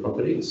rateable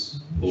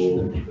properties?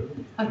 Or?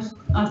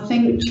 I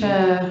think,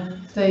 Chair,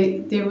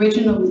 the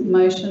original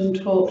motion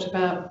talked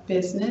about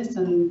business,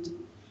 and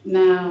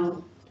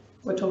now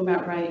we're talking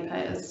about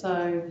ratepayers.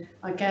 So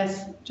I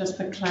guess just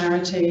for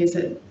clarity, is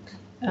it,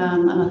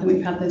 and I think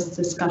we've had this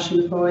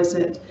discussion before, is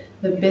it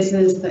the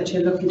business that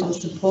you're looking to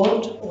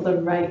support or the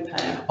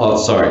ratepayer? Oh,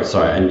 sorry,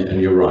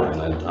 and you're right,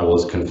 and I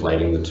was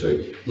conflating the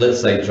two. Let's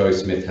say Joe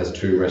Smith has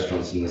 2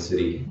 restaurants in the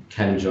city.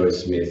 Can Joe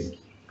Smith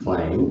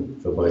claim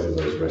for both of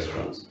those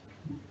restaurants?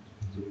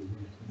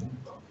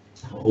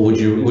 Or would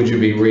you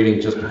be reading,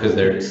 just because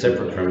they're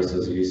separate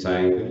premises, are you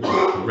saying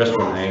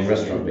restaurant A and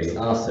restaurant B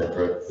are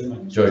separate,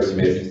 Joe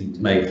Smith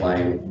may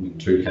claim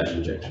 2 cash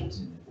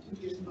injections?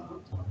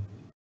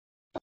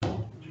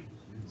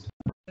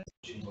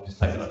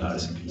 Taken on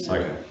notice.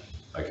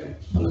 Okay,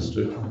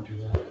 understood.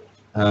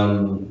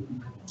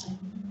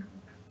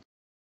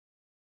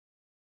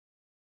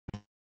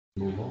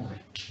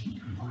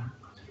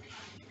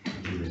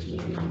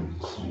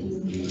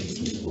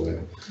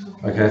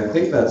 Okay, I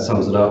think that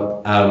sums it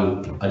up.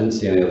 I didn't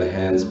see any other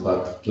hands,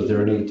 but did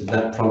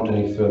that prompt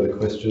any further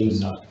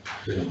questions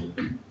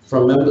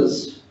from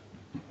members?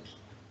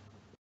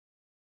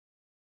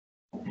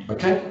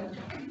 Okay.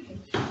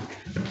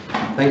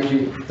 Thank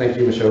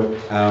you, Michelle.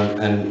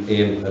 And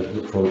Ian, I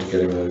look forward to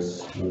getting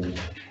those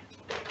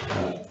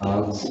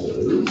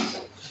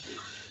answers.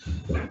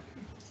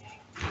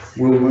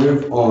 We'll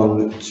move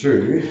on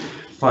to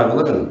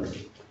 511,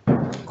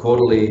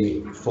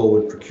 Quarterly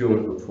Forward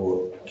Procurement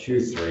Report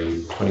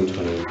Q3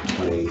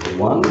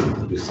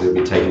 2020-21. Obviously,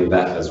 we'll be taking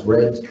that as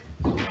read. Is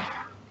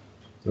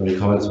there any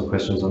comments or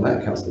questions on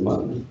that, Councillor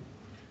Martin?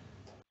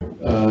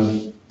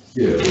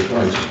 Yeah, I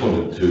just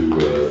wanted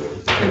to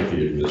thank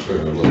the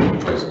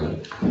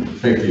administration.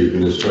 Thank the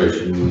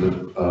administration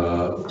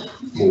for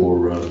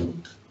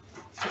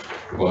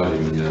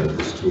providing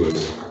this to us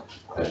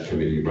at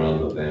committee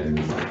rather than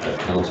at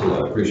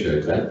council. I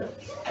appreciate that.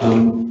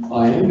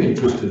 I am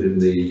interested in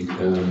the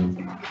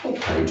what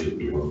page are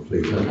we on,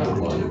 please? I can't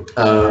find it.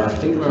 I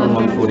think we're on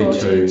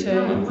 142.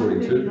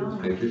 142.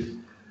 Thank you.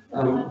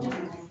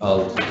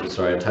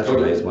 Sorry,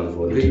 attachment A is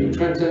 142. The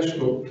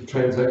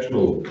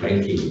transactional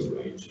banking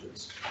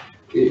arrangements,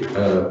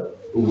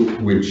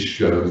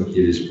 which it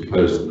is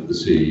proposed that the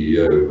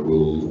CEO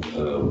will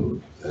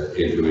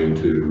enter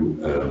into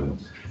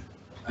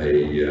a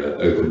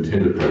open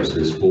tender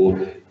process for,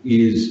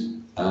 is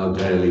our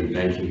daily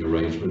banking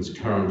arrangements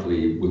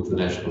currently with the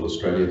National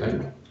Australia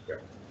Bank.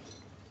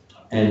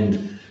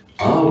 And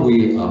are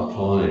we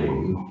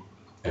applying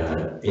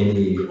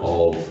any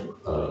of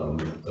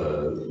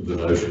the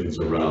notions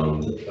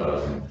around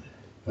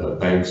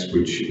banks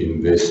which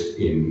invest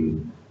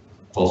in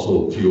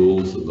fossil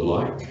fuels and the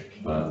like?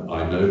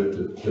 I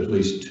note that at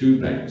least 2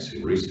 banks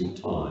in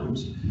recent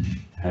times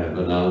have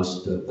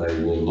announced that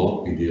they will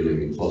not be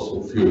dealing in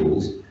fossil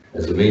fuels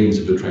as a means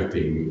of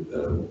attracting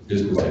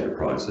business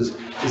enterprises.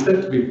 Is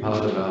that to be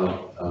part of our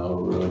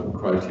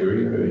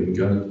criteria in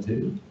going to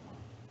tender?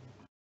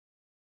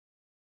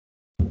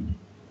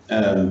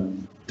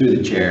 Through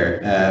the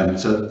chair,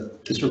 so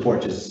this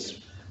report just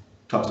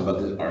talks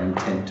about our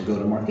intent to go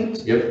to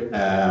market. Yep.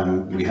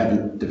 We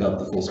haven't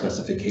developed the full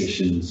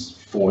specifications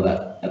for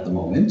that at the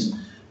moment,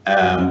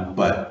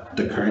 but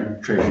the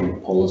current Treasury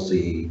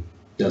policy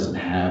doesn't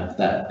have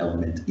that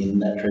element in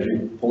that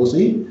Treasury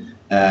policy.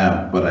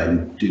 But I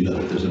do know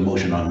that there's a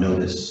motion on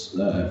notice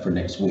for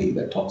next week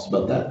that talks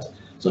about that.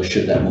 So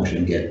should that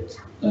motion get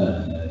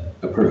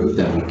approved,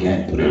 then we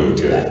can put it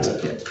into that.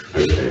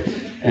 Okay.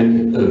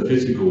 And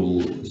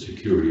physical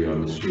security,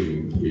 I'm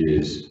assuming,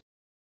 is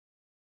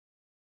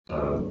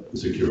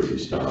security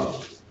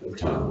staff at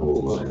Town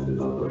Hall and in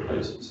other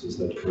places. Is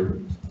that correct?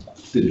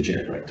 Through the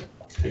chair, correct.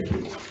 Thank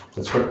you.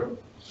 That's correct.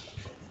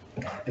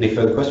 Any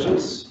further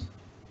questions?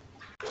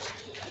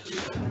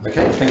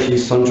 Okay, thank you,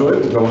 Sanjoy.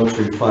 We'll go on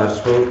to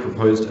 512,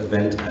 proposed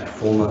event at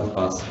former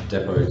bus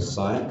depot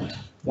site,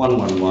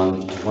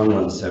 111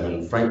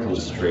 117 Franklin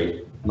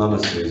Street, Mama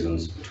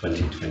Susan's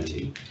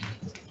 2020.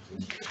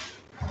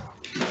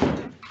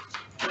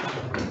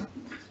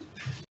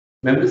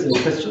 Members,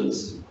 any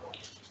questions?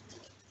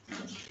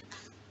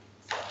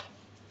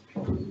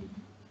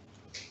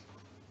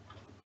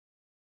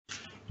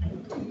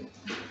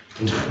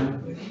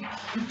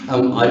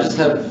 I just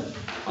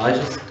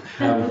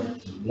have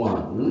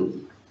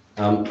one.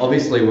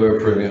 Obviously, we're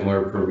approving it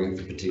for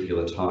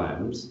particular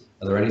times.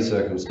 Are there any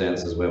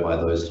circumstances whereby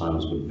those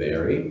times would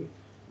vary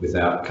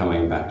without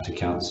coming back to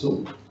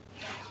council?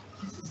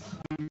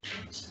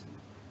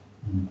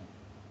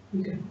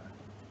 Okay.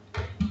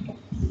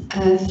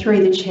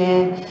 Through the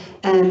chair,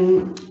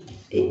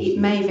 it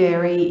may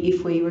vary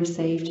if we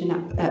received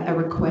a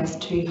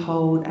request to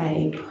hold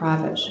a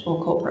private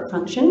or corporate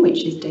function,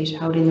 which is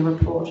detailed in the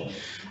report,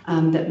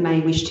 that may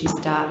wish to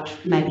start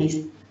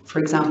maybe, for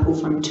example,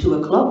 from 2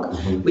 o'clock,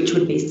 which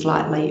would be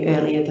slightly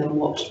earlier than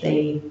what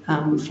the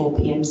 4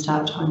 p.m.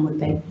 start time would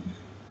be.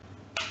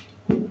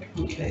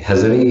 Okay.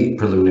 Has any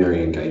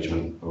preliminary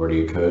engagement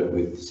already occurred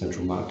with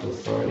Central Market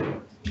Authority?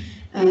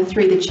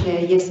 Through the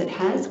chair, yes, it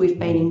has. We've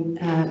been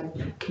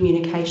in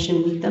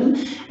communication with them,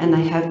 and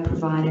they have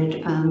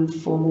provided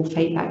formal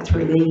feedback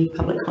through the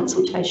public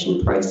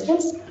consultation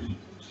process.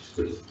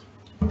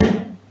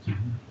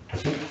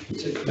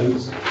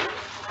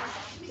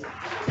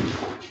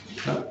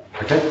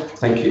 Okay,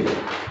 thank you.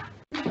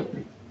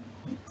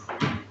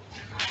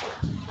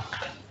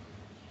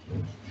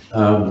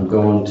 We'll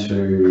go on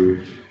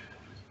to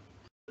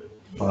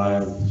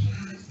 5.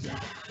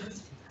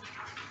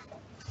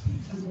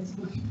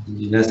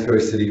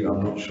 UNESCO City,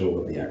 I'm not sure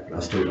what the acronym, I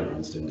still don't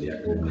understand what the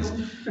acronym is.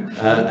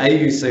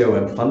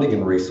 AUCOM funding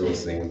and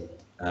resourcing,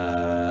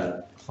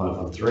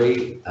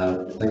 513.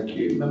 Thank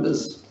you,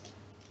 members.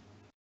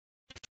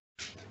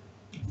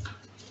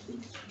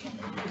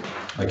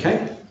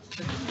 Okay,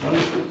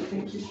 wonderful.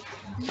 Thank you.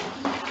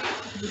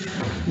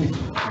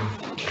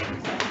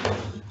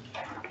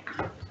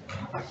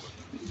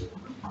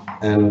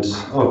 And,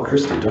 oh,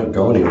 Christy, don't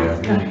go anywhere.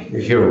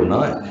 You're here all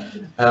night.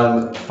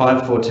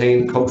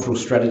 514, cultural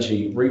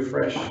strategy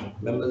refresh,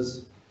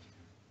 members?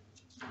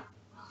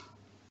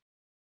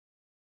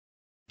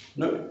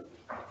 No.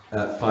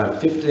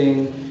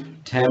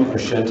 515, Tam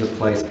O'Shanta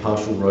Place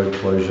partial road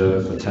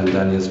closure for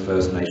Tanzania's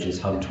First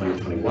Nations Hub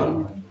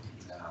 2021.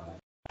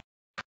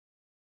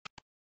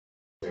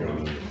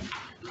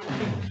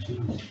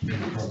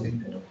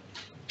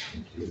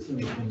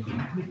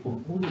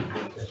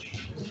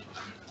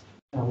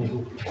 I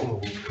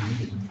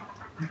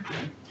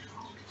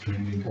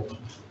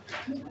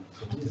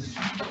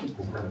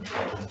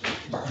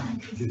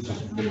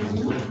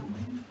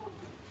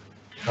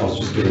was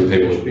just giving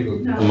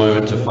people a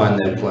moment to find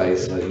their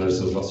place. I noticed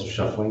there was lots of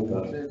shuffling,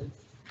 but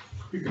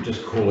you could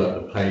just call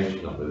out the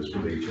page numbers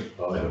with each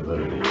item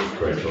that it is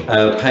great.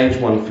 page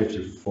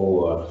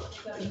 154.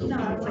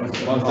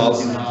 Oh,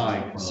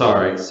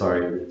 sorry,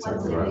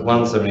 exactly right.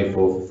 174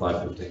 for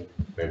 515.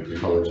 Thank you.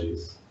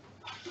 Apologies.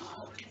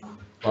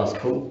 Last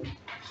call.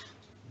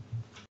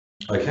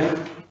 Okay,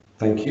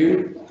 thank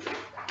you.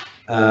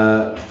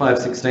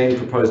 516,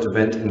 proposed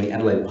event in the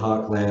Adelaide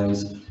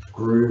Parklands.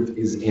 Groove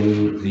is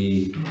in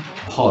the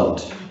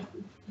pod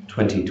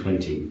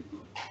 2020.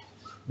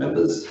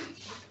 Members?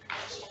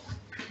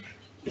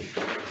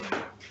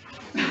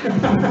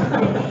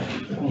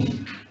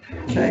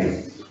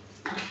 Okay.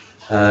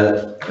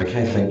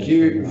 Okay, thank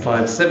you.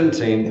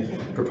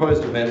 517,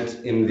 proposed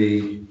event in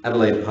the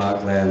Adelaide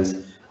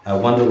Parklands,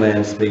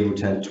 Wonderland Spiegel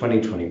Tent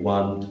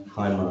 2021,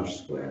 High Marsh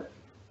Square.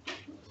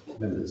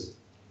 Members?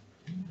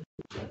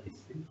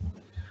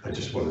 I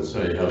just want to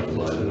say how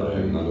delighted I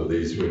am. None of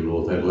these are in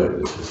North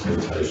Adelaide. This is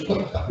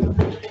sensational.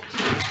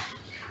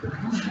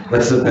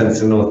 Less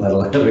events in North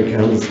Adelaide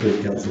become the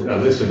Street Council. No,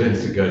 less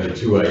events that go to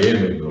 2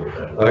 a.m. in North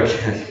Adelaide.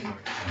 Okay.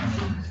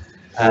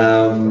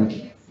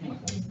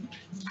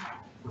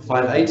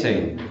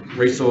 518,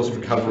 resource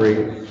recovery,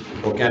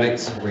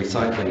 organics,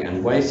 recycling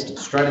and waste,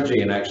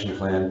 strategy and action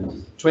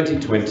plan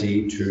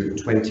 2020 to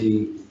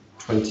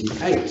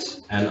 2028.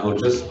 And I'll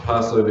just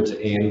pass over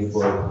to Ian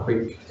for a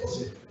quick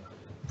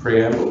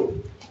preamble.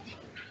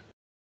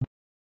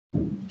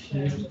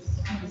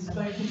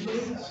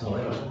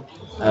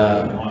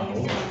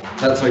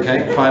 That's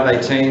okay.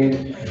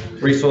 518,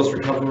 resource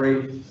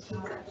recovery.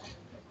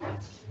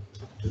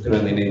 It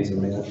only needs a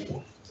minute.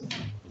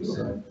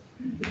 So.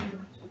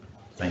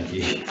 Thank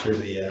you through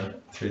the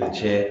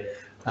chair.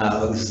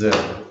 This is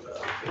a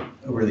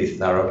really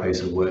thorough piece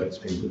of work that's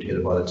been put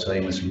together by the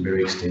team with some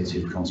very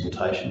extensive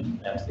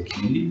consultation out to the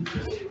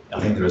community.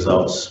 I think the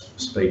results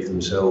speak for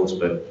themselves,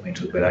 but we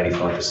took about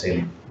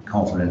 85%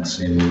 confidence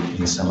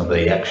in some of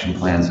the action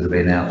plans that have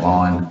been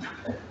outlined.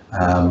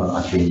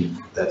 I think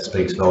that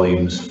speaks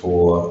volumes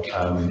for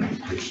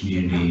the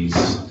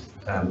community's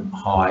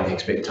high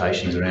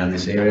expectations around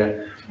this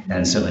area,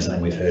 and certainly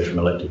something we've heard from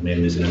elected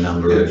members in a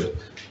number of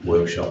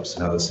workshops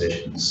and other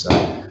sessions. So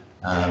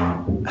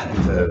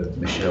happy for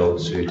Michelle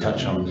to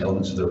touch on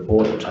elements of the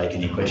report or take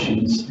any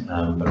questions,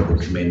 but I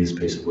would commend this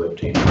piece of work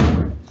to you.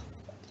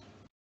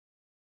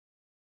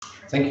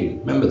 Thank you.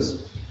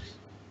 Members?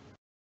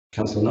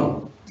 Councillor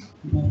Null?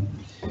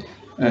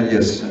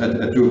 Yes,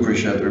 I do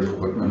appreciate the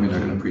report. I mean, I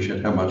can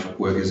appreciate how much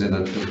work is in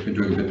it. I've been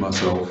doing a bit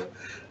myself.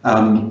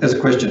 As a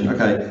question,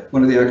 okay,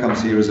 one of the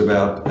outcomes here is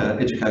about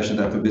education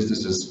for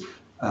businesses.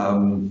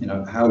 You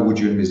know, how would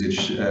you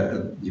envisage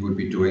you would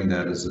be doing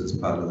that as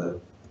part of the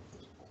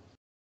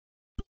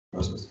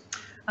process?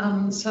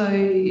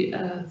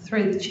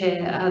 Through the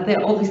chair,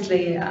 there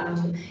obviously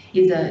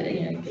is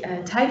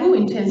a table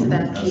in terms of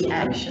our key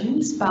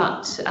actions,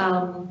 but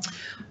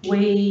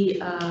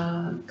we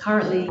are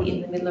currently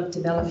in the middle of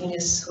developing a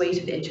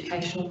suite of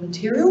educational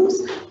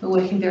materials. We're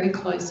working very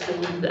closely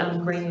with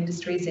Green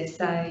Industries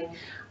SA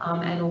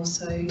and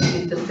also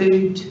with the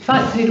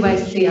Fight Food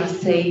Waste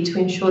CRC to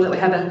ensure that we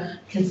have a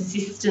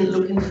consistent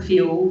look and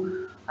feel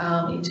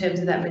in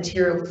terms of that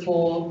material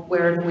for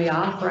wherever we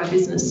are, for our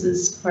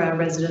businesses, for our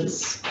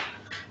residents,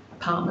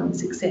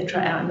 apartments,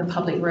 etc., out in the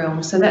public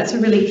realm. So that's a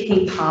really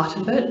key part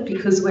of it,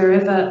 because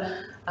wherever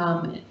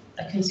a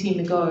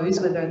consumer goes,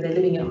 whether they're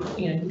living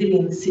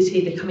in the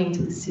city, they're coming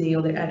to the city,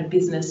 or they're at a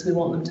business, we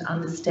want them to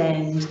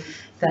understand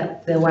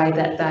that the way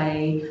that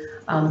they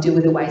deal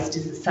with the waste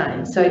is the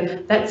same. So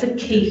that's a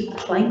key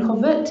plank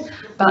of it.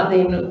 But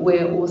then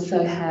we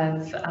also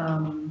have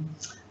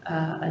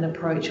an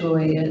approach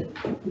where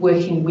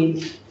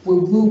we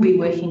will be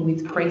working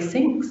with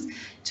precincts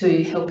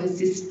to help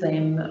assist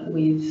them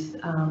with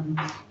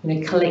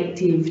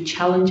collective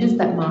challenges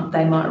that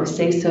they might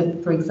receive. So,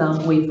 for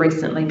example, we've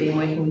recently been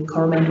working with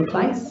Coromandel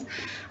Place.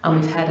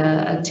 We've had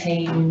a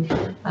team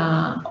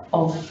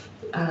of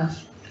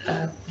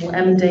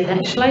Amandine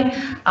actually,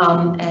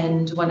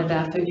 and one of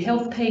our food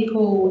health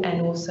people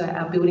and also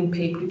our building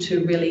people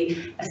to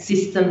really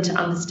assist them to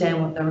understand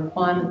what the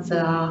requirements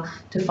are,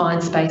 to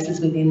find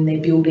spaces within their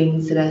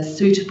buildings that are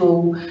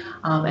suitable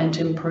and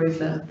to improve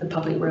the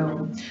public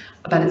realm.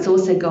 But it's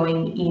also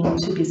going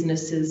into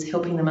businesses,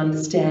 helping them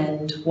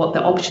understand what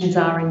the options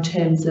are in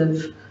terms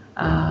of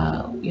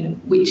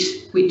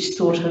which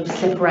sort of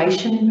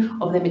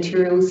separation of their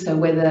materials. So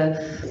whether,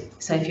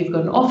 say, if you've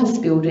got an office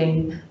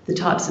building, the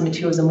types of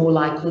materials are more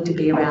likely to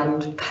be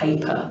around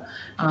paper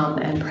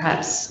and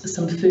perhaps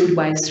some food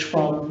waste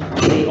from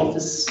the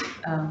office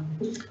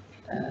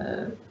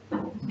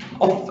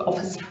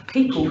office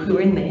people who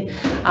are in there.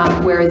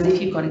 Whereas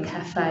if you've got a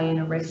cafe and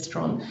a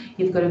restaurant,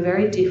 you've got a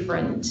very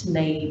different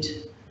need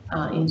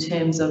in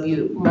terms of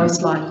you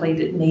most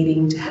likely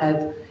needing to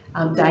have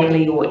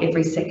daily or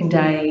every second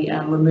day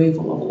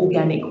removal of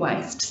organic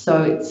waste.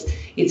 So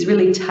it's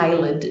really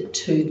tailored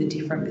to the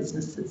different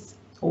businesses,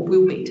 or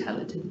will be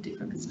tailored to the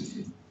different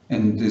businesses.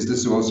 And is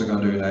this also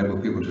going to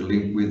enable people to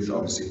link with,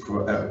 obviously,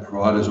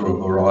 providers or a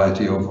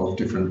variety of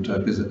different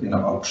business,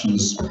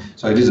 options?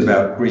 So it is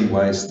about green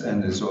waste,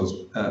 and there's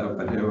also,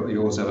 but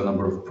you also have a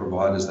number of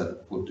providers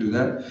that will do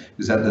that.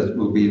 Is that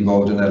will be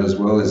involved in that as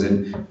well? As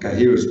in, okay,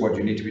 here is what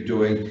you need to be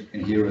doing,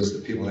 and here is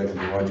the people that can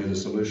provide you the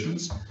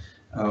solutions.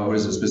 Or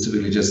is it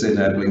specifically just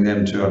enabling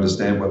them to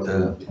understand what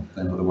the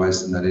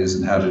waste and that is,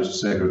 and how to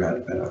segregate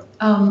it better?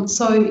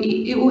 So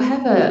it will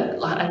have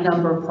a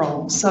number of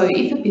prongs. So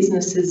if a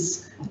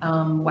business's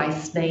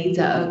waste needs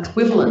are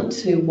equivalent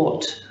to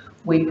what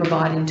we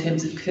provide in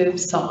terms of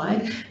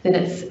curbside, then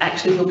it's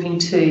actually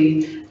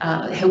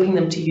helping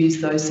them to use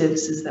those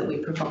services that we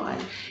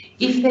provide.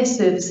 If their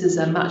services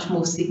are much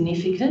more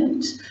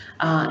significant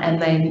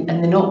and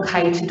they're not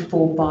catered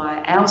for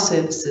by our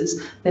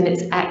services, then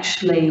it's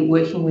actually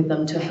working with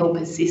them to help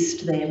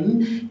assist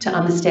them to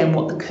understand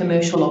what the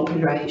commercial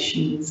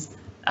operations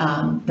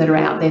that are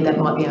out there that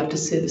might be able to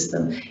service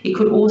them. It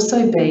could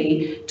also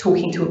be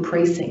talking to a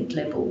precinct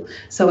level.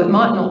 So it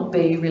might not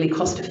be really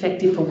cost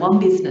effective for one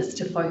business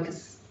to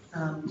focus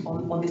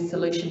on this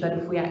solution, but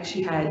if we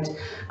actually had,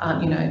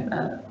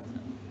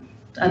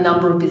 a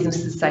number of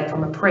businesses, say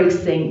from a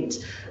precinct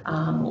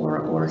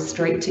or a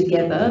street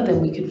together, then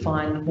we could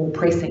find more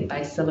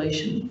precinct-based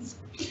solutions.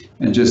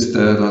 And just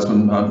last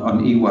one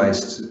on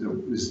e-waste,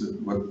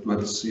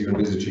 what's you're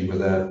envisaging with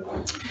that?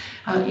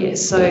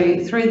 Yes, so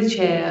through the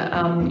chair,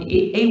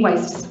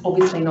 e-waste is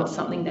obviously not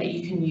something that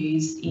you can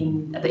use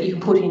that you can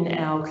put in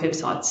our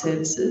curbside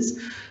services.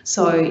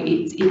 So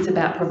it's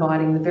about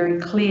providing the very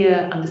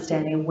clear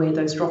understanding of where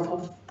those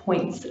drop-off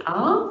points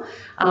are.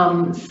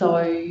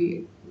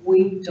 So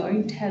we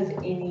don't have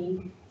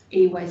any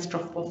e-waste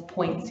drop-off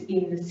points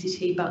in the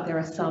city, but there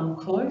are some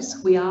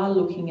close. We are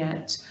looking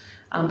at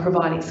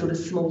providing sort of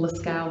smaller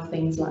scale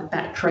things like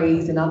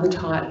batteries and other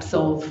types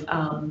of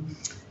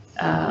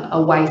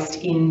a waste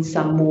in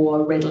some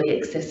more readily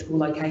accessible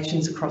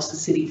locations across the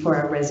city for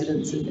our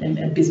residents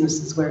and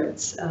businesses where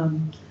it's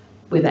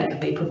where that can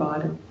be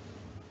provided.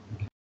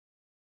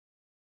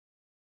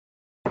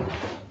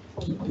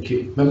 Thank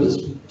you. Members?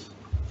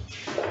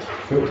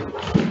 Cool.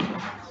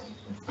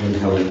 And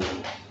Helen.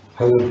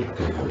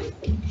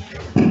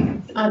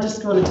 I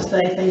just wanted to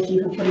say thank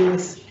you for putting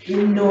this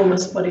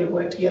enormous body of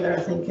work together.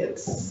 I think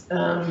it's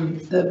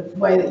the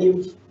way that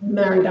you've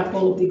married up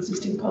all of the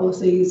existing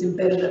policies,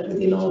 embedded it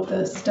within all of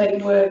the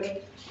state work.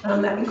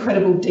 That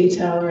incredible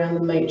detail around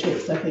the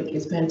matrix, I think,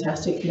 is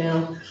fantastic.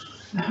 Now,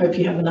 I hope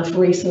you have enough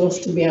resource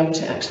to be able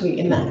to actually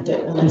enact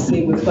it. And I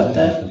see we've got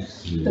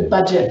the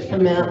budget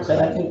amount, but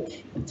I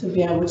think to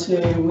be able to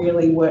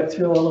really work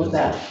through all of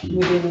that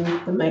within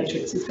the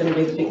matrix is going to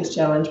be the biggest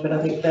challenge. But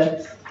I think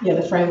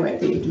the framework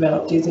that you've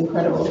developed is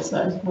incredible.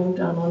 So well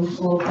done on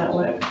all of that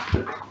work.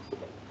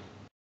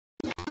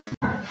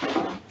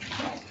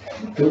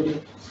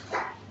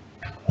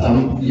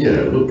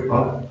 Yeah, look,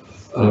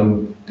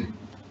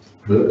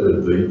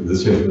 the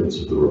sentiments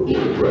of the report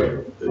are great.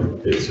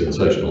 It's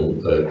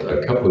sensational.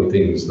 A couple of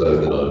things,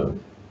 though,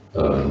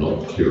 that I'm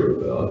not clear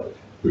about.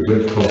 We've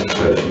had a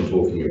conversation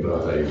talking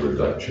about a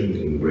reduction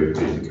in red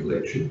bin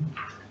collection.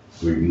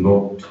 We've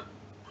not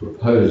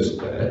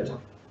proposed that,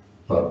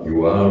 but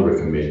you are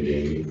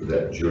recommending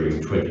that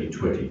during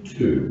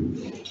 2022,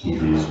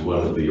 it is one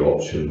of the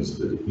options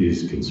that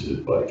is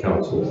considered by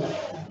council,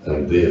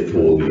 and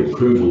therefore the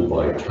approval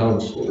by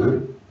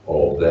council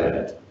of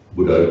that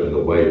would open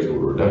the way to a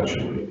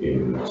reduction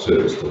in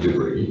service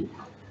delivery.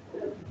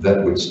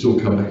 That would still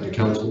come back to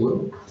council,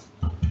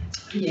 though?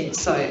 Yeah,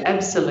 so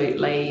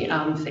absolutely.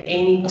 For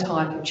any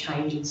type of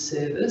change in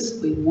service,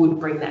 we would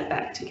bring that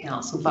back to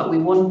council, but we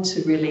wanted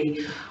to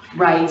really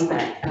raise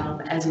that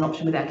as an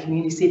option with our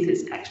community, see if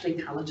it's actually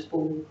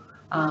palatable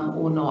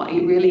or not.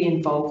 It really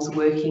involves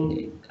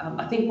working.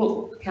 I think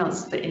what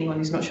Councillor, for anyone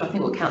who's not sure, I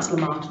think what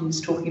Councillor Martin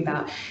was talking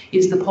about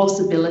is the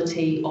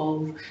possibility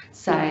of,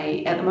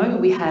 say, at the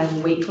moment we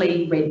have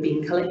weekly red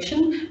bin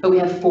collection, but we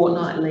have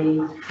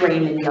fortnightly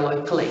green and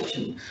yellow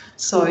collection.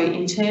 So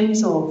in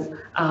terms of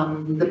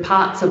the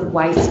parts of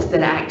waste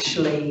that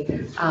actually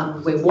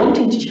we're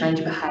wanting to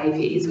change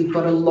behaviour is we've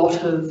got a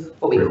lot of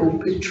what we call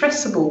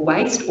putrescible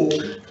waste or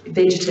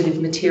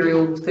vegetative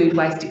material, food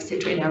waste,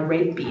 etc. in our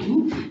red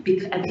bin,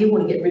 and people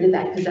want to get rid of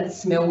that because that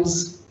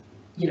smells,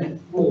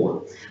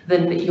 more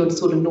than your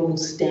sort of normal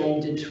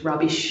standard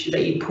rubbish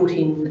that you put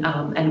in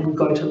and would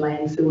go to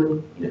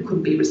landfill and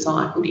couldn't be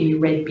recycled in your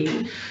red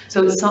bin.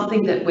 So it's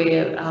something that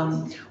we're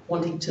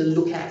wanting to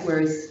look at,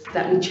 whereas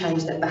that would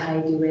change that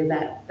behaviour where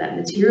that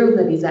material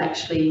that is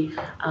actually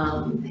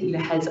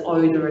has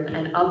odour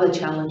and other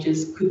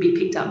challenges could be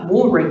picked up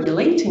more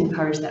regularly to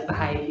encourage that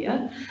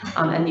behaviour,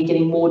 and you're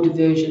getting more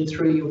diversion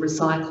through your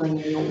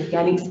recycling and your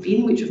organics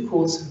bin, which of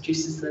course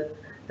reduces the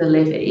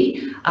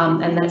levy,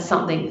 and that's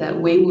something that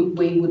we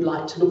would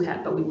like to look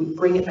at, but we would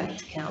bring it back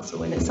to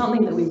council, and it's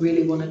something that we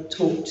really want to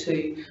talk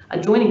to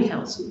adjoining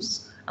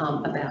councils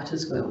about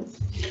as well.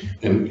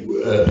 And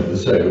the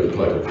same would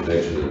apply to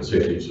financial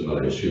incentives, and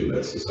I assume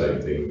that's the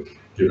same thing.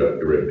 Give up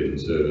your red bin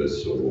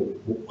service or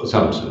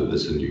some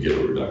service and you get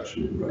a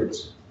reduction in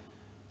rates.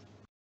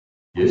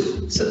 Yes?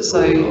 So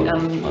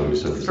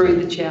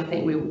through the chair, I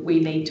think we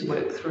need to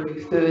work through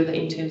further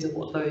in terms of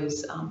what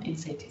those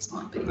incentives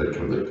might be. They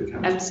come back to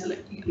council.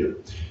 Absolutely. Yeah.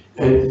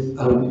 And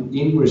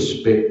in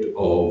respect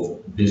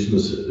of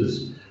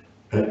businesses,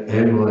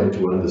 am I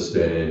to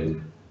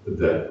understand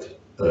that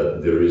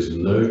there is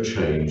no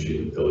change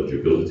in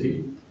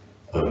eligibility?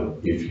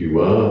 If you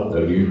are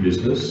a new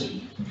business,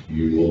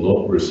 you will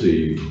not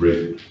receive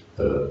red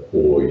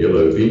or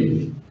yellow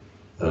bin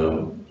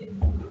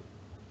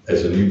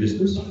as a new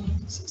business?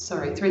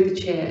 Sorry, through the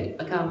chair,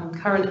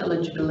 current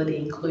eligibility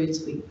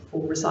includes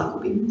for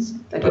recycle bins.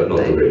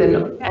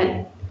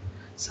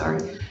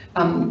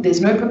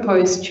 There's no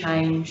proposed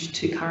change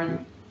to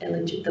current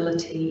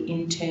eligibility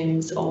in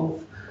terms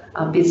of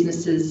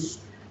businesses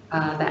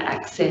that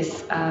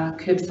access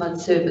curbside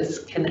service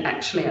can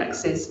actually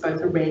access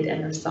both a red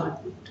and a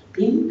recycled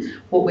bin.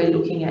 What we're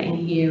looking at in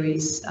here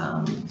is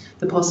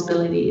the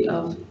possibility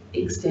of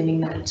extending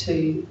that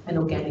to an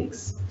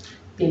organics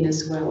bin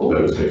as well.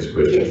 That was the next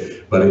question.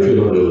 Yes. But if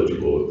you're not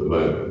eligible at the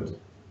moment,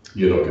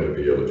 you're not going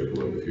to be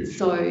eligible in the future.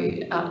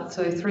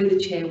 So through the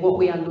chair, what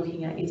we are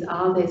looking at is,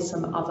 are there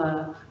some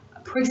other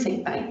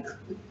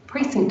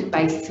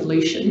precinct-based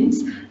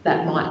solutions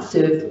that might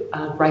serve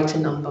a greater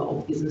number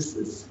of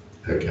businesses?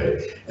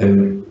 Okay,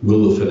 and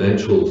will the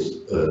financial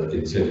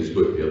incentives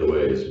work the other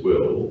way as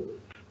well?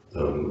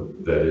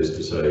 That is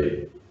to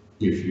say,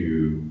 if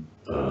you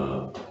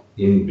are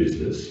in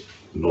business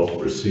not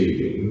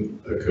receiving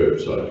a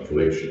curbside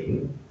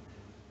collection,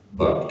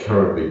 but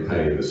currently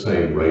paying the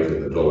same rate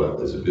in the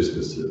dollar as a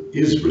business that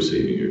is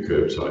receiving a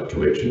curbside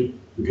collection,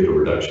 you get a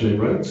reduction in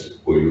rates,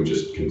 or you'll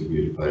just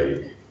continue to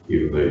pay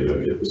even though you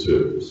don't get the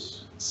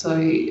service? So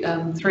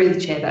through the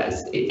chair,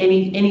 that's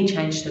any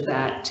change to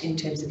that in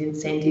terms of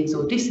incentives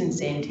or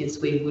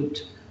disincentives, we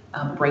would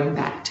bring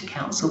back to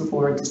council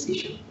for a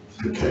decision.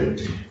 Okay,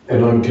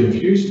 and I'm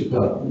confused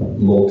about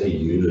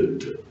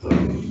multi-unit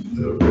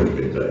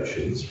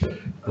recommendations.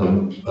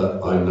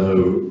 I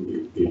know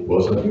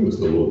I think it was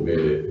the Lord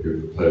Mayor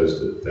who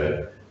proposed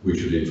that we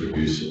should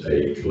introduce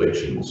a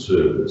collection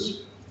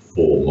service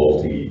for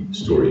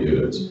multi-storey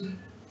units.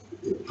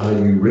 Are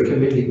you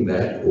recommending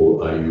that,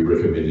 or are you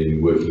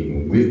recommending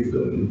working with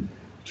them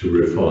to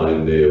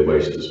refine their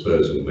waste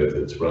disposal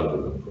methods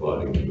rather than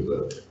providing them with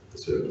a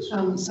service?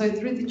 So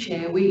through the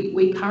chair,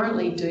 we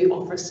currently do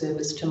offer a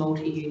service to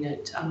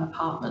multi-unit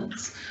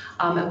apartments,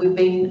 and we've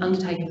been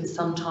undertaking for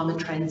some time a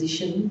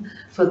transition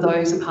for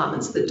those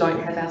apartments that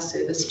don't have our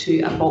service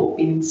to a bulk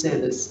bin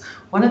service.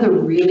 One of the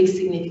really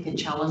significant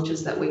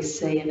challenges that we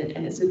see, and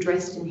it's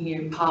addressed in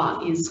here in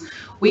part, is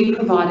we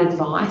provide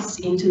advice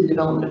into the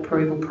development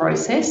approval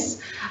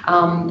process,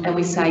 and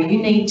we say you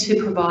need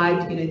to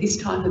provide this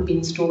type of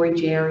bin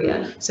storage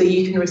area so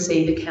you can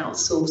receive a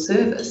council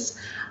service.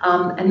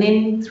 And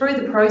then through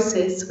the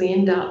process, we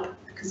end up,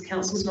 because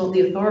council's not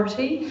the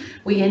authority,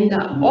 we end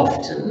up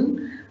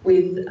often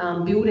with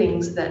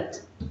buildings that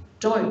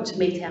don't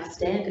meet our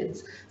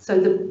standards. So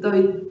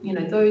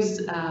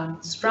those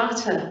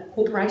strata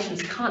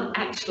corporations can't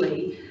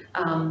actually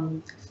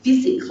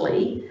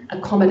physically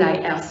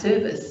accommodate our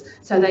service.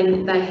 So they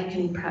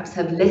can perhaps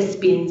have less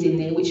bins in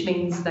there, which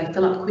means they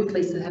fill up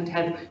quickly, so they have to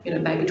have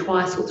maybe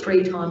twice or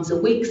three times a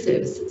week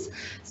services.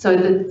 So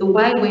the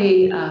way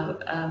we are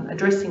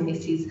addressing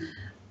this is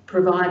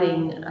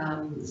providing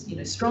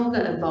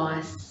stronger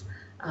advice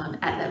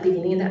at that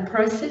beginning of that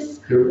process,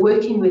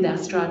 working with our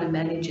strata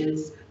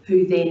managers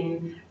who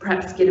then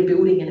perhaps get a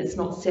building and it's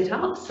not set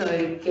up, so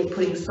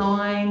putting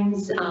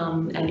signs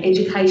and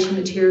education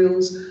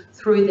materials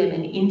through them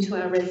and into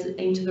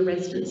the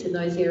residents in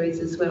those areas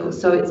as well.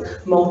 So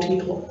it's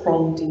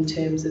multi-pronged in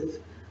terms of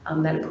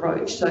that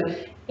approach. So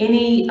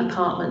any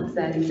apartment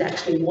that is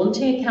actually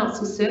wanting a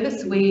council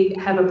service, we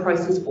have a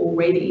process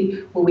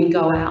already where we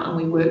go out and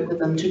we work with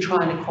them to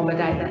try and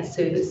accommodate that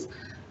service.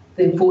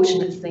 The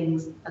unfortunate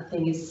thing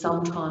is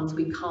sometimes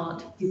we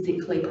can't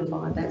physically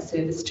provide that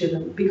service to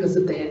them because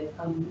of their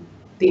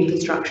the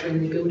infrastructure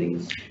in the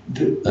buildings.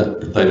 They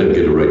don't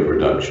get a rate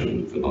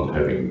reduction for not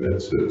having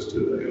that service,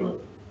 do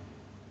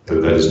they?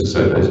 That is to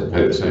say they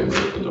pay the same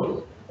rate per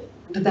dollar.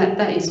 But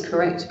that is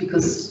correct,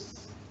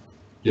 because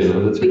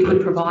we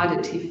could provide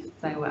it if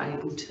they were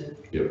able to.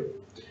 Yep.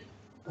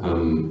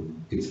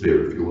 It's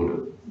there if you want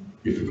it,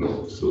 if you've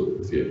got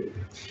facilities, yeah.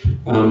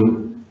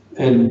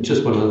 And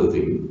just one other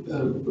thing,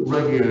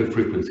 radio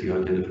frequency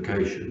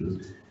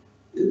identification,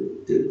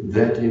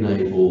 that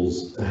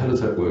enables, how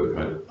does that work?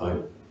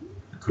 I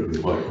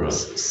couldn't quite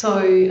grasp.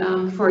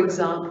 So, for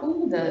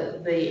example,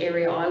 the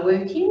area I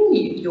work in,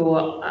 the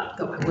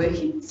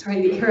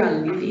area I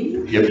live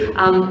in, yep.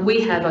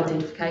 We have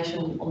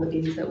identification on the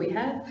bins that we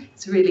have.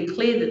 It's really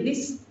clear that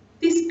this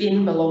this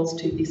bin belongs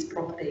to this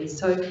property.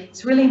 So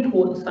it's really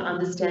important for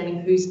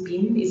understanding whose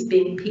bin is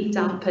being picked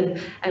up,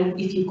 and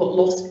if you've got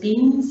lost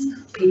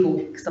bins,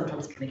 people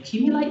sometimes can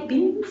accumulate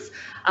bins.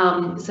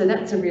 So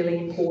that's a really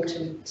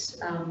important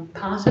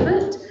part of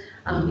it,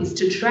 is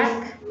to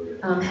track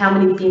how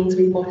many bins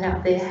we've got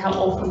out there, how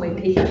often we're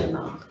picking them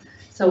up.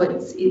 So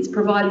it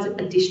provides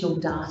additional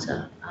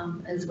data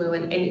as well,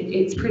 and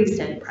it's pretty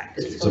standard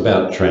practice. It's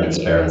about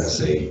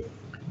transparency.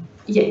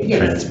 Yeah, yes.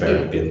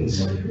 Transparent bins.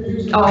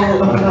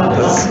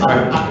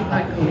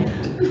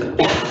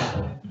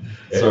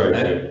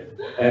 Sorry.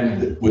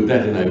 And would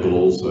that enable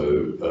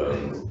also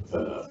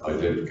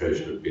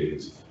identification of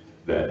bins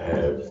that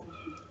have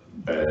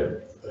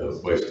bad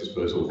waste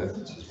disposal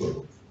habits as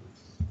well?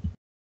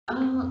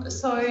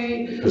 So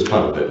as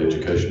part of that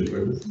education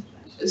program?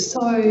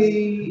 So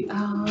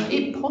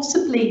it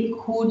possibly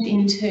could,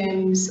 in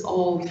terms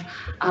of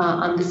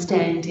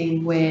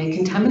understanding where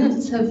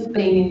contaminants have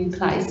been in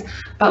place,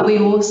 but we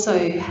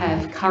also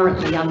have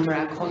currently under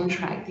our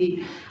contract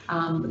a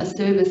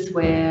service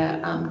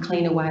where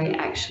Cleanaway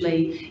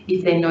actually,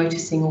 if they're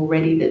noticing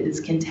already that there's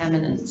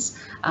contaminants,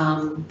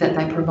 that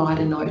they provide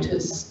a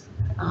notice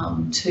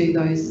to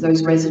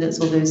those residents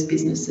or those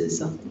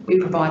businesses. We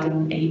provided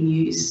an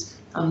e-news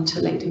to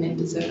elected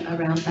members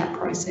around that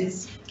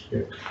process.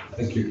 Yeah,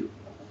 thank you.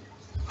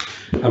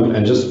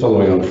 And just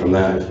following on from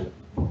that,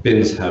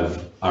 bins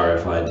have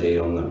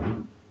RFID on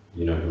them.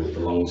 You know who it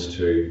belongs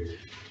to.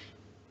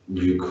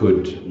 You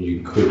could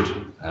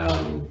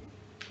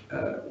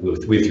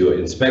with your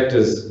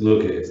inspectors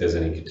look at if there's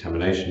any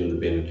contamination in the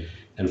bin,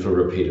 and for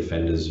repeat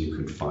offenders, you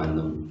could fine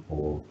them,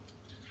 or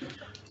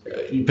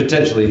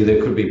potentially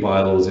there could be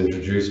bylaws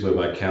introduced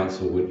whereby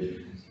council would,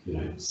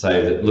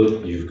 say that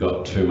look, you've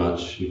got too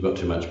much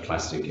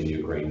plastic in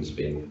your greens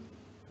bin.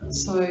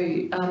 So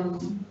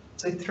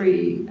through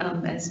you,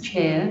 as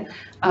chair,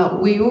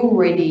 we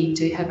already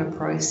do have a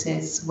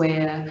process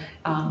where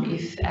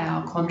if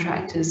our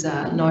contractors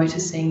are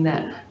noticing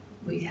that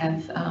we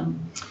have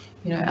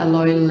a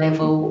low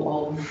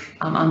level of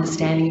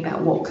understanding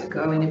about what could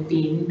go in a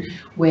bin,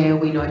 where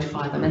we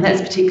notify them, and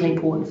that's particularly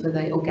important for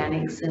the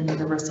organics and the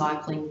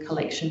recycling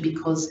collection,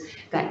 because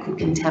that could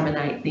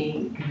contaminate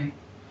the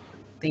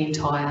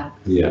entire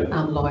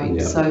load.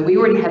 Yeah. So we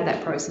already had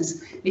that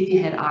process. If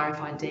you had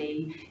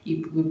RFID,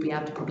 you would be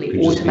able to probably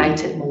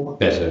automate it more.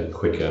 Better,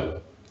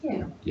 quicker.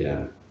 Yeah.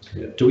 Yeah.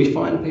 Do we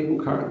fine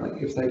people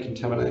currently if they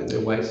contaminate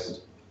their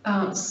waste?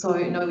 So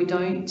no, we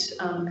don't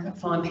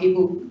fine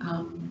people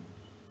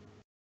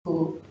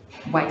for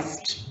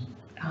waste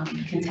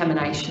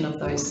contamination of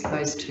those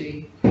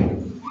two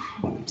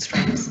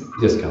streams.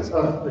 Yes,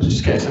 Councillor.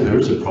 Just Councillor, there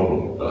is a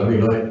problem. I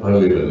mean, I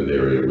live in an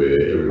area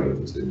where everyone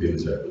puts their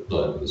bins out at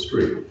night in the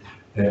street,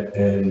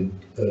 and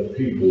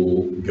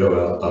people go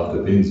out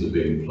after bins have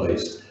been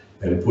placed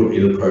and put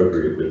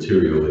inappropriate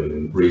material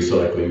in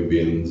recycling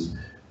bins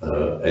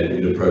and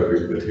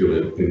inappropriate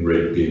material in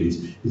red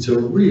bins. It's a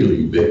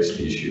really vexed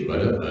issue. I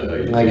don't know how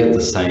you. I get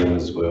the same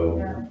as well.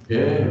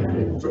 Yeah,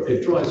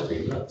 it drives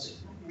me nuts.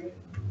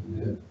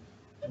 Yeah.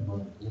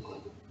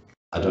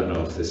 I don't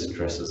know if this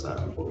addresses that,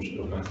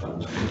 unfortunately.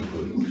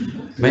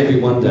 Maybe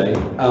one day.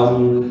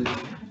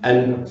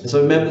 And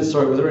so members,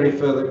 sorry, were there any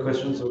further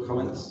questions or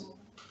comments?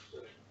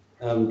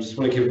 Just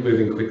want to keep it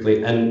moving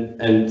quickly.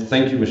 And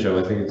thank you, Michelle.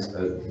 I think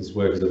this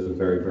work is of a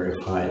very,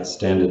 very high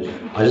standard.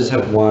 I just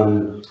have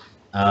one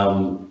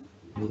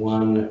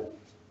point.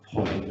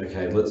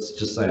 Okay, let's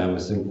just say I'm a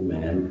simple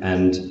man,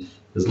 and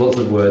there's lots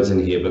of words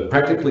in here, but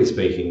practically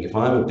speaking, if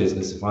I'm a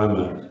business, if I'm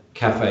a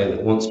cafe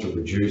that wants to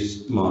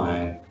reduce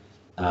my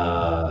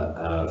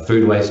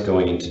food waste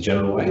going into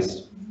general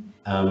waste,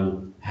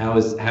 how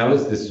is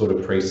this sort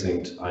of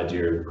precinct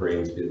idea of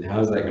greens, how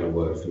is that going to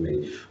work for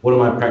me? What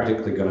am I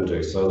practically going to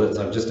do? So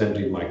I've just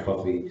emptied my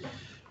coffee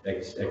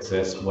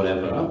excess,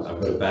 whatever,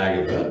 I've got a bag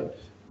of it.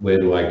 Where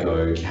do I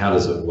go? How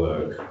does it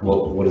work?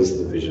 What is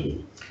the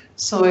vision?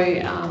 So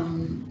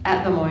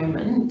at the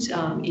moment,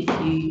 if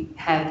you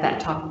have that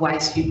type of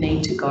waste, you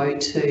need to go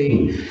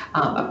to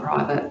a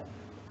private,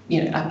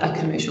 a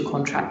commercial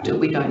contractor.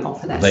 We don't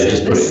offer that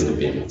service. They just put it in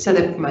the bin. So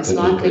they most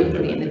likely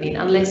put it in the bin,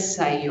 unless,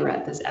 say, you're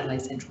at this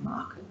Adelaide Central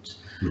Market.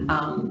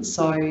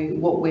 So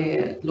what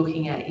we're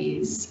looking at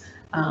is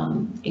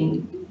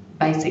in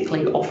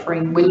basically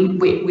offering,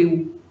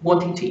 we're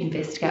wanting to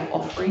investigate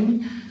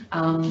offering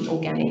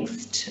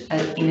organics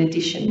in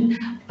addition,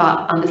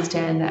 but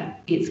understand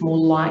that it's more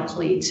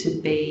likely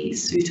to be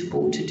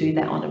suitable to do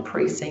that on a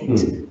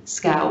precinct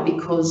scale,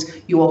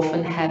 because you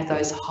often have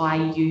those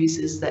high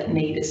users that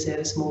need a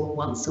service more than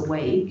once a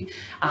week,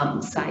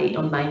 say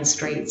on main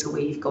streets,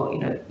 where you've got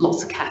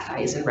lots of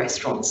cafes and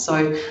restaurants.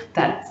 So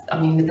that's,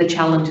 the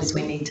challenges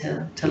we need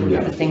to look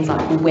at the things like,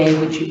 well, where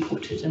would you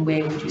put it and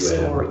where would you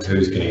store it?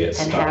 Who's going to get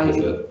stuck with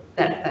it?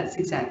 That's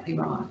exactly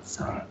right.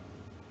 So.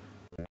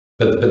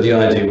 But the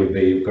idea would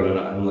be you've got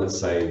and let's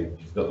say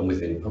you've got them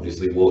within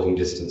obviously walking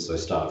distance, so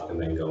staff can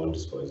then go and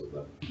dispose of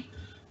them.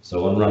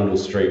 So on Rundle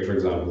Street, for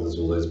example, there's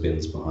all those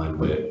bins behind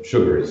where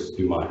sugar is.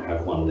 You might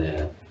have one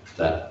there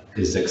that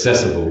is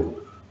accessible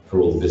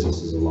for all the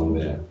businesses along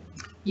there.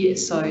 Yeah,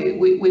 so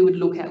we would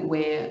look at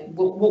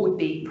what would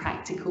be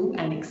practical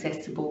and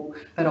accessible,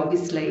 but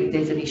obviously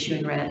there's an issue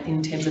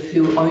in terms of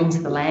who owns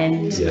the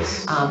land.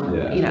 Yes.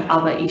 You know,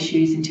 other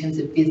issues in terms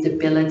of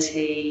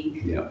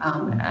visibility. Yeah.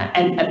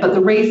 But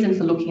the reason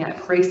for looking at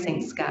a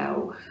precinct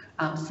scale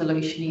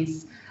solution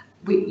is,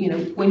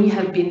 when you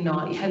have bin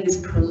night, you have this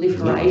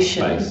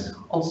proliferation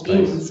of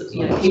bins.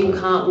 You know, people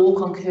can't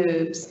walk on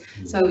curbs.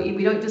 So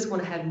we don't just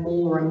want to have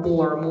more and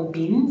more and more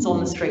bins on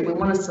the street. We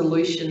want a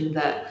solution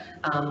that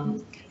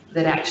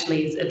that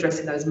actually is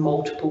addressing those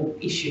multiple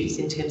issues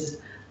in terms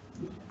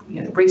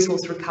of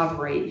resource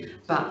recovery,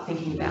 but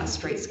thinking about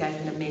streetscape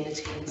and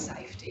amenity and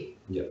safety.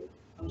 Yep,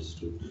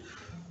 understood.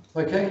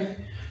 Okay,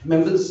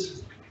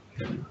 members.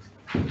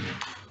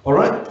 All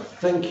right,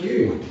 thank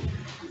you.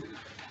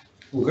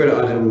 We'll go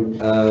to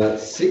item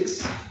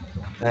 6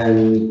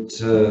 and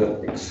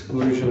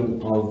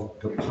exclusion of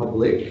the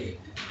public.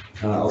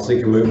 I'll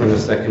seek a mover and a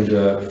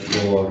seconder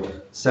for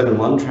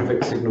 7.1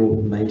 traffic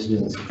signal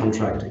maintenance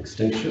contract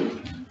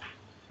extension.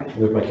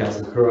 Moved by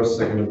Councillor Couros,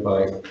 seconded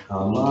by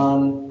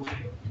Arman.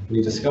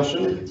 Any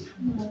discussion?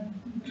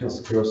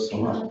 Councillor Couros,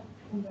 Arman.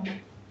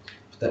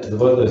 Put that to the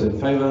vote. Those in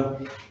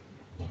favour?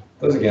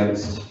 Those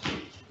against?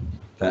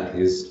 That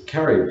is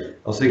carried.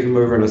 I'll seek a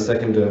mover and a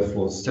seconder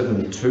for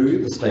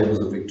 7.2, the Stables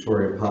of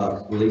Victoria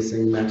Park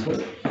leasing matter.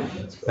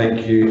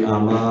 Thank you,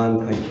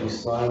 Arman. Thank you,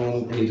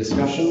 Simon. Any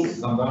discussion?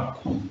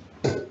 None.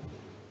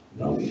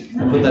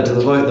 I'll put that to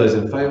the vote. Those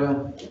in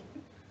favour?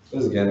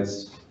 Those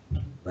against?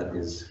 That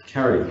is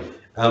carried.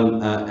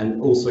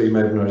 And also, you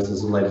may have noticed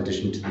there's a late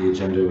addition to the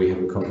agenda. We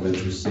have a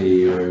confidential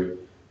CEO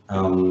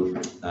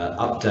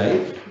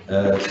update.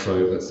 So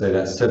let's say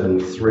that's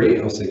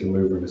 7.3. I'll seek a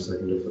mover and a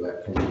seconder for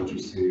that confidential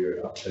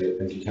CEO update.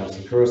 Thank you,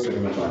 Councillor Couros,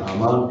 seconded by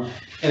Arman.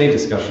 Any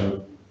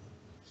discussion?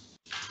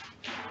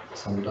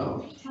 Summed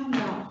up.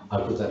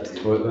 I put that to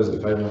the vote. Those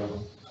in favour?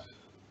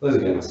 Those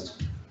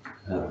against?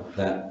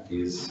 That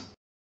is